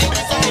prime time,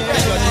 this a the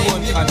prime time.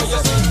 Take for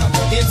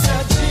yourself. It's a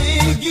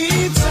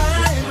jiggy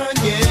time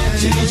again.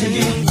 Jiggy,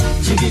 jiggy,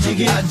 jiggy,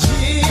 jiggy. A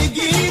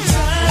jiggy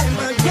time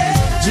again.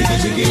 Jiggy,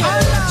 jiggy,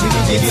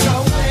 jiggy, jiggy. So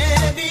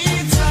when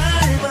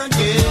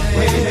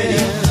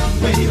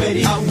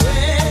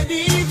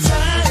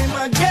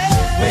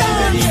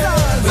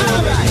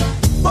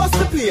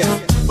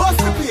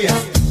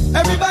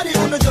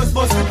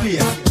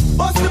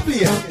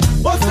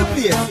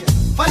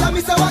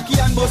Mr. Wacky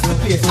and bust the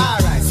place.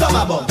 Alright,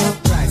 summer bum,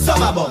 right,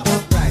 summer bum,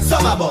 right,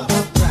 summer bum,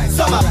 right,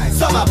 summer, right,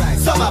 summer, right,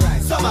 summer,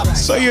 right, summer, right.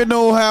 So you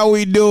know how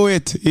we do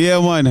it. Yeah,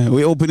 man.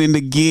 We're opening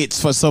the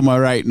gates for summer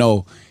right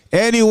now.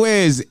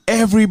 Anyways,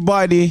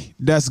 everybody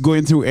that's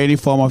going through any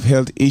form of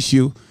health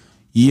issue,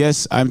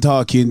 yes, I'm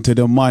talking to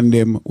the man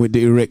them with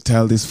the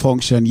erectile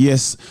dysfunction.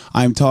 Yes,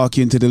 I'm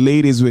talking to the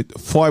ladies with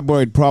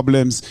fibroid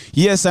problems.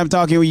 Yes, I'm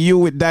talking with you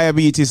with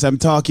diabetes. I'm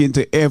talking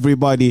to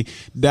everybody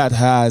that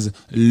has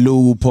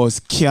lupus,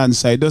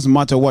 cancer. It doesn't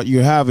matter what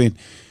you're having.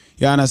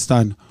 You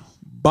understand?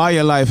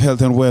 BioLife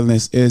Health and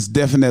Wellness is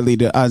definitely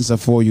the answer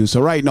for you.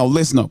 So right now,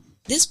 listen up.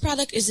 This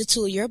product is a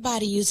tool your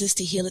body uses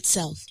to heal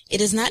itself. It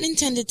is not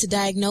intended to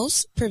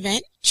diagnose,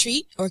 prevent,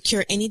 treat, or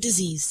cure any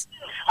disease.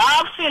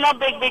 I've seen a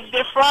big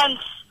difference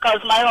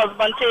because my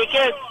husband take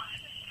it.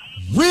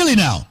 Really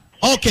now?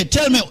 Okay,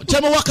 tell me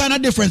what kind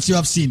of difference you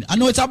have seen. I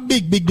know it's a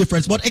big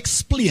difference, but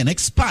explain,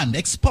 expand,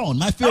 expound.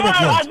 My favorite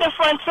word. A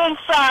difference in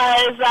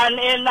size and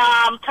in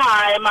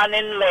time and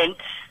in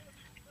length.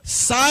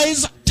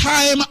 Size,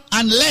 time,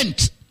 and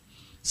length.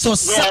 So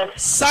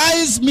yes.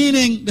 Size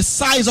meaning the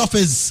size of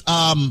his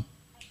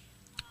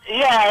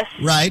yes.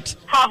 Right.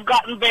 Have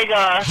gotten bigger.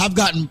 Have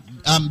gotten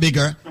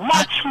bigger.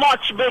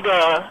 Much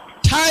bigger.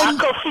 Time. I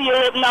could feel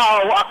it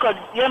now. I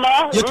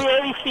could,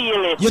 really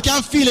feel it. You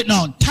can feel it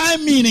now.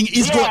 Time meaning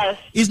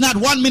is not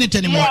 1 minute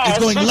anymore. Yes. It's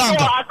going Before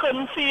longer. I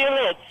couldn't feel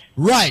it.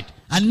 Right.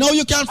 And now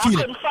you can feel it.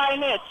 I couldn't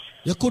find it.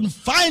 You couldn't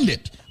find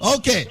it.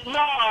 Okay.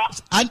 No.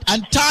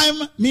 And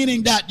time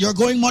meaning that you're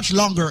going much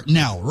longer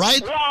now,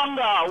 right?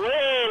 Longer,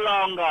 way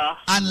longer.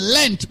 And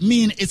length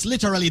mean it's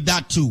literally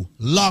that too.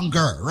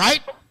 Longer,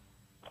 right?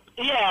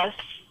 Yes.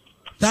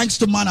 Thanks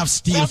to Man of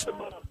Steel.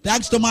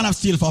 Thanks to Man of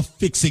Steel for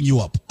fixing you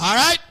up. All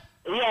right?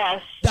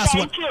 Yes. That's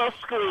Thank you,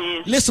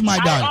 Squeeze. Listen, my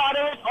darling. I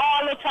order it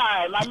all the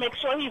time. I make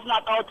sure he's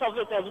not out of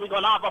it as we're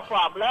going to have a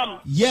problem.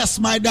 Yes,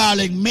 my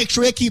darling. Make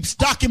sure you keep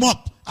stocking him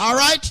up. All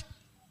right?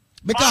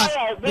 Because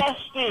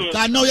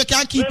I know you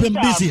can't keep him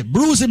busy.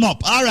 Bruise him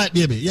up. All right,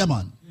 baby. Yeah,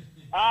 man.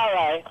 All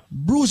right.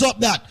 Bruise up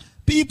that.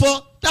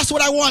 People, that's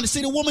what I want.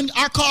 See, the women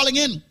are calling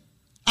in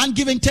and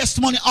giving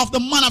testimony of the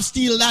Man of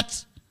Steel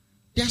that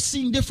they're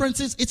seeing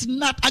differences. It's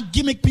not a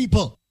gimmick,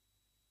 people.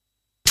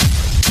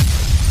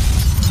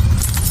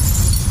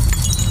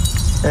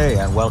 Hey,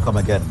 and welcome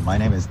again. My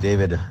name is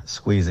David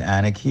Squeeze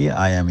Anarchy.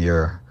 I am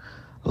your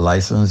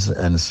licensed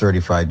and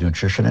certified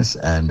nutritionist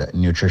and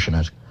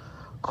nutritionist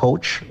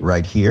coach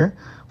right here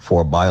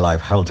for BioLife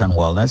Health and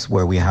Wellness,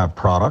 where we have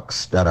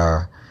products that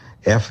are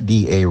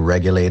FDA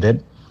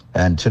regulated.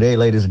 And today,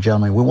 ladies and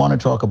gentlemen, we want to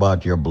talk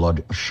about your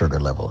blood sugar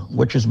level,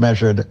 which is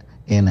measured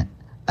in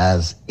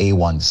as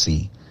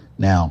A1C.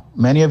 Now,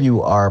 many of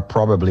you are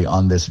probably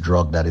on this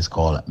drug that is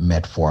called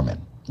metformin.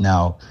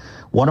 Now,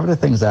 one of the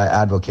things that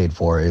I advocate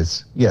for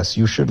is, yes,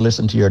 you should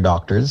listen to your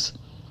doctors,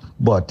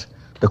 but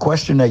the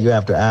question that you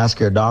have to ask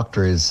your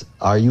doctor is,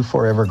 are you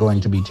forever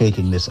going to be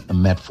taking this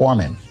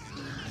metformin?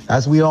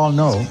 As we all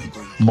know,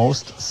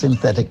 most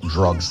synthetic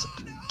drugs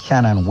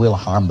can and will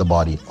harm the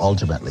body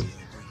ultimately.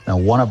 Now,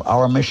 one of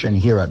our mission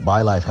here at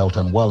BioLife Health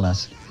and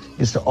Wellness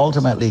is to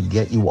ultimately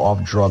get you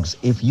off drugs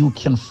if you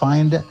can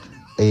find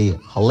a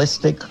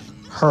holistic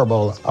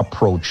herbal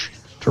approach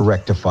to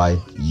rectify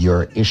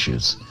your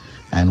issues.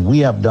 And we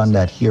have done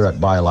that here at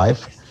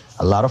BioLife.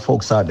 A lot of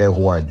folks out there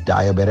who are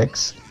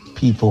diabetics,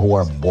 people who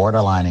are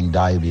borderlining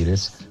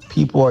diabetes,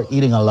 people who are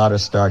eating a lot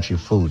of starchy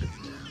food.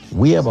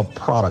 We have a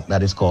product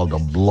that is called the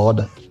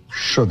blood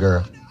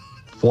sugar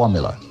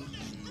formula.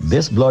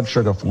 This blood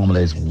sugar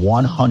formula is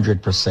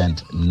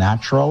 100%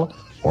 natural,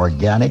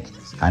 organic,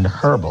 and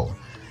herbal.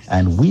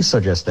 And we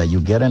suggest that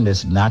you get in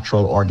this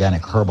natural,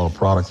 organic, herbal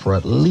product for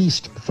at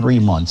least 3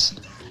 months.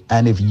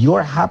 And if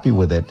you're happy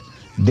with it,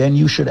 then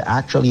you should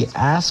actually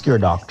ask your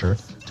doctor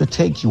to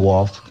take you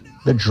off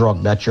the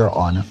drug that you're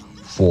on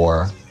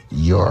for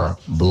your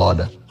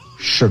blood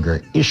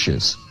sugar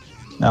issues.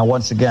 Now,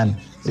 once again,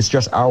 it's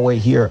just our way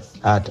here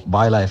at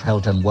BioLife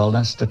Health and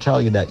Wellness to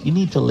tell you that you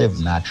need to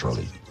live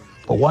naturally.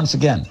 But once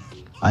again,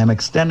 I am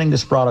extending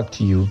this product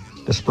to you.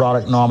 This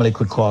product normally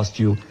could cost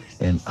you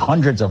in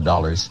hundreds of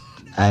dollars.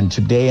 And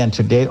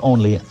today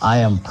only, I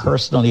am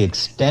personally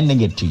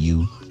extending it to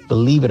you,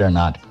 believe it or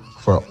not,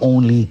 for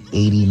only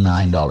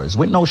 $89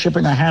 with no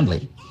shipping or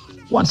handling.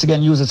 Once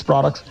again, use this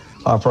product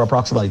for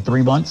approximately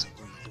 3 months.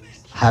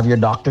 Have your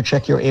doctor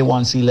check your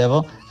A1C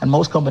level. And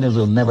most companies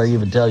will never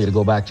even tell you to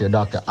go back to your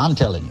doctor. I'm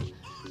telling you,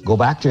 go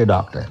back to your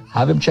doctor.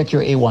 Have him check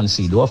your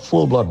A1C. Do a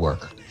full blood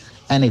work.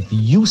 And if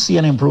you see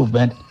an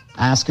improvement,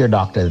 ask your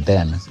doctor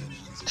then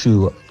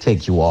to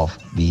take you off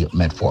the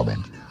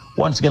metformin.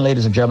 Once again,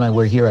 ladies and gentlemen,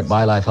 we're here at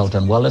BioLife Health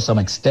and Wellness. I'm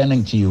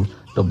extending to you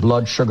the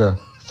blood sugar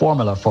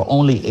formula for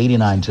only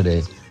 $89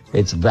 today.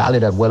 It's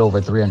valued at well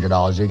over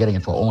 $300. You're getting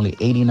it for only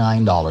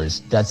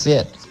 $89. That's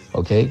it,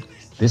 okay?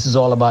 This is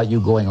all about you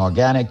going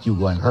organic, you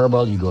going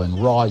herbal, you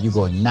going raw, you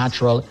going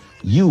natural,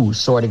 you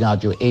sorting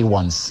out your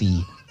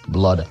A1C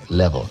blood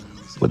level.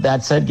 With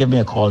that said, give me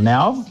a call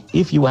now.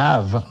 If you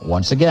have,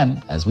 once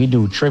again, as we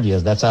do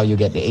trivias, that's how you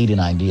get the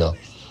 $89 deal.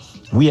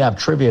 We have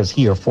trivias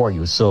here for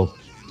you. So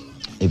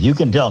If you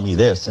can tell me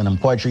this, and I'm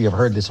quite sure you've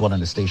heard this one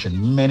on the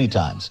station many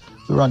times,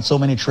 we run so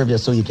many trivia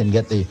so you can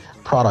get the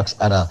products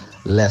at a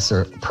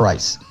lesser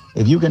price.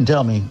 If you can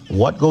tell me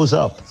what goes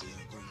up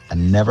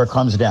and never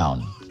comes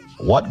down,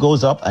 what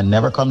goes up and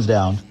never comes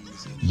down,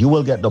 you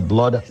will get the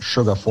blood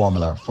sugar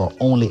formula for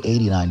only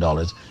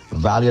 $89,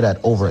 valued at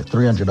over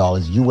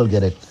 $300. You will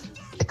get it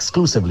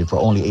exclusively for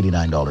only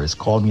 $89.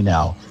 Call me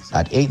now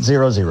at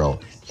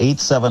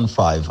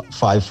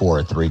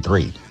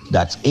 800-875-5433.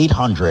 That's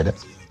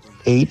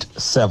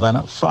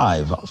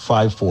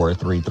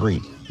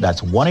 800-875-5433.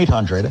 That's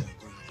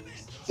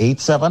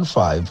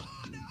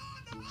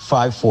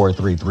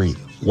 1-800-875-5433.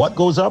 What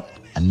goes up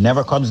and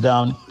never comes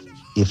down?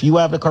 If you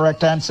have the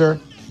correct answer,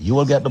 you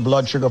will get the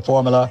blood sugar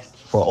formula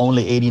for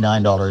only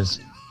 $89.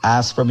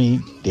 Ask for me,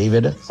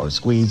 David, or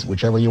Squeeze,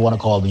 whichever you want to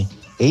call me,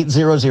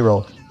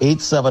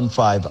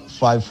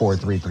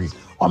 800-875-5433.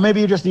 Or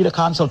maybe you just need a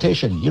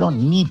consultation. You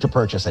don't need to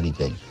purchase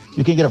anything.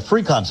 You can get a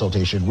free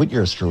consultation with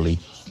yours truly,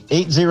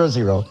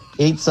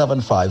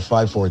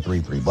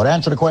 800-875-5433. But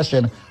answer the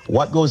question,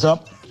 what goes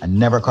up and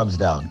never comes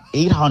down?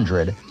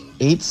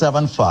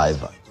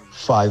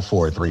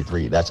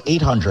 800-875-5433. That's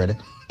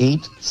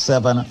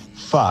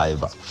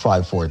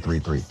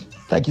 800-875-5433.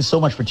 Thank you so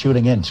much for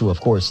tuning in to, of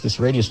course, this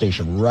radio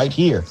station right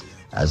here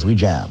as we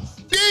jam.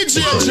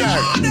 DJ Jack,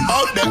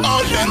 out there,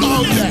 out there,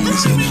 out there.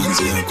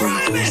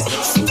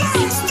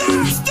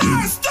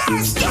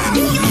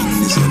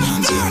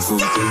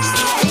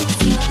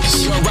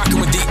 You're rocking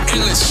with the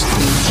illest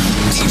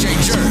DJ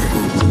Jerk.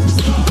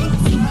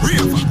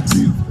 Real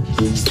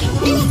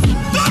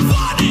Don't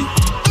want it.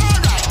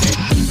 Alright then.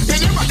 Then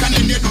you back and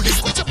then you do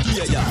this.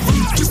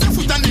 Twist your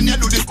foot and then you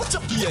do this.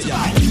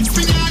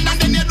 Spin your hand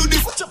and then you do this.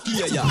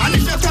 And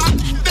if you talk,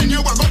 then you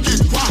are going to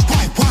get why.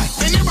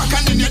 Then you back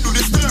and then you do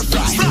the stir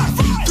fry.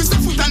 Twist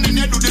your foot and then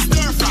you do the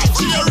stir fry.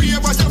 Cheery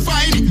was your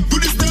fine, do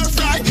the stir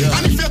fry.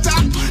 And if you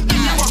talk,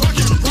 then you are going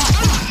to get why.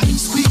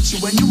 Squeak you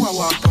when you are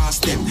walk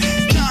past them.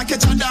 Can't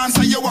catch a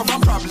dancer, you have a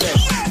problem.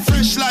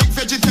 Fresh like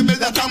vegetable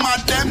that I'm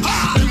at them.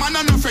 Them man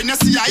are no friend, you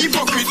see a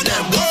hypocrite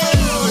them.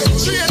 Whoa,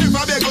 she ain't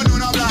never beg on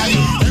no blind.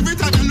 Every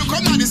time you look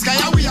up at the sky,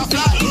 we a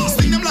fly.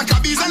 Sting them like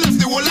a bees and left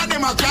the whole of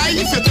them a cry.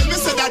 If you tell me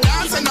say that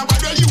dance and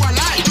nobody well, you a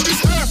lie. Do the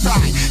stir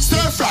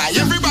fry,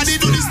 everybody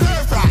do the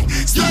stir fry,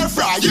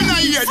 you know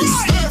hear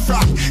this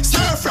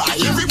stir fry,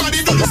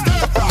 everybody do the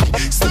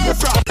stir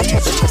fry,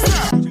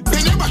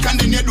 then you back and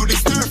then you do the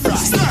stir fry,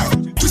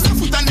 twist your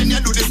foot and then you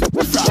do the stir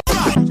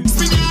fry,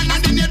 spin your hand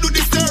and then you do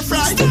the stir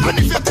fry, and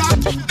if you talk,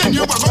 then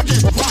you back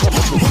again,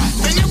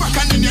 then you back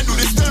and then you do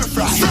the stir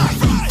fry,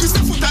 twist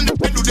your foot and then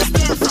you do the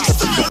stir fry,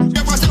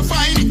 you was so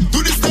fine, do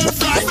the stir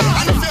fry,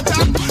 and if you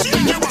talk,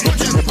 then you back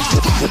again.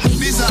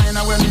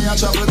 Designer when me a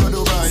travel to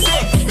Dubai,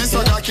 me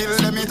so that kill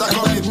them it a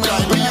come with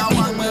pride. Me a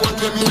one more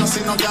when me no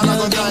see no girl a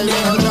go die. Me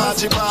no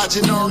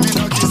party, no me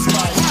no kiss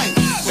bye.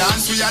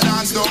 Dance we a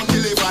dance, don't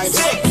kill the vibes.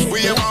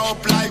 We ever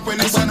up like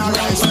when the sun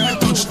arise. When we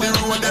touch the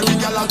road,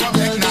 every girl a go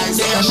make nice.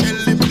 We a shell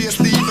the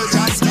place, the evil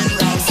just skin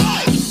rise.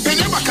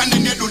 Then you back and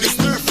then you do the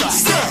stir fry.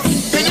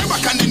 Then you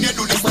back and then you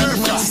do the stir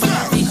fry.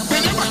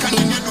 Then you back and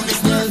then you do the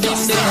stir fry.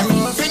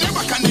 Then you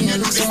back and then you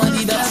do the stir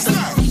fry.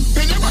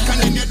 Then you back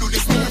and then you do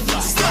the stir fry.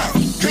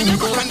 Then you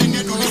back and then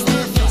you do the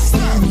stir fry.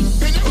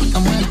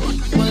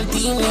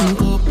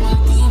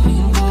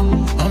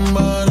 I'm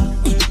bad,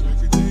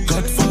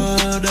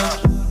 Godfather,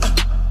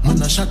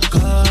 man a shot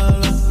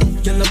caller.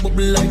 Girl a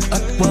bubble like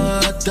hot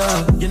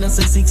water. You know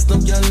say 6 no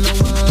girl no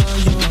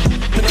want you.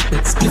 Put a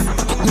pet split,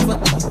 pocket never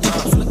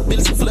full of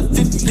bills, full of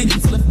 50,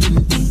 full of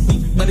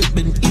 20. But it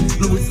been in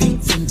Louis V,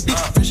 Fendi,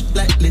 fresh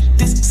like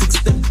lettuce, 6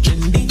 step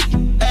trendy.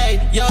 Hey,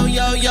 yo,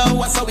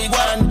 what's how we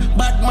want?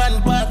 Bad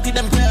man party,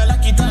 them girl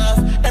lock it off.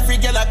 Every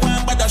girl a go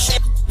on, but a shit.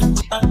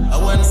 I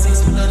want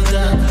 6 for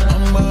London,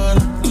 I'm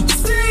bad.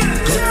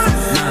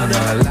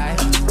 Godfather,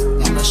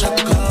 man a shot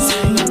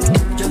caller.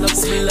 Girl a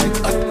bubble like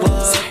hot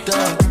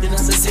water. You know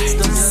say 6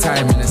 no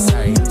Sorry, man,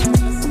 sorry.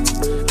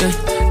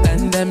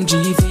 And them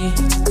GV,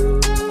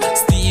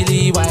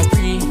 Steely Y3.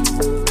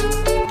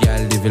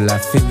 Girl, live a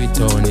life in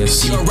town, you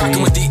see. You're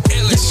rocking with the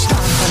illest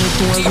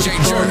DJ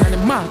Jerk. On the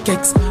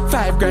markets,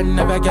 5 grand,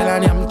 never get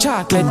on them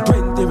chocolate.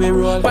 20 we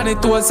roll, on the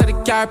toes of the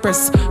car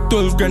press.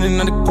 12 grand in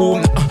the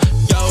cool.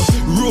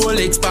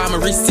 Rolex for my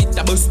wrist, it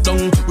a bust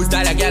down. Who's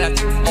that a gal?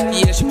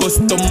 Yeah, she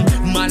custom.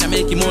 Man, I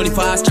make him money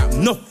fast, trap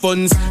no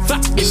funds.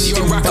 Fat bitch,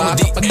 you're rockin'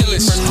 with the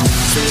illest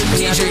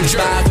DJ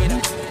Jerk.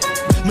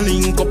 Me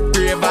link up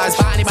ravers,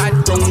 funny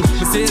bad tongue.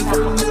 Me say,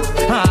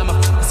 I'm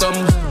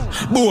some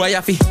boy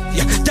a fi,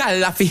 yeah,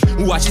 gal a fi.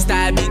 Watch his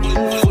style big,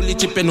 fully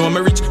chippin' on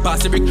me rich.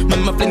 Pass the brick,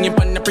 me fling him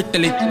on the pretty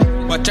lit.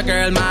 Watch a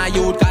girl, my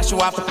youth, cause she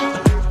want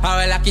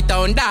I lock it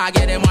down, dog,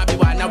 yeah, them want be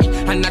one of we.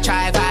 And I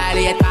try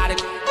violate party.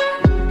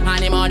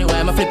 Honey money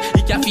where my flip,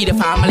 it can feed the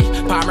family.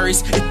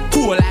 Palmeries, it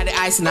cool like the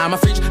ice in my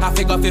fridge. I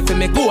figure if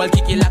me gold,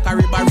 kick it like a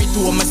ribbery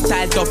to my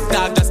style tough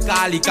dog, just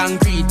call it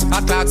concrete.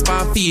 A clock's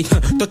pan feet,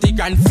 30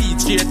 grand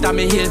feet, straight on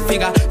me heel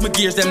figure. My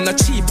gears them not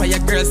cheap, and your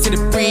girl see the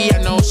free.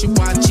 I know she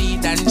want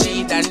cheat and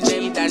cheat and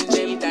cheat and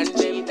cheat and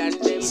cheat and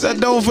cheat. So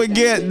don't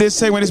forget, this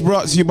segment is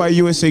brought to you by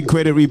USA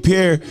Credit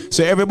Repair.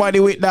 So everybody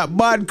with that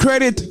bad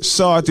credit,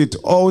 sort it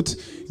out.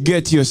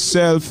 Get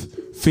yourself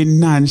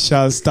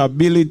financial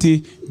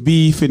stability.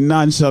 Be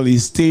financially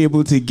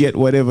stable to get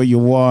whatever you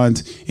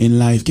want in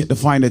life. Get the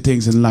finer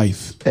things in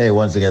life. Hey,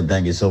 once again,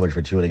 thank you so much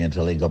for tuning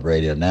into Link Up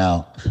Radio.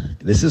 Now,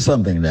 this is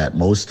something that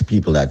most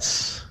people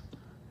that's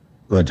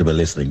going to be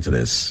listening to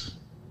this,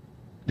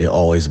 they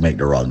always make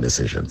the wrong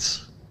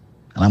decisions.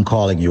 And I'm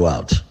calling you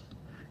out.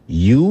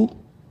 You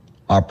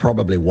are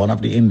probably one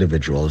of the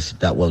individuals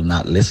that will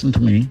not listen to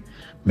me,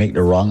 make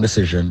the wrong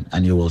decision,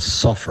 and you will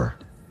suffer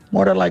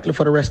more than likely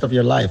for the rest of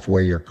your life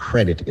where your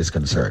credit is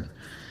concerned.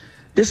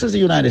 This is the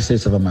United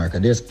States of America.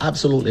 There's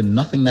absolutely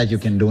nothing that you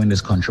can do in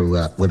this country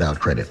without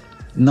credit.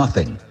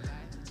 Nothing.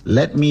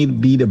 Let me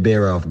be the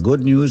bearer of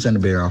good news and the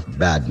bearer of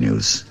bad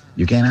news.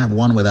 You can't have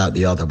one without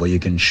the other, but you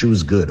can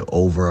choose good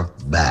over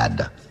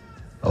bad.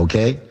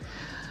 Okay?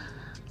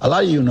 A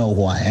lot of you know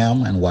who I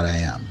am and what I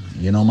am.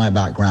 You know my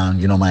background,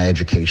 you know my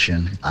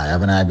education. I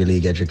have an Ivy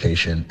League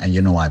education, and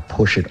you know I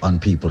push it on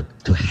people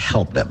to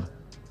help them.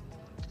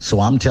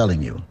 So I'm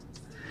telling you,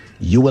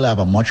 you will have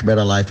a much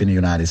better life in the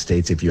United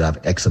States if you have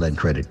excellent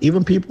credit.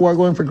 Even people who are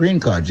going for green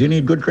cards, you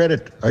need good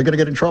credit or you're going to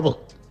get in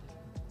trouble.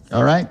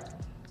 All right?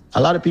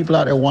 A lot of people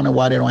out there wonder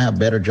why they don't have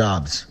better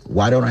jobs,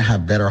 why don't they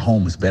have better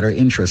homes, better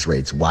interest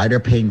rates, why they're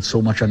paying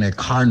so much on their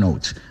car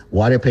notes,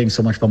 why they're paying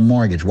so much for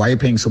mortgage, why are you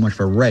paying so much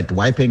for rent,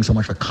 why are you paying so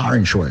much for car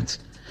insurance?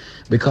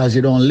 Because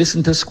you don't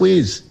listen to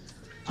squeeze.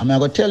 I'm not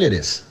going to tell you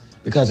this.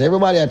 Because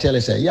everybody I tell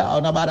you say, yeah,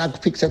 nobody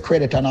fix your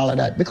credit and all of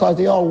that. Because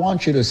they all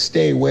want you to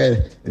stay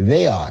where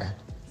they are.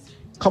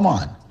 Come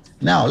on.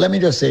 Now, let me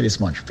just say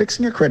this much.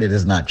 Fixing your credit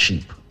is not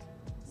cheap.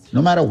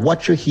 No matter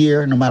what you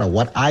hear, no matter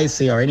what I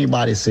say or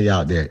anybody say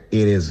out there,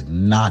 it is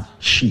not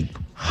cheap.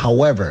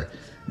 However,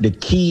 the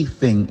key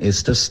thing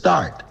is to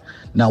start.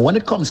 Now, when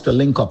it comes to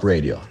Link Up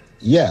Radio,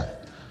 yeah,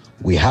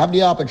 we have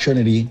the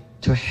opportunity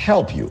to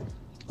help you.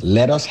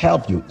 Let us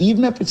help you,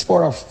 even if it's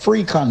for a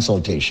free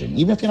consultation.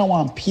 Even if you don't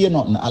want to pay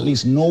nothing, at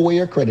least know where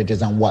your credit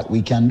is and what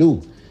we can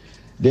do.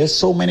 There's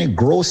so many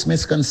gross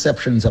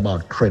misconceptions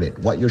about credit,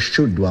 what you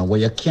should do and what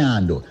you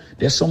can't do.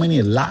 There's so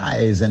many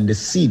lies and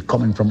deceit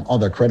coming from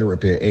other credit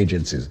repair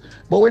agencies.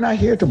 But we're not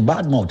here to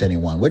badmouth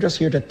anyone. We're just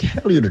here to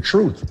tell you the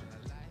truth.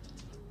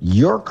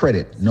 Your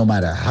credit, no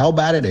matter how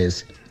bad it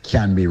is,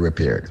 can be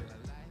repaired.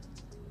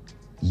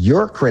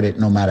 Your credit,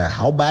 no matter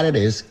how bad it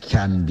is,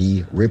 can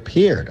be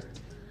repaired.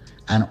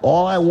 And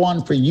all I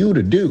want for you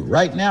to do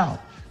right now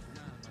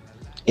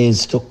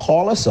is to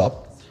call us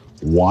up.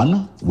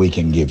 1, we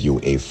can give you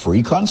a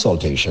free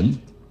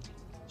consultation.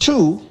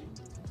 2,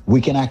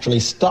 we can actually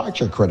start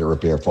your credit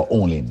repair for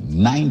only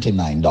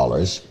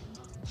 $99.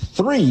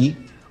 3,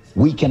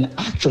 we can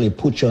actually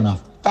put you on a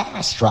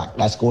fast track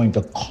that's going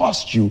to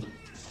cost you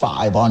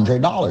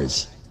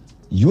 $500.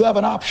 You have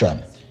an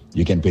option.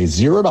 You can pay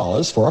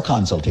 $0 for a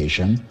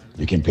consultation.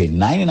 You can pay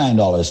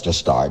 $99 to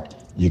start.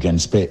 You can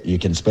spend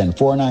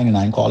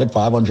 $4.99, call it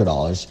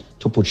 $500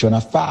 to put you on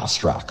a fast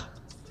track.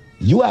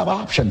 You have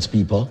options,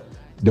 people.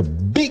 The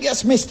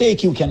biggest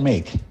mistake you can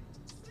make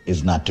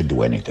is not to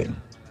do anything.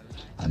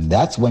 And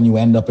that's when you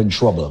end up in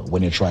trouble,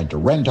 when you're trying to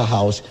rent a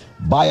house,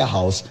 buy a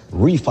house,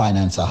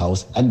 refinance a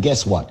house, and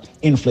guess what?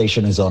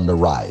 Inflation is on the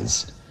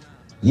rise.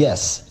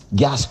 Yes,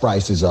 gas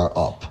prices are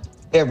up.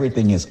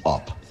 Everything is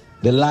up.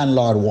 The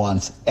landlord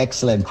wants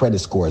excellent credit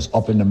scores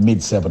up in the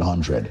mid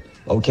 700.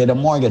 Okay, the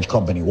mortgage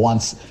company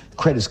wants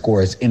credit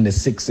scores in the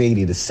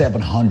 680, the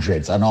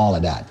 700s and all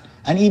of that.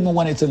 And even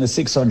when it's in the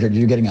 600,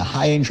 you're getting a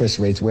high interest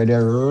rates where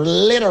they're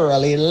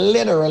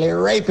literally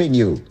raping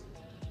you.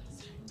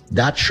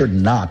 That should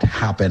not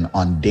happen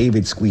on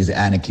David Squeeze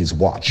Anarchy's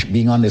watch,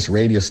 being on this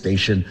radio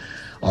station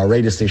or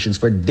radio stations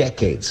for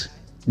decades.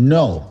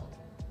 No,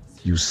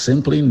 you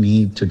simply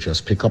need to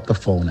just pick up the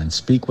phone and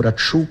speak with a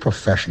true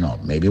professional,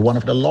 maybe one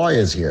of the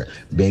lawyers here,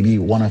 maybe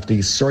one of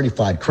the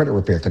certified credit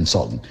repair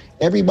consultant.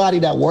 Everybody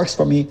that works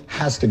for me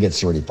has to get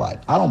certified.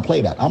 I don't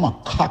play that. I'm a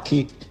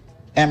cocky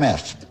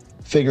MF.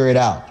 Figure it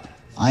out.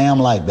 I am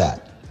like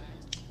that.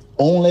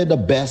 Only the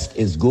best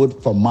is good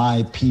for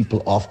my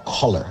people of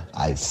color.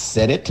 I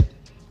said it.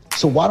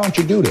 So why don't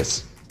you do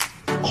this?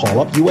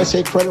 Call up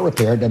USA Credit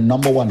Repair, the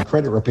 #1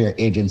 credit repair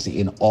agency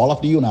in all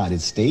of the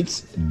United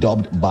States,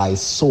 dubbed by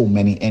so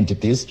many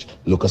entities.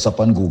 Look us up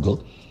on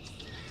Google.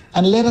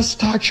 And let us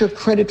start your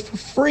credit for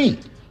free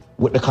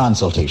with the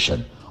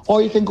consultation.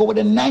 Or you can go with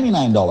a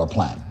 $99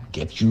 plan.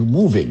 Get you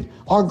moving,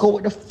 or go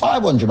with the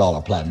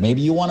 $500 plan.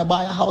 Maybe you want to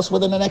buy a house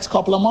within the next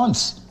couple of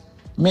months.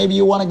 Maybe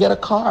you want to get a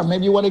car.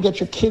 Maybe you want to get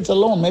your kids a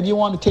loan. Maybe you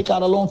want to take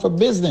out a loan for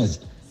business.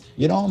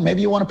 You know,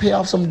 maybe you want to pay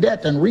off some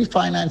debt and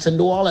refinance and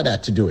do all of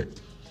that to do it.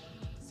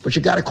 But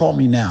you got to call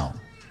me now.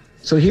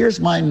 So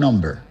here's my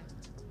number,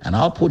 and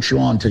I'll put you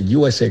on to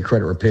USA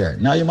Credit Repair.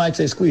 Now you might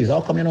say, Squeeze,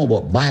 how come you know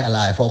about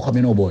BioLife? How come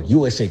you know about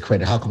USA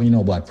Credit? How come you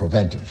know about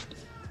Preventive?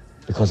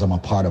 Because I'm a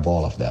part of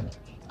all of them.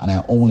 And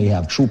I only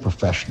have true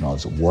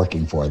professionals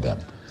working for them.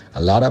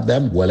 A lot of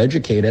them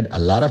well-educated, a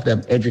lot of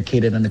them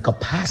educated in the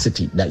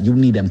capacity that you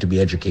need them to be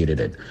educated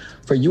in.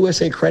 For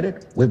USA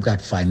Credit, we've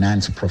got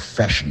finance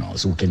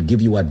professionals who can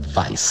give you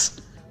advice,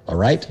 all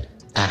right,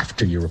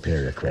 after you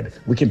repair your credit.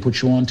 We can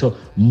put you on to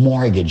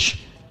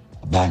mortgage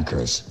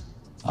bankers,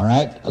 all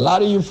right? A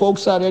lot of you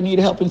folks out there need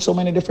help in so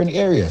many different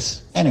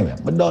areas. Anyway,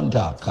 but don't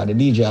talk, because the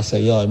DJ I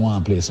say, yo, I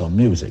want to play some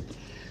music.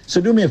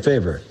 So do me a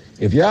favor.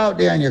 If you're out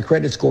there and your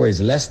credit score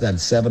is less than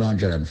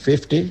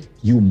 750,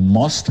 you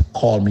must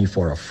call me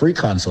for a free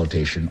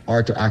consultation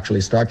or to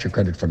actually start your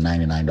credit for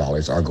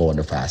 $99 or go on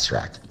the fast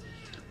track.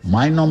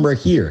 My number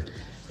here,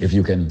 if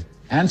you can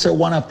answer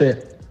one of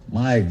the,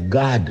 my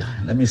God,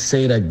 let me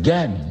say it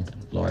again.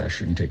 Lord, I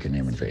shouldn't take your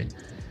name in vain.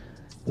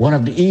 One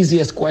of the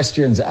easiest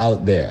questions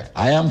out there.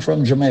 I am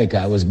from Jamaica.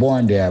 I was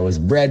born there. I was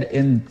bred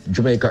in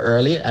Jamaica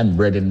early and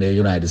bred in the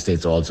United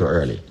States also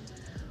early.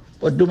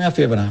 But do me a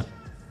favor now.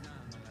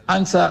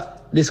 Answer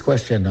this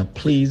question now,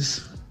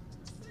 please.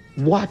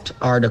 What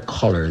are the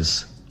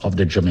colors of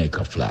the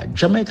Jamaica flag?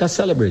 Jamaica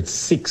celebrates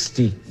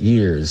 60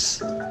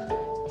 years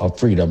of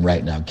freedom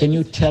right now. Can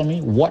you tell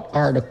me what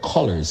are the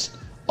colors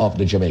of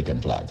the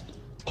Jamaican flag?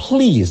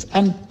 Please,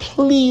 and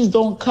please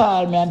don't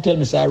call me and tell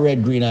me say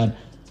red, green, and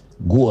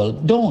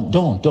gold. Don't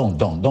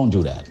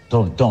do that.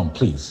 Don't,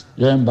 please.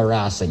 You're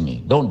embarrassing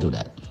me. Don't do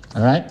that.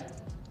 All right?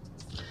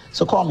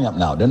 So call me up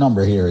now. The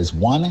number here is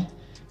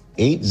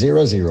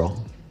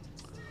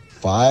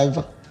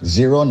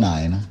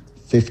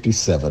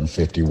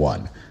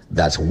 1-800-509-5751.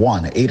 That's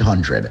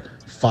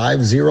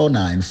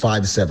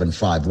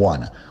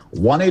 1-800-509-5751.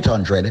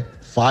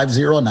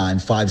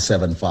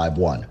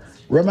 1-800-509-5751.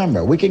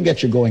 Remember, we can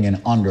get you going in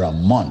under a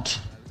month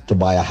to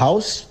buy a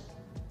house,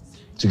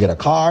 to get a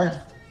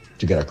car,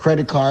 to get a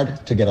credit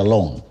card, to get a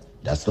loan.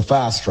 That's the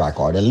fast track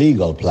or the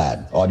legal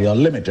plan or the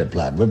unlimited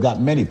plan. We've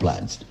got many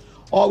plans.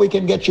 Or we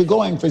can get you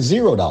going for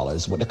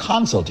 $0 with a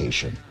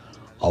consultation.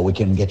 Or we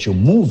can get you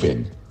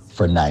moving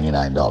for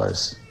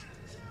 $99.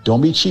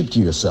 Don't be cheap to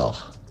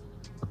yourself.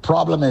 The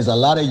problem is a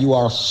lot of you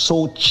are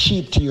so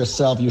cheap to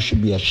yourself, you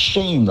should be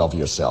ashamed of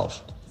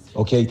yourself.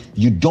 Okay?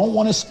 You don't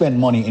want to spend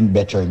money in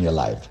bettering your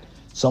life.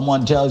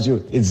 Someone tells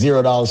you it's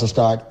 $0 to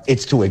start,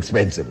 it's too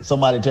expensive.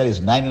 Somebody tells you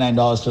it's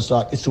 $99 to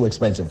start, it's too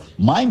expensive.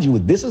 Mind you,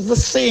 this is the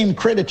same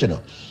credit, you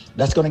know,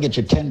 that's going to get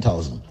you $10,000,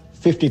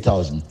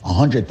 $50,000,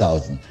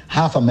 $100,000,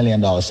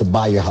 $500,000 to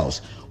buy your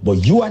house.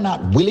 But you are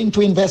not willing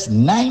to invest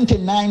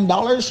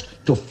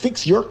 $99 to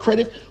fix your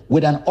credit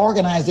with an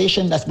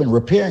organization that's been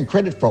repairing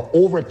credit for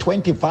over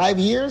 25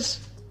 years?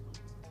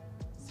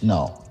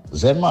 No,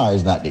 Zenmar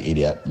is not the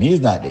idiot. Me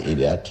is not the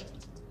idiot.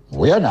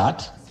 We're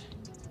not.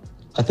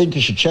 I think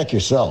you should check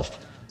yourself.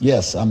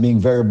 Yes, I'm being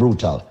very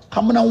brutal.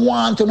 Come on and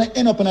want to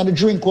end up in a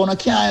drink on a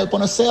can't help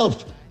on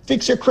yourself.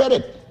 Fix your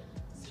credit.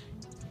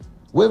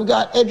 We've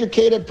got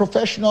educated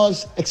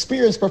professionals,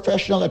 experienced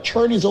professional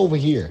attorneys over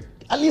here.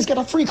 At least get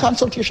a free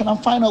consultation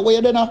and find out where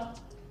you're at.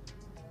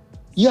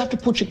 You have to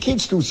put your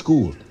kids through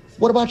school.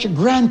 What about your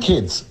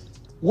grandkids?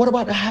 What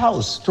about the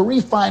house to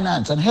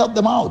refinance and help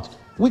them out?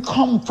 We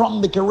come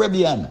from the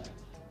Caribbean.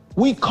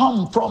 We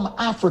come from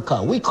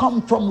Africa. We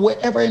come from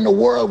wherever in the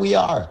world we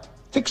are.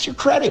 Fix your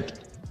credit.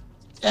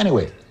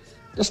 Anyway,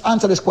 just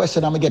answer this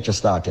question. I'm going to get you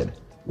started.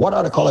 What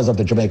are the colors of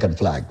the Jamaican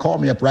flag? Call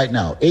me up right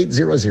now.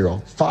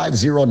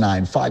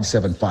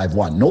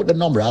 800-509-5751. Note the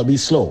number. I'll be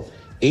slow.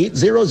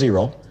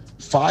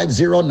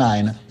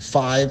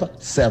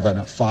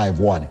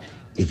 800-509-5751.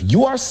 If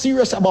you are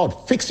serious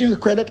about fixing your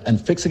credit and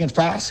fixing it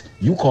fast,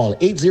 you call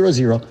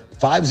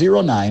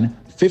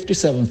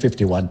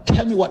 800-509-5751.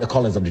 Tell me what the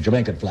colors of the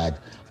Jamaican flag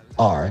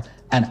are,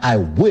 and I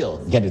will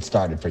get it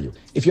started for you.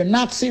 If you're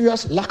not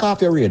serious, lock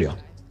off your radio.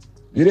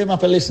 You don't have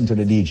to listen to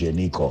the DJ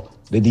Nico,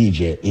 the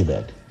DJ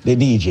Yvette, the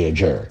DJ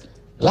Jer.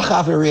 Lock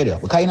off your radio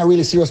because you're not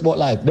really serious about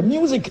life. The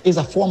music is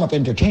a form of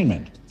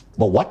entertainment,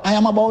 but what I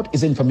am about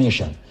is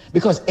information,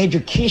 because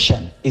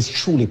education is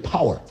truly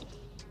power.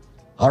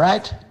 All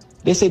right?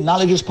 They say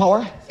knowledge is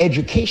power,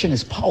 education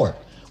is power.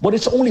 But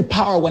it's only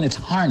power when it's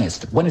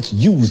harnessed, when it's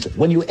used,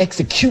 when you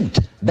execute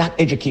that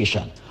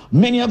education.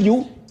 Many of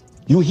you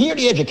hear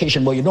the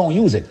education, but you don't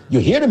use it. You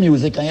hear the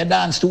music and you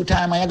dance 2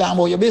 times and you go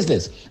about your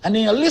business. And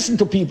then you listen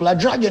to people that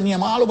drag your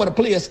name all over the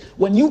place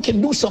when you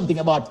can do something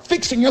about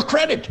fixing your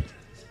credit.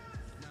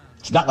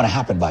 It's not going to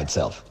happen by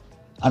itself.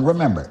 And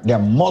remember, there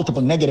are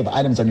multiple negative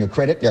items on your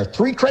credit. There are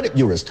 3 credit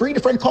bureaus, 3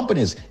 different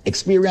companies,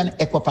 Experian,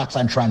 Equifax,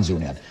 and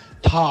TransUnion.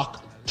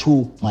 Talk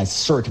to my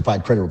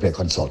certified credit repair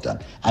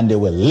consultant and they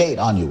will lay it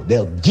on you.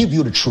 They'll give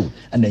you the truth.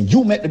 And then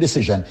you make the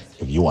decision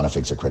if you want to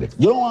fix your credit.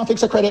 You don't want to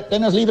fix your credit,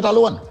 then just leave it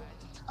alone.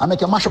 I make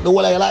you mash up the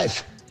whole of your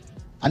life.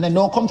 And then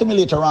don't come to me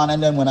later on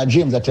and then when I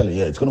James, I tell you,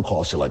 yeah, it's going to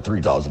cost you like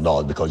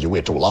 $3,000 because you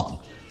wait too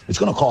long. It's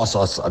going to cost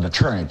us an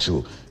attorney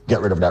to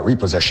get rid of that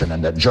repossession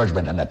and that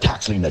judgment and that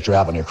tax lien that you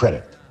have on your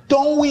credit.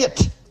 Don't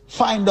wait.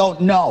 Find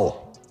out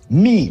now.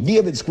 Me,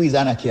 David Squeeze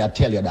Anarchy, I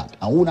tell you that.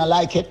 And when I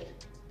like it,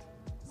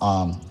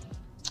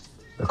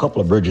 a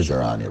couple of bridges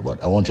are on here,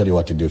 but I won't tell you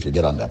what to do if you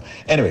get on them.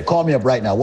 Anyway, call me up right now.